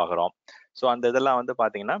ஆப்ரேஷனெல்லாம் இம்ப்ரூவ் ஆகிறோம். ஸோ அந்த இதெல்லாம் வந்து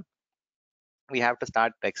பார்த்தீங்கன்னா we have to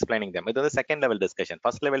start explaining them. இது வந்து second level discussion.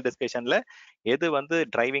 First level டிஸ்கஷன்ல எது வந்து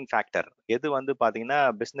டிரைவிங் ஃபேக்டர், எது வந்து பாத்தீங்கன்னா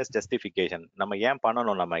பிசினஸ் ஜஸ்டிஃபிகேஷன், நம்ம ஏன்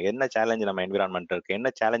பண்ணணும், நம்ம என்ன சேலஞ்ச் நம்ம என்விரான்மெண்ட் இருக்கு,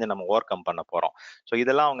 என்ன சேலஞ்சை நம்ம ஓவர் கம் பண்ண போறோம். ஸோ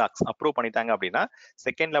இதெல்லாம் அவங்க அப்ரூவ் பண்ணிட்டாங்க அப்படின்னா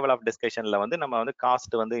செகண்ட் லெவல் ஆஃப் டிஸ்கஷன்ல வந்து நம்ம வந்து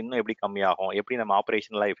காஸ்ட் வந்து இன்னும் எப்படி கம்மியாகும், எப்படி நம்ம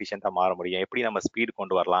ஆப்ரேஷனலா எஃபிஷியன்டா மாற முடியும், எப்படி நம்ம ஸ்பீட்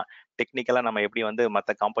கொண்டு வரலாம், டெக்னிக்கலா நம்ம எப்படி வந்து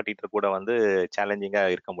மற்ற காம்படிட்டர் கூட வந்து சேலஞ்சிங்கா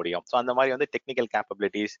இருக்க முடியும். ஸோ அந்த மாதிரி வந்து டெக்னிக்கல்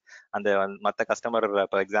கேப்பபிலிட்டிஸ், அந்த மற்ற கஸ்டமர்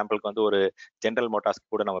ஃபார் எக்ஸாம்பிளுக்கு வந்து ஒரு ஜென்ரல் மோட்டார்ஸ்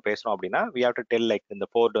கூட நம்ம பேசுறோம் அப்படின்னா we have to tell like இந்த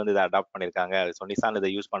ஃபோர்ட் வந்து இதை அடாப்ட் பண்ணிருக்காங்க, ஸோ நிசான் இதை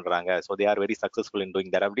யூஸ் பண்றாங்க, so they are very successful in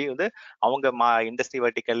doing that. அப்படி வந்து அவங்க இண்டஸ்ட்ரி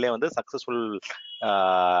வெர்டிக்கல்லே வந்து சக்சஸ்ஃபுல்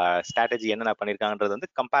ஸ்ட்ராட்டஜி என்னென்ன பண்ணிருக்காங்கன்றது வந்து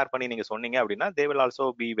கம்பேர் பண்ணி நீங்க சொன்னீங்க அப்படின்னா they will also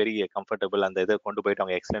be very comfortable. அந்த இதை கொண்டு போயிட்டு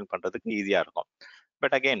அவங்க எக்ஸ்பிளைன் பண்றதுக்கு ஈஸியா இருக்கும்.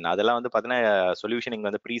 பட் அகைன் அதெல்லாம் வந்து பார்த்தீங்கன்னா சொல்யூஷனிங்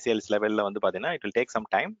வந்து ப்ரீ சேல்ஸ் லெவலில் வந்து பார்த்தீங்கன்னா it will take some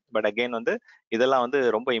time. But again வந்து இதெல்லாம் வந்து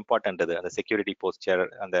ரொம்ப இம்பார்ட்டன்ட். இது அந்த செக்யூரிட்டி போஸ்டர்,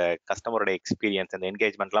 அந்த கஸ்டமரோட எக்ஸ்பீரியன்ஸ், அந்த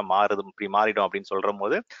என்கேஜ்மெண்ட்லாம் மாறுது, இப்படி மாறிடும் அப்படின்னு சொல்ற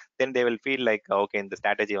போது தென் they will feel like okay இந்த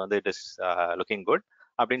ஸ்ட்ராட்டஜி வந்து இட் இஸ் லுக்கிங் குட்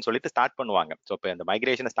அப்படின்னு சொல்லிட்டு ஸ்டார்ட் பண்ணுவாங்க. ஸோ இப்போ இந்த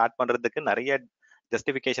மைக்ரேஷனை ஸ்டார்ட் பண்றதுக்கு நிறைய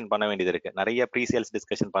ஜஸ்டிஃபிகேஷன் பண்ண வேண்டியது இருக்கு, நிறைய ப்ரீ சேல்ஸ்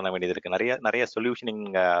டிஸ்கஷன் பண்ண வேண்டியது இருக்கு, நிறைய சொல்யூஷனிங்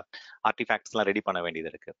ஆர்டிஃபேக்ட்ஸ்லாம் ரெடி பண்ண வேண்டியது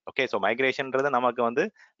இருக்கு. ஓகே, ஸோ மைக்ரேஷன்ன்றது நமக்கு வந்து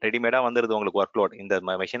ரெடிமேடா வந்துருது உங்களுக்கு ஒர்க் லோட். இந்த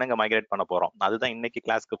மெஷினை மைக்ரேட் பண்ண போறோம், அதுதான் இன்னைக்கு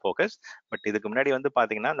கிளாஸ்க்கு ஃபோக்கஸ். பட் இதுக்கு முன்னாடி வந்து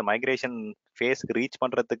பாத்தீங்கன்னா அந்த மைக்ரேஷன் ஃபேஸ்க்கு ரீச்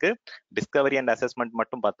பண்றதுக்கு டிஸ்கவரி அண்ட் அசஸ்மெண்ட்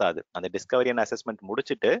மட்டும் பத்தாது. அந்த டிஸ்கவரி அண்ட் அசஸ்மெண்ட்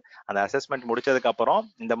முடிச்சுட்டு அந்த அசஸ்மெண்ட் முடிச்சதுக்கு அப்புறம்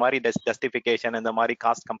இந்த மாதிரி ஜஸ்டிஃபிகேஷன், இந்த மாதிரி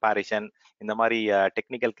காஸ்ட் கம்பேரிஷன், இந்த மாதிரி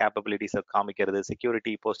டெக்னிக்கல் கேப்பபிலிட்டிஸ் காமிக்கிறது,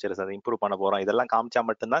 செக்யூரிட்டி போஸ்டர்ஸ் அதை இம்ப்ரூவ் பண்ண போறோம், இதெல்லாம் காமிச்சா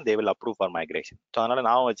மட்டும்தான் they will approve for migration. So அதனால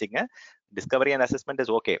நான் வச்சுக்கங்க, Discovery and assessment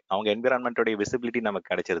is okay, அவங்க என்விரான்மெண்டோட விசிபிலிட்டி நமக்கு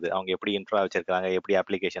கிடைச்சிருது, அவங்க எப்படி இன்ட்ரா வச்சிருக்காங்க, எப்படி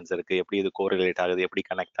அப்ளிகேஷன்ஸ் இருக்கு, எப்படி இது கோரிலேட் ஆகுது, எப்படி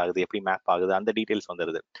கனெக்ட் ஆகுது, எப்படி மேப் ஆகுது, அந்த டீடைல்ஸ்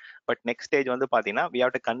வந்துருது. பட் நெக்ஸ்ட் ஸ்டேஜ் வந்து பாத்தீங்கன்னா we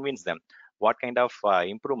have to convince them what kind of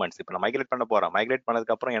improvements. இப்போ நான் மைக்ரேட் பண்ண போறேன், மைக்ரேட்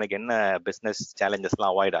பண்ணதுக்கு அப்புறம் எனக்கு என்ன பிசினஸ்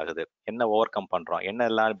சேலஞ்சஸ்லாம் அவாய்ட் ஆகுது, என்ன ஓவர் கம் பண்றோம், என்ன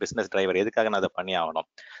எல்லாம் பிசினஸ் டிரைவர், எதுக்காக நான் அதை பண்ணி ஆகணும்.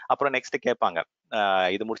 அப்புறம் நெக்ஸ்ட் கேட்பாங்க,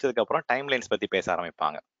 இது முடிச்சதுக்கு அப்புறம் டைம் லைன்ஸ் பத்தி பேச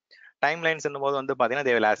ஆரம்பிப்பாங்க. டைம் லைன்ஸ் போது வந்து பார்த்தீங்கன்னா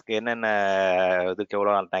தே வில் ஆஸ்க் என்னென்ன இதுக்கு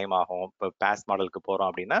எவ்வளோ நாள் டைம் ஆகும். இப்போ பாஸ் மாடலுக்கு போகிறோம்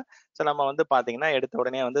அப்படின்னா ஸோ நம்ம வந்து பார்த்தீங்கன்னா எடுத்த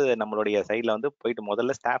உடனே வந்து நம்மளுடைய சைடில் வந்து போயிட்டு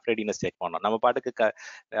முதல்ல ஸ்டாஃப் ரெடினஸ் செக் பண்ணணும். நம்ம பாட்டுக்கு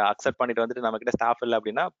அக்செப்ட் பண்ணிட்டு வந்துட்டு நம்ம கிட்ட ஸ்டாஃப் இல்லை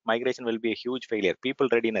அப்படின்னா migration will be huge failure. People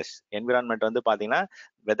readiness, environment வந்து பார்த்தீங்கன்னா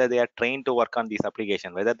whether they are train to work on this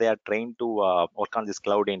application, whether they are train to work on this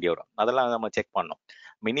CLOUDENDURE, அதெல்லாம் நம்ம செக் பண்ணணும்.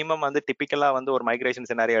 மினிமம் வந்து டிப்பிக்கலாக வந்து ஒரு மைக்ரேஷன்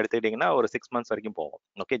சினாரியோ எடுத்துக்கிட்டிங்கன்னா ஒரு 6 months வரைக்கும் போகும்.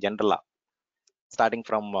 ஓகே, ஜென்ரலாக ஸ்டார்டிங்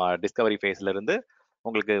ஃப்ரம் டிஸ்கவரி ஃபேஸ்ல இருந்து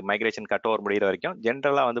உங்களுக்கு மைக்ரேஷன் கட் ஓவர் முடிகிற வரைக்கும்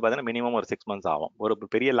ஜென்ரலாக வந்து பார்த்தீங்கன்னா மினிமம் ஒரு 6 months ஆகும். ஒரு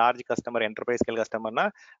பெரிய large customer, enterprise scale கஸ்டமர்னா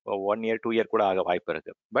 1 year 2 year கூட ஆக வாய்ப்பு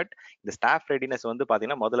இருக்கு. பட் இந்த ஸ்டாஃப் ரெடினஸ் வந்து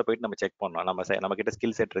பார்த்தீங்கன்னா முதல்ல போயிட்டு நம்ம செக் பண்ணணும், நம்ம கிட்ட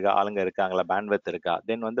ஸ்கில் செட் இருக்கா, ஆளுங்க இருக்காங்களா, பேண்ட்வித் இருக்கா.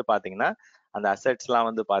 தென் வந்து பார்த்தீங்கன்னா அந்த அசெட்ஸ்லாம்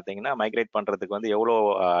வந்து பார்த்தீங்கன்னா மைக்ரேட் பண்ணுறதுக்கு வந்து எவ்வளோ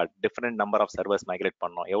different number of servers migrate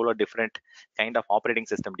பண்ணணும், எவ்வளோ different kind of operating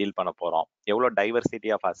system deal பண்ண போகிறோம், எவ்வளோ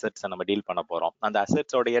டைவர்சிட்டி ஆஃப் அசெட்ஸை நம்ம டீல் பண்ண போகிறோம், அந்த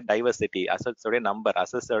அசெட்ஸோடைய diversity, அசெட்ஸோடைய number,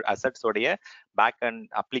 அசெட்ஸோடைய back and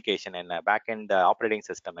application என்ன, பேக் அண்ட் ஆப்ரேட்டிங்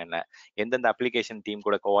சிஸ்டம் என்ன, எந்தெந்த அப்ளிகேஷன் டீம்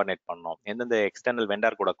கூட கோஆர்டினேட் பண்ணோம், எந்தெந்த எக்ஸ்டர்னல்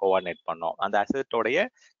வெண்டர் கூட கோஆர்டினேட் பண்ணோம், அந்த அசெட்டோடைய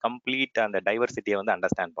கம்ப்ளீட் அந்த டைவர்சிட்டியை வந்து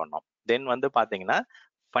அண்டர்ஸ்டாண்ட் பண்ணோம். தென் வந்து பார்த்தீங்கன்னா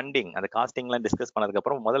ஃபண்டிங், அந்த காஸ்டிங்லாம் டிஸ்கஸ் பண்ணதுக்கு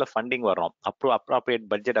அப்புறம் முதல்ல ஃபண்டிங் வரும். அப்ராப்ரியேட்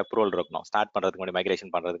பட்ஜெட் அப்ரூவல் இருக்கணும் ஸ்டார்ட் பண்றதுக்கு முன்னாடி,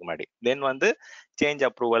 மைக்ரேஷன் பண்றதுக்கு முன்னாடி. தென் வந்து சேஞ்ச்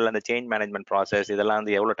அப்ரூவல், அந்த சேஞ்ச் மேனேஜ்மெண்ட் ப்ராசஸ், இதெல்லாம்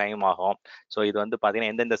வந்து எவ்வளோ டைம் ஆகும். ஸோ இது வந்து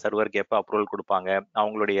பார்த்தீங்கன்னா எந்தெந்த சர்வருக்கு எப்போ அப்ரூவல் கொடுப்பாங்க,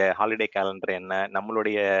 அவங்களுடைய ஹாலிடே கேலண்டர் என்ன,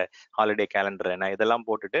 நம்மளுடைய ஹாலிடே கேலண்டர் என்ன, இதெல்லாம்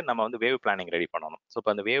போட்டுட்டு நம்ம வந்து வேவ் பிளானிங் ரெடி பண்ணணும். ஸோ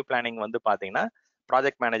இப்போ அந்த வேவ் பிளானிங் வந்து பார்த்தீங்கன்னா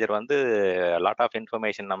ப்ராஜெக்ட் மேனேஜர் வந்து லாட் ஆஃப்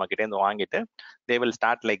இன்ஃபர்மேஷன் நம்ம கிட்டே இருந்து வாங்கிட்டு they will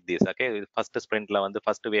start like this. Okay, first ஸ்பிரிண்ட்ல வந்து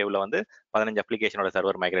ஃபர்ஸ்ட் வேவ்ல வந்து 15 அப்ளிகேஷனோட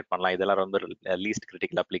சர்வர் மைக்ரேட் பண்ணலாம், இதெல்லாம் ரொம்ப லீஸ்ட்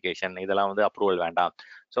கிரிட்டிக்கல் அப்ளிகேஷன், இதெல்லாம் வந்து அப்ரூவல் வேண்டாம்.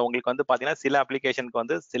 ஸோ உங்களுக்கு வந்து பார்த்தீங்கன்னா சில அப்ளிகேஷனுக்கு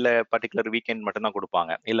வந்து சில பர்டிகுலர் வீக்கெண்ட் மட்டும் தான்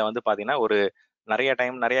கொடுப்பாங்க. இல்லை வந்து பார்த்தீங்கன்னா ஒரு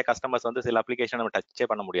நிறைய கஸ்டமர்ஸ் வந்து சில அப்ளிகேஷன் நம்ம டச்சே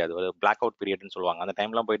பண்ண முடியாது, ஒரு பிளாக் அவுட் பீரியட்னு சொல்லுவாங்க. அந்த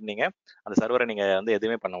டைம்லாம் போயிட்டு நீங்க அந்த சர்வரை நீங்க வந்து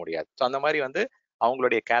எதுவுமே பண்ண முடியாது. ஸோ அந்த மாதிரி வந்து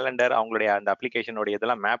அவங்களுடைய கேலண்டர், அவங்களுடைய அந்த அப்ளிகேஷனுடைய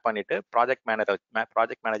இதெல்லாம் மேப் பண்ணிட்டு ப்ராஜெக்ட்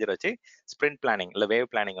மேனேஜர் வச்சு ஸ்பிரிண்ட் பிளானிங் இல்லை வேவ்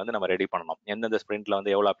பிளானிங் வந்து நம்ம ரெடி பண்ணணும். எந்தெந்த ஸ்பிரிண்ட்ல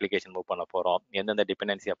வந்து எவ்வளோ அப்ளிகேஷன் மூவ் பண்ண போறோம், எந்தெந்த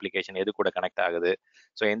டிபெண்டன்சி அப்ளிகேஷன் எது கூட கனெக்ட் ஆகுது,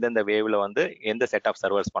 ஸோ எந்தெந்த வேவ்ல வந்து எந்த செட் ஆஃப்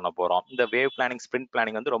சர்வர்ஸ் பண்ண போறோம். இந்த வேவ் பிளானிங், ஸ்பிரிண்ட்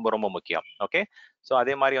பிளானிங் வந்து ரொம்ப ரொம்ப முக்கியம். ஓகே, ஸோ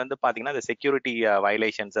அதே மாதிரி வந்து பாத்தீங்கன்னா இந்த செக்யூரிட்டி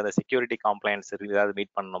வயலேஷன்ஸ், அந்த செக்யூரிட்டி கம்ப்ளைண்ட்ஸ் ஏதாவது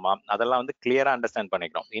மீட் பண்ணணுமா, அதெல்லாம் வந்து கிளியரா அண்டர்ஸ்டாண்ட்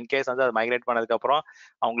பண்ணிக்கணும். இன்கேஸ் வந்து அது மைக்ரேட் பண்ணதுக்கு அப்புறம்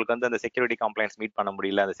அவங்களுக்கு வந்து அந்த செக்யூரிட்டி கம்ப்ளைண்ட்ஸ் மீட் பண்ண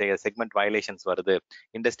முடியல, அந்த செக்மெண்ட் வயலேஷன்ஸ் வருது,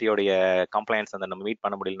 இண்டஸ்ட்ரியோடைய கம்ப்ளைண்ட்ஸ் அந்த நம்ம மீட்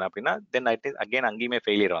பண்ண முடியல அப்படின்னா தென் அகைன் அங்கேயுமே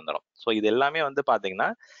ஃபெயிலியர் வந்துடும். ஸோ இது எல்லாமே வந்து பாத்தீங்கன்னா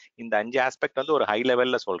இந்த 5 ஆஸ்பெக்ட் வந்து ஒரு ஹை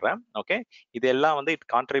லெவல்ல சொல்றேன். ஓகே, இது எல்லாம் வந்து it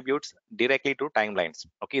contributes directly to time lines.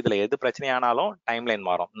 Okay, இதுல எது பிரச்சனையானாலும் டைம் லைன்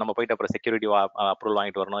மாறும். நம்ம போயிட்டு அப்புறம் செக்யூரிட்டி அப்ரூவல்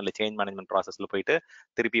வாங்கிட்டு வரணும், இல்லை சேஞ்ச் மேனேஜ்மெண்ட் ப்ராசஸ்ல போயிட்டு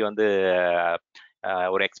திருப்பி வந்து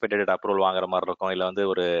ஒரு எக்ஸ்பெக்டட் அப்ரூவல் வாங்குற மாதிரி இருக்கும், இல்லை வந்து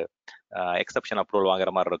ஒரு எக்ஸப்ஷன் அப்ரூவல்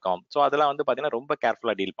வாங்குற மாதிரி இருக்கும். ஸோ அதெல்லாம் வந்து பாத்தீங்கன்னா ரொம்ப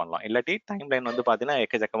கேர்ஃபுல்லா டீல் பண்ணலாம். இல்லாட்டி டைம் லைன் வந்து பாத்தீங்கன்னா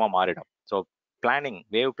எக்கச்சக்கமா மாறிடும். ஸோ பிளானிங்,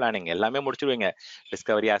 வேவ் பிளானிங் எல்லாமே முடிச்சிருவீங்க,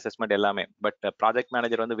 டிஸ்கவரி, அசஸ்மெண்ட் எல்லாமே. பட் ப்ராஜெக்ட்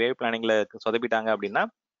மேனேஜர் வந்து வேவ் பிளானிங்ல சொதப்பிட்டாங்க அப்படின்னா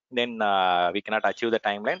தென் we cannot achieve the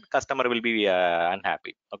timeline, customer will be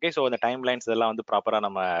unhappy. Okay, so the timelines இதெல்லாம் வந்து ப்ராப்பரா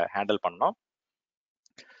நம்ம ஹேண்டில் பண்ணோம்.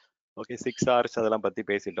 ஓகே, 6 hours அதெல்லாம் பத்தி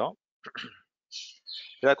பேசிட்டோம்.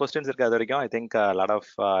 ஏதாவது கொஸ்டின்ஸ் இருக்கு அது வரைக்கும்? I think lot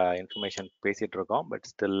of information பேசிட்டு இருக்கோம். பட்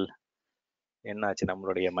ஸ்டில் என்னாச்சு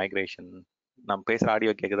நம்மளுடைய மைக்ரேஷன்? நம்ம பேசுற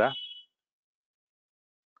ஆடியோ கேக்குதா?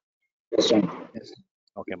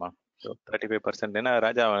 ஓகேம்மா. ஸோ 35%. என்ன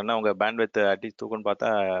ராஜா, என்ன உங்க பேண்ட்வித் அடிச்சு தூக்குன்னு பார்த்தா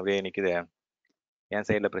அப்படியே நிக்குது, என்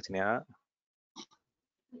சைட்ல பிரச்சனையா?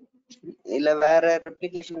 இல்ல வேற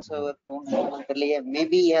ரெப்ளிகேஷன் சர்வர் போகணுமா தெரியலையே.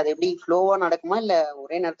 மேபி அது எப்படி ஃப்ளோவா நடக்குமா இல்ல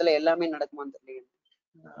ஒரே நேரத்துல எல்லாமே நடக்குமான்னு தெரியலையே.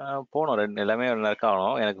 போகணும், ரெண்டு எல்லாமே ஒர்க்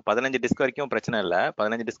ஆகணும். எனக்கு 15 டிஸ்க் வரைக்கும் பிரச்சனை இல்லை.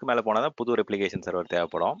 15 டிஸ்க் மேலே போனால் தான் புது ரெப்ளிகேஷன் சர்வர்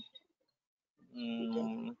தேவைப்படும்.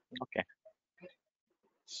 ஓகே,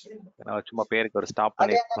 சும்மா பேருக்கு ஒரு ஸ்டாப்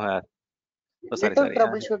பண்ணி நெட்வொர்க்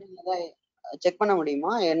ட்ரபிள் ஷூட்டிங்ல தான் செக் பண்ண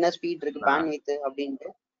முடியுமா என்ன ஸ்பீட் இருக்கு பேண்ட்வித்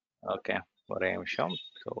அப்படின்ட்டு? ஓகே, ஒரே நிமிஷம்.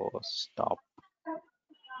 So stop.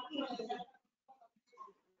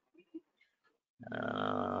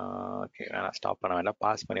 ஓகே, வேணாம், ஸ்டாப் பண்ண வேண்டாம்,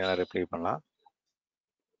 பாஸ் பண்ணி வேணா ரிப்ளை பண்ணலாம்.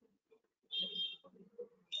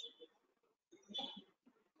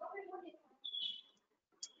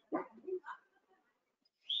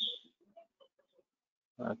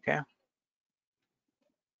 ஓகே,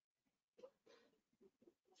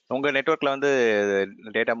 உங்க நெட்வொர்க்ல வந்து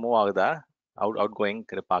டேட்டா மூவ் ஆகுதா? அவுட் கோயிங்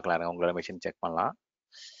பார்க்கலாம், உங்களோட மெஷின் செக் பண்ணலாம்.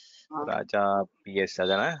 ராஜா பிஎஸ்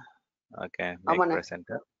அதானே? Okay, make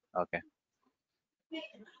present. ஓகே,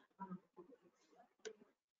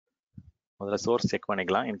 முதல்ல சோர்ஸ் செக்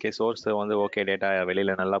பண்ணிக்கலாம். இன்கேஸ் சோர்ஸ் வந்து ஓகே டேட்டா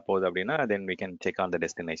வெளியில நல்லா போகுது அப்படின்னா தென் we can check on the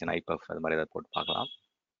destination IPF அது மாதிரி ஏதாவது போட்டு பார்க்கலாம்.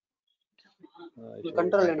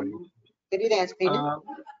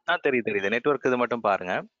 தெரியுது. நெட்வொர்க் இது மட்டும்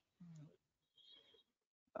பாருங்க.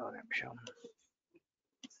 ஒரு நிமிஷம்.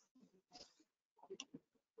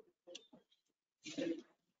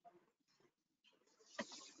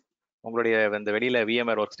 உங்களுடைய இந்த வெளியில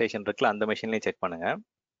VMware ஒர்க் ஸ்டேஷன் இருக்குல்ல, அந்த மெஷின்லயும் செக் பண்ணுங்க.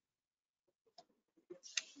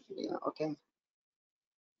 ஓகே,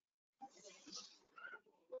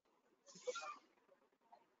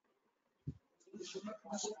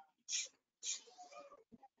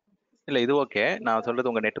 இல்ல இது ஓகே. நான் சொல்றது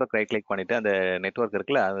உங்க நெட்வொர்க் ரைட் கிளிக் பண்ணிட்டு அந்த நெட்வொர்க்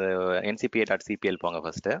இருக்குல்ல, அது ncpa.cpl போங்க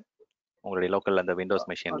ஃபர்ஸ்ட். உங்களுடைய லோக்கல் அந்த விண்டோஸ்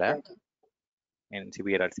மெஷின்ல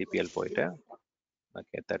ncpa.cpl போயிட்டு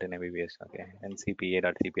okay 13 mbps. Okay,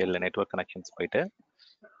 ncpa.cpl network connections போயிட்டு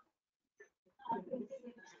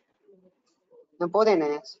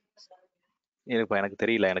இப்போ எனக்கு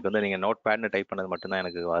தெரியல, எனக்கு வந்து நீங்க நோட் பேட்னு டைப் பண்ணது மட்டும் தான்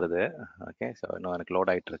எனக்கு வருது. ஓகே, ஸோ இன்னும் எனக்கு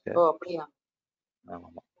லோட் ஆயிட்டு இருக்கு.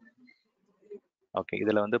 ஆமாம். ஓகே,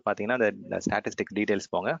 இதுல வந்து பாத்தீங்கன்னா இந்த ஸ்டாட்டிஸ்டிக்ஸ்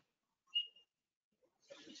டீடைல்ஸ் போங்க.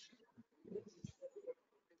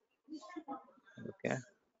 ஓகே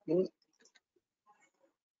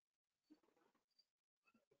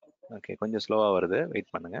ஓகே, கொஞ்சம் ஸ்லோவா வருது,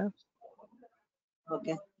 வெயிட் பண்ணுங்க.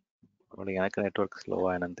 ஓகே, எனக்கு நெட்வொர்க் ஸ்லோவா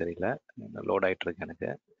என்னன்னு தெரியல, லோட் ஆயிட்டு இருக்கு எனக்கு.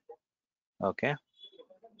 ஓகே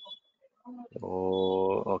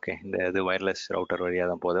ஓகே, இந்த இது வயர்லெஸ் ரவுட்டர் வழியாக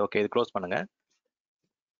தான் போகுது. ஓகே, இது க்ளோஸ் பண்ணுங்க.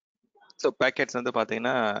 ஸோ பேக்கெட்ஸ் வந்து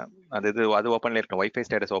பார்த்தீங்கன்னா அது ஓப்பன்லேயே இருக்கட்டும், வைஃபை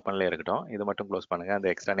ஸ்டேட்டஸ் ஓப்பன்லேயே இருக்கட்டும். இது மட்டும் க்ளோஸ் பண்ணுங்க. அந்த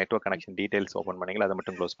extra network connection details open பண்ணீங்களா, அதை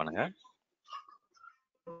மட்டும் க்ளோஸ் பண்ணுங்க.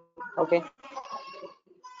 ஓகே,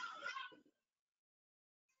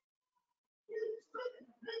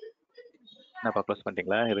 என்னப்பா க்ளோஸ்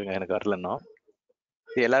பண்ணிட்டீங்களா? இருங்க, எனக்கு வரல இன்னும்.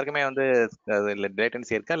 எல்லாருக்குமே வந்து இல்லை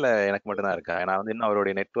லேட்டன்சி இருக்கா இல்லை எனக்கு மட்டும் தான் இருக்கா? நான் வந்து இன்னும்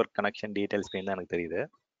அவருடைய நெட்வொர்க் கனெக்ஷன் டீடைல்ஸ் ஸ்க்ரீன் தான் எனக்கு தெரியுது.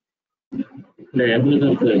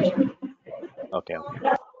 ஓகே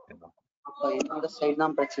ஓகே, என்னோட சைடு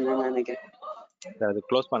தான் பிரச்சனை நினைக்கிறேன். அது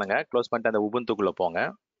க்ளோஸ் பண்ணுங்க. க்ளோஸ் பண்ணிட்டு அந்த உபுண்டுக்குள்ள போங்க.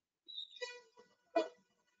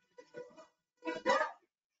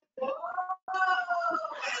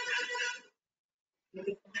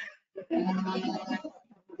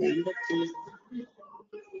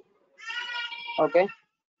 ஓகே,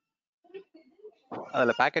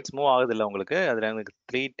 அதுல பேக்கெட்ஸ் மூவ் ஆகுது இல்ல உங்களுக்கு? அதுல எனக்கு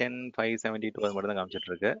 310 572 அது மட்டும் தான் காமிச்சிட்டு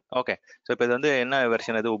இருக்கு. ஓகே, சோ இப்போ இது வந்து என்ன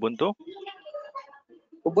வெர்ஷன்? இது உபுண்டு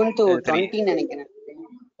 20 நினைக்கிறேன்.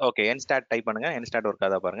 ஓகே, nstat டைப் பண்ணுங்க. nstat ஒர்க்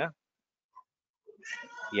ஆதா பாருங்க.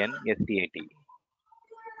 nstat.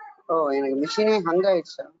 எனக்கு மிஷினே ஹங்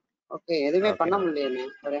ஆயிடுச்சு. ஓகே, எதுவுமே பண்ண முடியல.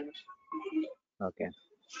 ஓகே,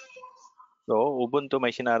 ஸோ உபுண்டு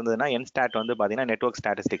மெஷினா இருந்ததுன்னா nstat வந்து பாத்தீங்கன்னா நெட்வொர்க்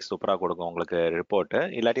ஸ்டாட்டிஸ்டிக்ஸ் சூப்பரா கொடுக்கும் உங்களுக்கு ரிப்போர்ட்.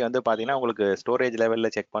 இல்லாட்டி வந்து பாத்தீங்கன்னா உங்களுக்கு ஸ்டோரேஜ் லெவல்ல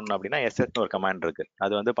செக் பண்ணணும் அப்படின்னா ss ஒரு கமாண்ட் இருக்கு.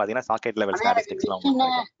 அது வந்து பாத்தீங்கன்னா சாக்கெட் லெவல் ஸ்டாட்டிஸ்டிக்ஸ்லாம்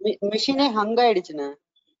உங்களுக்கு மிஷினே ஹங் ஆயிடுச்சுன்னு.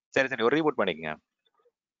 சரி ஒரு ரீபூட் பண்ணிக்கங்க.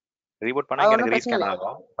 ரீபூட் பண்ணா எனக்கு ரீஸ்கேன்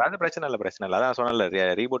ஆகும். அது பிரச்சனை இல்லை. அதான் சொன்னல,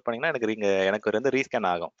 ரீபூட் பண்ணீங்கன்னா எனக்கு வந்து ரீஸ்கேன்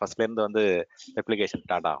ஆகும். ஃபர்ஸ்ட்ல இருந்து வந்து ரெப்ளிகேஷன்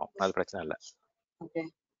ஸ்டார்ட் ஆகும். அது பிரச்சனை இல்லை. ஓகே,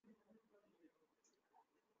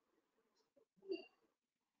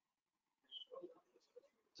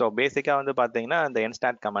 ஸோ பேசிக்காக வந்து பார்த்தீங்கன்னா இந்த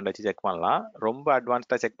nstat கமாண்ட் வச்சு செக் பண்ணலாம். ரொம்ப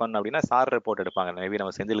அட்வான்ஸ்டாக செக் பண்ணணும் அப்படின்னா சார் ரிப்போர்ட் எடுப்பாங்க. மேபி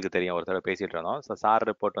நம்ம செந்திலுக்கு தெரியும், ஒரு தடவை பேசிட்டு இருந்தோம். ஸோ சார்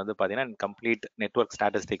ரிப்போர்ட் வந்து பார்த்தீங்கன்னா கம்ப்ளீட் நெட்வொர்க்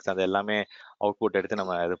ஸ்டாட்டிஸ்டிக்ஸ் அது எல்லாமே அவுட்புட் எடுத்து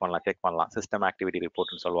நம்ம இது பண்ணலாம், செக் பண்ணலாம். சிஸ்டம் ஆக்டிவிட்டி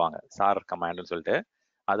ரிப்போர்ட்னு சொல்லுவாங்க, சார் கமாண்ட்னு சொல்லிட்டு.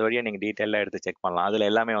 அது வழியாக நீங்கள் டீட்டெயிலாக எடுத்து செக் பண்ணலாம். அதில்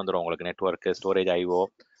எல்லாமே வந்துடும் உங்களுக்கு, நெட்வொர்க், ஸ்டோரேஜ், IO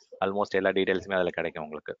ஆல்மோஸ்ட் எல்லா டீட்டெயில்ஸுமே அதில் கிடைக்கும்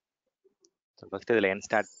உங்களுக்கு. ஸோ ஃபர்ஸ்ட் இதில்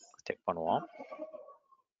nstat செக் பண்ணுவோம்.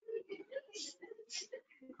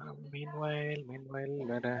 meanwhile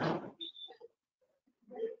வேற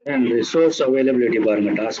And resource availability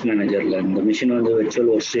பாருங்க டாஸ்க் மேனேஜர்ல இந்த மிஷின் வந்து virtual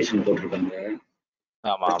workstation போட்டிருக்காங்க.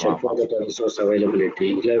 ஆமா ஆமா check ஆமா for the resource availability.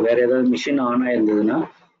 இல்ல வேற ஏதாவது machine on ஆயிருந்ததுன்னா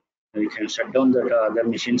we can shut down the other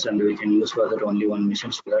machines and we can use for that only one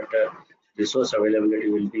machine so that resource availability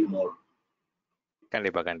will be more.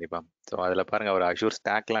 கண்டிப்பா கண்டிப்பா. So அதுல பாருங்க ஒரு Azure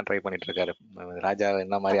ஸ்டாக்லாம் try பண்ணிட்டு இருக்காரு. ராஜா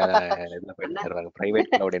என்ன மாதிரி இதுல போயிட்டு இருக்காரு,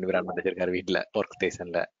 பிரைவேட் கிளவுட் என்விரான்மெண்ட் வச்சிருக்காரு வீட்டுல ஒர்க்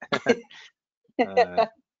ஸ்டேஷன்ல.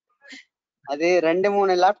 அது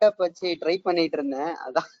 2-3 லேப்டாப் வச்சு ட்ரை பண்ணிட்டு இருந்தேன்.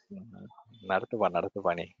 அதான்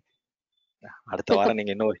நடத்துப்பா நீ. அடுத்த வாரம்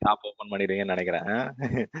நீங்க இன்னொரு ஷாப் ஓபன் பண்ணிடுவீங்கன்னு நினைக்கிறேன்.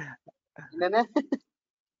 என்னன்னா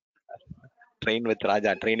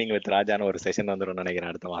ட்ரெயினிங் வித் ராஜான்னு ஒரு செஷன் வந்துடும்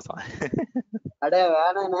நினைக்கிறேன் அடுத்த மாசம். அட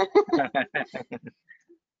வேணாண்ணே.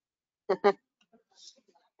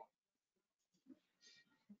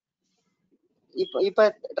 இப்ப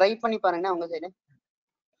ட்ரை பண்ணி பாருங்க உங்க சைடு.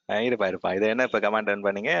 இருப்பா. இது என்ன இப்ப கமாண்ட் ரன்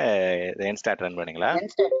பண்ணீங்க? என்ஸ்டாட் ரன் பண்ணீங்களா?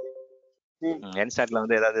 என்ஸ்டாட்ல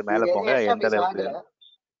வந்து ஏதாவது மேல போங்க, எந்த அளவுக்கு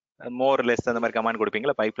மோர் லெஸ் அந்த மாதிரி கமாண்ட்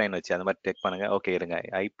கொடுப்பீங்களா பைப்லைன் வச்சு, அந்த மாதிரி செக் பண்ணுங்க. ஓகே இருங்க.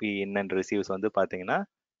 ஐபி இன் அண்ட் ரிசீவ்ஸ் வந்து பாத்தீங்கன்னா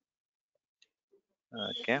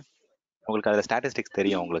ஓகே உங்களுக்கு அதுல ஸ்டாட்டிஸ்டிக்ஸ்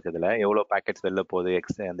தெரியும். உங்களுக்கு இதுல எவ்வளவு பேக்கெட்ஸ் வெளில போகுது,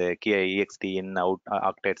 அந்த இஎக்ஸ்டி இன் அவுட்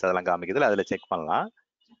ஆக்டேட்ஸ் அதெல்லாம் காமிக்குதுல, அதுல செக் பண்ணலாம்.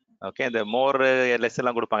 ஓகே இந்த மோர் லெஸ்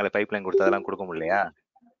எல்லாம் கொடுப்பாங்களே பைப்லைன் கொடுத்து அதெல்லாம் கொடுக்க முடியலையா?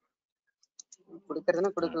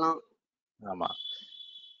 கொடுக்கறதுன்னா கொடுக்கலாம். ஆமா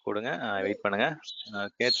கொடுங்க, வெயிட் பண்ணுங்க.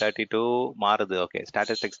 ஓகே 32 மாறுது. ஓகே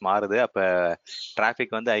ஸ்டாட்டிஸ்டிக்ஸ் மாறுது. அப்ப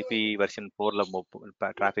டிராஃபிக் வந்து ஐபி வெர்ஷன் 4ல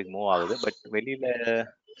டிராஃபிக் மூவ் ஆகுது. பட் வெளியில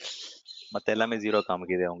மத்த எல்லாமே 0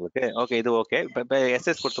 காமிக்குது உங்களுக்கு. ஓகே இது ஓகே. இப்ப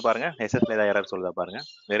எஸ்எஸ் கொடுத்து பாருங்க. எஸ்எஸ்ல ஏதாவது எரர் சொல்லுதா பாருங்க.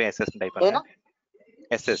 வெறும் எஸ்எஸ் டைப் பண்ணுங்க.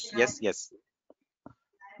 S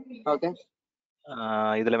okay.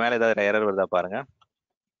 இதுல மேல ஏதாவது எரர் வருதா பாருங்க.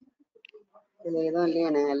 இதுல எதுவும்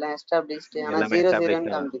இல்லையானே, எல்லாம் எஸ்டாப்லிஷ்ட். ஆனா எல்லாமே 00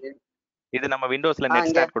 ன்னு காமிக்குது. இது நம்ம விண்டோஸ்ல நெட்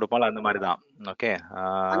ஸ்டார்ட் கொடுப்போம்ல அந்த மாதிரி தான். ஓகே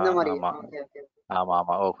அந்த மாதிரி. ஆமா ஓகே ஓகே. ஆமா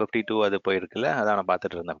 52 அது போயிருக்குல்ல, அதான் நான்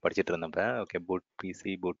பார்த்துட்டு இருந்தேன், படிச்சுட்டு இருந்தேன். Okay boot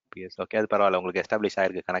PC boot PS. Okay அது பரவாயில்ல, உங்களுக்கு எஸ்டாப்ளிஷ்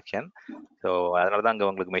ஆயிருக்கு கனெக்ஷன். ஸோ அதனால தான் அங்கே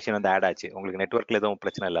உங்களுக்கு மெஷின் வந்து ஆட் ஆச்சு. உங்களுக்கு நெட்ஒர்க்ல எதுவும்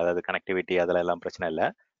பிரச்சனை இல்லை, அதாவது கனெக்டிவிட்டி அதில் எல்லாம் பிரச்சனை இல்லை.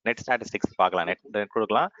 நெட் ஸ்டாட்டிஸ்டிக்ஸ் பார்க்கலாம், நெட்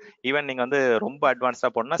கொடுக்கலாம். ஈவன் நீங்க வந்து ரொம்ப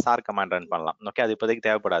அட்வான்ஸ்டா போனா சார் கமாண்ட் ரன் பண்ணலாம். ஓகே அது இப்போதைக்கு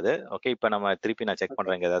தேவைப்படாது. ஓகே இப்போ நம்ம திருப்பி நான் செக்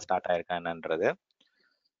பண்றேன் ஏதாவது ஸ்டார்ட் ஆயிருக்கா என்னன்றது.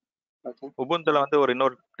 உபுண்டுல வந்து ஒரு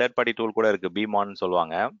இன்னொரு தேர்ட் பார்ட்டி டூல் கூட இருக்கு, பீமான்னு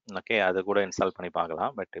சொல்லுவாங்க. ஓகே அது கூட இன்ஸ்டால் பண்ணி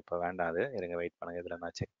பார்க்கலாம். பட் இப்போ வேண்டாம், அது இருங்க வெயிட் பண்ணுங்க. இதுல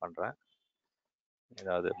நான் செக் பண்றேன்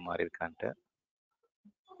ஏதாவது மாறி இருக்கான்ட்டு.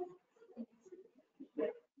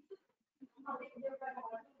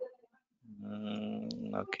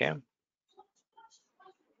 ஓகே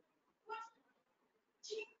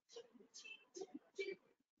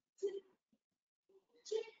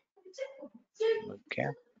ஓகே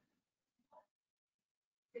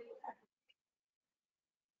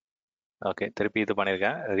ஓகே திருப்பி இது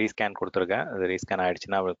பண்ணியிருக்கேன், ரீஸ்கேன் கொடுத்துருக்கேன். அது ரீஸ்கேன்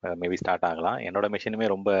ஆயிடுச்சுன்னா மேபி ஸ்டார்ட் ஆகலாம். என்னோட மிஷினுமே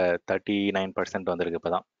ரொம்ப 39% வந்திருக்கு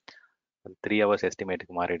இப்போதான். 3 hours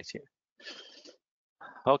எஸ்டிமேட்டுக்கு மாறிடுச்சு.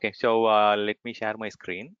 Okay so let me share my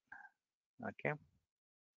screen. Okay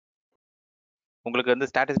உங்களுக்கு வந்து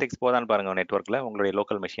ஸ்டாட்டிஸ்டிக்ஸ் போதான்னு பாருங்க நெட்ஒர்க்ல, உங்களுடைய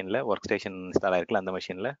லோக்கல் மெஷின்ல ஒர்க் ஸ்டேஷன் இன்ஸ்டால் ஆயிருக்குல்ல அந்த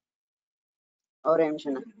மெஷின்ல. ஒரே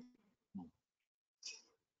நிமிஷம்.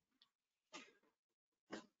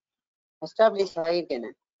 எஸ்டாப்லிஷ்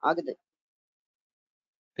ஆயிட்டேனே ஆகுது.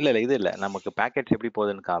 இல்ல இது இல்ல, நமக்கு பேக்கெட்ஸ் எப்படி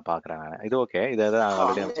போகுதுன்னு பாக்குறேன் நான். இது ஓகே, இதை தான்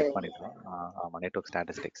ஆல்ரெடி நம்ம செக் பண்ணிட்டோம். ஆமா நெட்வொர்க்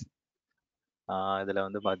ஸ்டாட்டிஸ்டிக்ஸ். இதுல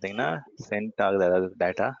வந்து பாத்தீங்கன்னா சென்ட் ஆகுது, அதாவது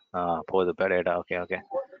டேட்டா போகுது இப்போ data. Okay okay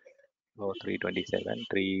 327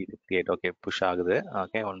 368. Okay push ஆகுது.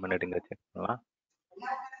 ஓகே 1 minute இங்க செக் பண்ணலாம்.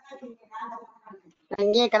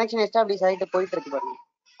 இங்கே கனெக்ஷன் எஸ்டாப்லிஷ் ஆயிட்டு போயிட்டு இருக்கு பாருங்க.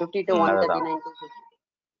 52 139.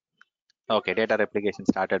 ஓகே டேட்டா ரெப்ளிகேஷன்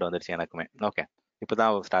ஸ்டார்டட் வந்துருச்சு எனக்குமே. ஓகே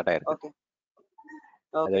இப்போதான் ஸ்டார்ட் ஆயிருக்கு. ஓகே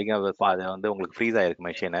அது வரைக்கும் அது வந்து உங்களுக்கு ஃப்ரீஸ் ஆயிருக்கு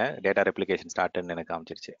மெஷின். டேட்டா ரெப்ளிகேஷன் ஸ்டார்ட்னு எனக்கு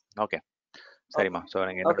காமிச்சிருச்சு. ஓகே சரிம்மா. ஸோ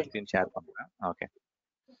நீங்கள் என்னோட ஸ்க்ரீன் ஷேர் பண்ணுறேன். ஓகே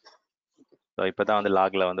ஸோ இப்போ தான் வந்து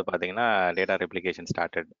லாகில் வந்து பார்த்தீங்கன்னா டேட்டா ரெப்ளிகேஷன்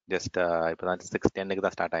ஸ்டார்டட். ஜஸ்ட் இப்போ தான் 6:10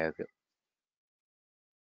 தான் ஸ்டார்ட் ஆயிருக்கு.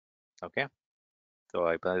 ஓகே ஸோ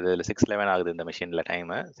இப்போ இதில் 6:11 ஆகுது இந்த மெஷினில்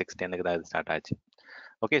டைமு. 6:10 தான் இது ஸ்டார்ட் ஆச்சு.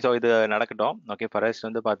 ஓகே ஸோ இது நடக்கட்டும். ஓகே ஃபர்ஸ்ட்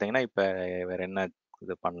வந்து பார்த்தீங்கன்னா இப்போ வேறு என்ன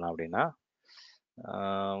இது பண்ணலாம் அப்படின்னா,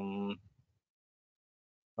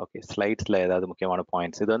 ஓகே ஸ்லைட்ஸில் ஏதாவது முக்கியமான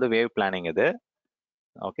பாயிண்ட்ஸ். இது வந்து வேவ் பிளானிங் இது.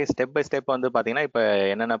 ஓகே ஸ்டெப் பை ஸ்டெப் வந்து பார்த்தீங்கன்னா இப்போ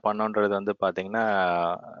என்னென்ன பண்ணோன்றது வந்து பார்த்தீங்கன்னா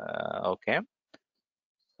ஓகே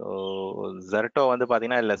ஸோ ஜெர்டோ வந்து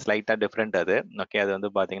பார்த்தீங்கன்னா இல்லை ஸ்லைட்டாக டிஃப்ரெண்ட் அது. ஓகே அது வந்து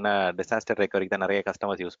பார்த்தீங்கன்னா டிசாஸ்டர் ரெக்கவரிக்கு தான் நிறைய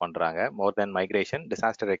கஸ்டமர்ஸ் யூஸ் பண்ணுறாங்க. மோர் தென் மைக்ரேஷன்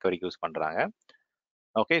டிசாஸ்டர் ரெக்கவரிக்கு யூஸ் பண்ணுறாங்க.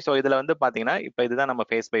 ஓகே ஸோ இதில் வந்து பார்த்தீங்கன்னா இப்போ இதுதான் நம்ம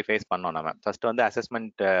ஃபேஸ் பை ஃபேஸ் பண்ணோம். நம்ம ஃபர்ஸ்ட் வந்து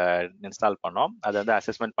அசஸ்மெண்ட் இன்ஸ்டால் பண்ணோம். அது வந்து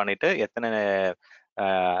அசஸ்மெண்ட் பண்ணிட்டு எத்தனை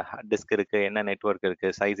டிஸ்க் இருக்கு, என்ன நெட்வொர்க் இருக்கு,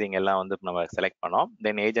 சைசிங் எல்லாம் வந்து நம்ம செலக்ட் பண்ணோம்.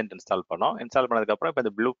 தென் ஏஜென்ட் இன்ஸ்டால் பண்ணோம். இன்ஸ்டால் பண்ணதுக்கப்புறம் இப்போ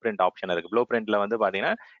இந்த ப்ளூ பிரிண்ட் ஆப்ஷன் இருக்கு. ப்ளூ பிரிண்ட்ல வந்து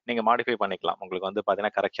பார்த்தீங்கன்னா நீங்கள் மாடிஃபை பண்ணிக்கலாம். உங்களுக்கு வந்து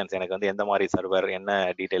பார்த்தீங்கன்னா கரெக்ஷன்ஸ், எனக்கு வந்து எந்த மாதிரி சர்வர், என்ன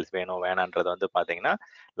டீடைல்ஸ் வேணும் வேணான்றது வந்து பார்த்தீங்கன்னா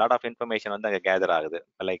லாட் ஆஃப் இன்ஃபர்மேஷன் வந்து அங்கே கேதர் ஆகுது.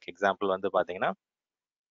 லைக் எக்ஸாம்பிள் வந்து பார்த்தீங்கன்னா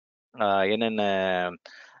என்னென்ன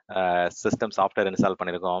சிஸ்டம் சாஃப்ட்வேர் இன்ஸ்டால்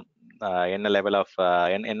பண்ணியிருக்கோம், என்ன லெவல் ஆஃப்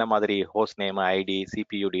என்ன மாதிரி host name, ID,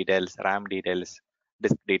 CPU details, RAM details,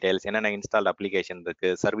 disk details, என்னென்ன இன்ஸ்டால் அப்ளிகேஷன் இருக்கு,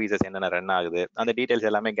 சர்வீசஸ் என்னென்ன ரன் ஆகுது, அந்த டீடைல்ஸ்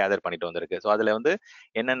எல்லாமே கேதர் பண்ணிட்டு வந்திருக்கு. ஸோ அதில் வந்து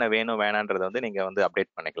என்னென்ன வேணும் வேணான்றதை வந்து நீங்கள் வந்து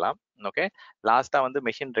அப்டேட் பண்ணிக்கலாம். ஓகே, லாஸ்ட்டாக வந்து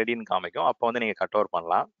மெஷின் ரெடின்னு காமிக்கும். அப்போ வந்து நீங்கள் கட் ஓவர்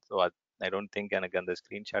பண்ணலாம். ஸோ ஐ டோன்ட் திங்க் எனக்கு அந்த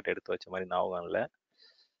ஸ்க்ரீன்ஷாட் எடுத்து வச்ச மாதிரி ஞாபகம் இல்லை.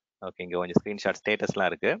 ஓகே, இங்கே கொஞ்சம் ஸ்க்ரீன்ஷாட் ஸ்டேட்டஸ்லாம்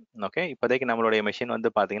இருக்கு. ஓகே, இப்போதைக்கு நம்மளுடைய மெஷின் வந்து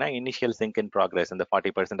பார்த்தீங்கன்னா இனிஷியல் சிங்க் இன் ப்ராக்ரஸ் இந்த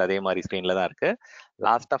 40% அதே மாதிரி ஸ்க்ரீனில் தான் இருக்கு.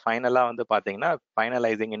 லாஸ்ட்டாக ஃபைனலாக வந்து பார்த்தீங்கன்னா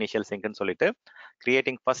ஃபைனலைசிங் இனிஷியல் சிங்க்னு சொல்லிட்டு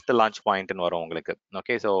கிரியேட்டிங் ஃபர்ஸ்ட் லான்ச் பாயிண்ட்னு வரும் உங்களுக்கு.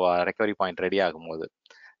 Okay, so recovery point ready ஆகும்போது,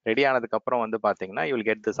 ரெடி ஆனதுக்கப்புறம் வந்து பார்த்தீங்கன்னா you will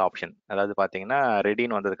get this option. அதாவது பார்த்தீங்கன்னா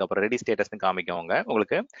ரெடின்னு வந்ததுக்கப்புறம் ரெடி ஸ்டேட்டஸ்னு காமிக்கும்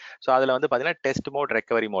உங்களுக்கு. ஸோ அதில் வந்து பார்த்தீங்கன்னா test mode,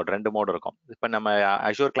 recovery mode, 2 mode இருக்கும். இப்போ நம்ம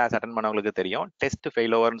அஷூர் கிளாஸ் அட்டன் பண்ணவங்களுக்கு தெரியும், டெஸ்ட்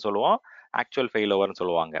ஃபெயில் ஓவர்னு சொல்லுவோம், ஆக்சுவல் ஃபெயில் ஓவர்னு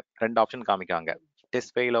சொல்லுவாங்க. 2 ஆப்ஷன் காமிக்காங்க.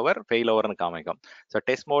 டெஸ்ட் ஃபெயில் ஓவர்னு காமிக்கும். ஸோ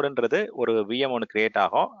டெஸ்ட் மோடுன்றது ஒரு விஎம் ஒன்று கிரியேட்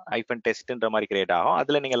ஆகும், -டெஸ்ட்ன்ற மாதிரி கிரியேட் ஆகும்.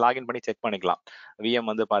 அதில் நீங்கள் லாகின் பண்ணி செக் பண்ணிக்கலாம். விஎம்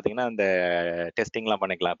வந்து பார்த்தீங்கன்னா இந்த டெஸ்டிங்லாம்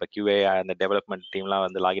பண்ணிக்கலாம். இப்போ QA அந்த டெவலப்மெண்ட் டீம்லாம்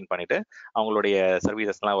வந்து லாகின் பண்ணிட்டு அவங்களுடைய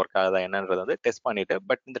சர்வீசஸ்லாம் ஒர்க் ஆகுதா என்னன்றது வந்து டெஸ்ட் பண்ணிட்டு,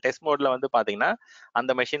 பட் இந்த டெஸ்ட் மோட்ல வந்து பார்த்தீங்கன்னா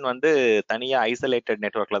அந்த மெஷின் வந்து தனியாக ஐசோலேட்டட்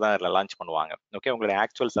நெட்ஒர்க்ல தான் லான்ச் பண்ணுவாங்க. ஓகே, உங்களுடைய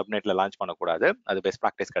ஆக்சுவல் சப்நெட்ல லான்ச் பண்ணக்கூடாது, அது பெஸ்ட்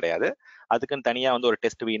ப்ராக்டிஸ் கிடையாது. அதுக்குன்னு தனியாக வந்து ஒரு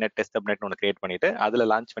டெஸ்ட் விநெட், டெஸ்ட் சப்நெட் ஒன்று கிரியேட் பண்ணிட்டு அதில்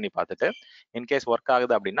லான்ச் பண்ணி பார்த்துட்டு இன்கேஸ் ஒர்க்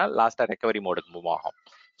ஆகுது அப்படின்னா லாஸ்ட்டாக ரெக்கவரி மோடுக்கு மூவ் ஆகும்.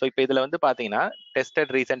 ஸோ இப்போ இதில் வந்து பார்த்தீங்கன்னா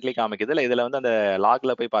டெஸ்டட் ரீசென்ட்லி காமிக்குது. இல்லை இதில் வந்து அந்த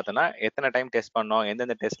லாக்ல போய் பார்த்தோன்னா எத்தனை டைம் டெஸ்ட் பண்ணோம்,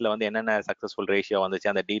 எந்தெந்த டெஸ்ட்ல வந்து என்னென்ன சக்ஸஸ்ஃபுல் ரேஷியோ வந்துச்சு,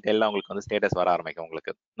 அந்த டீட்டெயிலாம் உங்களுக்கு வந்து ஸ்டேட்டஸ் வர ஆரம்பிக்கும்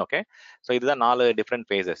உங்களுக்கு. ஓகே, ஸோ இதுதான் 4 டிஃப்ரெண்ட்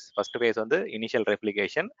ஃபேஸஸ். ஃபர்ஸ்ட் ஃபேஸ் வந்து initial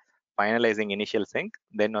replication, finalising initial sink,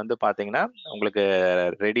 தென் வந்து பார்த்தீங்கன்னா உங்களுக்கு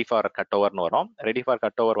ரெடி ஃபார் கட் ஓவர்னு வரும். ரெடி ஃபார்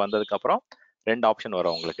கட் ஓவர் வந்ததுக்கப்புறம் 2 ஆப்ஷன்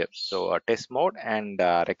வரும் உங்களுக்கு. So test mode and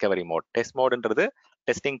recovery mode. Test மோடுன்றது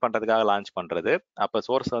testing பண்றதுக்காக லான்ச் பண்றது, அப்போ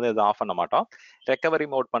சோர்ஸ் வந்து எதுவும் ஆஃப் பண்ண மாட்டோம். ரெக்கவரி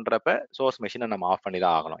மோட் பண்றப்ப சோர்ஸ் மெஷினை நம்ம ஆஃப் பண்ணி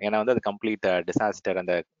தான் ஆகணும். ஏன்னா வந்து அது கம்ப்ளீட் டிசாஸ்டர்,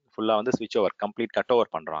 அந்த ஃபுல்லா வந்து ஸ்விட்ச் ஓவர், கம்ப்ளீட் கட் ஓவர்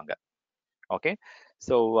பண்றாங்க. ஓகே,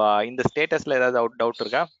 ஸோ இந்த ஸ்டேட்டஸ்ல ஏதாவது டவுட்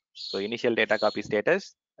இருக்கா? So initial data copy status,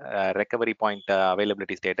 recovery point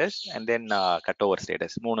availability status, and then cut over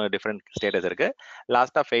status. 3 different status இருக்கு.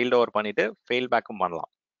 லாஸ்டா ஃபெயில்ட் ஓவர் பண்ணிட்டு ஃபெயில் பேக்கும்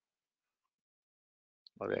பண்ணலாம்.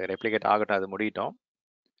 ஒரு ரெப்ளிகேட் ஆகட்டும், அது முடியட்டும்.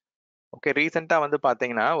 ஓகே, ரீசெண்டாக வந்து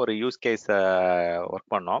பார்த்தீங்கன்னா ஒரு யூஸ் கேஸ்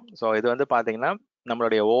ஒர்க் பண்ணோம். ஸோ இது வந்து பார்த்தீங்கன்னா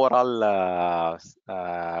நம்மளுடைய ஓவரால்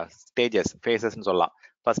ஸ்டேஜஸ், ஃபேஸஸ்ன்னு சொல்லலாம்.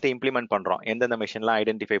 ஃபர்ஸ்ட் இம்ப்ளிமெண்ட் பண்றோம், எந்தெந்த மிஷின்லாம்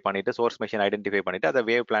ஐடென்டிஃபை பண்ணிட்டு, சோர்ஸ் மிஷின் ஐடென்டிஃபை பண்ணிட்டு, அதை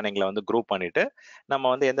வேவ் பிளானிங்ல வந்து குரூப் பண்ணிட்டு நம்ம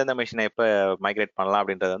வந்து எந்தெந்த மிஷினை எப்போ மைக்ரேட் பண்ணலாம்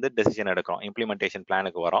அப்படின்றது வந்து டெசிஷன் எடுக்கிறோம். இம்ப்ளிமெண்டேஷன்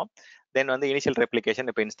பிளானுக்கு வரோம். தென் வந்து இனிஷியல் ரெப்ளிகேஷன்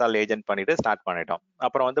இப்போ இன்ஸ்டால் ஏஜென்ட் பண்ணிட்டு ஸ்டார்ட் பண்ணிட்டோம்.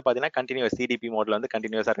 அப்புறம் வந்து பார்த்தீங்கன்னா கண்டினியூஸ் சிடிபி மோட்ல வந்து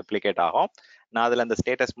கண்டினியூஸாக ரெப்ளிகேட் ஆகும். நான் அதில் அந்த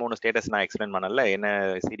ஸ்டேட்டஸ் 3 ஸ்டேட்டஸ் நான் எக்ஸ்பிளைன் பண்ணல, என்ன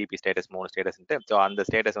சிடிபி ஸ்டேட்டஸ் 3 ஸ்டேட்டஸ்ன்ட்டு. ஸோ அந்த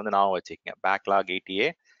ஸ்டேட்டஸ் வந்து நான் வச்சுக்கங்க, பேக்லாக், ETA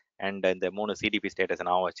அண்ட் இந்த 3 சிடிபி ஸ்டேட்டஸ்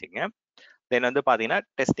நான் வச்சுக்கங்க. தென் வந்து பார்த்தீங்கன்னா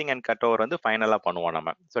டெஸ்டிங் அண்ட் கட் ஓவர் வந்து ஃபைனலாக பண்ணுவோம் நம்ம.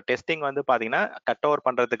 ஸோ டெஸ்டிங் வந்து பார்த்தீங்கன்னா கட் ஓவர்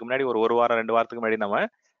பண்ணுறதுக்கு முன்னாடி ஒரு வாரம் 2 வாரத்துக்கு முன்னாடி நம்ம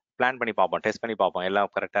பிளான் பண்ணி பார்ப்போம், டெஸ்ட் பண்ணி பார்ப்போம், எல்லாம்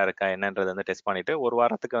கரெக்டாக இருக்கா என்னன்றது வந்து டெஸ்ட் பண்ணிட்டு ஒரு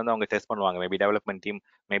வாரத்துக்கு வந்து அவங்க டெஸ்ட் பண்ணுவாங்க. Maybe development team,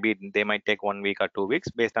 maybe they might take 1 week or 2 weeks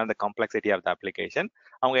based on the complexity of the application.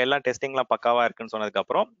 அவங்க எல்லாம் டெஸ்டிங்லாம் பக்காவா இருக்குன்னு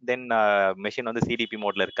சொன்னதுக்கப்புறம் தென் மெஷின் வந்து சிடிபி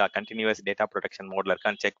மோட்ல இருக்கா, கண்டினியூஸ் டேட்டா ப்ரொடெக்ஷன் மோட்ல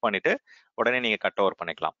இருக்கான்னு செக் பண்ணிட்டு உடனே நீங்க கட் ஓவர்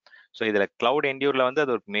பண்ணிக்கலாம். ஸோ இதுல கிளவுட் என்டியூர்ல வந்து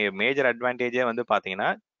அது ஒரு மேஜர் அட்வான்டேஜே வந்து பாத்தீங்கன்னா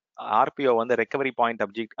ஆர்பிஓ வந்து ரெக்கவரி பாயிண்ட்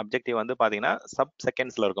அப்ஜெக்டிவ் வந்து பாத்தீங்கன்னா சப்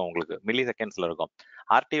செகண்ட்ஸ்ல இருக்கும், உங்களுக்கு மில்லி செகண்ட்ஸ்ல இருக்கும்.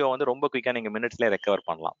 ஆர்டிஓ வந்து ரொம்ப குயிக்கா நீங்க மினிட்ஸ்ல ரெக்கவர்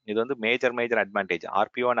பண்ணலாம். இது வந்து major advantage.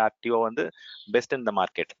 RBO and RTO வந்து best in the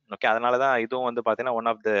market. Okay, அதனாலதான் இதுவும் வந்து பாத்தீங்கன்னா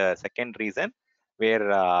one of the second reason where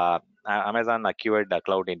Amazon acquired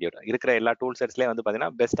cloud endure. இருக்கிற எல்லா டூல் செட்ஸ்லயே வந்து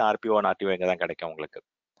பாத்தீங்கன்னா பெஸ்ட் ஆர்பிஓ அண்ட் ஆர்டிஓ இங்க தான் கிடைக்கும் உங்களுக்கு.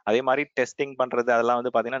 அதே மாதிரி டெஸ்டிங் பண்றது அதெல்லாம்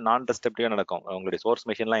வந்து பாத்தீங்கன்னா நான் டிஸ்டர்ப்டிவா நடக்கும், உங்களுடைய சோர்ஸ்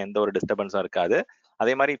மிஷின்லாம் எந்த ஒரு டிஸ்டர்பன்ஸும் இருக்காது.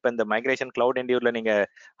 அதே மாதிரி இப்ப இந்த மைக்ரேஷன் கிளவுட் என்டியூர்ல நீங்க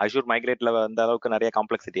அஷூர் மைக்ரேட்ல அந்த அளவுக்கு நிறைய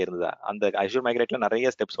காம்ப்ளெக்சிட்டி இருந்ததா, அந்த அஷூர் மைக்ரேட்ல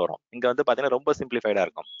நிறைய ஸ்டெப்ஸ் வரும். இங்க வந்து பாத்தீங்கன்னா ரொம்ப சிம்பிளிஃபைடா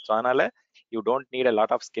இருக்கும். ஸோ அதனால you don't need a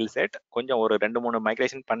lot of skill set. கொஞ்சம் ஒரு 2-3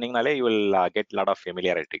 migration பண்ணீங்கனாலே you will get lot of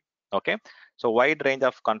familiarity. Okay, so wide range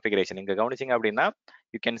of configuration இங்க கவனிச்சிங்க அப்படின்னா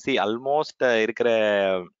யூ கேன் சி ஆல்மோஸ்ட் இருக்கிற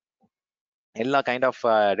எல்லா kind of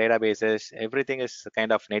databases, everything is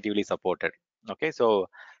kind of நேட்டிவ்லி supported. Okay, so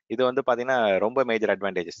இது வந்து பாத்தீங்கன்னா ரொம்ப மேஜர்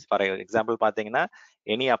அட்வான்டேஜஸ். ஃபார் எக்ஸாம்பிள் பாத்தீங்கன்னா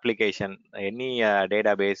any application, any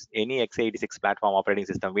database, any x86 platform operating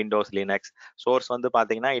system, Windows, Linux source வந்து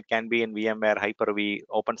பாத்தீங்கன்னா it can be in VMware, Hyper-V,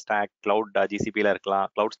 OpenStack, Cloud GCPல இருக்கலாம்,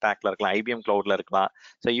 Cloud Stackல இருக்கலாம், IBM Cloudல இருக்கலாம்.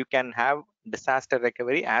 So you can have disaster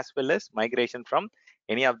recovery as well as migration from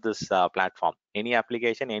any of this platform, any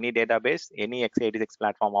application, any database, any x86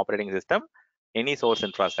 platform operating system, any source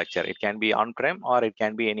infrastructure. It can be on-prem or it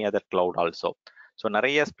can be any other cloud also. So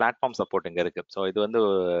நிறைய platform support இங்கே இருக்கு. So இது வந்து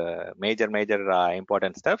major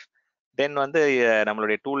important step. தென் வந்து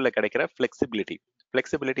நம்மளுடைய டூலில் கிடைக்கிற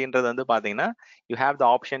ஃப்ளெக்சிபிலிட்டின்றது வந்து பார்த்தீங்கன்னா you have the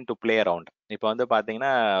option to play around. இப்போ வந்து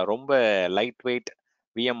பார்த்தீங்கன்னா ரொம்ப லைட் வெயிட்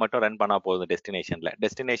விஎம் மட்டும் ரன் பண்ணால் போதும்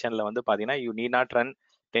டெஸ்டினேஷனில் வந்து பார்த்தீங்கன்னா you need not run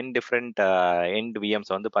 10 different end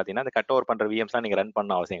VMs வந்து பார்த்தீங்கன்னா அந்த கட் ஓவர் பண்ணுற விஎம்ஸ்லாம் நீங்கள் ரன்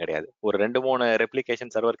பண்ண அவசியம் கிடையாது. ஒரு 2-3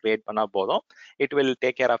 ரெப்ளிகேஷன் சர்வர் கிரியேட் பண்ணால் போதும். It will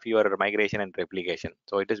take care of your migration and replication.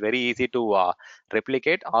 So it is very easy to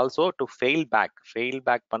replicate, also to fail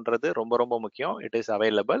back பண்ணுறது ரொம்ப முக்கியம். It is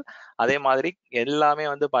available. அதே மாதிரி எல்லாமே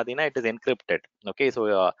வந்து பார்த்தீங்கன்னா it is encrypted. Okay, so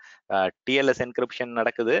TLS encryption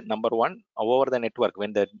நடக்குது. Number 1 over the network.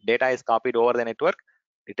 when the data is copied over the network,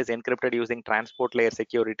 it is encrypted using transport layer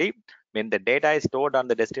security. When the data is stored on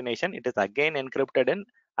the destination, it is again encrypted in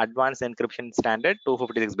advanced encryption standard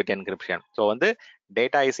 256-bit encryption. So when the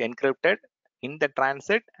data is encrypted in the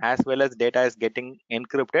transit as well as data is getting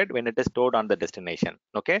encrypted when it is stored on the destination.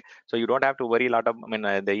 Okay, so you don't have to worry a lot of,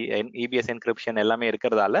 the EBS encryption எல்லாமே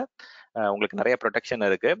இருக்கிறதால உங்களுக்கு நிறைய protection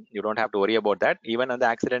இருக்கு. You don't have to worry about that. Even வந்து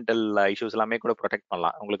accidental issues எல்லாமே கூட protect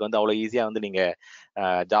பண்ணலாம். உங்களுக்கு வந்து அவ்வளோ ஈஸியாக வந்து நீங்க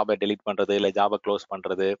ஜாபை டெலீட் பண்றது இல்லை ஜாபை க்ளோஸ்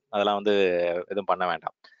பண்றது அதெல்லாம் வந்து எதுவும் பண்ண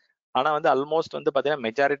வேண்டாம். ஆனா வந்து ஆல்மோஸ்ட் வந்து பாத்தீங்கன்னா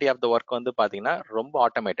மெஜாரிட்டி ஆஃப் த ஒர்க் வந்து பாத்தீங்கன்னா ரொம்ப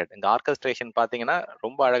ஆட்டோமேட்டட். இந்த ஆர்கஸ்ட்ரேஷன் பாத்தீங்கன்னா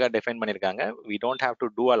ரொம்ப அழகா டிஃபைன் பண்ணிருக்காங்க. We don't have to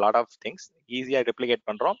two a lot of things. ஈஸியா ரெப்ளிகேட்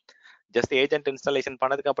பண்றோம். ஜஸ்ட் ஏஜென்ட் இன்ஸ்டாலேஷன்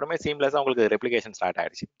பண்ணதுக்கு அப்புறமே சீம்லெஸ்ஸா உங்களுக்கு ரெப்ளிகேஷன் ஸ்டார்ட்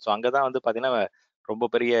ஆயிடுச்சு. ஸோ அங்கதான் வந்து பாத்தீங்கன்னா ரொம்ப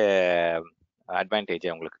பெரிய அட்வான்டேஜ்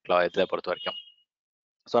உங்களுக்கு இதை பொறுத்த வரைக்கும்.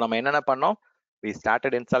 ஸோ நம்ம என்னென்ன பண்ணோம், we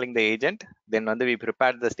started installing the agent, then வந்து we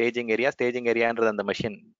prepared the staging ஏரியான்றது அந்த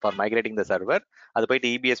machine for migrating the server. அது போயிட்டு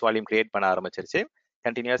EBS வால்யூம் கிரியேட் பண்ண ஆரம்பிச்சிருச்சு.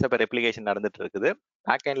 கண்டினியூஸா இப்போ ரெப்ளிகேஷன் நடந்துட்டு இருக்குது.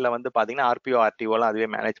 பேக் எண்ட்ல வந்து பாத்தீங்கன்னா RPO RTOலாம் அதுவே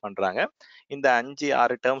மேனேஜ் பண்றாங்க. இந்த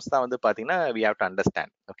 5-6 டேர்ம்ஸ் தான் வந்து பாத்தீங்கன்னா we have to understand.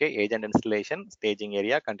 Okay, agent installation, staging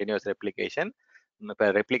area, continuous replication. இப்போ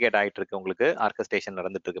ரெப்ளிகேட் ஆகிட்டு இருக்கு, உங்களுக்கு ஆர்கஸ்ட்ரேஷன்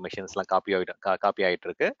நடந்துட்டு இருக்கு, மெஷின்ஸ்லாம் காப்பி ஆகிட்டு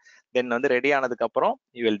இருக்கு. தென் வந்து ரெடி ஆனதுக்கு அப்புறம்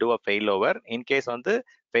you will do a fail over. In case வந்து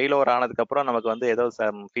ஃபெயில் ஓவர் ஆனதுக்கு அப்புறம் நமக்கு வந்து ஏதோ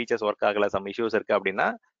சம் ஃபீச்சர்ஸ் ஒர்க் ஆகல, சம் இஷ்யூஸ் இருக்கு அப்படின்னா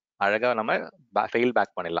அழகா நம்ம ஃபெயில்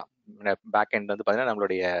பேக் பண்ணிடலாம். பேக் எண்ட் வந்து பார்த்தீங்கன்னா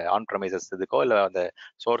நம்மளுடைய ஆன் ப்ரமைசஸ் இதுக்கோ இல்லை அந்த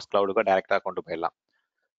சோர்ஸ் கிளவுடுக்கோ டைரக்டா கொண்டு போயிடலாம்.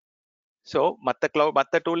 ஸோ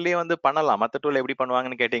மற்ற டூல்லேயே வந்து பண்ணலாம். மற்ற டூல் எப்படி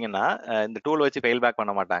பண்ணுவாங்கன்னு கேட்டிங்கன்னா, இந்த டூல் வச்சு ஃபெயில் பேக்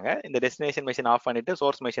பண்ண மாட்டாங்க. இந்த டெஸ்டினேஷன் மெஷின் ஆஃப் பண்ணிட்டு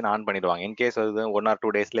சோர்ஸ் மெஷின் ஆன் பண்ணிடுவாங்க. இன்கேஸ் அது 1 or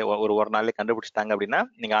 2 டேஸ்ல ஒரு நாள்ல கண்டுபிடிச்சிட்டாங்க அப்படின்னா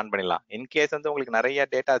நீங்க ஆன் பண்ணிடலாம். இன்கேஸ் வந்து உங்களுக்கு நிறைய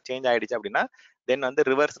டேட்டா சேஞ்ச் ஆயிடுச்சு அப்படின்னா தென் வந்து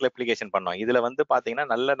ரிவர்ஸ் ரெப்ளிகேஷன் பண்ணோம். இதுல வந்து பாத்தீங்கன்னா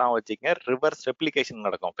நல்ல நான் வச்சுக்கங்க, ரிவர்ஸ் ரெப்ளிகேஷன்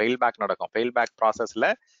நடக்கும், ஃபெயில் பேக் ப்ராசஸ்ல.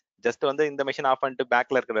 ஜஸ்ட் வந்து இந்த மெஷின் ஆஃப் பண்ணிட்டு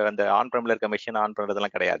பேக்ல இருக்கிற அந்த ஆன் ப்ரெம்ல இருக்க மெஷின் ஆன்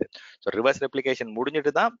பண்றதெல்லாம் கிடையாது. ஸோ ரிவர்ஸ் ரெப்ளிகேஷன்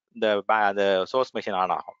முடிஞ்சிட்டு தான் இந்த சோர்ஸ் மெஷின்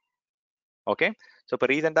ஆன் ஆகும். ஓகே, ஸோ இப்போ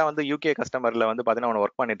ரீசெண்டாக வந்து UK கஸ்டமர்ல வந்து பார்த்தீங்கன்னா ஒன்று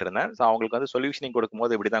ஒர்க் பண்ணிட்டு இருந்தேன். ஸோ அவங்களுக்கு வந்து சொல்யூஷனிங்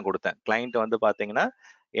கொடுக்கும்போது இப்படி தான் கொடுத்தேன். கிளைண்ட் வந்து பார்த்தீங்கன்னா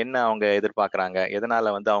என்ன அவங்க எதிர்பார்க்குறாங்க,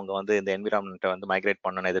 எதனால வந்து அவங்க வந்து இந்த என்விரான்மெண்ட்டை வந்து மைக்ரேட்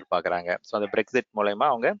பண்ணணும்னு எதிர்பார்க்குறாங்க. ஸோ அந்த பிரெக்சிட் மூலமா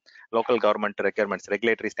அவங்க லோக்கல் கவர்மெண்ட் ரெக்யர்மெண்ட்ஸ்,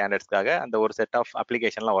 ரெகுலேட்டரி ஸ்டாண்டர்ட்ஸ்க்காக அந்த ஒரு செட் ஆஃப்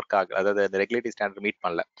அப்ளிகேஷன்லாம் ஒர்க் ஆகுது, அதாவது அந்த ரெகுலேட்டரி ஸ்டாண்டர்ட் மீட்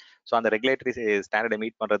பண்ணல. ஸோ அந்த ரெகுலேட்டரி ஸ்டாண்டர்டை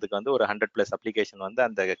மீட் பண்ணுறதுக்கு வந்து ஒரு 100+ அப்ளிகேஷன் வந்து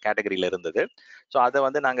அந்த கேட்டகரியில் இருந்தது. ஸோ அதை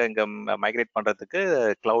வந்து நாங்கள் இங்கே மைக்ரேட் பண்ணுறதுக்கு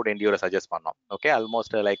CLOUDENDURE சஜஸ்ட் பண்ணோம். Okay,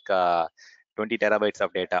 almost like 20 terabytes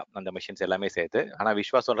of data அந்த மிஷின்ஸ் எல்லாமே சேர்த்து. ஆனால்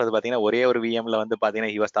விஸ்வா சொல்றது பார்த்தீங்கன்னா ஒரே ஒரு VMல வந்து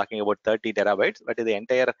பார்த்தீங்கன்னா he was talking about 30 terabytes. But இது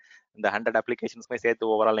என்டையர் இந்த 100 அப்ளிகேஷன்ஸ்மே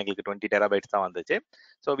சேர்த்து ஓவரால் எங்களுக்கு 20 terabytes தான் வந்துச்சு.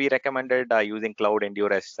 So we recommended using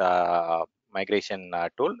CLOUDENDURE as migration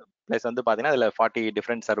tool. Plus வந்து பார்த்தீங்கன்னா அதில் 40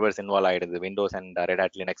 டிஃப்ரெண்ட் சர்வர்ஸ் இன்வால்வ் ஆயிடுது, Windows and red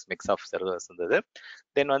had Linux mix of servers இருந்தது.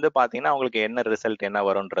 தென் வந்து பார்த்தீங்கன்னா உங்களுக்கு என்ன ரிசல்ட் என்ன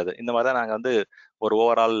வரும்ன்றது இந்த மாதிரி தான் நாங்கள் வந்து ஒரு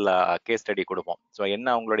ஓவரால் கேஸ் ஸ்டடி கொடுப்போம். ஸோ என்ன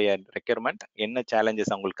அவங்களுடைய ரெக்யர்மெண்ட், என்ன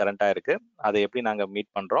சேலஞ்சஸ் அவங்களுக்கு கரண்டாக இருக்கு, அதை எப்படி நாங்கள்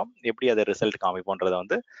மீட் பண்றோம், எப்படி அதை ரிசல்ட் காமிப்போன்றதை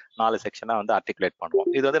வந்து 4 செக்ஷனா வந்து ஆர்டிகுலேட்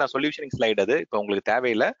பண்ணுவோம். இது வந்து நான் சொல்யூஷனிங் ஸ்லைட், அது இப்போ உங்களுக்கு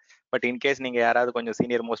தேவையில்லை. பட் இன்கேஸ் நீங்க யாராவது கொஞ்சம்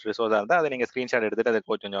சீனியர் மோஸ்ட் ரிசோர்ஸா இருந்தால் அதை நீங்க ஸ்கிரீன்ஷாட் எடுத்துட்டு அதை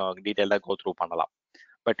கொஞ்சம் டீடைல்டாக கோ த்ரூ பண்ணலாம்.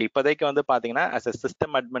 பட் இப்போதைக்கு வந்து பாத்தீங்கன்னா as a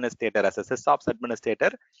system administrator, as a sysops administrator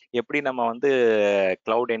எப்படி நம்ம வந்து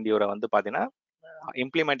CLOUDENDURE வந்து பாத்தீங்கன்னா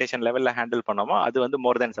இம்ப்ளிமெண்டேஷன் லெவல்ல ஹேண்டில் பண்ணோமோ அது வந்து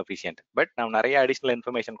மோர் தென் சஃபிஷியன்ட். பட் நம்ம நிறைய அடிஷனல்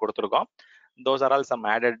இன்ஃபர்மேஷன் கொடுத்துருக்கோம். Those are all some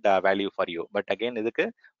added value for you. But again இதுக்கு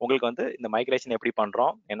உங்களுக்கு வந்து இந்த மைக்ரேஷன் எப்படி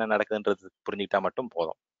பண்றோம், என்ன நடக்குதுன்றது புரிஞ்சுக்கிட்டா மட்டும்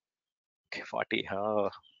போதும். 40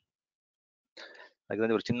 அதுக்கு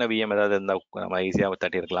வந்து ஒரு சின்ன விஎம் ஏதாவது இருந்தால் நம்ம ஈஸியாக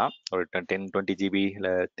தட்டியிருக்கலாம். ஒரு 10-20 ஜிபி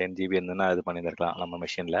இல்லை 10 ஜிபி இருந்ததுன்னா இது பண்ணியிருக்கலாம் நம்ம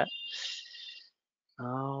மெஷினில்.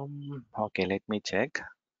 Okay, let me check.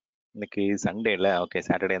 இன்னைக்கு சண்டே இல்லை, ஓகே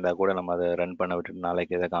சாட்டர்டே இருந்தால் கூட நம்ம அதை ரன் பண்ண விட்டுட்டு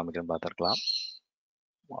நாளைக்கு எதை காமிக்கணும்னு பார்த்துருக்கலாம்.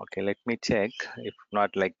 Okay, let me check. If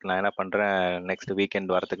not like நான் என்ன பண்ணுறேன், நெக்ஸ்ட்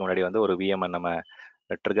வீக்கெண்ட் வரதுக்கு முன்னாடி வந்து ஒரு விஎம் நம்ம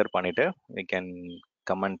ட்ரிகர் பண்ணிவிட்டு we can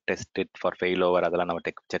come and test it for failover. அதெல்லாம் நம்ம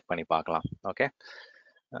செக் பண்ணி பார்க்கலாம். ஓகே,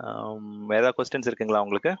 ஏதாவது கொஸ்டின்ஸ் இருக்குங்களா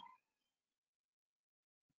உங்களுக்கு?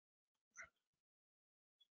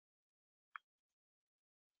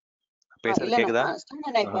 பேசுறது கேக்குதா?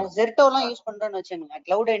 இப்ப Z எல்லாம் யூஸ் பண்றோம்னு வச்சுக்கோங்க,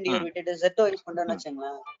 CLOUDENDURE விட்டுட்டு Z யூஸ் பண்றோம்னு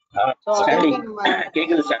வச்சுக்கோங்களேன். சோ அது எப்படி நம்ம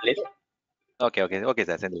கேக்குது Stanley? Okay okay okay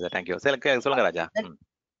sir, Senthil sir, thank you. சொல்லுங்க ராஜா.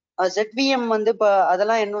 ZVM வந்து இப்ப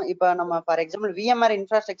அதெல்லாம் என்ன, இப்ப நம்ம for example VMware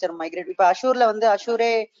infrastructure migrate, இப்ப அஷூர்ல வந்து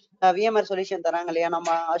அஷூரே VMware சொல்யூஷன் தராங்க இல்லையா,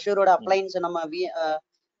 நம்ம அஷூரோட அப்ளைன்ஸ் நம்ம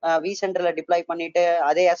வி சென்டர்ல டிப்ளாய் பண்ணிட்டு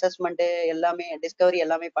அதே அசஸ்மெண்ட் எல்லாமே டிஸ்கவரி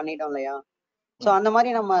எல்லாமே பண்ணிட்டோம் இல்லையா. சோ அந்த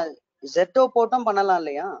மாதிரி நம்ம Z போட்டும் பண்ணலாம்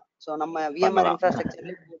இல்லையா. சோ நம்ம VMware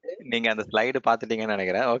இன்ஃப்ராஸ்ட்ரக்சர்ல நீங்க அந்த ஸ்லைடு பாத்துட்டீங்கன்னு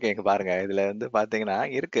நினைக்கிறேன். ஓகே, இங்க பாருங்க, இதுல வந்து பாத்தீங்கன்னா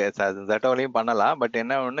இருக்கு ஜெட்டோலையும் பண்ணலாம். பட்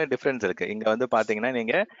என்ன ஒண்ணு டிஃபரன்ஸ் இருக்கு. இங்க வந்து பாத்தீங்கன்னா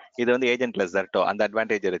நீங்க இது வந்து ஏஜென்ட்லெஸ் ஜெட்டோ, அந்த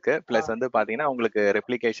அட்வான்டேஜ் இருக்கு. பிளஸ் வந்து பாத்தீங்கன்னா உங்களுக்கு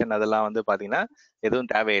ரெப்ளிகேஷன் அதெல்லாம் வந்து பாத்தீங்கன்னா எதுவும்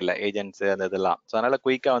தேவையில்லை, ஏஜென்ட்ஸ் அந்த இதெல்லாம். ஸோ அதனால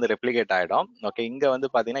குயிக்கா வந்து ரெப்ளிகேட் ஆயிடும். ஓகே, இங்க வந்து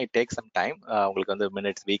பாத்தீங்கன்னா இட் டேக் சம் டைம், உங்களுக்கு வந்து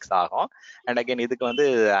மினிட்ஸ் வீக்ஸ் ஆகும். அண்ட் அகைன் இதுக்கு வந்து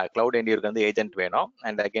CLOUDENDUREக்கு வந்து ஏஜென்ட் வேணும்.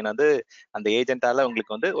 அண்ட் அகைன் வந்து அந்த ஏஜென்ட்டால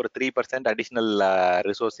உங்களுக்கு வந்து ஒரு 3% அடிஷனல்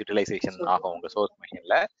ரிசோர்ஸ் யூட்டிலைசேஷன் ஆகும் உங்க சோர்ஸ்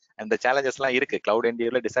மெஷின்ல. அந்த சேலஞ்சஸ்லாம் இருக்கு.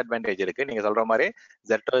 CLOUDENDUREல டிஸ்அட்வான்டேஜ் இருக்கு. நீங்க சொல்ற மாதிரி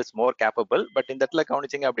Z is more capable. But இந்த இடத்துல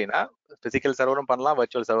கவனிச்சிங்க அப்படின்னா பிசிக்கல் சர்வரும் பண்ணலாம்,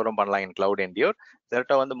 வர்ச்சுவல் சர்வரும் பண்ணலாம் இன் CLOUDENDURE.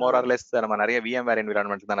 Z வந்து மோர் ஆர் லெஸ் நம்ம நிறைய VMware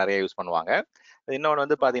என்விரான்மெண்ட் தான் நிறைய யூஸ் பண்ணுவாங்க. இன்னொன்று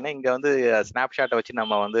வந்து பாத்தீங்கன்னா இங்க வந்து ஸ்னாப்ஷாட்டை வச்சு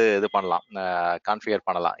நம்ம வந்து இது பண்ணலாம், கான்ஃபிகர்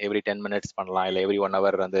பண்ணலாம். எவ்ரி 10 மினிட்ஸ் பண்ணலாம், இல்லை எவ்ரி 1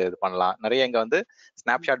 hour வந்து இது பண்ணலாம். நிறைய இங்க வந்து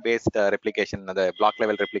ஸ்னாப்ஷாட் பேஸ்ட் ரெப்ளிகேஷன், அந்த பிளாக்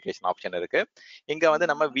லெவல் ரெப்ளிகேஷன் ஆப்ஷன் இருக்கு. இங்க வந்து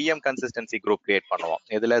நம்ம விஎம் கன்சிஸ்டன்சி குரூப் கிரியேட் பண்ணுவோம்.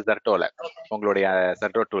 இதுல ஜெர்டோல உங்களுடைய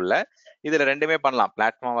ஜெர்டோ டூல்ல இதுல ரெண்டுமே பண்ணலாம்.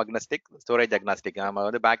 Platform agnostic, storage agnostic. நம்ம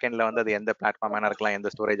வந்து பேக் எண்ட்ல வந்து அது எந்த பிளாட்ஃபார்ம் வேணா இருக்கலாம், எந்த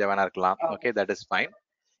ஸ்டோரேஜ் வேணா இருக்கலாம். Okay, that is fine.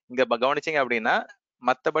 இங்க கவனிச்சிங்க அப்படின்னா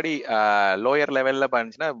மற்றபடி லோயர் லெவல்ல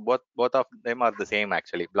பண்ணிச்சுன்னா both of them are the same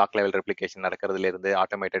actually. Block level replication நடக்கிறதுல இருந்து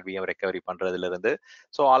ஆட்டோமேட்டட் விஎம் ரெக்கவரி பண்றதுல இருந்து,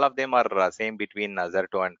 so all of them are same between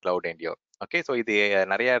ஜெர்டோ and CLOUDENDURE. Okay, so இது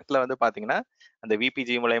நிறைய இடத்துல வந்து பாத்தீங்கன்னா அந்த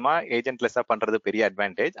விபிஜி மூலயமா ஏஜென்ட்லெஸ்ஸா பண்றது பெரிய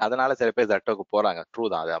அட்வான்டேஜ். அதனால சில பேர் ஜெர்டோக்கு போறாங்க. ட்ரூ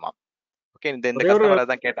தான் அது. ஆமா, ஓகே. இந்த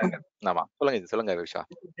கஸ்டமர் தான் கேட்டாங்க. ஆமா, சொல்லுங்க விஷா.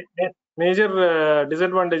 மேஜர்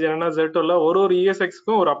டிஸ்அட்வான்டேஜ் என்னன்னா Z ஒரு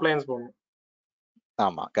ESXக்கும் ஒரு அப்ளையன்ஸ் போடணும்.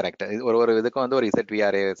 ஆமா, கரெக்ட். ஒரு இதுக்கு வந்து ஒரு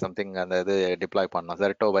ZVRA சம்திங் அந்த இது டிப்ளாய் பண்ணனும்.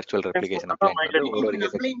 ஜெர்டோ வர்ச்சுவல் ரெப்ளிகேஷன் அப்ளையன்ஸ் வந்து ஒரு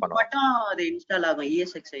ESX பண்ணுவோம். மட்டும் அது இன்ஸ்டால் ஆகும்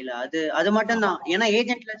ESXல. அது மட்டும் தான். ஏன்னா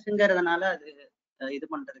ஏஜென்ட்லெஸ்ங்கறதுனால அது இது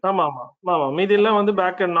பண்றது. ஆமா ஆமா ஆமா, மீதி எல்லாம் வந்து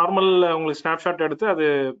பேக் எண்ட் நார்மல் உங்களுக்கு ஸ்னாப்ஷாட் எடுத்து அது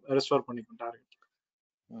ரெஸ்டோர் பண்ணிக்கும் டார்கெட்.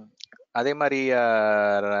 அதே மாதிரி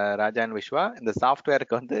ராஜா அண்ட் விஸ்வா, இந்த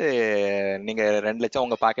சாஃப்ட்வேருக்கு வந்து நீங்க 2 லட்சம்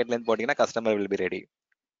உங்க பாக்கெட்ல இருந்து போட்டீங்கன்னா customer will be ready.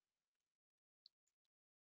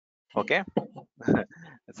 Okay,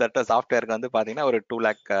 சட்ட சாஃப்ட்வேருக்கு வந்து பாத்தீங்கன்னா ஒரு $2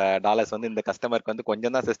 lakh வந்து இந்த கஸ்டமருக்கு வந்து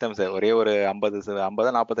கொஞ்சம் தான் சிஸ்டம்ஸ், ஒரே ஒரு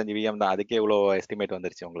 50-45 VM தான். அதுக்கே இவ்வளோ எஸ்டிமேட்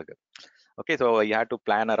வந்துருச்சு உங்களுக்கு. Okay, so you have to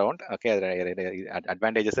plan around. Okay,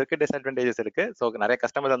 advantages இருக்கு, டிஸ்அட்வான்டேஜஸ் இருக்கு. ஸோ நிறைய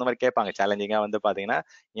கஸ்டமர்ஸ் அந்த மாதிரி கேட்பாங்க. சேலஞ்சிங்கா வந்து பாத்தீங்கன்னா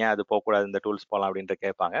ஏன் அது போகக்கூடாது, இந்த டூல்ஸ் போகலாம் அப்படின்ட்டு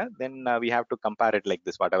கேட்பாங்க. Then we have to compare it like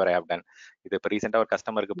this what ever I have done. இது இப்போ ரீசெண்டா ஒரு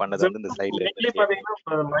கஸ்டமருக்கு பண்ணது வந்து இந்த ஸ்லைட்ல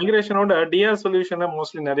பாத்தீங்கன்னா மைக்ரேஷனோட DR சொல்யூஷன்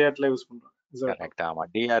மோஸ்ட்லி நிறைய இடத்துல யூஸ் பண்றாங்க. கரெக்ட். ஆமா,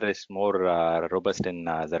 DR இஸ் மோர் ரோபஸ்ட் இன்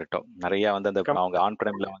ஜெர்டோ. நிறைய வந்து அந்த அவங்க ஆன்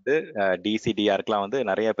பிரேம்ல வந்து DCDRக்குலாம் வந்து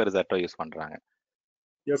நிறைய பேர் ஜெர்டோ யூஸ் பண்றாங்க.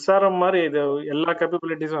 SRM மாதிரி இது எல்லா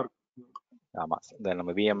கேப்பபிலிட்டிஸும் இருக்கு. ஆமா,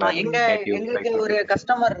 நம்ம VMware எங்களுக்கு ஒரு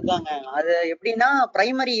கஸ்டமர் இருக்காங்க. அது எப்படின்னா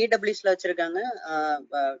பிரைமரி AWSல வச்சிருக்காங்க.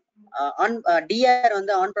 DR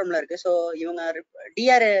வந்து ஆன் பிரேம்ல இருக்கு. சோ இவங்க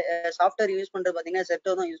DR சாஃப்ட்வேர் யூஸ் பண்றது பாத்தீங்கன்னா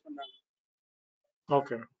Z தான் யூஸ் பண்றாங்க.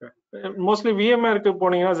 ஓகே, மோஸ்ட்லி VMwareக்கு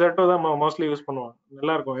போனீங்கன்னா Z தான் மோஸ்ட்லி யூஸ் பண்ணுவாங்க.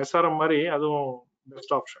 நல்லா இருக்கும். SRM மாதிரி அதுவும்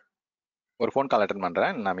பெஸ்ட் ஆப்ஷன். ஒரு ஃபோன் கால் அட்டெண்ட்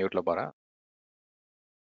பண்றேன், நான் மியூட்ல போறேன்.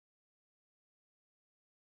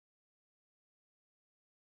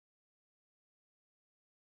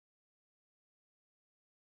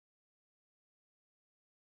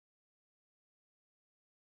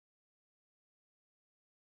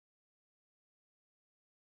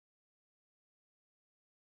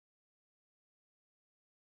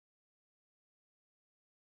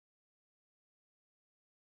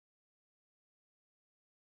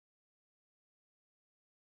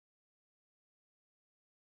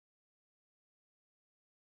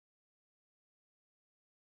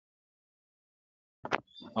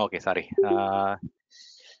 Okay, sorry.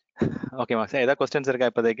 ஓகேமா சார், ஏதாவது கொஸ்டின்ஸ் இருக்கா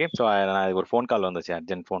இப்போதைக்கு? ஸோ நான் ஒரு ஃபோன் கால் வந்துச்சு,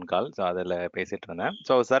 அர்ஜென்ட் ஃபோன் கால். ஸோ அதில் பேசிட்டு இருந்தேன்.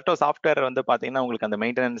 ஸோ சர்ட்டோ சாஃப்ட்வேர் வந்து பார்த்தீங்கன்னா உங்களுக்கு அந்த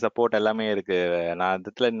மெயின்டெனன்ஸ் சப்போர்ட் எல்லாமே இருக்கு. நான்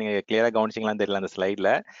அதில் நீங்கள் கிளியராக கவனிச்சிங்களான்னு தெரியல அந்த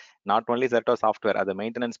ஸ்லைடில். நாட் ஒன்லி சர்ட்டோ சாஃப்ட்வேர், அதை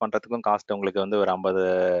மெயின்டெனன்ஸ் பண்ணுறதுக்கும் காஸ்ட் உங்களுக்கு வந்து ஒரு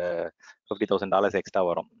 $50,000 எக்ஸ்ட்ரா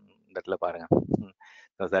வரும். இந்த இடத்துல பாருங்க.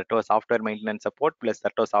 சர்ட்டோ software maintenance support plus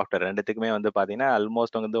சர்ட்டோ software ரெண்டுத்துக்குமே வந்து பார்த்தீங்கன்னா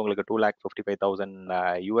ஆல்மோஸ்ட் வந்து உங்களுக்கு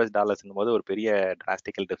 $2,55,000 போது ஒரு பெரிய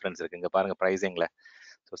டிராஸ்டிக்கல் டிஃபரன்ஸ் இருக்கு. இங்கே பாருங்க ப்ரைஸிங்கில்.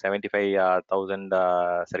 ஸோ 75,000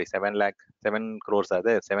 சாரி 7 crores,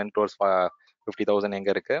 அது 7 crores 50,000 எங்க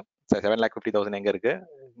இருக்கு, 7,50,000 எங்க இருக்கு,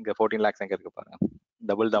 இங்க 14 lakhs எங்க இருக்கு பாருங்க.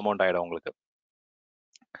 டபுள் த அமௌண்ட் ஆயிடும் உங்களுக்கு.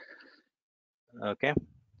 ஓகே,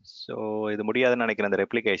 ஸோ இது முடியாதுன்னு நினைக்கிறேன் இந்த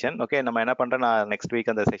ரெப்ளிகேஷன். ஓகே, நம்ம என்ன பண்றோம், நான் நெக்ஸ்ட் வீக்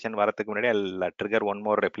அந்த செஷன் வரதுக்கு முன்னாடி trigger one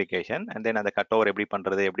more replication and then அந்த கட் ஓவர் எப்படி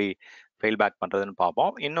பண்றது, எப்படி ஃபெயில் பேக் பண்றதுன்னு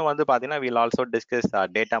பார்ப்போம். இன்னும் வந்து பார்த்தீங்கன்னா வில் ஆல்சோ டிஸ்கஸ்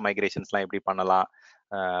டேட்டா மைக்ரேஷன்ஸ்லாம் எப்படி பண்ணலாம்,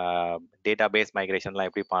 டேட்டா பேஸ் மைக்ரேஷன்லாம்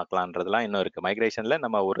எப்படி பார்க்கலான்றதுலாம் இன்னும் இருக்கு. மைக்ரேஷன்ல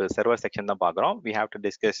நம்ம ஒரு சர்வர் செக்ஷன் தான் பார்க்குறோம். We have to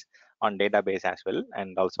discuss on data base as well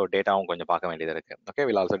and also டேட்டாவும் கொஞ்சம் பார்க்க வேண்டியது இருக்கு. Okay,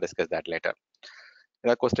 will also discuss that later.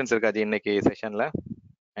 ஏதாவது கொஸ்டின்ஸ் இருக்காது இன்னைக்கு செஷன்ல?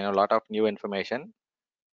 I know lot of new information.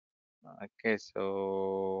 Okay, so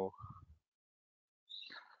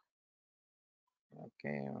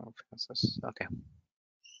okay, okay.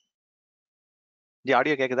 G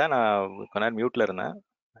audio கேக்குதா? நான் கொஞ்ச நேரம் மியூட்ல இருந்தேன்.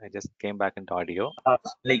 I just came back into audio.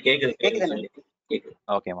 கேக்குது.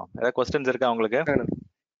 ஓகே மேம், ஏதாவது கொஸ்டின்ஸ் இருக்கா உங்களுக்கு?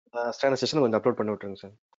 செஷன் கொஞ்சம் அப்லோட் பண்ணி விட்டுருங்க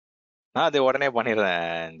சார். அது உடனே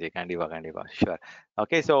பண்ணிடுறேன் ஜி, கண்டிப்பா sure.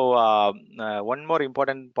 Okay, so one more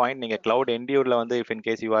important point, நீங்கள் கிளவுட் என்டியூர்ல வந்து if in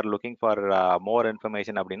case you are looking for more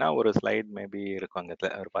information அப்படின்னா ஒரு ஸ்லைட் மேபி இருக்கும் அங்கே.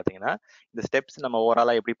 பார்த்தீங்கன்னா இந்த ஸ்டெப்ஸ் நம்ம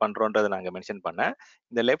ஓவராலாக எப்படி பண்ணுறோன்றதை நாங்கள் மென்ஷன் பண்ணேன்.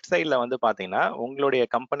 இந்த லெஃப்ட் சைடில் வந்து பார்த்தீங்கன்னா உங்களுடைய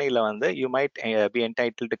கம்பெனியில் வந்து you might be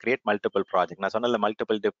entitle to create multiple project. நான் சொன்ன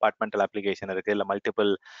மல்டிபிள் டிபார்ட்மெண்டல் அப்ளிகேஷன் இருக்குது, இல்லை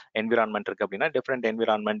மல்டிபிள் என்விரான்மெண்ட் இருக்குது அப்படின்னா டிஃப்ரெண்ட்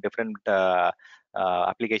என்விரான்மெண்ட் டிஃப்ரெண்ட்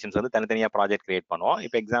அப்ளிகேஷன்ஸ் வந்து தனித்தனியாக ப்ராஜெக்ட் கிரியேட் பண்ணுவோம்.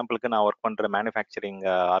 இப்போ எக்ஸாம்பிளுக்கு நான் ஒர்க் பண்ணுற மேனுஃபேக்சரிங்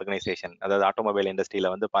ஆர்கனைசேஷன், அதாவது ஆட்டோமொபைல் இண்டஸ்ட்ரியில்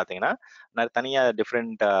வந்து பார்த்தீங்கன்னா தனியாக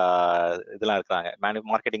டிஃப்ரெண்ட் இதெல்லாம் இருக்கிறாங்க.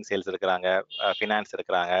 மார்க்கெட்டிங் சேல்ஸ் இருக்கிறாங்க, ஃபினான்ஸ்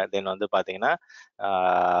இருக்கிறாங்க, தென் வந்து பார்த்தீங்கன்னா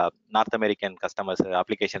நார்த் அமெரிக்கன் கஸ்டமர்ஸ்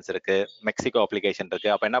அப்ளிகேஷன்ஸ் இருக்கு, மெக்சிகோ அப்ளிகேஷன்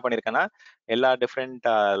இருக்கு. அப்போ என்ன பண்ணியிருக்கேன்னா எல்லா different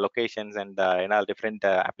locations and different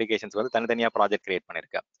applications வந்து தனித்தனியாக ப்ராஜெக்ட் கிரியேட்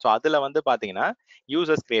பண்ணியிருக்கேன். ஸோ அதில் வந்து பார்த்தீங்கன்னா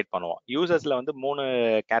யூசர்ஸ் கிரியேட் பண்ணுவோம். யூசர்ஸ்ல வந்து 3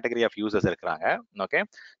 கேட்டகரி ஆஃப் யூசர்ஸ் இருக்கிறாங்க. ஓகே,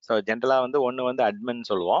 ஸோ ஜென்ரலாக வந்து ஒன்று வந்து அட்மின்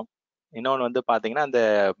சொல்லுவோம், இன்னொன்று வந்து பார்த்தீங்கன்னா அந்த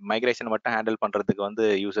மைக்ரேஷன் மட்டும் ஹேண்டில் பண்ணுறதுக்கு வந்து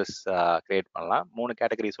யூசர்ஸ் கிரியேட் பண்ணலாம். 3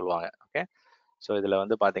 கேட்டகரி சொல்லுவாங்க. ஓகே, ஸோ இதில்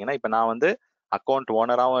வந்து பார்த்தீங்கன்னா இப்போ நான் வந்து அக்கௌண்ட்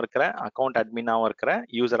ஓனராகவும் இருக்கிறேன், அக்கௌண்ட் அட்மினாகவும் இருக்கிறேன்,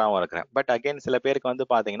 யூசராகவும் இருக்கிறேன். பட் அகைன் சில பேருக்கு வந்து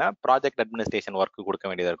பார்த்தீங்கன்னா ப்ராஜெக்ட் அட்மினிஸ்ட்ரேஷன் ஒர்க் கொடுக்க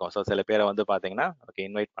வேண்டியது இருக்கும். ஸோ சில பேரை வந்து பார்த்தீங்கன்னா ஓகே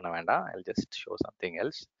இன்வைட் பண்ண வேண்டாம், I just show something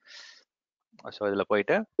else. So இதில்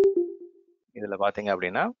போயிட்டு இதில் பார்த்தீங்க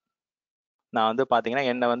அப்படின்னா நான் வந்து பார்த்தீங்கன்னா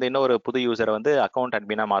என்ன வந்து இன்னொரு புது யூசரை வந்து அக்கௌண்ட்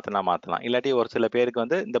அட்மினா மாற்றலாம். இல்லாட்டி ஒரு சில பேருக்கு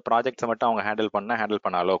வந்து இந்த ப்ராஜெக்ட்ஸை மட்டும் அவங்க ஹேண்டில்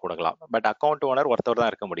பண்ண அலோ கொடுக்கலாம். பட் அக்கௌண்ட் ஓனர் ஒருத்தர்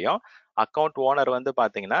தான் இருக்க முடியும். அக்கௌண்ட் ஓனர் வந்து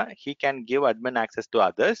பார்த்தீங்கன்னா he can give admin access to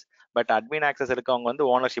others. But admin access இருக்கவங்க வந்து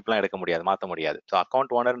ஓனர்ஷிப்லாம் எடுக்க முடியாது, மாற்ற முடியாது. ஸோ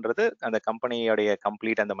அக்கௌண்ட் ஓனர்ன்றது அந்த கம்பெனியோடைய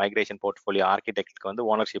கம்ப்ளீட் அந்த மைக்ரேஷன் போர்ட்ஃபோலியோ ஆர்கிடெக்ட்க்கு வந்து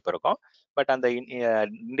ஓனர்ஷிப் இருக்கும். பட் அந்த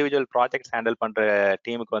இண்டிவிஜுவல் ப்ராஜெக்ட்ஸ் ஹேண்டில் பண்ற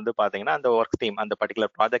டீமுக்கு வந்து பார்த்தீங்கன்னா அந்த ஒர்க் டீம் அந்த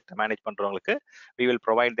பர்டிகுலர் ப்ராஜெக்ட் மேனேஜ் பண்றவங்களுக்கு we will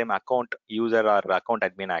provide them account user or account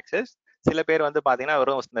admin access. சில பேர் வந்து பார்த்தீங்கன்னா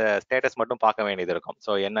வெறும் ஸ்டேட்டஸ் மட்டும் பார்க்க வேண்டியது இருக்கும்.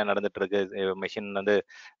 ஸோ என்ன நடந்துட்டு இருக்கு, மெஷின் வந்து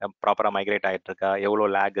ப்ராப்பராக மைக்ரேட் ஆகிட்டு இருக்கா, எவ்வளோ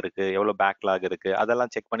லேக் இருக்கு, எவ்வளோ பேக்லாக் இருக்கு,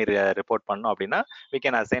 அதெல்லாம் செக் பண்ணி ரிப்போர்ட் பண்ணோம் அப்படின்னா we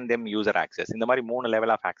can assign them user access. இந்த மாதிரி 3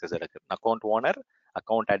 லெவல் ஆஃப் ஆக்சஸ் இருக்கு, account owner,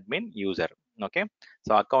 account admin, user. Okay,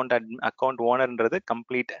 so account ஓனர்ன்றது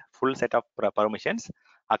complete full set of permissions.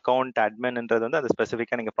 Account அட்மின்ன்றது வந்து அது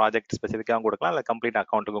ஸ்பெசிஃபிக்காக நீங்கள் ப்ராஜெக்ட் ஸ்பெசிஃபிக்காகவும் கொடுக்கலாம், இல்லை கம்ப்ளீட்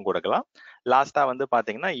அக்கௌண்ட்டுக்கும் கொடுக்கலாம். லாஸ்ட்டாக வந்து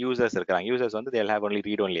பார்த்தீங்கன்னா யூசர்ஸ் இருக்கிறாங்க. யூசர்ஸ் வந்து they'll have only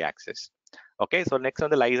read only access. Okay, so next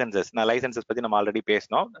வந்து லைசன்சஸ். நான் லைசன்சஸ் பற்றி நம்ம ஆல்ரெடி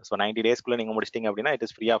பேசணும். ஸோ 90 டேஸ்க்குள்ளே நீங்கள் முடிச்சிட்டிங்க அப்படின்னா it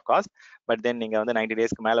is free of cost. But then நீங்கள் வந்து 90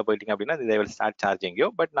 டேஸ்க்கு மேலே போயிட்டீங்க அப்படின்னா they will start charging you.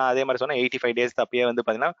 But நான் அதே மாதிரி சொன்னேன் 85 டேஸ் அப்பயே வந்து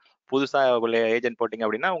பார்த்தீங்கன்னா புதுசாக உள்ள ஏஜென்ட் போட்டிங்க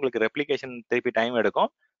அப்படின்னா உங்களுக்கு ரெப்ளிகேஷன் திருப்பி டைம்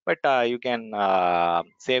எடுக்கும். But you can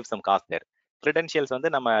save some cost there. Credentials வந்து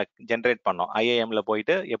நம்ம ஜென்ரேட் பண்ணோம். ஐஏஎம்ல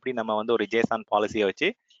போயிட்டு எப்படி நம்ம வந்து ஒரு ஜேசான் பாலிசியை வச்சு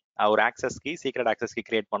ஒரு access key, secret access key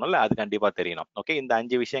create பண்ணல, அது கண்டிப்பா தெரியணும். ஓகே, இந்த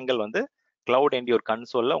 5 விஷயங்கள் வந்து கிளவுட் என்டியூர்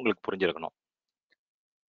கன்சோல்ல உங்களுக்கு புரிஞ்சிருக்கணும்.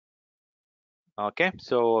 Okay,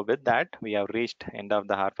 so with that we have reached end of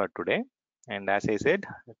the hour for today. And as I said,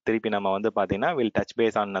 திருப்பி நம்ம வந்து பார்த்தீங்கன்னா வில் டச்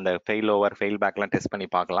பேஸ் ஆன் அந்த ஃபெயில் ஓவர் ஃபெயில் பேக்லாம் டெஸ்ட் பண்ணி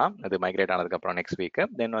பார்க்கலாம், அது மைக்ரேட் ஆனதுக்கப்புறம் நெக்ஸ்ட் வீக்.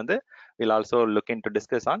 தென் வந்து will also look in to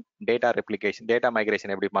discuss on data replication, data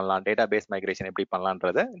migration எப்படி பண்ணலாம், டேட்டா பேஸ் மைக்ரேஷன் எப்படி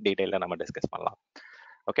பண்ணலான்றத டீட்டெயிலாக நம்ம டிஸ்கஸ் பண்ணலாம்.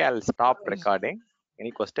 Okay, I will stop recording.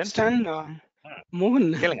 Any question? மோகன்,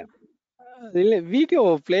 கேளுங்க. இல்ல வீடியோ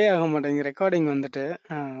ப்ளே ஆக மாட்டேங்குது ரெக்கார்டிங் வந்துட்டு.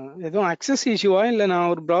 எதுவும் அக்சஸ் இஷ்யூவா இல்லை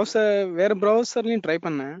நான் ஒரு ப்ரௌசர் வேற ப்ரௌசர்லையும் ட்ரை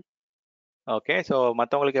பண்ணேன். ஓகே, ஸோ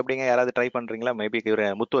மற்றவங்களுக்கு எப்படிங்க, யாராவது ட்ரை பண்ணுறீங்களா? மேபி இவர்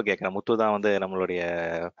முத்துவை கேட்குறேன். முத்து தான் வந்து நம்மளுடைய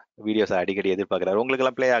வீடியோஸை அடிக்கடி எதிர்பார்க்குறாரு.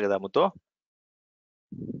 உங்களுக்கெல்லாம் ப்ளே ஆகுதா முத்து?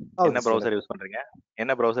 என்ன ப்ரௌசர் யூஸ் பண்ணுறீங்க?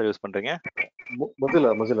 என்ன ப்ரௌசர் யூஸ் பண்ணுறீங்க?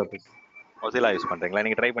 மொசிலா யூஸ் பண்ணுறீங்களா?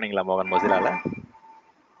 நீங்கள் ட்ரை பண்ணீங்களா மோகன் மொசிலால?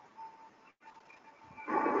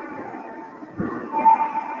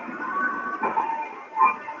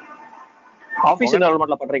 ஆபீஸ்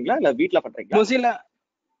என்வரன்மென்ட்ல பண்றீங்களா இல்ல வீட்ல பண்றீங்களா?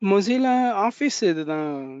 மொசிலா ஆபீஸ்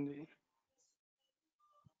இதுதான்.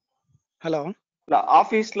 ஹலோ, இல்ல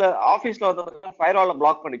ஆபீஸ்ல வந்து ஃபயர்வால்ல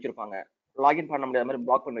பிளாக் பண்ணி வச்சிருப்பாங்க, லாகின் பண்ண முடியாத மாதிரி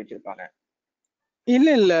பிளாக் பண்ணி வச்சிருப்பாங்க.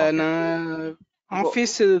 இல்ல நான்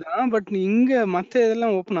ஆபீஸ் இதுதான், பட் இங்க மத்த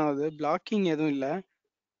இதெல்லாம் ஓபன் ஆகுது. பிளாக்கிங் எதுவும் இல்ல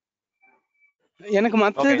எனக்கு.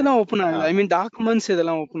 மத்த இதெல்லாம் ஓபன் ஆகுது. ஐ மீன் டாக்குமெண்ட்ஸ்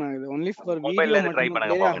இதெல்லாம் ஓபன் ஆகுது. ஒன்லி ஃபார் வீடியோ மட்டும்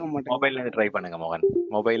ப்ளே ஆக மாட்டேங்குது. மொபைல்ல இருந்து ட்ரை பண்ணுங்க மோகன்.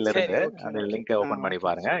 மொபைல்ல இருந்து அந்த லிங்கை ஓபன் பண்ணி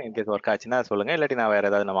பாருங்க. இன்கேஸ் ஒர்க் ஆச்சுன்னா சொல்லுங்க, இல்லாட்டி நான் வேற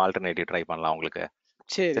ஏதாவது நம்ம ஆல்டர்னேட்டிவ் ட்ரை பண்ணலாம் உங்களுக்கு.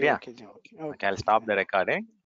 சரி, சரியா? Okay. Okay, I'll stop the recording.